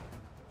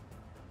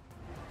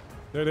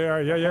 There they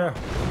are. Yeah, yeah.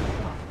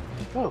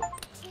 Oh.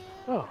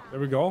 Oh. There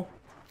we go.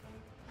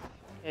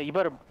 Yeah, you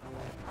better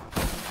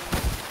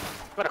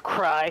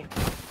cry.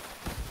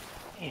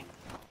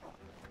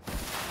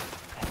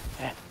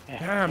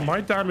 Damn, my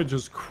damage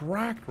is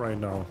cracked right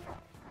now.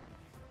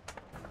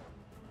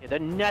 Yeah, they're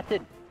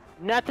nothing.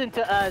 Nothing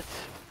to us.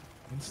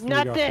 Instantly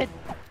Nothing.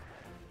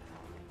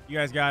 You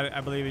guys got it. I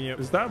believe in you.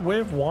 Is that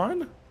wave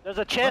one? There's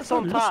a chest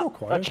on You're so top.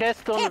 quiet. A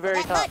chest on the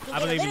very top. I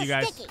believe in you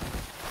guys.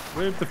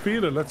 Wave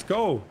defeated. Let's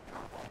go.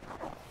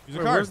 Use a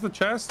Wait, card. where's the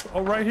chest?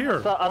 Oh, right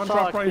here. I One saw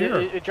drop right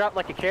here. it dropped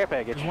like a care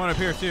package. There's one up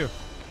here too.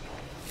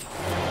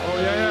 Oh,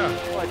 yeah, yeah.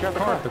 Oh, I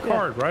dropped The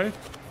card, right?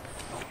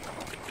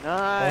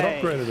 Nice. Oh,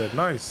 it upgraded it.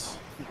 Nice.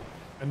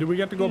 And do we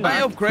get to go I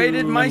back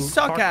upgraded to my talk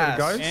suck to the ass.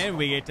 guys? And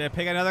we get to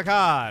pick another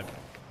card.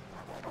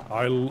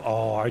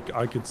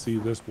 I could see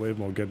this wave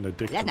mode getting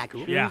addicted. That's not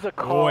cool. Yeah. Choose a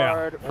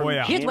card Oh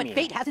yeah. Here's what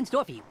fate has in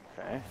store for you.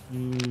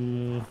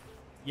 Okay.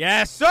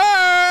 Yes,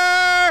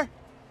 sir.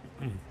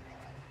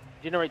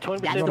 Generate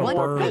 20% That's the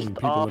more one. pissed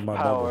People off in my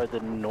power bubble.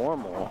 than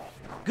normal.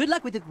 Good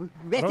luck with the I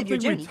rest don't of your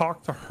think we journey.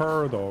 talked to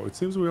her though. It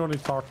seems we only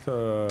talked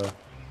to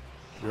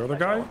the other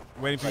guy.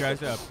 Waiting for you guys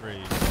to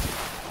upgrade.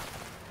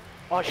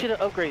 Oh, I should have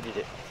upgraded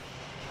it.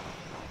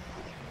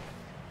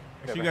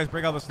 Make sure you guys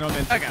break all the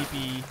snowmen for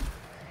TP.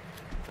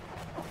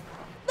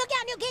 Look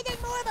out, new kid,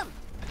 there's more of them.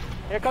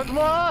 Here comes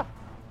more.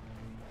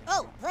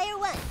 Oh, player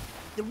one.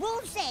 The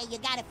rules say you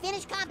gotta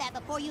finish combat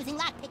before using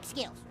lockpick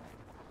skills.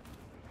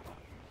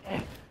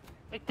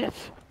 Like this.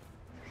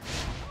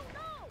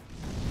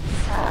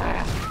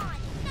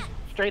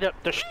 Straight up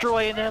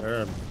destroying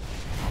them.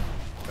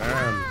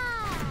 Damn.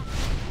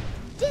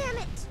 Damn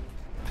it!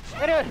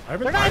 They're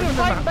not even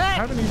fighting back.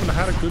 I haven't even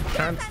had a good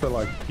chance to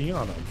like pee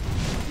on him.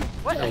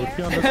 What? Yeah, we'll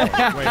pee on this one.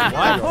 Wait,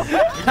 what?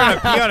 You're gonna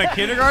pee on a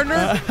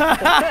kindergartner?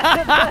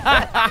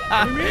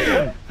 What do you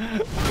mean?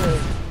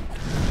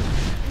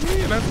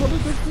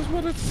 This is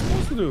what it's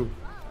supposed to do.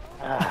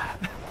 I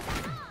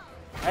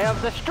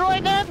have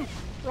destroyed them.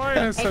 Ryan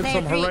has said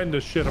some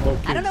horrendous shit about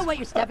kids. I don't know what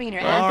you're stuffing in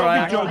your ass. All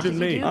right, Don't judging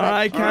me. All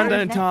right, calm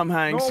down, Tom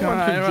Hanks. No All one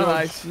right, can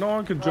relax. judge. No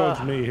one can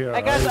judge me here.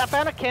 Hey guys, right? I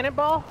found a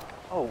cannonball.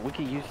 Oh, we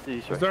could use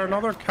these. Is there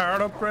another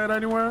card upgrade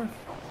anywhere?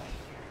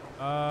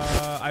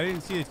 I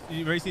didn't see it.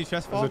 You already see a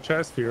chest fall? There's a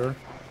chest here.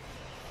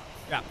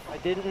 Yeah. I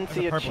didn't That's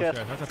see a purple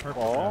chest. That's a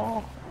purple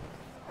fall.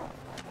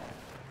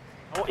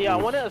 Oh, yeah, I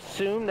want to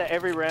assume that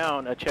every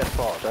round a chest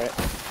falls, right?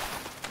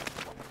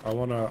 I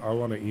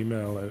wanna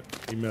email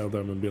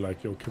them and be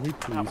like, yo, can we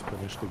please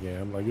finish the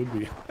game? Like, it'd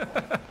be,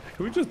 can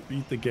we just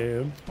beat the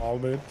game all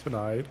of it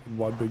tonight in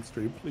one big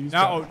stream, please?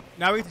 Now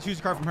we get to choose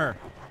a card from her.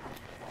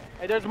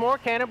 Hey, there's more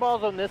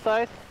cannonballs on this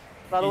side.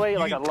 By the way,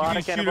 like a lot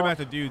of shoot them cannonballs. at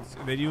the dudes.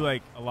 They do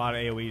like a lot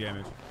of AOE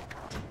damage.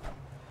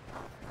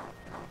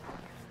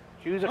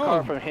 Choose a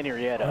card from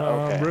Henrietta.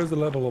 Okay. Raise the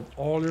level of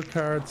all your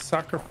cards.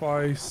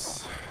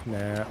 Sacrifice.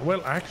 Nah.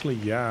 Well, actually,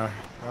 yeah.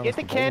 That Get was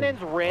the goal.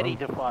 cannons ready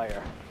to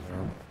fire.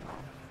 Yeah.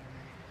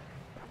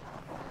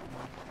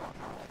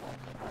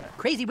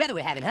 Crazy weather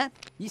we're having, huh?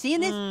 You seeing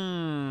this?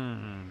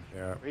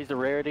 Yeah. Raise the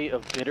rarity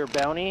of bitter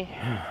bounty.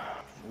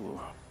 Ooh.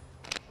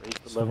 Raise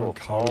the level of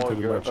commented all in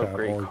your my chat,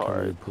 upgrade all can be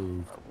cards.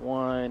 approved.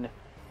 1.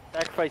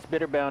 Sacrifice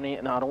bitter bounty.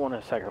 No, I don't want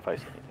to sacrifice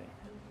anything.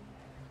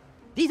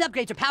 These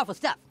upgrades are powerful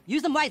stuff.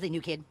 Use them wisely,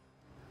 new kid.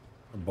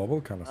 A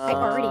bubble kind of I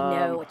already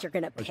know what you're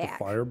gonna like pick. the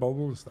fire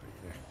bubble is like,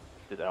 yeah.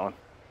 Do that one.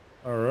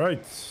 All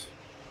right.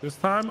 This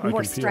time I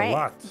More can pee a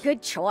lot. strength.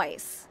 Good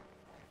choice.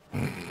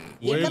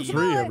 Wave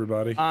 3,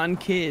 everybody. On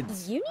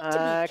kids. You need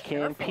I to be can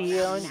careful pee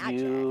with on magic.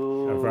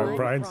 you. Yeah,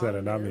 Brian said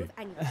it, not me.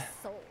 And your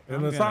soul.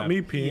 And it's not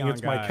me peeing,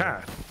 it's my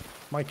cat.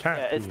 My cat.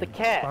 Yeah, it's the peeing.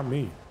 cat. It's not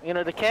me. You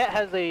know, the cat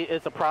has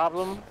it's a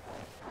problem,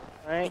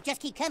 right?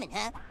 Just keep coming,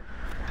 huh?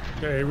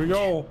 Okay, here we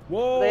go.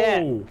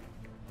 Whoa.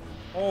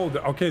 Oh,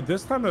 okay,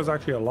 this time there's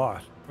actually a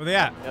lot. Where they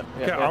at?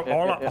 Okay,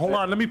 hold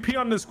on. Let me pee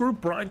on this group,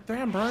 Brian.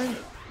 Damn, Brian.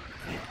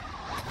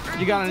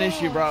 You got an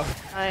issue, bro.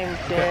 I'm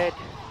dead.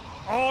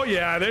 Oh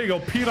yeah, there you go.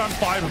 Peed on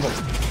 5 of them.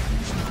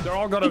 They're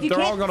all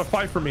gonna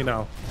fight for me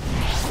now.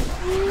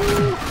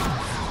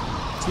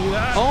 See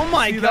that? Oh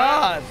my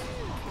God.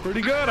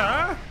 Pretty good,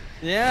 huh?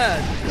 Yeah.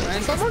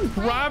 Did someone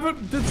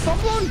gravity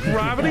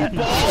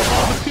ball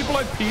all the people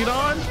I peed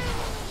on?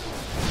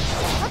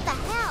 What the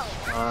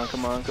hell?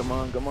 Come on.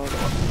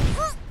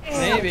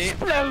 Maybe.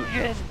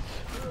 Explosion.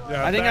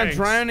 Yeah, I think thanks. I'm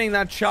drowning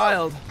that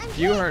child.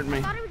 You heard me.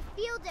 I thought it would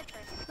feel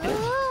different.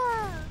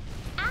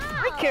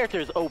 My character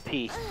is OP.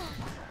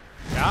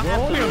 Yeah? We're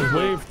only on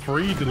wave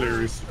 3,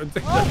 Delirious. OP!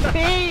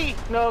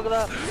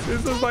 Nogla.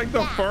 This is like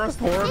the first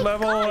horde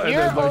level, and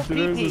You're then like OPP.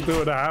 Delirious is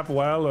doing half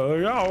well.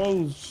 Yeah,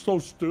 well, so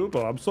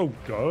stupid. I'm so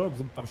good.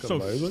 I'm So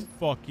amazing.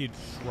 fucking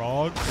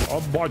strong.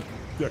 Oh, my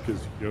dick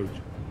is huge.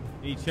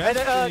 Need chest?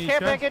 And, Need care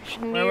chest? package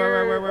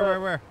near...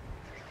 Where?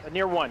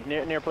 Near 1.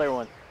 Near player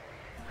 1.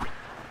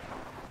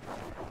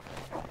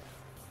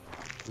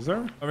 Is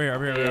there? Over here,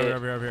 over here, over here,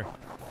 over here, over here.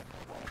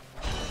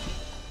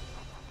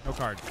 No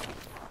cards.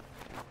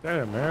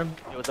 Damn, man.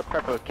 It was a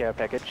purple care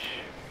package.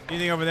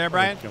 Anything over there,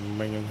 Brian?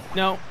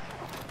 No.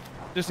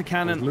 Just a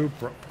cannon. If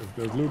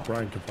there's loot,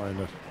 Brian can find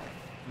it.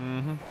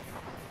 Mm-hmm.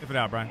 Skip it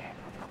out, Brian.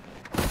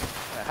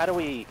 How do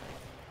we...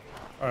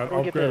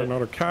 Alright, upgrade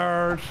another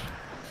card.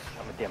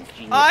 I'm a damn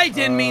genius. I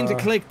didn't mean to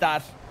click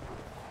that.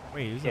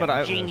 Wait, but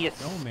I, genius.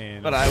 Oh,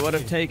 man. But I would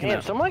have taken Damn,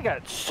 it. someone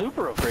got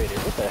super upgraded.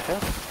 What the hell?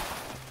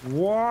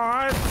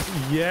 What?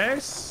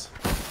 Yes.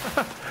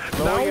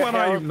 Lower your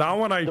health, now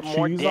when I the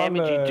more cheese on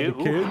damage you the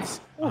do.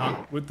 kids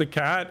with the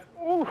cat,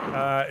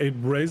 it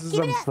raises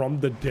them from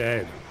the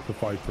dead to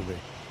fight for me.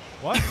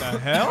 What the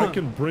hell? I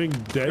can bring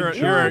dead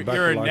You're back a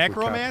to life with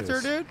necromancer,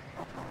 cat piss. dude?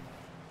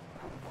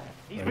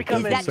 He's Like,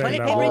 becoming is that Toilet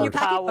saying paper in your that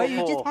pocket, or are you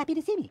powerful. just happy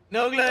to see me?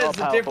 Nogla is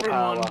a different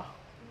one.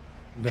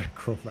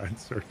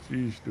 Necromancer,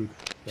 jeez, dude.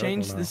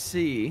 Change Careful the now.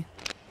 C.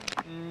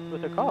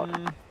 What's it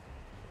called?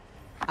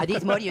 Are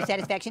these more to your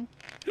satisfaction?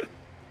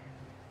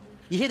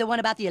 You hear the one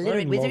about the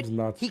illiterate Brian wizard?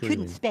 loves not He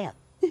couldn't streaming. spell.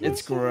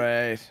 It's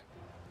great.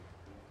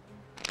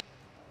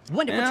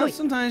 Wonderful Yeah, choice.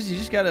 sometimes you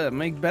just gotta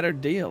make better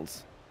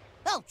deals.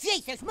 Oh,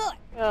 jeez, there's more.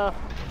 Where are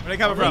they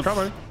coming from?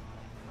 Coming.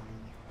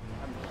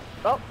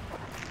 Oh.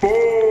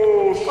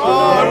 Oh,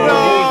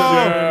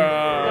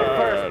 The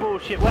first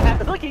bullshit. What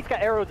happened? Look, he's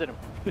got arrows in him.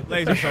 no!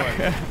 Laser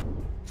sword.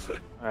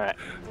 Alright.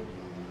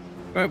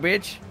 Alright,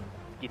 bitch.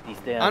 Get these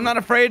down. I'm not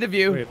afraid of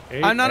you. Wait,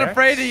 I'm not 8x?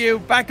 Afraid of you.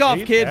 Back off,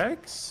 kid.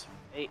 8x?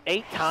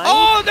 Eight times?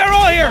 Oh, they're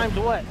all here. Times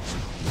what? 8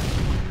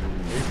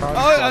 times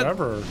Oh,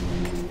 whatever.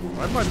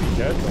 I might be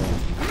dead though.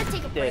 I'm gonna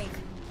take a break.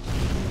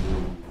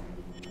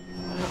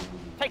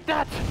 Take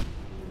that!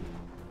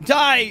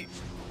 Die.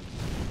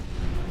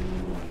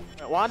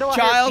 Why do I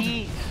Child.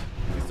 hear bees?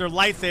 It's their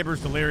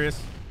lightsabers,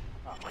 Delirious.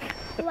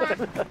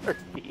 Another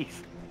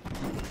bees.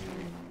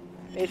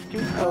 It's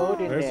too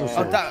cold in There's a there.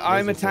 sword.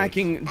 I'm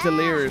attacking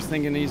Delirious,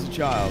 thinking he's a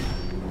child.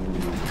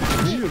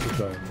 He is a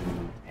child.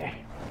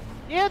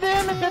 Kill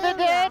them until they're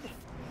dead!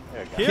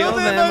 There we go. Kill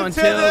them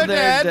until they're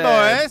dead,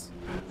 boys.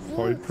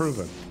 Point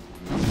proven.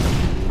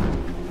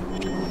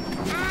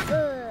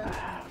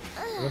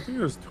 I think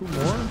there's 2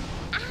 more. Ow!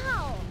 I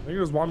think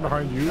there's one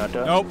behind you.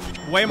 Nope.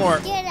 Way more.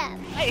 Get up.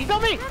 Hey, he's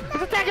on me!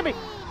 He's attacking me!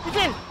 He's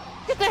in!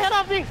 Get the hell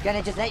off me!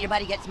 Gonna just let your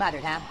buddy get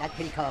smothered, huh? That's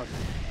pretty cold.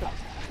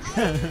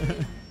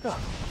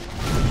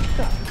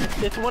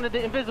 It's one of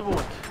the invisible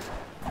ones.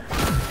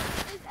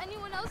 Is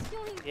anyone else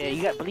feeling Yeah,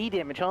 you got bleed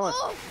damage, huh?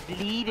 Oh.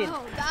 Bleeding.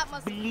 Oh, that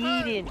must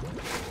Bleeding.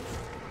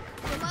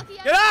 You're lucky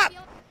I Get up!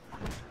 feel-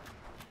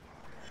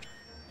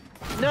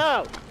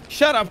 No!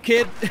 Shut up,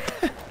 kid.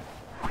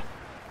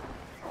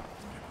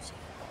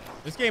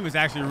 This game is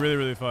actually really,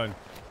 really fun.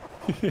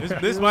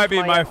 This might be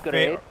My my upgrade.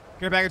 favorite.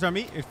 Get a package on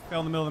me. It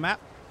fell in the middle of the map.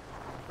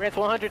 Grants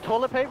 100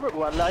 toilet paper.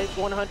 Well, like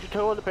 100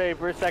 toilet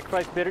paper.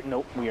 Sacrifice bitter.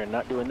 Nope, we are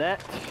not doing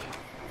that.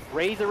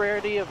 Raise the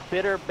rarity of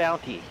bitter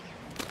bounty.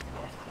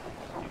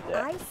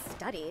 I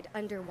studied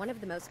under one of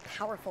the most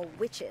powerful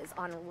witches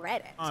on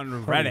Reddit.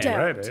 On Reddit.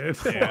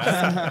 Don't.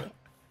 Yeah.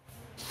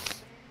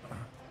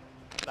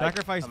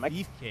 Sacrifice Oh my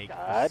beefcake.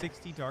 God.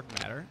 60 dark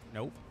matter.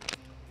 Nope.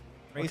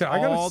 Raise Okay, I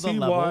gotta all the see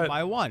level what-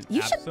 by 1.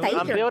 You should Absolutely.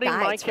 thank I'm your building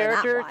my guides for that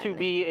character one. to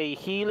be a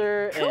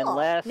healer and Cool.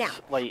 last. Now,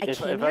 Like I if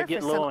came I here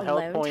get for low some on health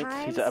alone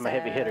points, time, I'm a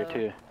heavy hitter so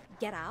too.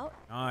 Get out.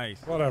 Nice.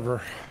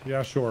 Whatever.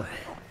 Yeah, sure.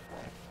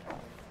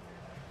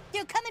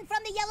 They're coming from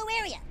the yellow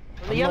area.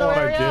 From the I don't know yellow what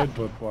area. I did,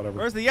 but whatever.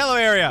 Where's the yellow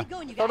area?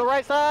 Going, you On the guys.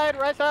 right side.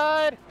 Right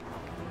side.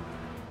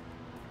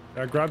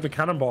 Yeah, grab the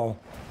cannonball.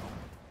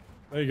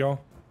 There you go.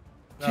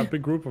 Yeah,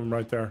 big group of them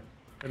right there.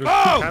 Hey, there's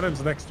Oh! 2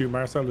 cannons next to you,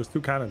 Marcel. There's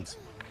 2 cannons.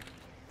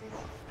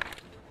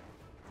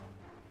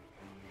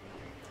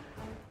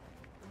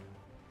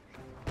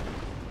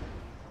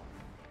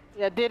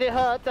 Yeah, did it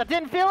hurt? I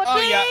didn't feel a Oh,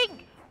 thing. yeah.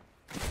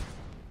 I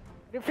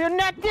didn't feel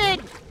nothing.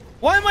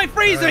 Why am I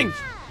freezing?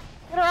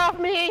 Get her off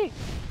me.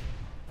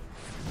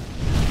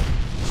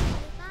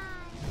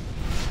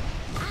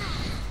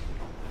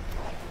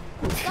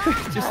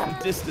 Just a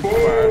distant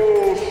fire.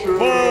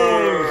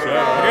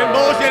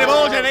 Getting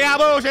bullshit. They got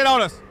bullshit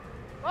on us.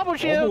 Bubble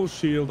shield. Bubble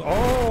shield.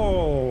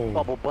 Oh.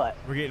 Bubble butt.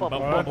 We're getting Bubble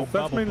bubble, That's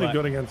bubble mainly butt.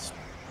 good against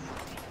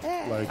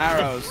like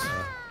Arrows.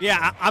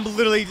 Yeah, I'm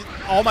literally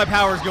all my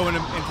power is going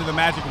into the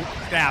magic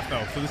staff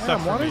though. So this sucks Damn,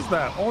 for what me. is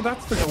that? Oh,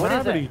 that's the Yeah, what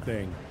is gravity that?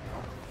 thing.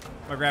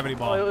 My gravity Oh,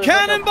 ball. it was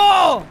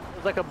Cannonball! Like it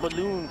was like a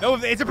balloon. No,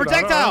 it's a Dude,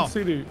 projectile.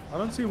 I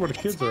don't see where the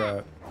kids are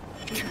at.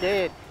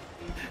 Dead.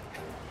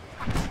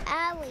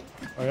 Owie.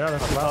 Oh yeah,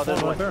 that's the Oh, last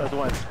there's one one. right There's there.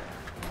 one.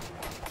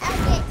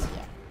 I'll get you.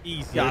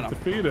 Easy. Got You're him.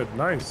 defeated.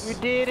 Nice. You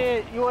did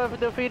it. You have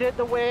defeated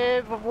the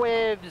wave of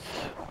waves.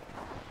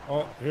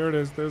 Oh, here it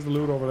is. There's the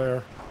loot over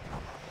there.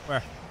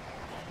 Where?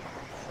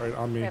 Right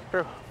on me.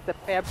 Pepper. The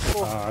pepper.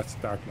 Ah, it's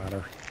dark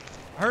matter.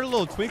 I heard a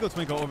little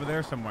twinkle over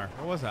there somewhere.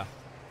 What was that?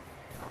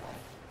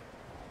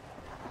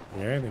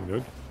 Yeah, anything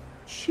good.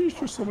 Sheesh,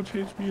 there's so much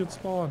HP at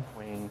spawn.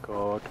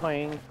 Twinkle,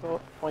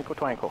 twinkle, twinkle,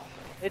 twinkle.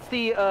 It's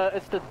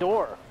the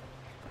door.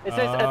 It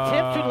says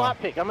attempt to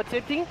lockpick. I'm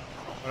attempting.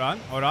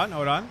 Hold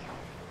on.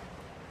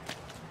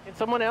 Can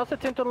someone else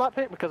attempt to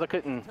lockpick? Because I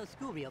couldn't. Until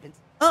school reopens.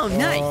 Oh,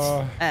 nice.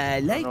 I I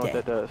like don't know what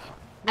that does.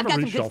 I've got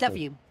some good stuff for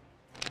you.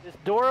 This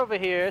door over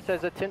here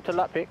says attempt to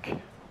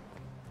lockpick.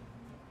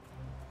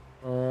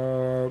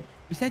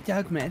 Is that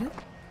Dark Matter?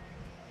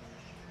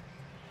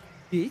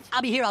 Bitch.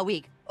 I'll be here all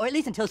week, or at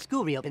least until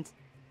school reopens.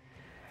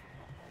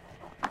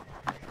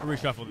 I'll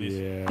reshuffle these.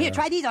 Yeah. Here,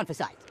 try these on for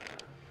size.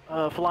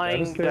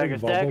 Flying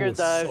daggers. Daggers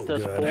dives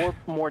does 4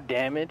 more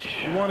damage.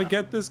 You want to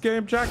get this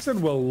game,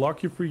 Jackson? Well,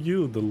 lucky for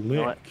you, the link. You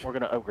know what? We're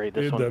gonna upgrade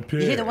this one. You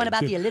hear the one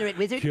about the illiterate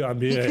wizard? He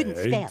couldn't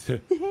spell.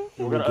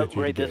 We're gonna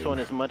upgrade this one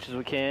as much as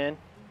we can.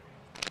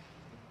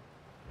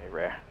 Okay,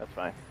 rare. That's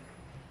fine.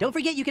 Don't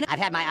forget you can. I've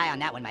had my eye on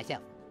that one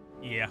myself.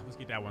 Yeah, let's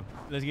get that one.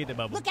 Let's get the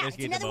bubble. Look out, Let's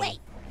it's get the another bubble.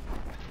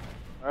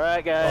 way. All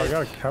right, guys. Oh, I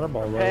got a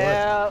cannonball right away.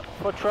 Prepare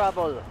for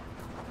trouble.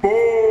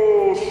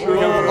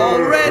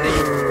 Already.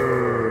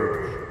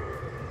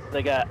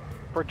 They got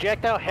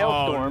projectile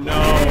hailstorm. Oh, no.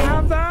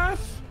 Have that?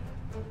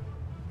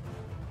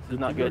 This is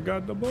not good. I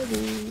got the bubble.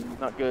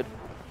 Not good.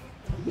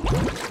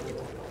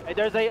 Hey,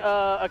 there's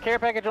a care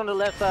package on the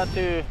left side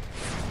too.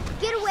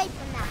 Get away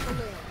from that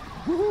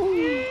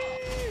balloon.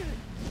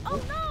 Oh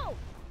no!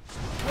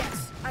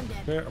 Yes, I'm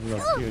dead. Okay, I'm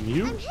gonna skin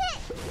you. I'm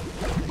hit.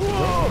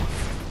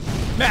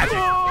 Magic!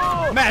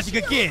 Oh! Magic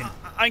again!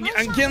 I'm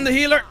getting the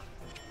healer.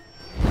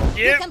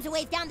 Here comes a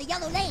wave down the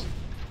yellow lane.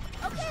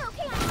 Okay,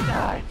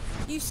 Die.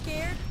 You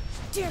scared?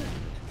 Damn it.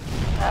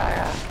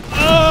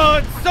 Oh,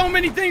 it's so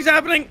many things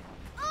happening.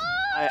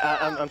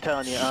 I'm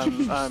telling you,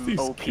 I'm These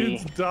OP.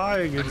 kids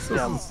dying. It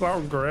doesn't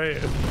sound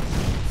great.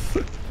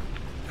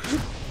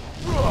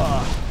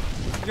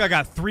 I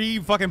got 3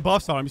 fucking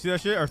buffs on him. You see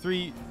that shit? Or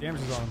 3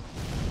 damages on him.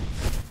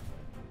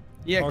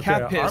 Yeah, Okay,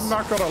 cat piss. I'm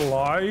not gonna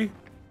lie.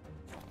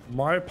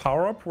 My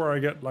power up where I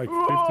get like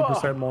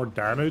 50% more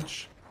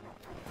damage.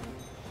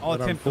 I'll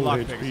when I'm attempt to full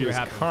lockpick, HP see what is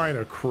happens. kind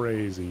of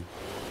crazy.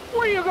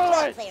 Where you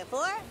Well, going? player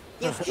 4.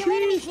 There's 2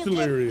 enemies, new kid. You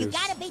Delirious.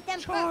 gotta beat them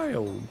first.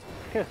 Child.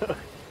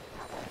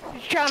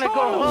 He's trying to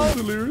go home.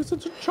 Delirious,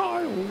 it's a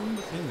child.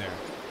 What's in there?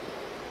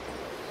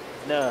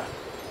 No, it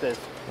says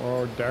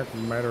Oh, dark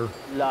matter.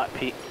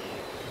 lockpick.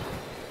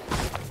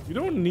 You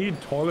don't need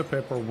toilet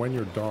paper when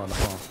you're done,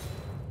 huh?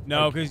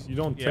 No, Like, because you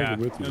don't take it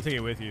with you. You don't take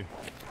it with you.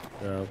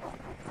 Yeah.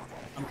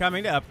 I'm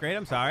coming to upgrade.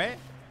 I'm sorry.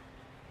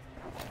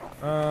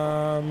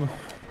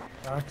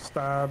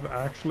 Backstab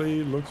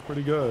actually looks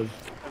pretty good.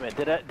 Wait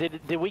a minute,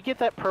 did we get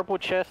that purple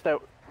chest that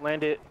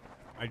landed?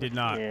 I did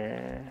not.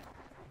 Yeah.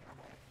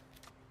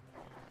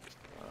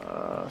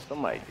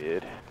 Somebody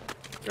did.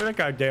 You're that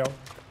guy, Dale.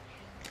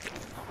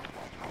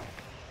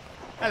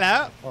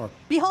 Hello. Oh,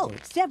 Behold,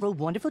 several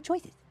wonderful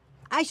choices.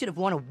 I should have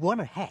worn a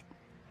warmer hat.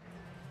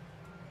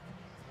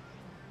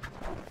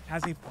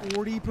 Has a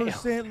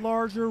 40%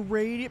 larger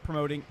radius.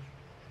 Promoting.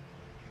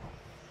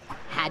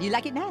 How do you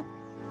like it now?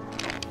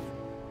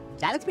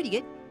 That looks pretty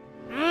good.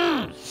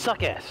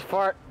 Suck ass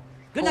fart.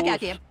 Good luck fools, out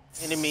there.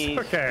 Enemies.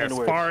 suck ass and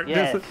words. fart.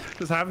 Yes.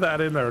 Just have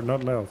that in there,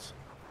 nothing else.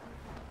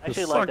 I Just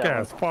actually like suck that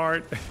ass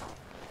fart.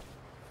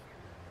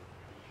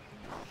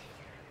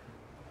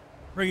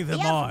 Bring The them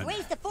elf on.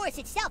 raised the force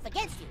itself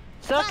against you.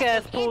 Suck Plus,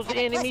 ass those pulls ants have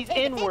a enemies +10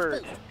 defense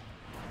inward. boost.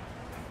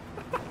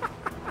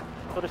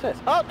 That's what it says.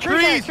 Oh,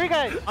 tree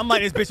guys. I'm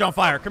lighting this bitch on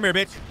fire. Come here,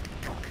 bitch.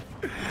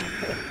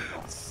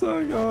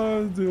 Suck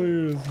ass,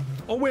 Delirious.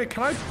 Oh wait,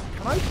 can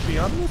I be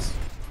on this?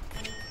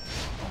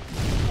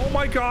 Oh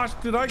my gosh,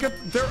 did I get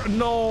there?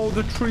 No,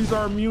 the trees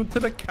are immune to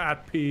the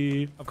cat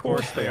pee. Of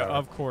course they are.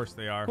 Of course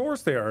they are. Of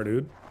course they are,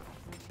 dude.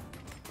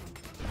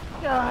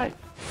 God.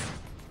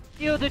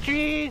 Kill the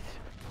trees.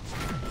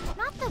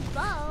 Not the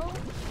bow.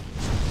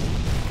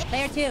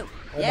 Player 2.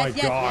 Oh yes, my yes,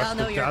 we gosh, all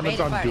know the you're a damage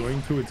rated I'm party.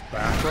 doing to its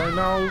back right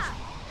now.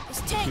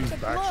 This tank These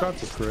could back blow.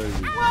 shots are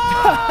crazy.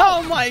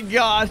 Oh my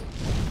god.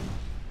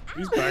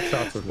 These back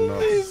shots are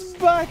nuts. These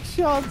back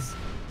shots.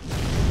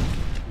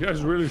 You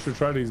guys really should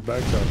try these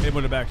back shots. They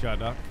put a back shot,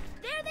 Doc.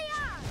 There they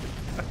are.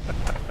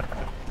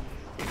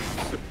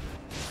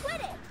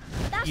 Quit it.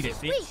 That's Eat it,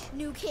 just bitch. weak,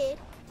 new kid.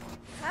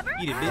 Cover?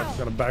 Eat it, bitch.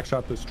 Gotta back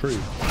shot this tree.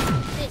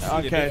 This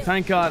Okay,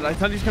 thank god. I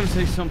thought he was going to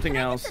say something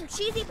else. some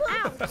cheesy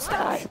pow.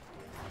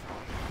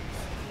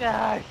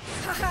 Die.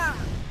 Haha.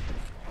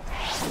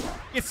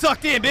 Get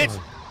sucked in, bitch.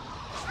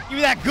 Give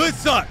me that good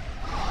suck.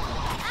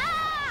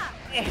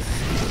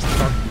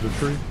 Stuck to the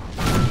tree.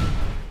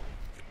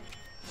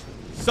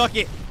 Suck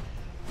it.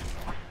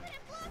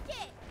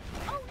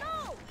 Oh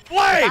no. If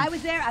Flame. I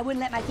was there, I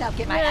wouldn't let myself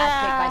get my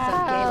ass kicked by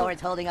some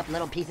gaylords holding up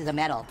little pieces of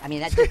metal. I mean,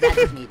 that's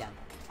just me, though.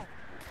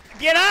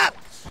 Get up.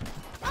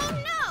 Oh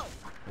no.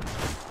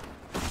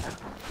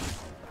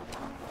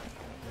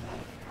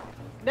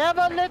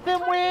 Never let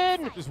them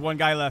win. Just one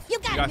guy left. You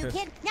got it, new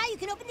this. kid. Now you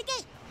can open the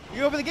gate. You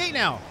can open the gate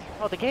now.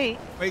 Oh, the gate.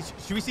 Wait,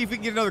 should we see if we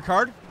can get another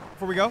card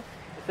before we go? It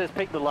says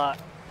pick the lock.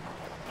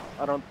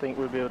 I don't think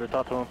we'll be able to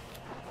talk to him.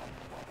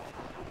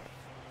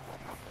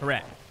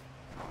 Correct.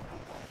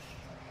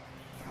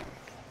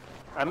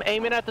 I'm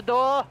aiming at the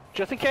door,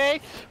 just in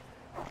case.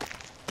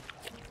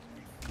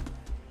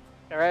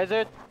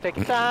 Terroriser, take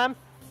your time.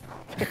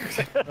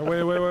 Oh,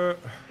 wait.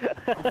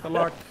 Get the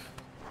lock.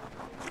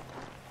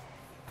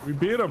 We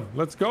beat him.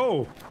 Let's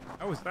go.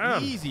 That was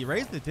Damn. easy.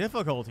 Raise the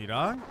difficulty,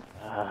 dog.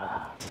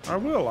 I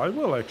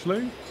will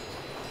actually.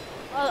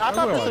 I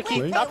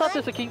thought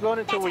this would keep going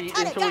until we're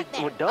done,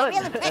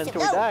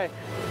 until we die.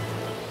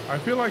 I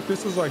feel like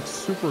this is like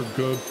super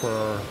good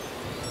for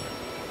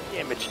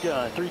damage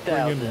done.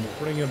 3,000.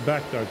 Bringing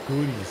back the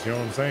goodies. You know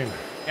what I'm saying?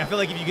 I feel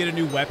like if you get a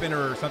new weapon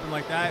or something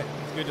like that,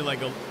 it's good to like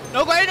go.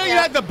 No, I didn't know you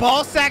had the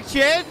ball sack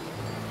chin.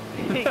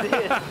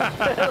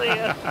 Hell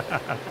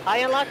yeah. I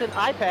unlocked an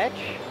eye patch.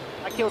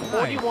 I killed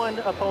 41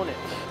 opponents.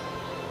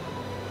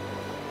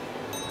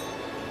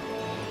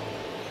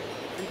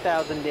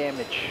 3,000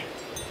 damage.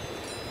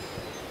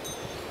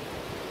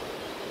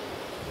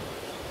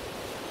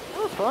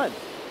 That was fun.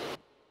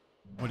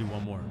 I'll do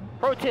one more.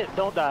 Pro tip,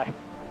 don't die.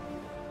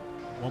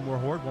 One more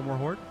horde? One more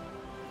horde?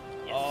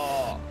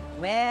 Yes.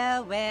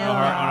 Well.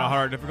 On a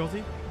hard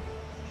difficulty?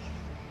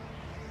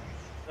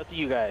 Up to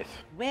you guys.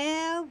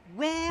 Well.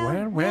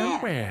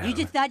 Well. You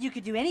just thought you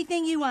could do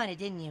anything you wanted,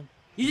 didn't you?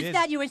 You just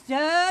thought you were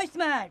so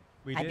smart.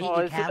 I beat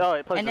you,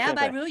 Cal. And now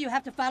by rule, you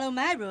have to follow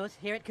my rules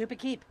here at Koopa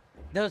Keep.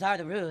 Those are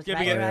the rules,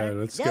 right? Yeah,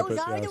 let's skip it.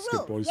 Yeah,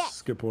 skip, boys.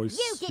 Skip, boys.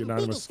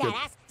 Unanimous skip.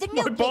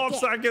 My ball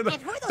sack in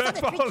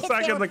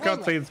the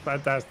cutscene's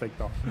fantastic,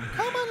 though.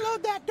 Come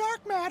unload that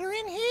dark matter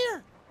in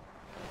here.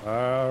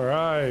 All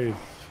right.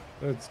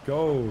 Let's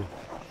go.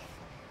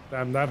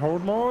 Damn, that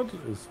horde mode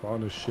is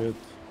fun as shit.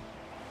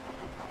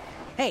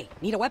 Hey,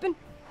 need a weapon?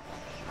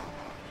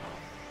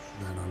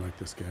 Man, I like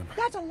this game.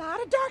 That's a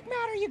lot of dark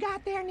matter you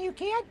got there, new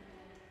kid.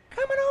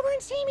 Come on over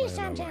and see me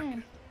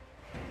sometime.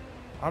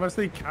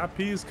 Honestly, Cat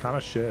P is kind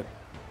of shit.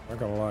 Not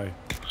gonna lie.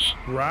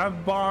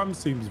 Grav Bomb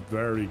seems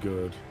very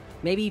good.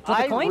 Maybe flip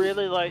a coin? I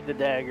really like the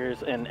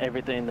daggers and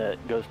everything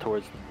that goes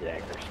towards the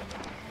daggers.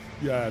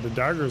 Yeah, the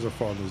daggers are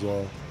fun as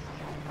well.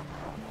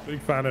 Big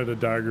fan of the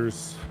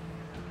daggers.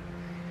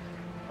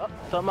 Oh,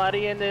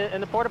 somebody in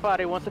the porta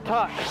potty wants to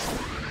talk.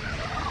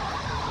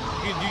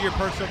 You can do your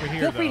perks over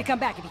here. Feel free to come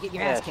back if you get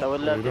your ass kicked. I would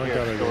love to hear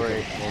a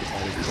story.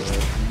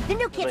 The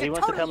new kids But he are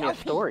wants to tell totally me a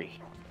story.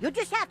 You'll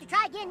just have to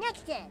try again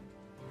next time.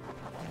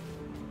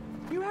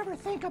 You ever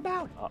think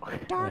about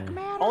dark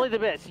matter? Only the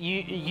best.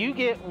 You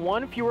get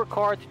one fewer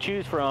card to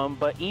choose from,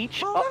 but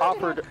each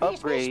offered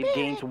upgrade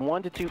gains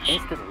 1 to 2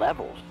 instant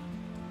levels.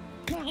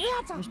 Now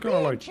that's a I'm just gonna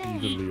like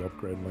evenly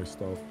upgrade my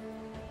stuff.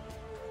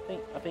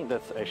 I think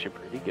that's actually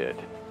pretty good.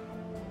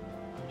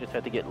 You just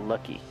had to get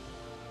lucky.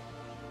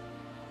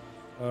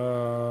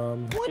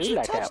 Once you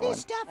touch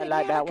this stuff, I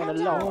like that one a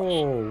lot.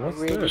 Oh, what's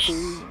this?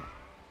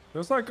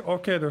 There's like,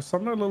 okay, there's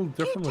something a little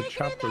different with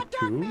chapter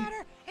 2.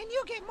 And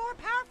you'll get more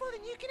powerful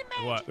than you can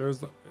imagine. What?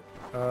 There's,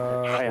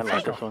 I it's like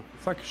like, this one.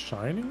 It's like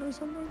shining or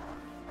something?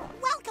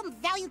 Welcome,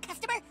 value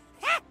customer.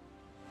 Ha!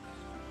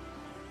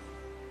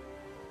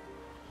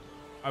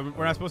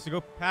 We're not supposed to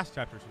go past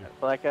chapter 2.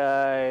 Black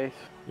eyes.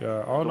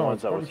 Yeah, oh no,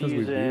 it's probably because we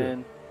beat it.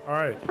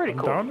 Alright, pretty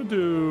cool. I'm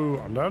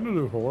down to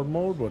do horde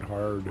mode, but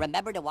hard.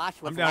 Remember to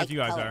wash with I'm down light if you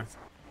guys colors. are.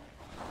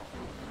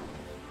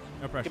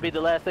 No pressure. Could be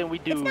the last thing we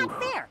do. It's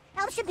not fair.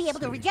 Elves should be able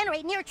to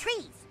regenerate near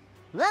trees.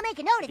 We'll make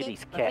a note of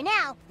it, but for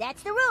now,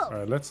 that's the rule.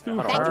 Alright, let's do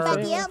Back to hard.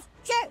 fight the elves?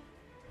 Sure.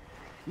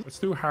 Let's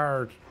do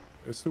hard.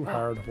 Let's do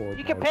hard horde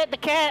You can mode. pet the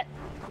cat.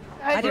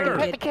 I can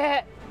pet the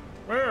cat.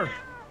 Where?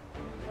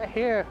 Right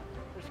here.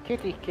 There's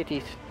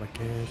kitties. My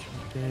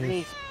gosh.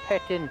 He's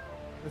petting.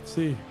 Let's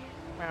see.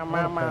 Meow,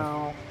 meow,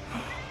 meow.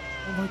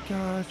 Oh my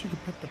gosh, you can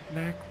pet the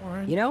black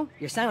one. You know,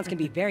 your silence can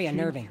be very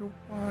unnerving.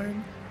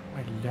 One.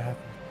 I love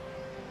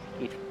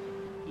it.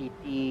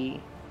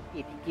 Kitty.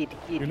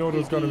 You know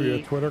there's going to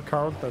be a Twitter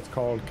account that's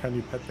called Can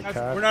You Pet the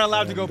Cat? We're not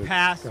allowed to go And it's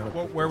past gonna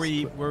put where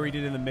this we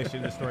did in the mission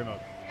in the story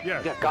mode. Yeah,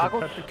 You got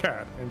goggles? pet the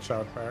cat and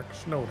shout back,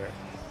 snow there.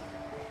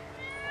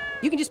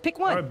 You can just pick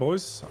one. All right,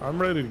 boys,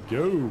 I'm ready to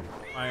go.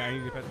 I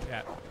need to pet the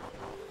cat.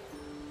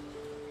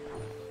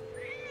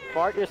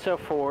 Fart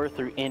yourself forward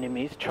through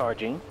enemies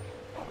charging.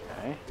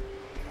 Okay.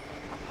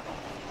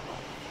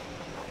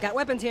 Got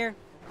weapons here.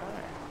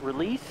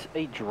 Release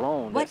a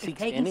drone What's that seeks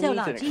taking so enemies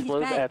long? and Jesus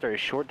explodes Christ. after a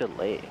short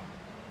delay.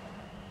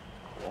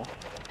 Cool.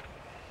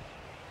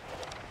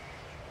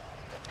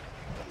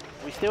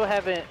 We still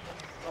haven't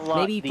unlocked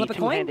Maybe the flip a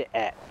coin? two-handed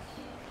axe.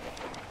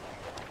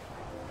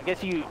 I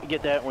guess you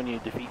get that when you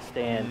defeat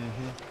Stan.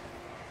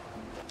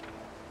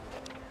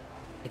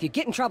 If you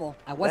get in trouble,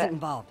 I wasn't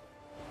involved.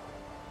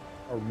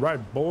 All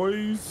right,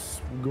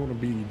 boys, we're going to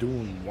be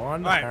doing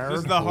one All right, hard this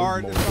is the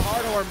hard mode.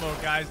 horde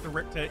mode, guys.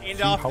 To end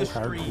See off how the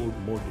hard stream.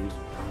 horde mode is.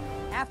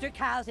 After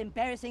Kyle's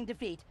embarrassing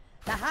defeat,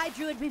 the High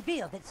Druid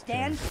revealed that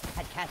Stan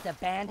had cast a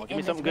banned Well, give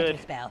me endless something winter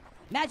good. spell.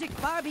 Magic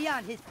far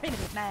beyond his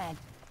primitive mind.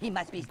 He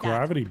must be stopped.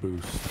 Gravity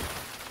boost.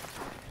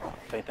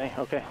 Same thing.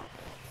 Okay.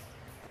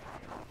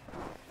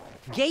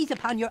 Gaze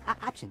upon your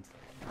options.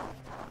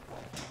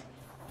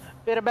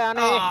 Bit of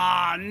bounty.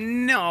 Ah,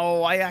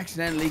 no, I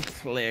accidentally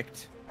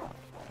clicked.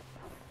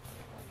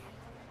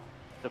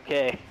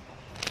 Okay.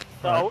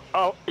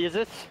 Oh, is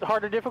this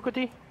harder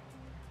difficulty?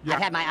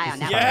 I've had my eye on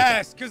that one.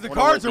 Yes, because the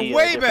Wonder what cards are the,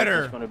 way difference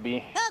better. is gonna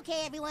be.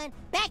 Okay, everyone,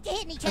 back to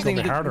hitting each I other. think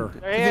harder.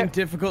 Isn't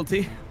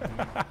difficulty?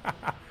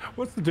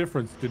 What's the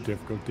difference? The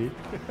difficulty.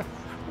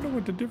 I don't know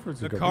what the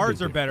difference is. The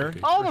cards are better.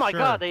 Oh for my sure.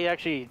 god, they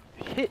actually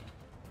hit.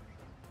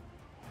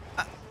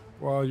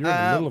 Well, you're in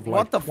the middle of like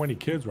what the 20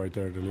 kids right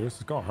there, Delirious.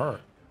 It's gonna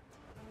hurt.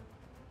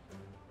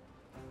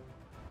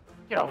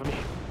 Get off of me.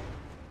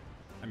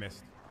 I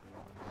missed.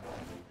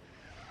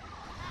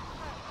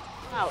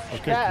 Ouch.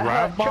 Okay,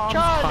 grab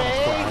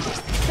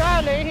bombs,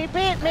 Charlie, he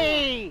bit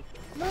me.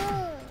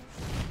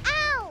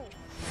 Ow!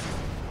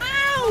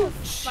 Ouch!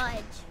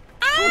 Fudge.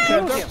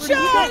 Okay, that's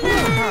pretty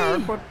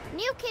hard, but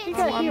New kids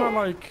I'm here. not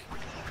like...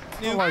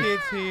 New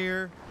kids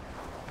here.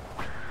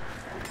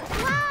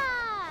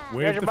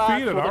 We've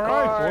defeated. All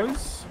right,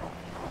 boys.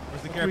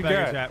 Where's the care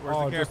package at?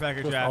 Where's the care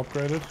package at?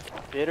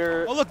 Upgraded.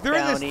 Bitter. Oh, look, they're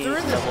in this. They're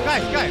in this.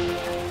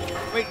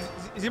 Guys. Wait,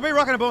 is anybody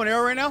rocking a bow and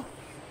arrow right now?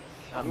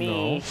 Not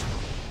me. No.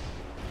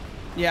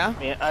 Yeah.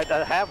 I mean, I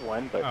have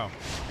one, but... Oh,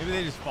 maybe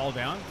they just fall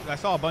down? I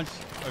saw a bunch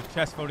of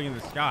chests floating in the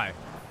sky.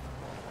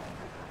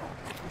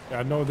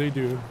 Yeah, no, they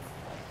do.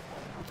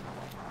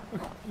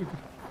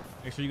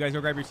 Make sure you guys go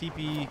grab your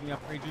TP. You can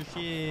upgrade your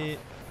shit.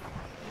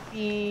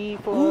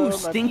 Ooh,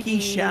 stinky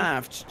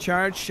shaft.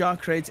 Charge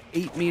shock rates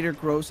 8-meter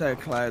gross out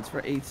clouds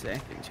for 8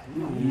 seconds.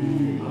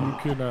 You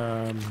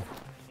can,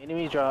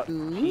 Enemies drop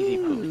cheesy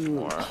poops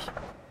more.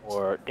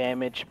 Or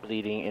damage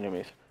bleeding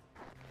enemies.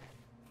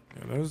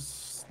 Yeah,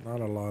 there's not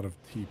a lot of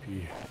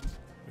TP.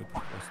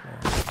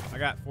 I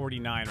got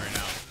 49 right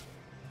now.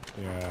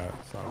 Yeah,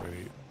 it's not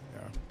really...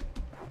 Yeah.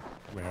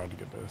 Really hard to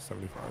get to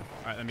 75. All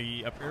right, let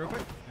me upgrade real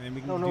quick, and then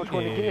we can don't know do which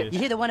one to get. this. You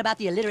hear the one about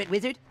the illiterate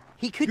wizard?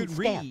 He couldn't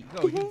spell.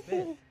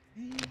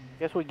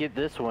 Guess we get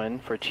this one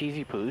for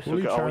cheesy poos. So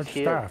we Fully can always charged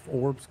heal. staff.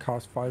 Orbs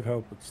cost 5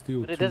 health, but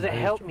still But it 2 doesn't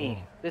health. help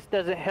me. This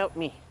doesn't help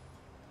me.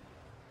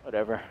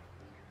 Whatever.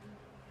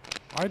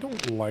 I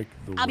don't like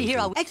the I'll be here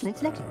all wizard excellent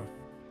staff. selection.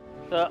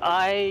 So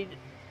I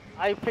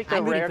picked a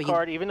I'm rooting rare for you.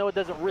 card, even though it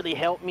doesn't really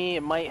help me.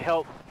 It might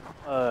help.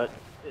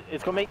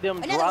 It's gonna make them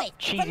Another drop way,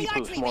 cheesy from the poos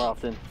archery more range.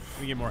 often.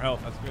 We get more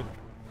health. That's good.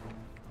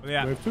 Oh,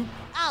 yeah. Wave 2.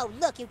 Oh,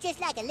 look, you're just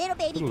like a little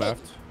baby To the pig.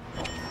 left.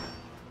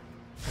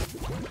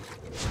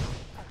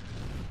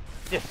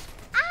 Yes.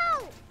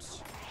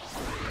 Ouch!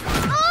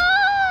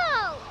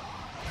 Oh!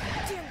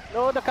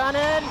 Load the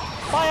cannon!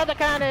 Fire the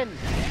cannon!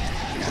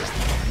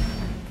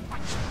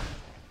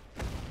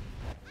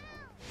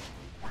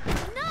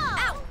 No!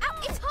 Ow! Ow!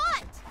 It's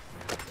hot!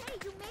 Hey,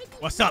 you made me...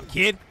 What's up,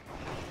 kid?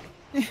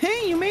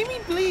 Hey, you made me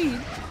bleed.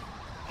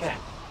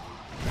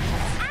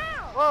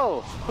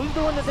 Whoa! Who's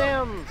doing the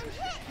damn... I'm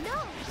hit!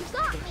 No! You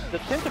got me! the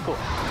tentacle?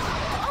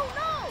 Oh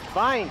no!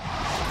 Fine.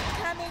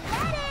 Come and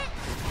get it!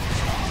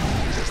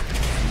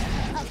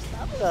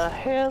 What the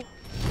hell?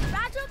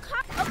 Fragile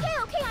car...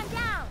 Okay, I'm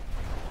down!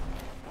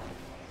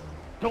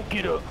 Don't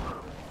get up.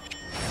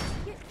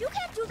 You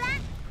can't do that!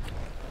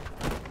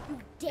 You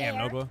dare! Damn,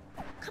 Nogla.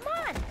 Come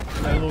on!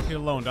 Leave that little kid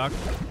alone, Doc.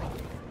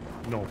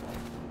 No.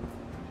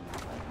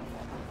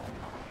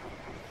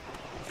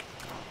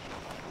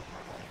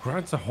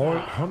 Grants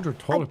 100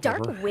 toilet dark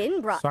paper.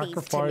 wind brought these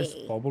to Sacrifice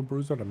me. Bubble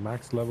Bruiser to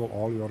max level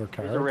all the other There's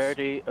cards. a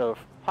rarity of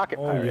pocket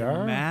Oh, pirate.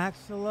 yeah?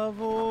 Max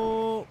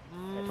level.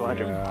 That's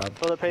 100. Yeah.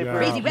 Toilet paper. Yeah,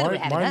 Crazy weather we're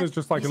having, mine huh? is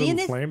just like You a seeing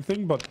little this? flame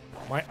thing, but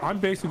I'm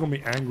basically gonna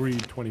be angry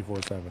 24/7.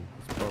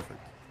 It's perfect.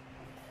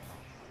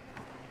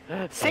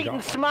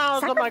 Satan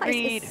smiles on my Sacrifice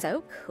greed. is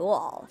so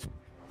cool.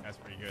 That's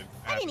pretty good.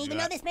 I didn't even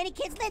know this many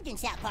kids lived in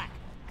South Park.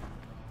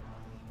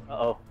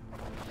 Uh-oh.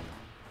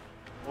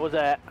 What was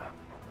that?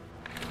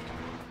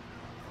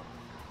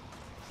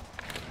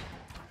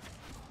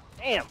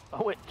 Damn,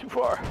 I went too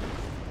far.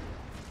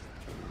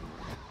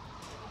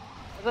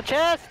 There's a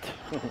chest!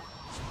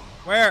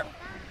 Where?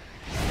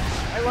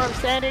 Right where I'm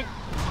standing.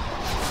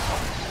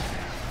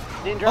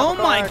 Didn't drop Oh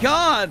a my card.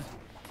 god!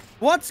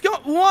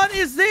 What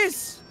is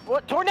this?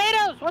 What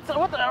tornadoes? What the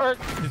or,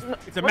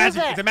 It's a what is magic.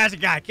 that? It's a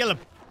magic guy. Kill him.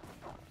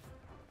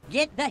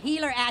 Get the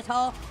healer,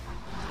 asshole.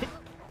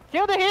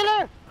 Kill the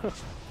healer!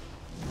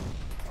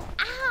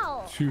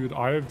 Ow! Dude,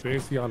 I have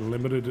basically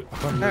unlimited.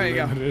 There you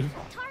go.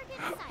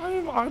 I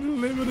have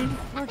unlimited They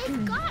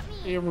fucking got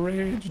me!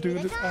 rage, dude.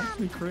 It's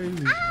actually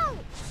crazy. Ouch!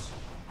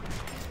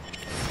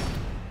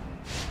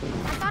 I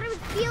thought it would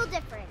feel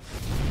different.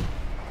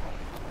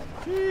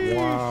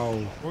 Wow.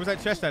 Where was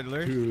that chest at,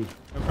 Larry? Dude.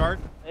 No card?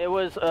 It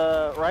was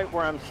right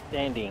where I'm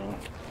standing.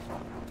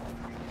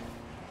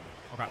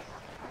 Okay.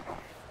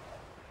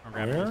 I'm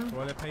grabbing Where? this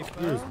toilet paper.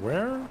 Here's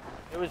where?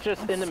 It was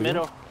just in the See?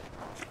 middle.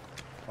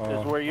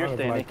 Is where you're might have,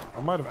 standing.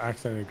 I might have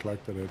accidentally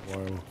collected it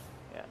while.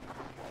 Yeah.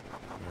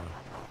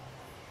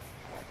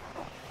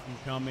 I'm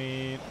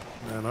coming.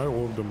 Man, I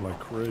ordered them like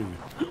crazy.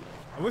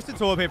 I wish the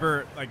toilet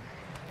paper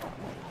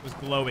was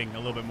glowing a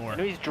little bit more.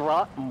 Enemies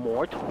drop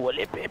more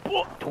toilet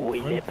paper.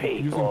 Toilet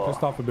paper. Using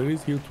pissed off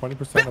abilities, heal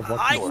 20% of what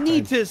I you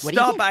need to What do you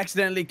stop think?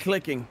 accidentally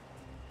clicking.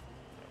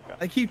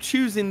 I keep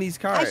choosing these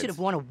cards. I should have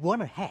worn a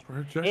warmer hat.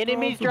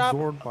 Enemies drop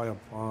absorbed by a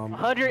bomb.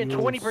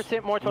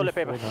 120% more toilet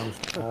paper.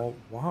 Oh,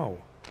 wow.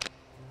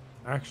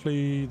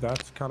 Actually,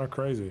 that's kind of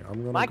crazy. I'm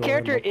gonna. My go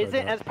character ahead and upgrade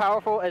isn't that. as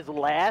powerful as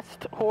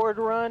last Horde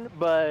run,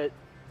 but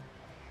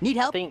Need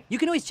help? think- You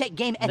can always check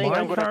game I think ethics.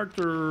 I'm My gonna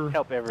character.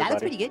 help everybody.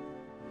 That's pretty good.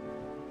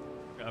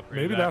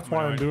 upgrade. Maybe that's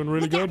why I'm doing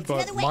really good,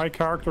 but my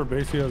character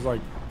basically has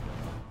like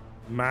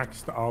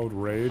maxed out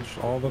rage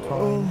all the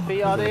time.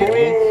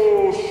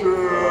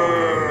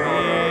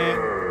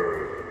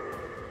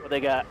 What they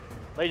got?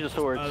 Laser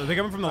swords. Are they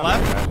coming from the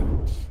left?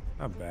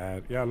 Not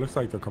bad. Yeah, it looks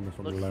like they're coming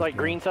from the left. Looks like now.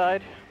 green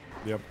side.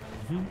 Yep.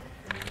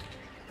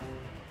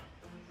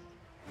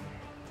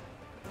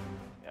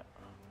 Yeah.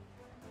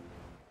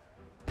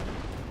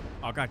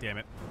 Oh, god damn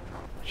it.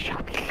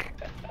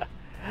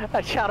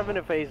 I shot him in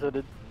the face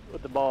with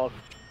the ball.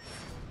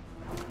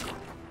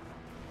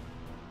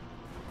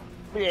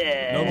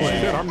 Yeah. No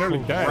shit, I'm nearly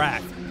dead.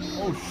 Crack.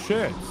 Oh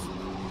shit.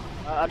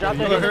 I dropped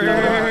it.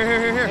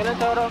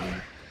 Here.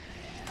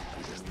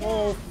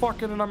 Oh,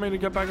 fucking, and I made to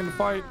get back in the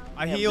fight.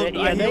 I healed.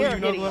 Yeah, they are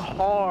hitting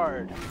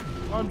hard.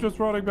 I'm just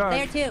running back.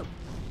 There too.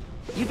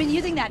 You've been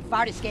using that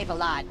fart escape a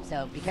lot,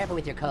 so be careful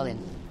with your colon.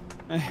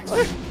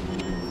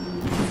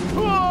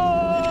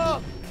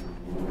 Oh!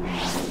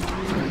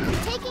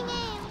 Taking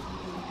aim.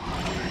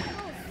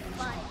 Oh,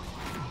 fun.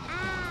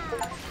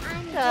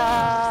 I'm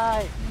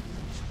Die.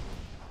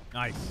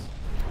 Nice.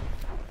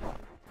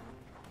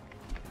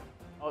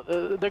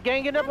 Oh, they're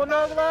ganging up on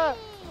Nogla.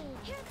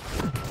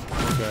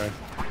 Okay.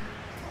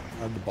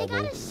 I had the I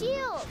bubble. got a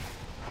shield.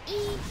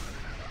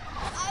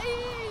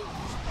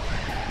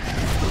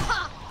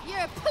 Ha! You're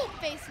a poop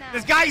face now.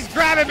 This guy's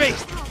grabbing me.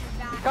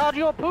 He called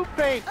you a poop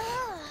face.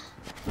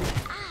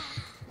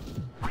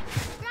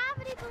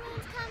 Gravity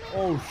balloon's coming.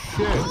 Oh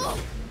shit.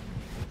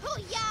 Oh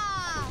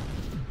yeah.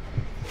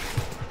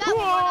 That will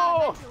run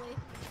out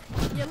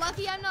eventually. You're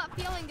lucky I'm not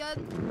feeling good.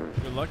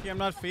 You're lucky I'm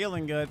not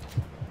feeling good.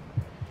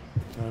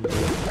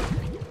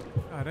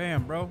 God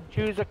damn, bro.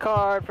 Choose a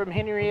card from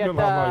Henrietta.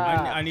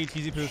 I need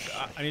cheesy boots.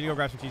 I need to go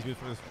grab some cheesy boots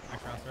for this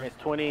next round, sir. It's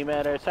 20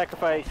 matter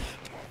sacrifice.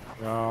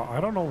 I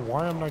don't know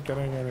why I'm not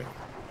getting any.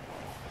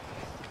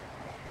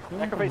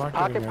 Sacrifice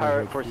pocket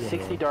pirate for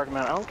 60 dark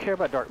matter. I don't care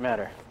about dark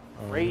matter.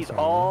 Raise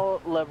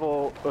all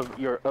level of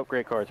your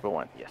upgrade cards by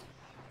 1. Yes.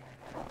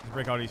 Let's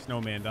break all these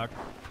snowman, Doc.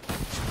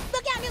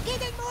 Look out, new kid,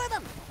 there's more of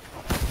them.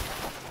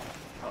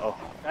 Uh-oh.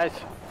 Guys,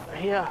 they're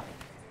here.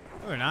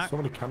 No, they're not. So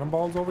many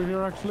cannonballs over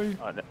here, actually.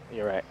 Oh, no,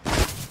 you're right.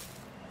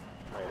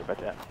 Right about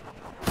that.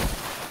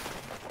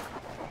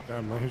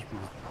 Damn, my HP is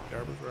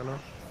garbage right now.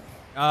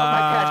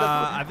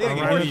 I think I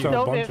can heal you. I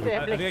I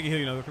think I can heal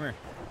you, Nogla. Come here.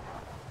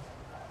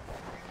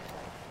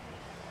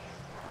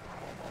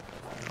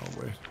 Oh,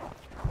 wait.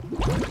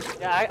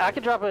 Yeah, I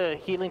could drop a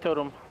healing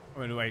totem.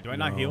 Wait, do I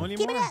not heal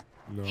anymore?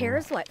 No.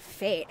 Here's what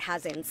fate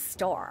has in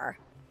store.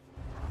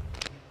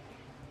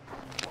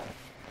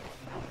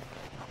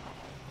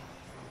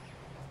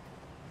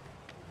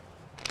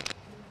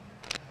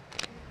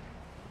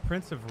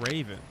 Prince of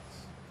Ravens.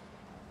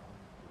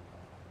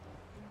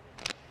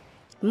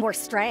 More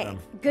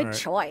strength. Good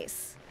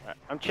choice.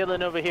 I'm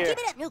chilling over here. Keep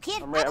it up, new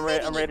kid. I'm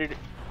ready to...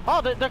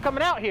 Oh, they're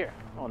coming out here.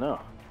 Oh,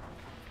 no.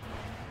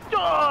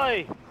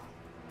 Die!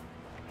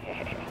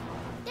 There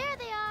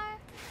they are.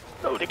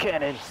 Load the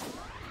cannon.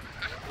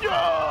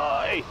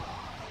 Die!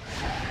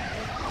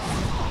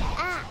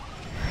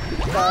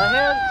 The hell?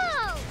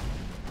 No!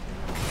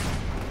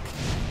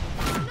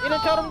 You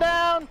done totem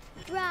down?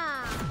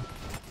 Wrong.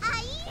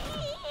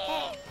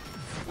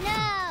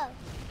 No.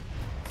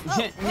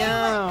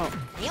 No.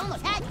 They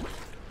almost had you.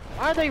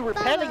 Why are they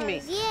repelling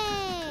me?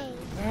 Yay.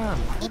 Damn.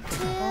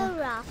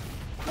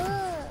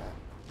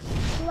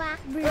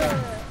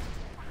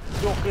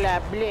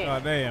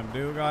 God damn,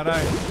 dude. God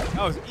damn.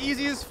 That was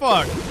easy as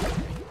fuck.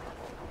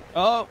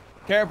 Oh,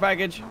 care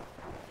package.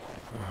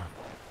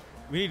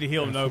 We need to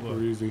heal Yeah, Nogla.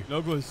 super easy.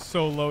 Nogla is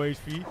so low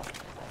HP.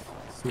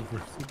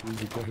 Super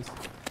easy, guys.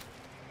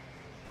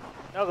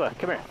 Nogla,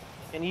 come here.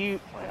 Can you...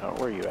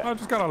 Where are you at? I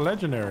just got a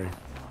legendary.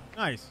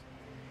 Nice.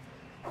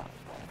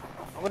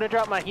 I'm gonna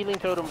drop my healing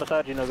totem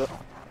beside you, Nogla.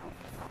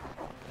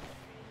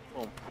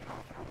 Boom.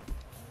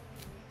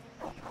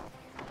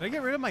 Did I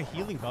get rid of my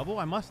healing bubble?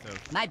 I must have.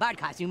 My bard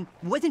costume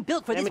wasn't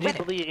built for this Damage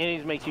weather. bleed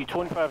enemies makes you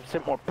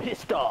 25% more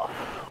pissed off.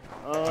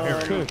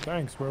 Good,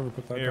 thanks. Whoever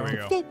put that Here down.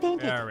 we go.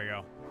 There we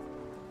go.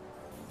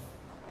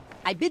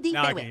 I bid thee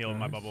Now I farewell. can heal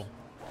my bubble.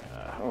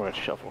 I'm gonna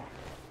shuffle.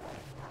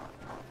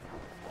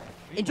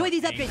 Enjoy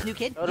these upgrades, new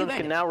kid. You Totems earned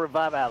can it. now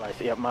revive allies.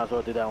 Yeah, might as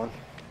well do that one.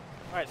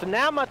 Alright, so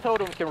now my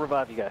totem can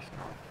revive you guys.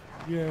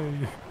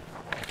 Yay.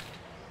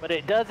 But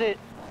it does it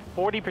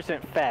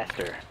 40%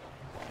 faster.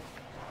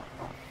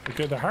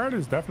 Okay, the hard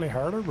is definitely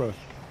harder, but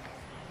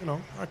you know,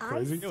 not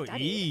crazy. I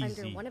studied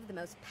under one of the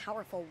most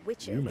powerful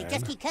witches. You, man.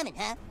 Just keep coming,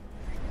 huh?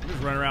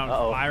 Just run around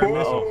fire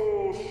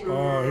missiles.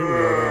 Oh, here we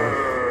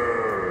go.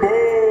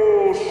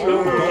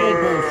 Double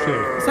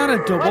bullshit. It's not a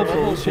double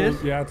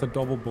bullshit. Yeah, it's a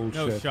double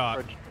bullshit. No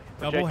shot.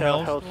 Double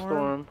Projectile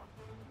hellstorm.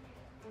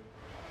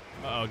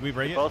 Uh-oh, did we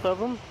break it? Both of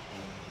them?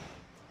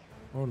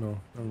 Oh no,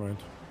 never mind.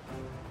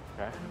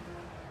 Okay.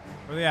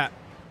 Where they at?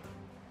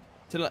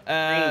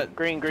 To,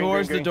 green,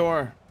 towards green. the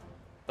door.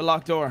 The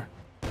locked door.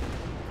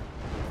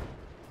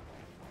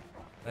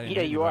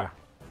 Yeah, you are.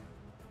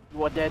 You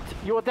want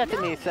that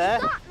to me, sir?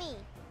 Stop me.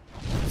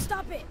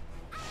 Stop it.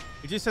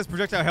 It just says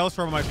projectile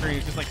hellstorm on my screen.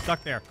 It's just like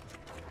stuck there.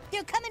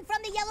 They're coming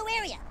from the yellow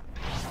area.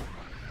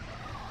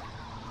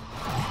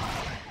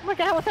 Oh my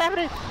God, what's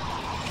happening?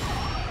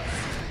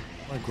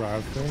 My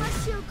grab thing, My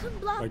shield can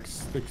block. like,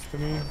 sticks to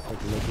me. It's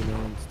like legendary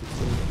and sticks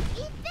to me.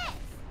 Eat this.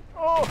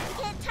 Oh! You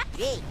can't touch.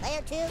 Gee,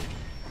 player 2.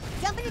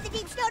 Jump into the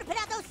deep snow to put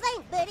out those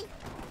flames, buddy.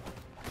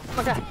 Oh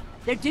my God.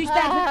 They're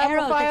douchebags with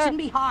arrows. That shouldn't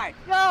be hard.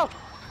 No!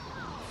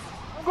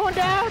 I'm going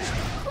down!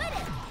 Quit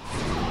it.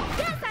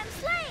 Yes, I'm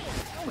slain.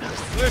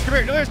 Delirious, come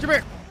here. Delirious, come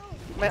here.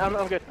 Man,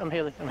 I'm good. I'm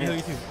healing. I'm Heal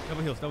healing. you too.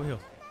 Double heals, double heals.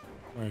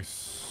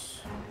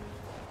 Nice.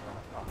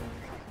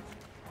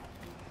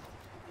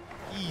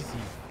 Easy.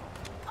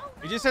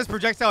 It just says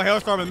projectile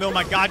hailstorm in the middle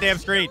of my goddamn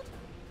screen.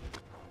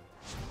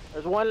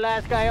 There's one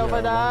last guy over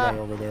One there. guy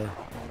over there.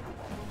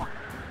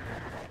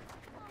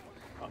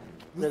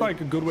 This is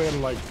like a good way to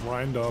like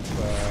grind up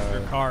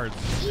your cards.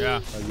 Yeah.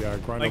 Yeah,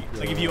 grind like, up.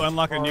 Like if you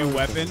unlock a new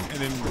weapon and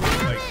then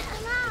like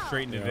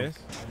straight into this.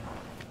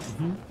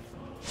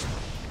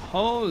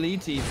 Holy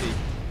TV.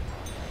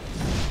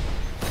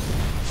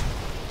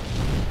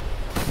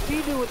 What do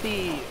you do with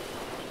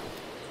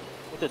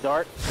the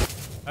dart?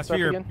 That's for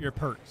your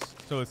perks.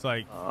 So it's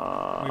like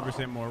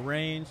 20% more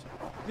range.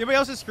 Anybody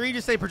else's screen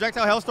just say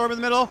projectile hailstorm in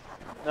the middle?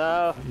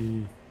 No.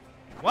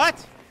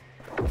 What?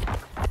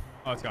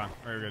 Oh, it's gone.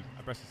 Very good.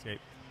 I pressed escape.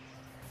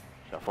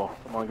 Shuffle.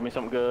 Come on, give me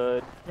something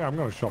good. Yeah, I'm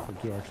gonna shuffle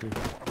too, actually.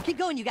 Keep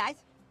going, you guys.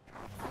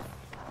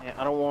 Yeah,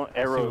 I don't want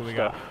arrow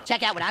stuff.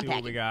 Check out what I'm See what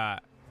packing. we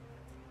got.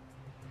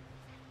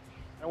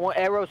 I don't want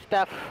arrow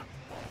stuff.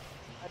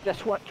 I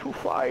just want to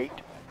fight.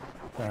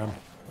 Damn,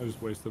 I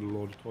just wasted a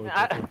load of toilet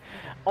I, paper.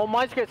 on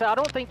my screen, I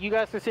don't think you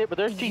guys can see it, but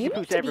there's cheesy You need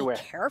poos to everywhere.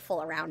 be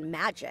careful around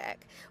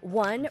magic.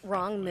 One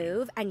wrong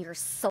move and you're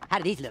so. How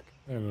do these look?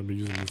 And I'm gonna be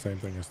using the same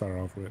thing I started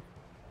off with.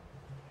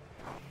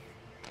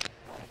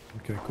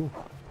 Okay, cool.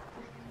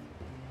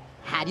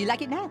 How do you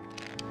like it now?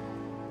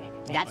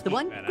 That's the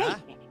one? Great. All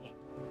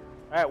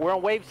right, we're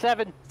on wave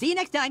 7. See you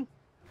next time.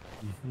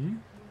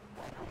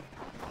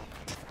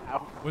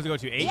 What does it go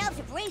to? 8? The elves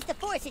have raised the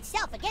force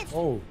itself against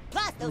Oh, you.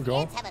 Plus, there we those go.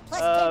 ants have a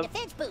 +10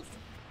 defense boost.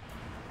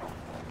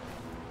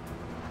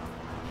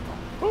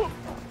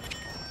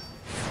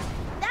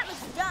 That was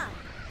dumb.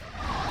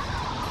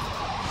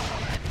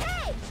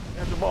 Hey!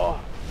 There's the ball.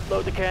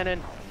 Load the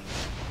cannon.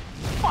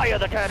 Fire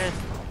the cannon.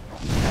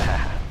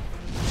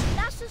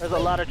 That's just There's a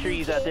lot of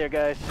trees out there,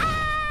 guys.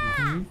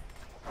 Maybe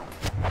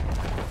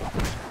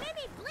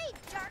bleed,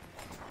 jerk.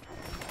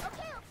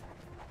 Okay.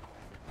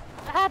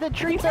 Ah, the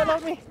tree fell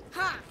on me.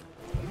 Ha!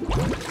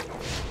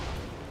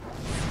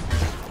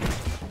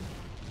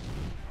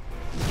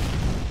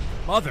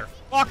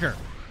 Motherfucker!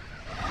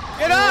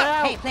 Get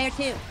up! Hey, player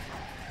 2.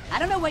 I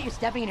don't know what you're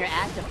stuffing in your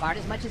ass to fart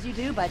as much as you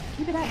do, but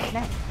keep it up. It's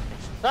nice.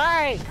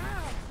 Sorry.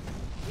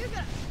 You're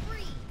gonna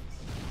freeze.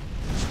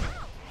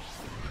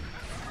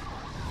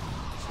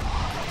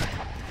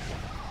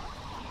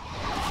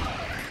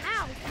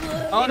 Ow!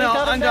 Ow! Oh no,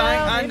 I'm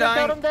dying. I'm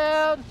dying. Totem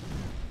down.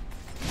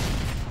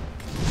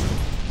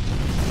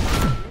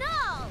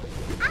 No!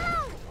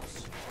 Ouch!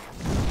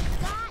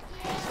 Got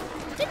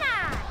you.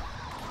 Denied.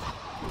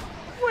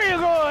 Where you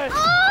going? Oh!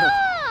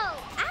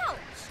 Ouch!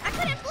 I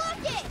couldn't block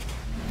it.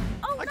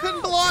 Oh I no!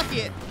 couldn't block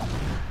it.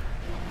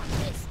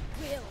 This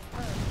will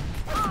hurt.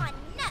 Aw,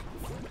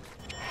 nuts!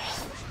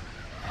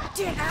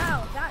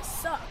 Ow, that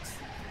sucks.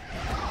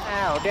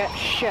 Ow, that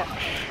shit.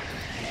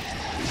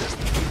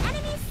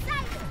 Enemy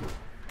sighted.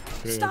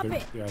 Okay, Stop yeah,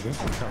 it. Yeah, this is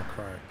kind of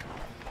cracked.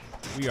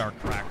 We are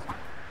cracked.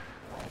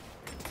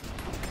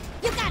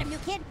 You got him, new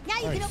kid. Now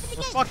you can open the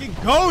We're gate. fucking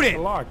goated!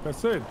 Lock,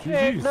 that's it.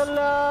 Take GG's. the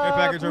lock. Care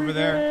package over we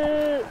there.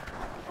 did it.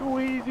 Too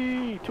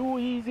easy. Too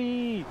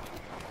easy.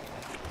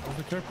 What's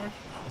the care package?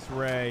 It's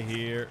right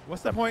here.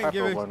 What's the point in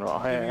Purple giving one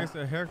right here. us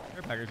a care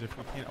package if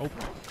we can't open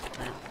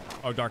it?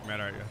 Oh, dark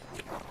matter, I guess.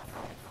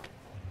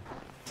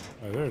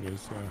 Oh, there it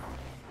is, yeah.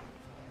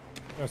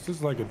 Yes, this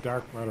is like a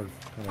dark matter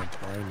kind of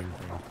grinding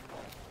thing.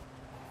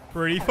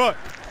 Pretty fun.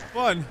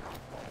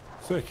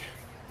 Sick.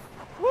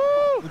 Woo!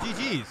 Well,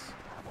 GG's.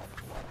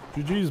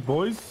 GG's,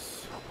 boys.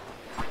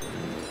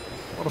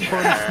 What a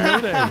fun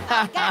snow day.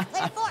 Got it,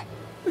 play the fort.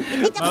 You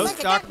picked up a bunch Most of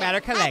dark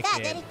matter How's that,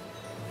 collected. baby?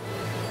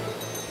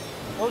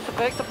 Most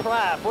effects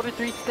apply.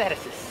 43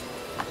 statuses.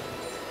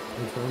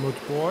 Thanks very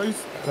much, boys.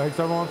 Thanks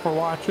everyone for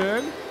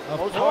watching. Of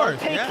Most harm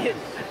course, yeah. taken.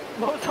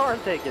 Most harm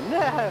taken.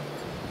 Nah.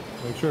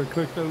 Make sure to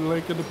click the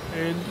link in the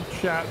pinned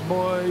chat,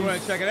 boys. You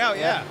want to check it out?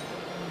 Yeah.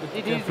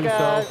 GG's, Check for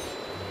guys.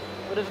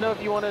 yourself. Let us know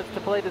if you want us to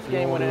play this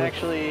game when it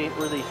actually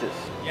releases.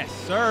 Yes,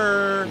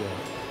 sir.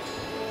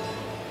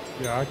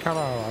 Yeah, I kind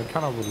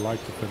of would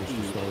like to finish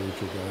the story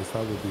with you guys.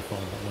 That would be fun.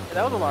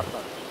 That was a lot of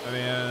fun. I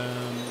mean,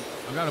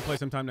 I'm gonna play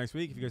sometime next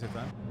week if you guys have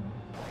time.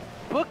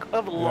 Book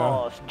of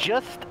Laws.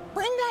 Just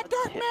Bring that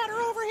dark matter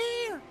over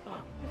here.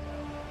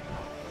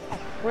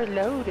 we're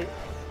loaded.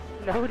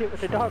 Loaded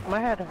with the dark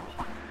matter.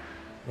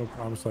 No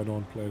promise I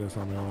don't play this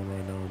on my own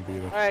right now and beat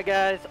it. All right,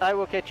 guys. I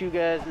will catch you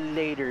guys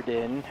later.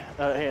 Then.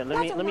 Here,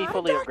 let me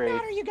fully dark upgrade.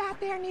 matter you got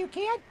there, new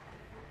kid.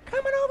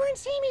 Coming over and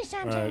see me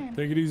sometime. Alright,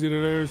 take it easy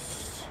to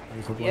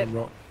Thanks for playing,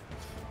 bro.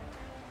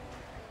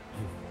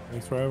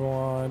 Thanks for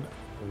everyone.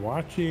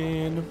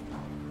 Watching.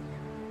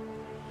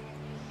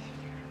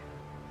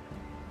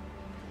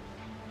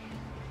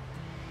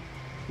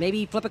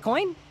 Maybe flip a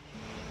coin?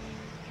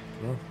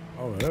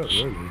 Oh, yeah,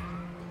 really?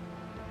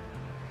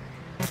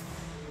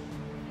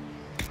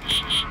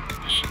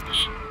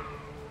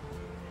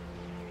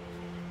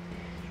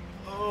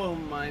 Oh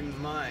my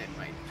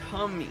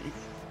tummy.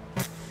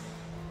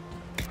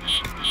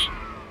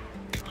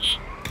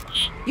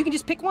 You can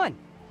just pick one.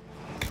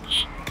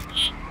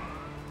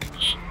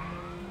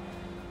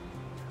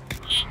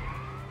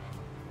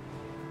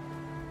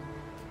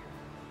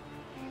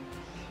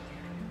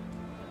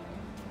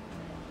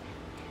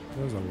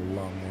 There's a lot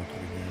more to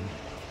the game.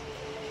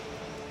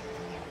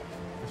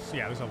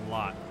 Yeah, there's a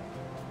lot.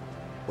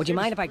 Would you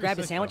mind if I grabbed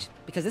a sandwich?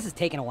 Because this is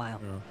taking a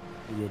while. Yeah,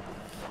 we're good.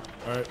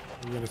 Alright,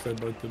 we're gonna say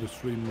bye to the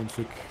stream one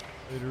sec.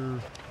 Later.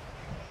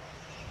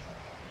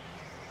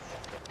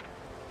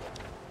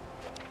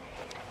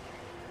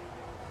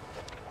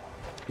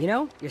 You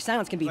know, your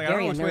silence can be Like,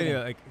 very I don't know which way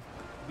unnerving. to,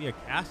 like, be a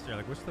caster.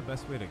 Like, what's the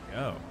best way to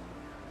go?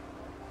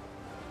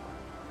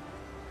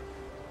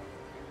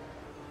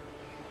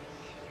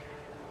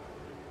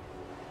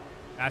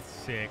 That's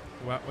sick.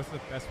 What's the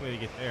best way to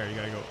get there? You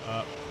gotta go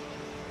up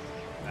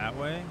that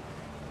way?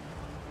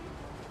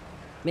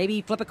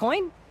 Maybe flip a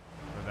coin?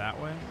 Or that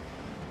way?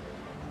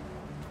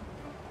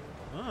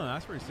 Oh,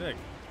 that's pretty sick.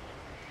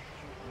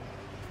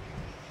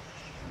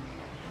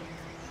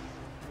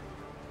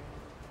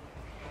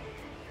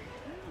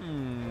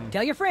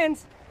 Tell your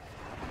friends.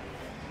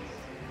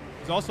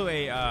 There's also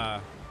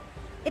a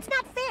It's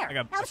not fair. like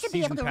a Elves should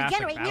be able to pass,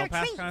 regenerate like near battle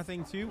pass trees. kind of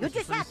thing too. You Which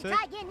is just have to pretty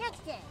try sick. again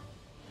next day.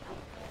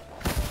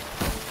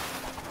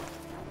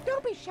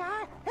 Don't be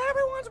shy.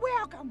 Everyone's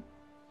welcome.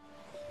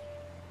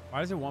 Why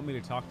does it want me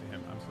to talk to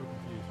him? I'm so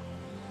confused.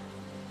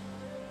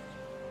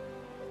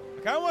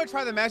 I kind of want to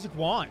try the magic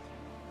wand.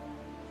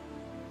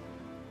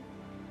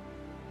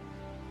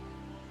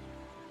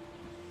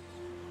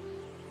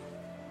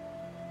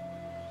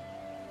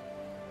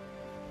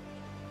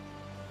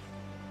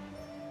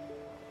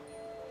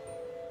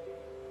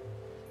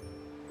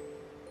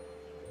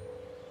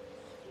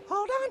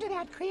 Hold on to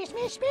that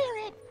Christmas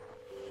spirit.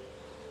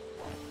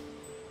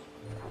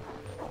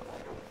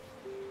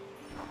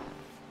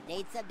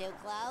 Need some new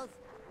clothes?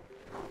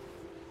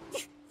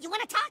 You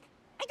want to talk?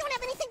 I don't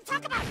have anything to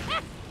talk about.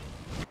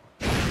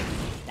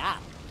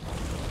 Stop.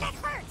 That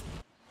hurt.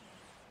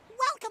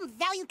 Welcome,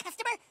 valued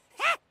customer.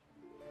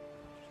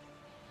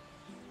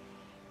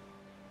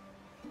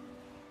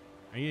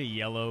 I need a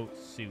yellow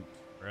suit,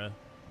 bruh.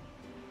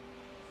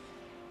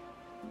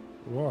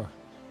 What?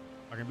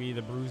 I can be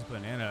the bruised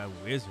banana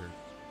wizard.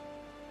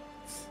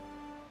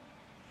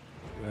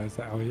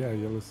 Oh yeah,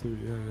 yellow suit.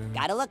 Yeah, yeah.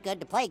 Gotta look good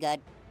to play good.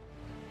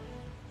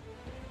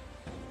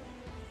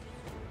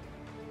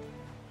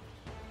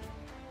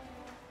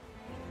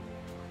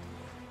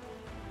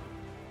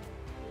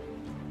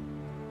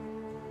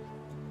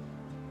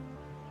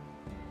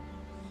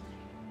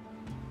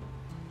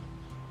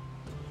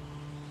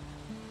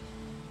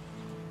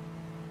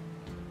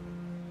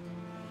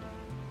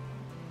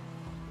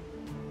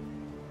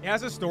 It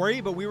has a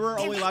story, but we were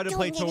only allowed to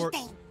play doing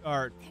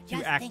to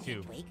Just Act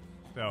thinking, 2. Tweak.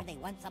 So They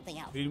want something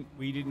else.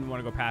 we didn't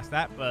want to go past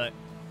that, but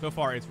so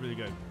far it's really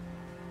good.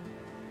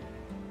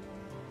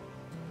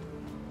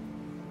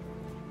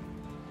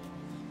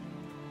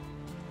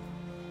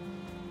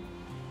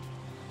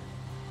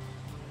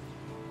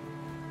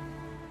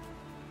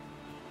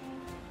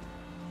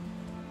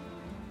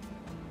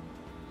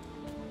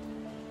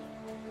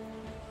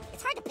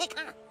 It's hard to pick,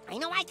 huh? I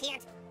know I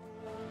can't.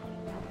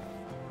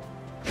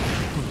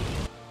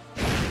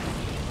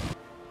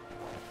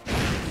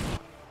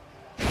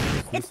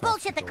 It's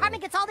bullshit that Carmen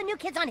gets all the new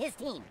kids on his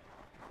team.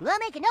 We'll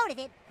make a note of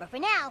it, but for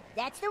now,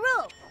 that's the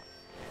rule.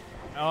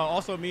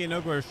 Also, me and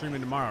Nogla are streaming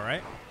tomorrow,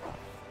 right?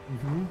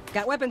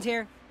 Got weapons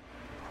here.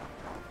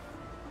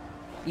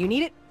 You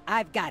need it?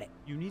 I've got it.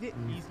 You need it?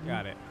 He's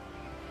got it.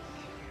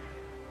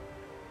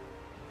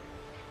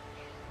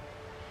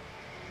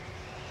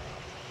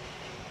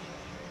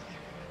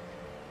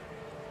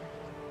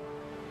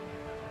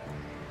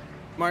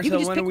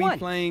 Marcel, when are we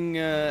playing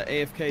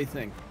AFK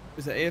thing?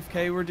 Is it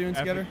AFK we're doing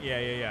together?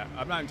 Yeah.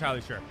 I'm not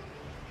entirely sure.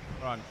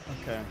 Hold on.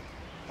 Okay.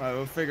 All right,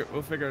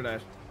 we'll figure it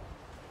out.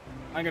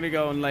 I'm gonna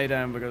go and lay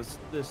down because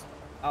this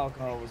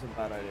alcohol was a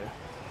bad idea.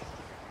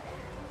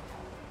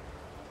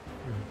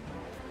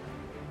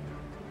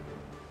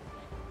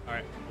 All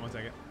right, 1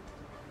 second.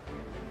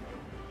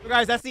 So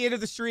guys, that's the end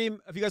of the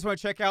stream. If you guys want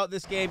to check out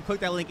this game,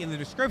 click that link in the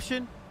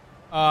description.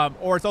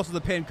 Or it's also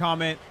the pinned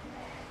comment.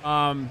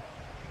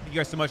 Thank you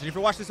guys so much. And if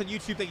you're watching this on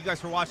YouTube, thank you guys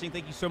for watching.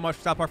 Thank you so much,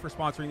 South Park, for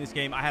sponsoring this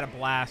game. I had a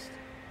blast.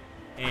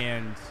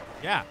 And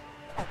yeah,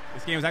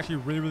 this game was actually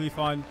really, really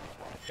fun.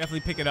 Definitely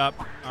pick it up.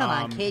 Come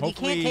on, kid. You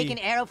can't take an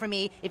arrow from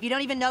me if you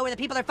don't even know where the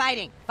people are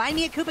fighting. Find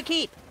me a Koopa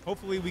Keep.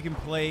 Hopefully we can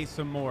play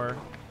some more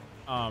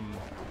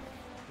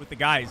with the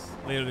guys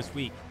later this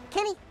week.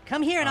 Kenny,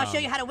 come here and I'll show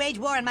you how to wage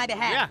war on my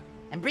behalf. Yeah.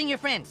 And bring your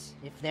friends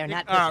if they're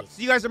not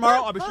See you guys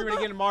tomorrow. I'll be streaming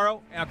again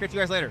tomorrow, and I'll catch you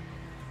guys later.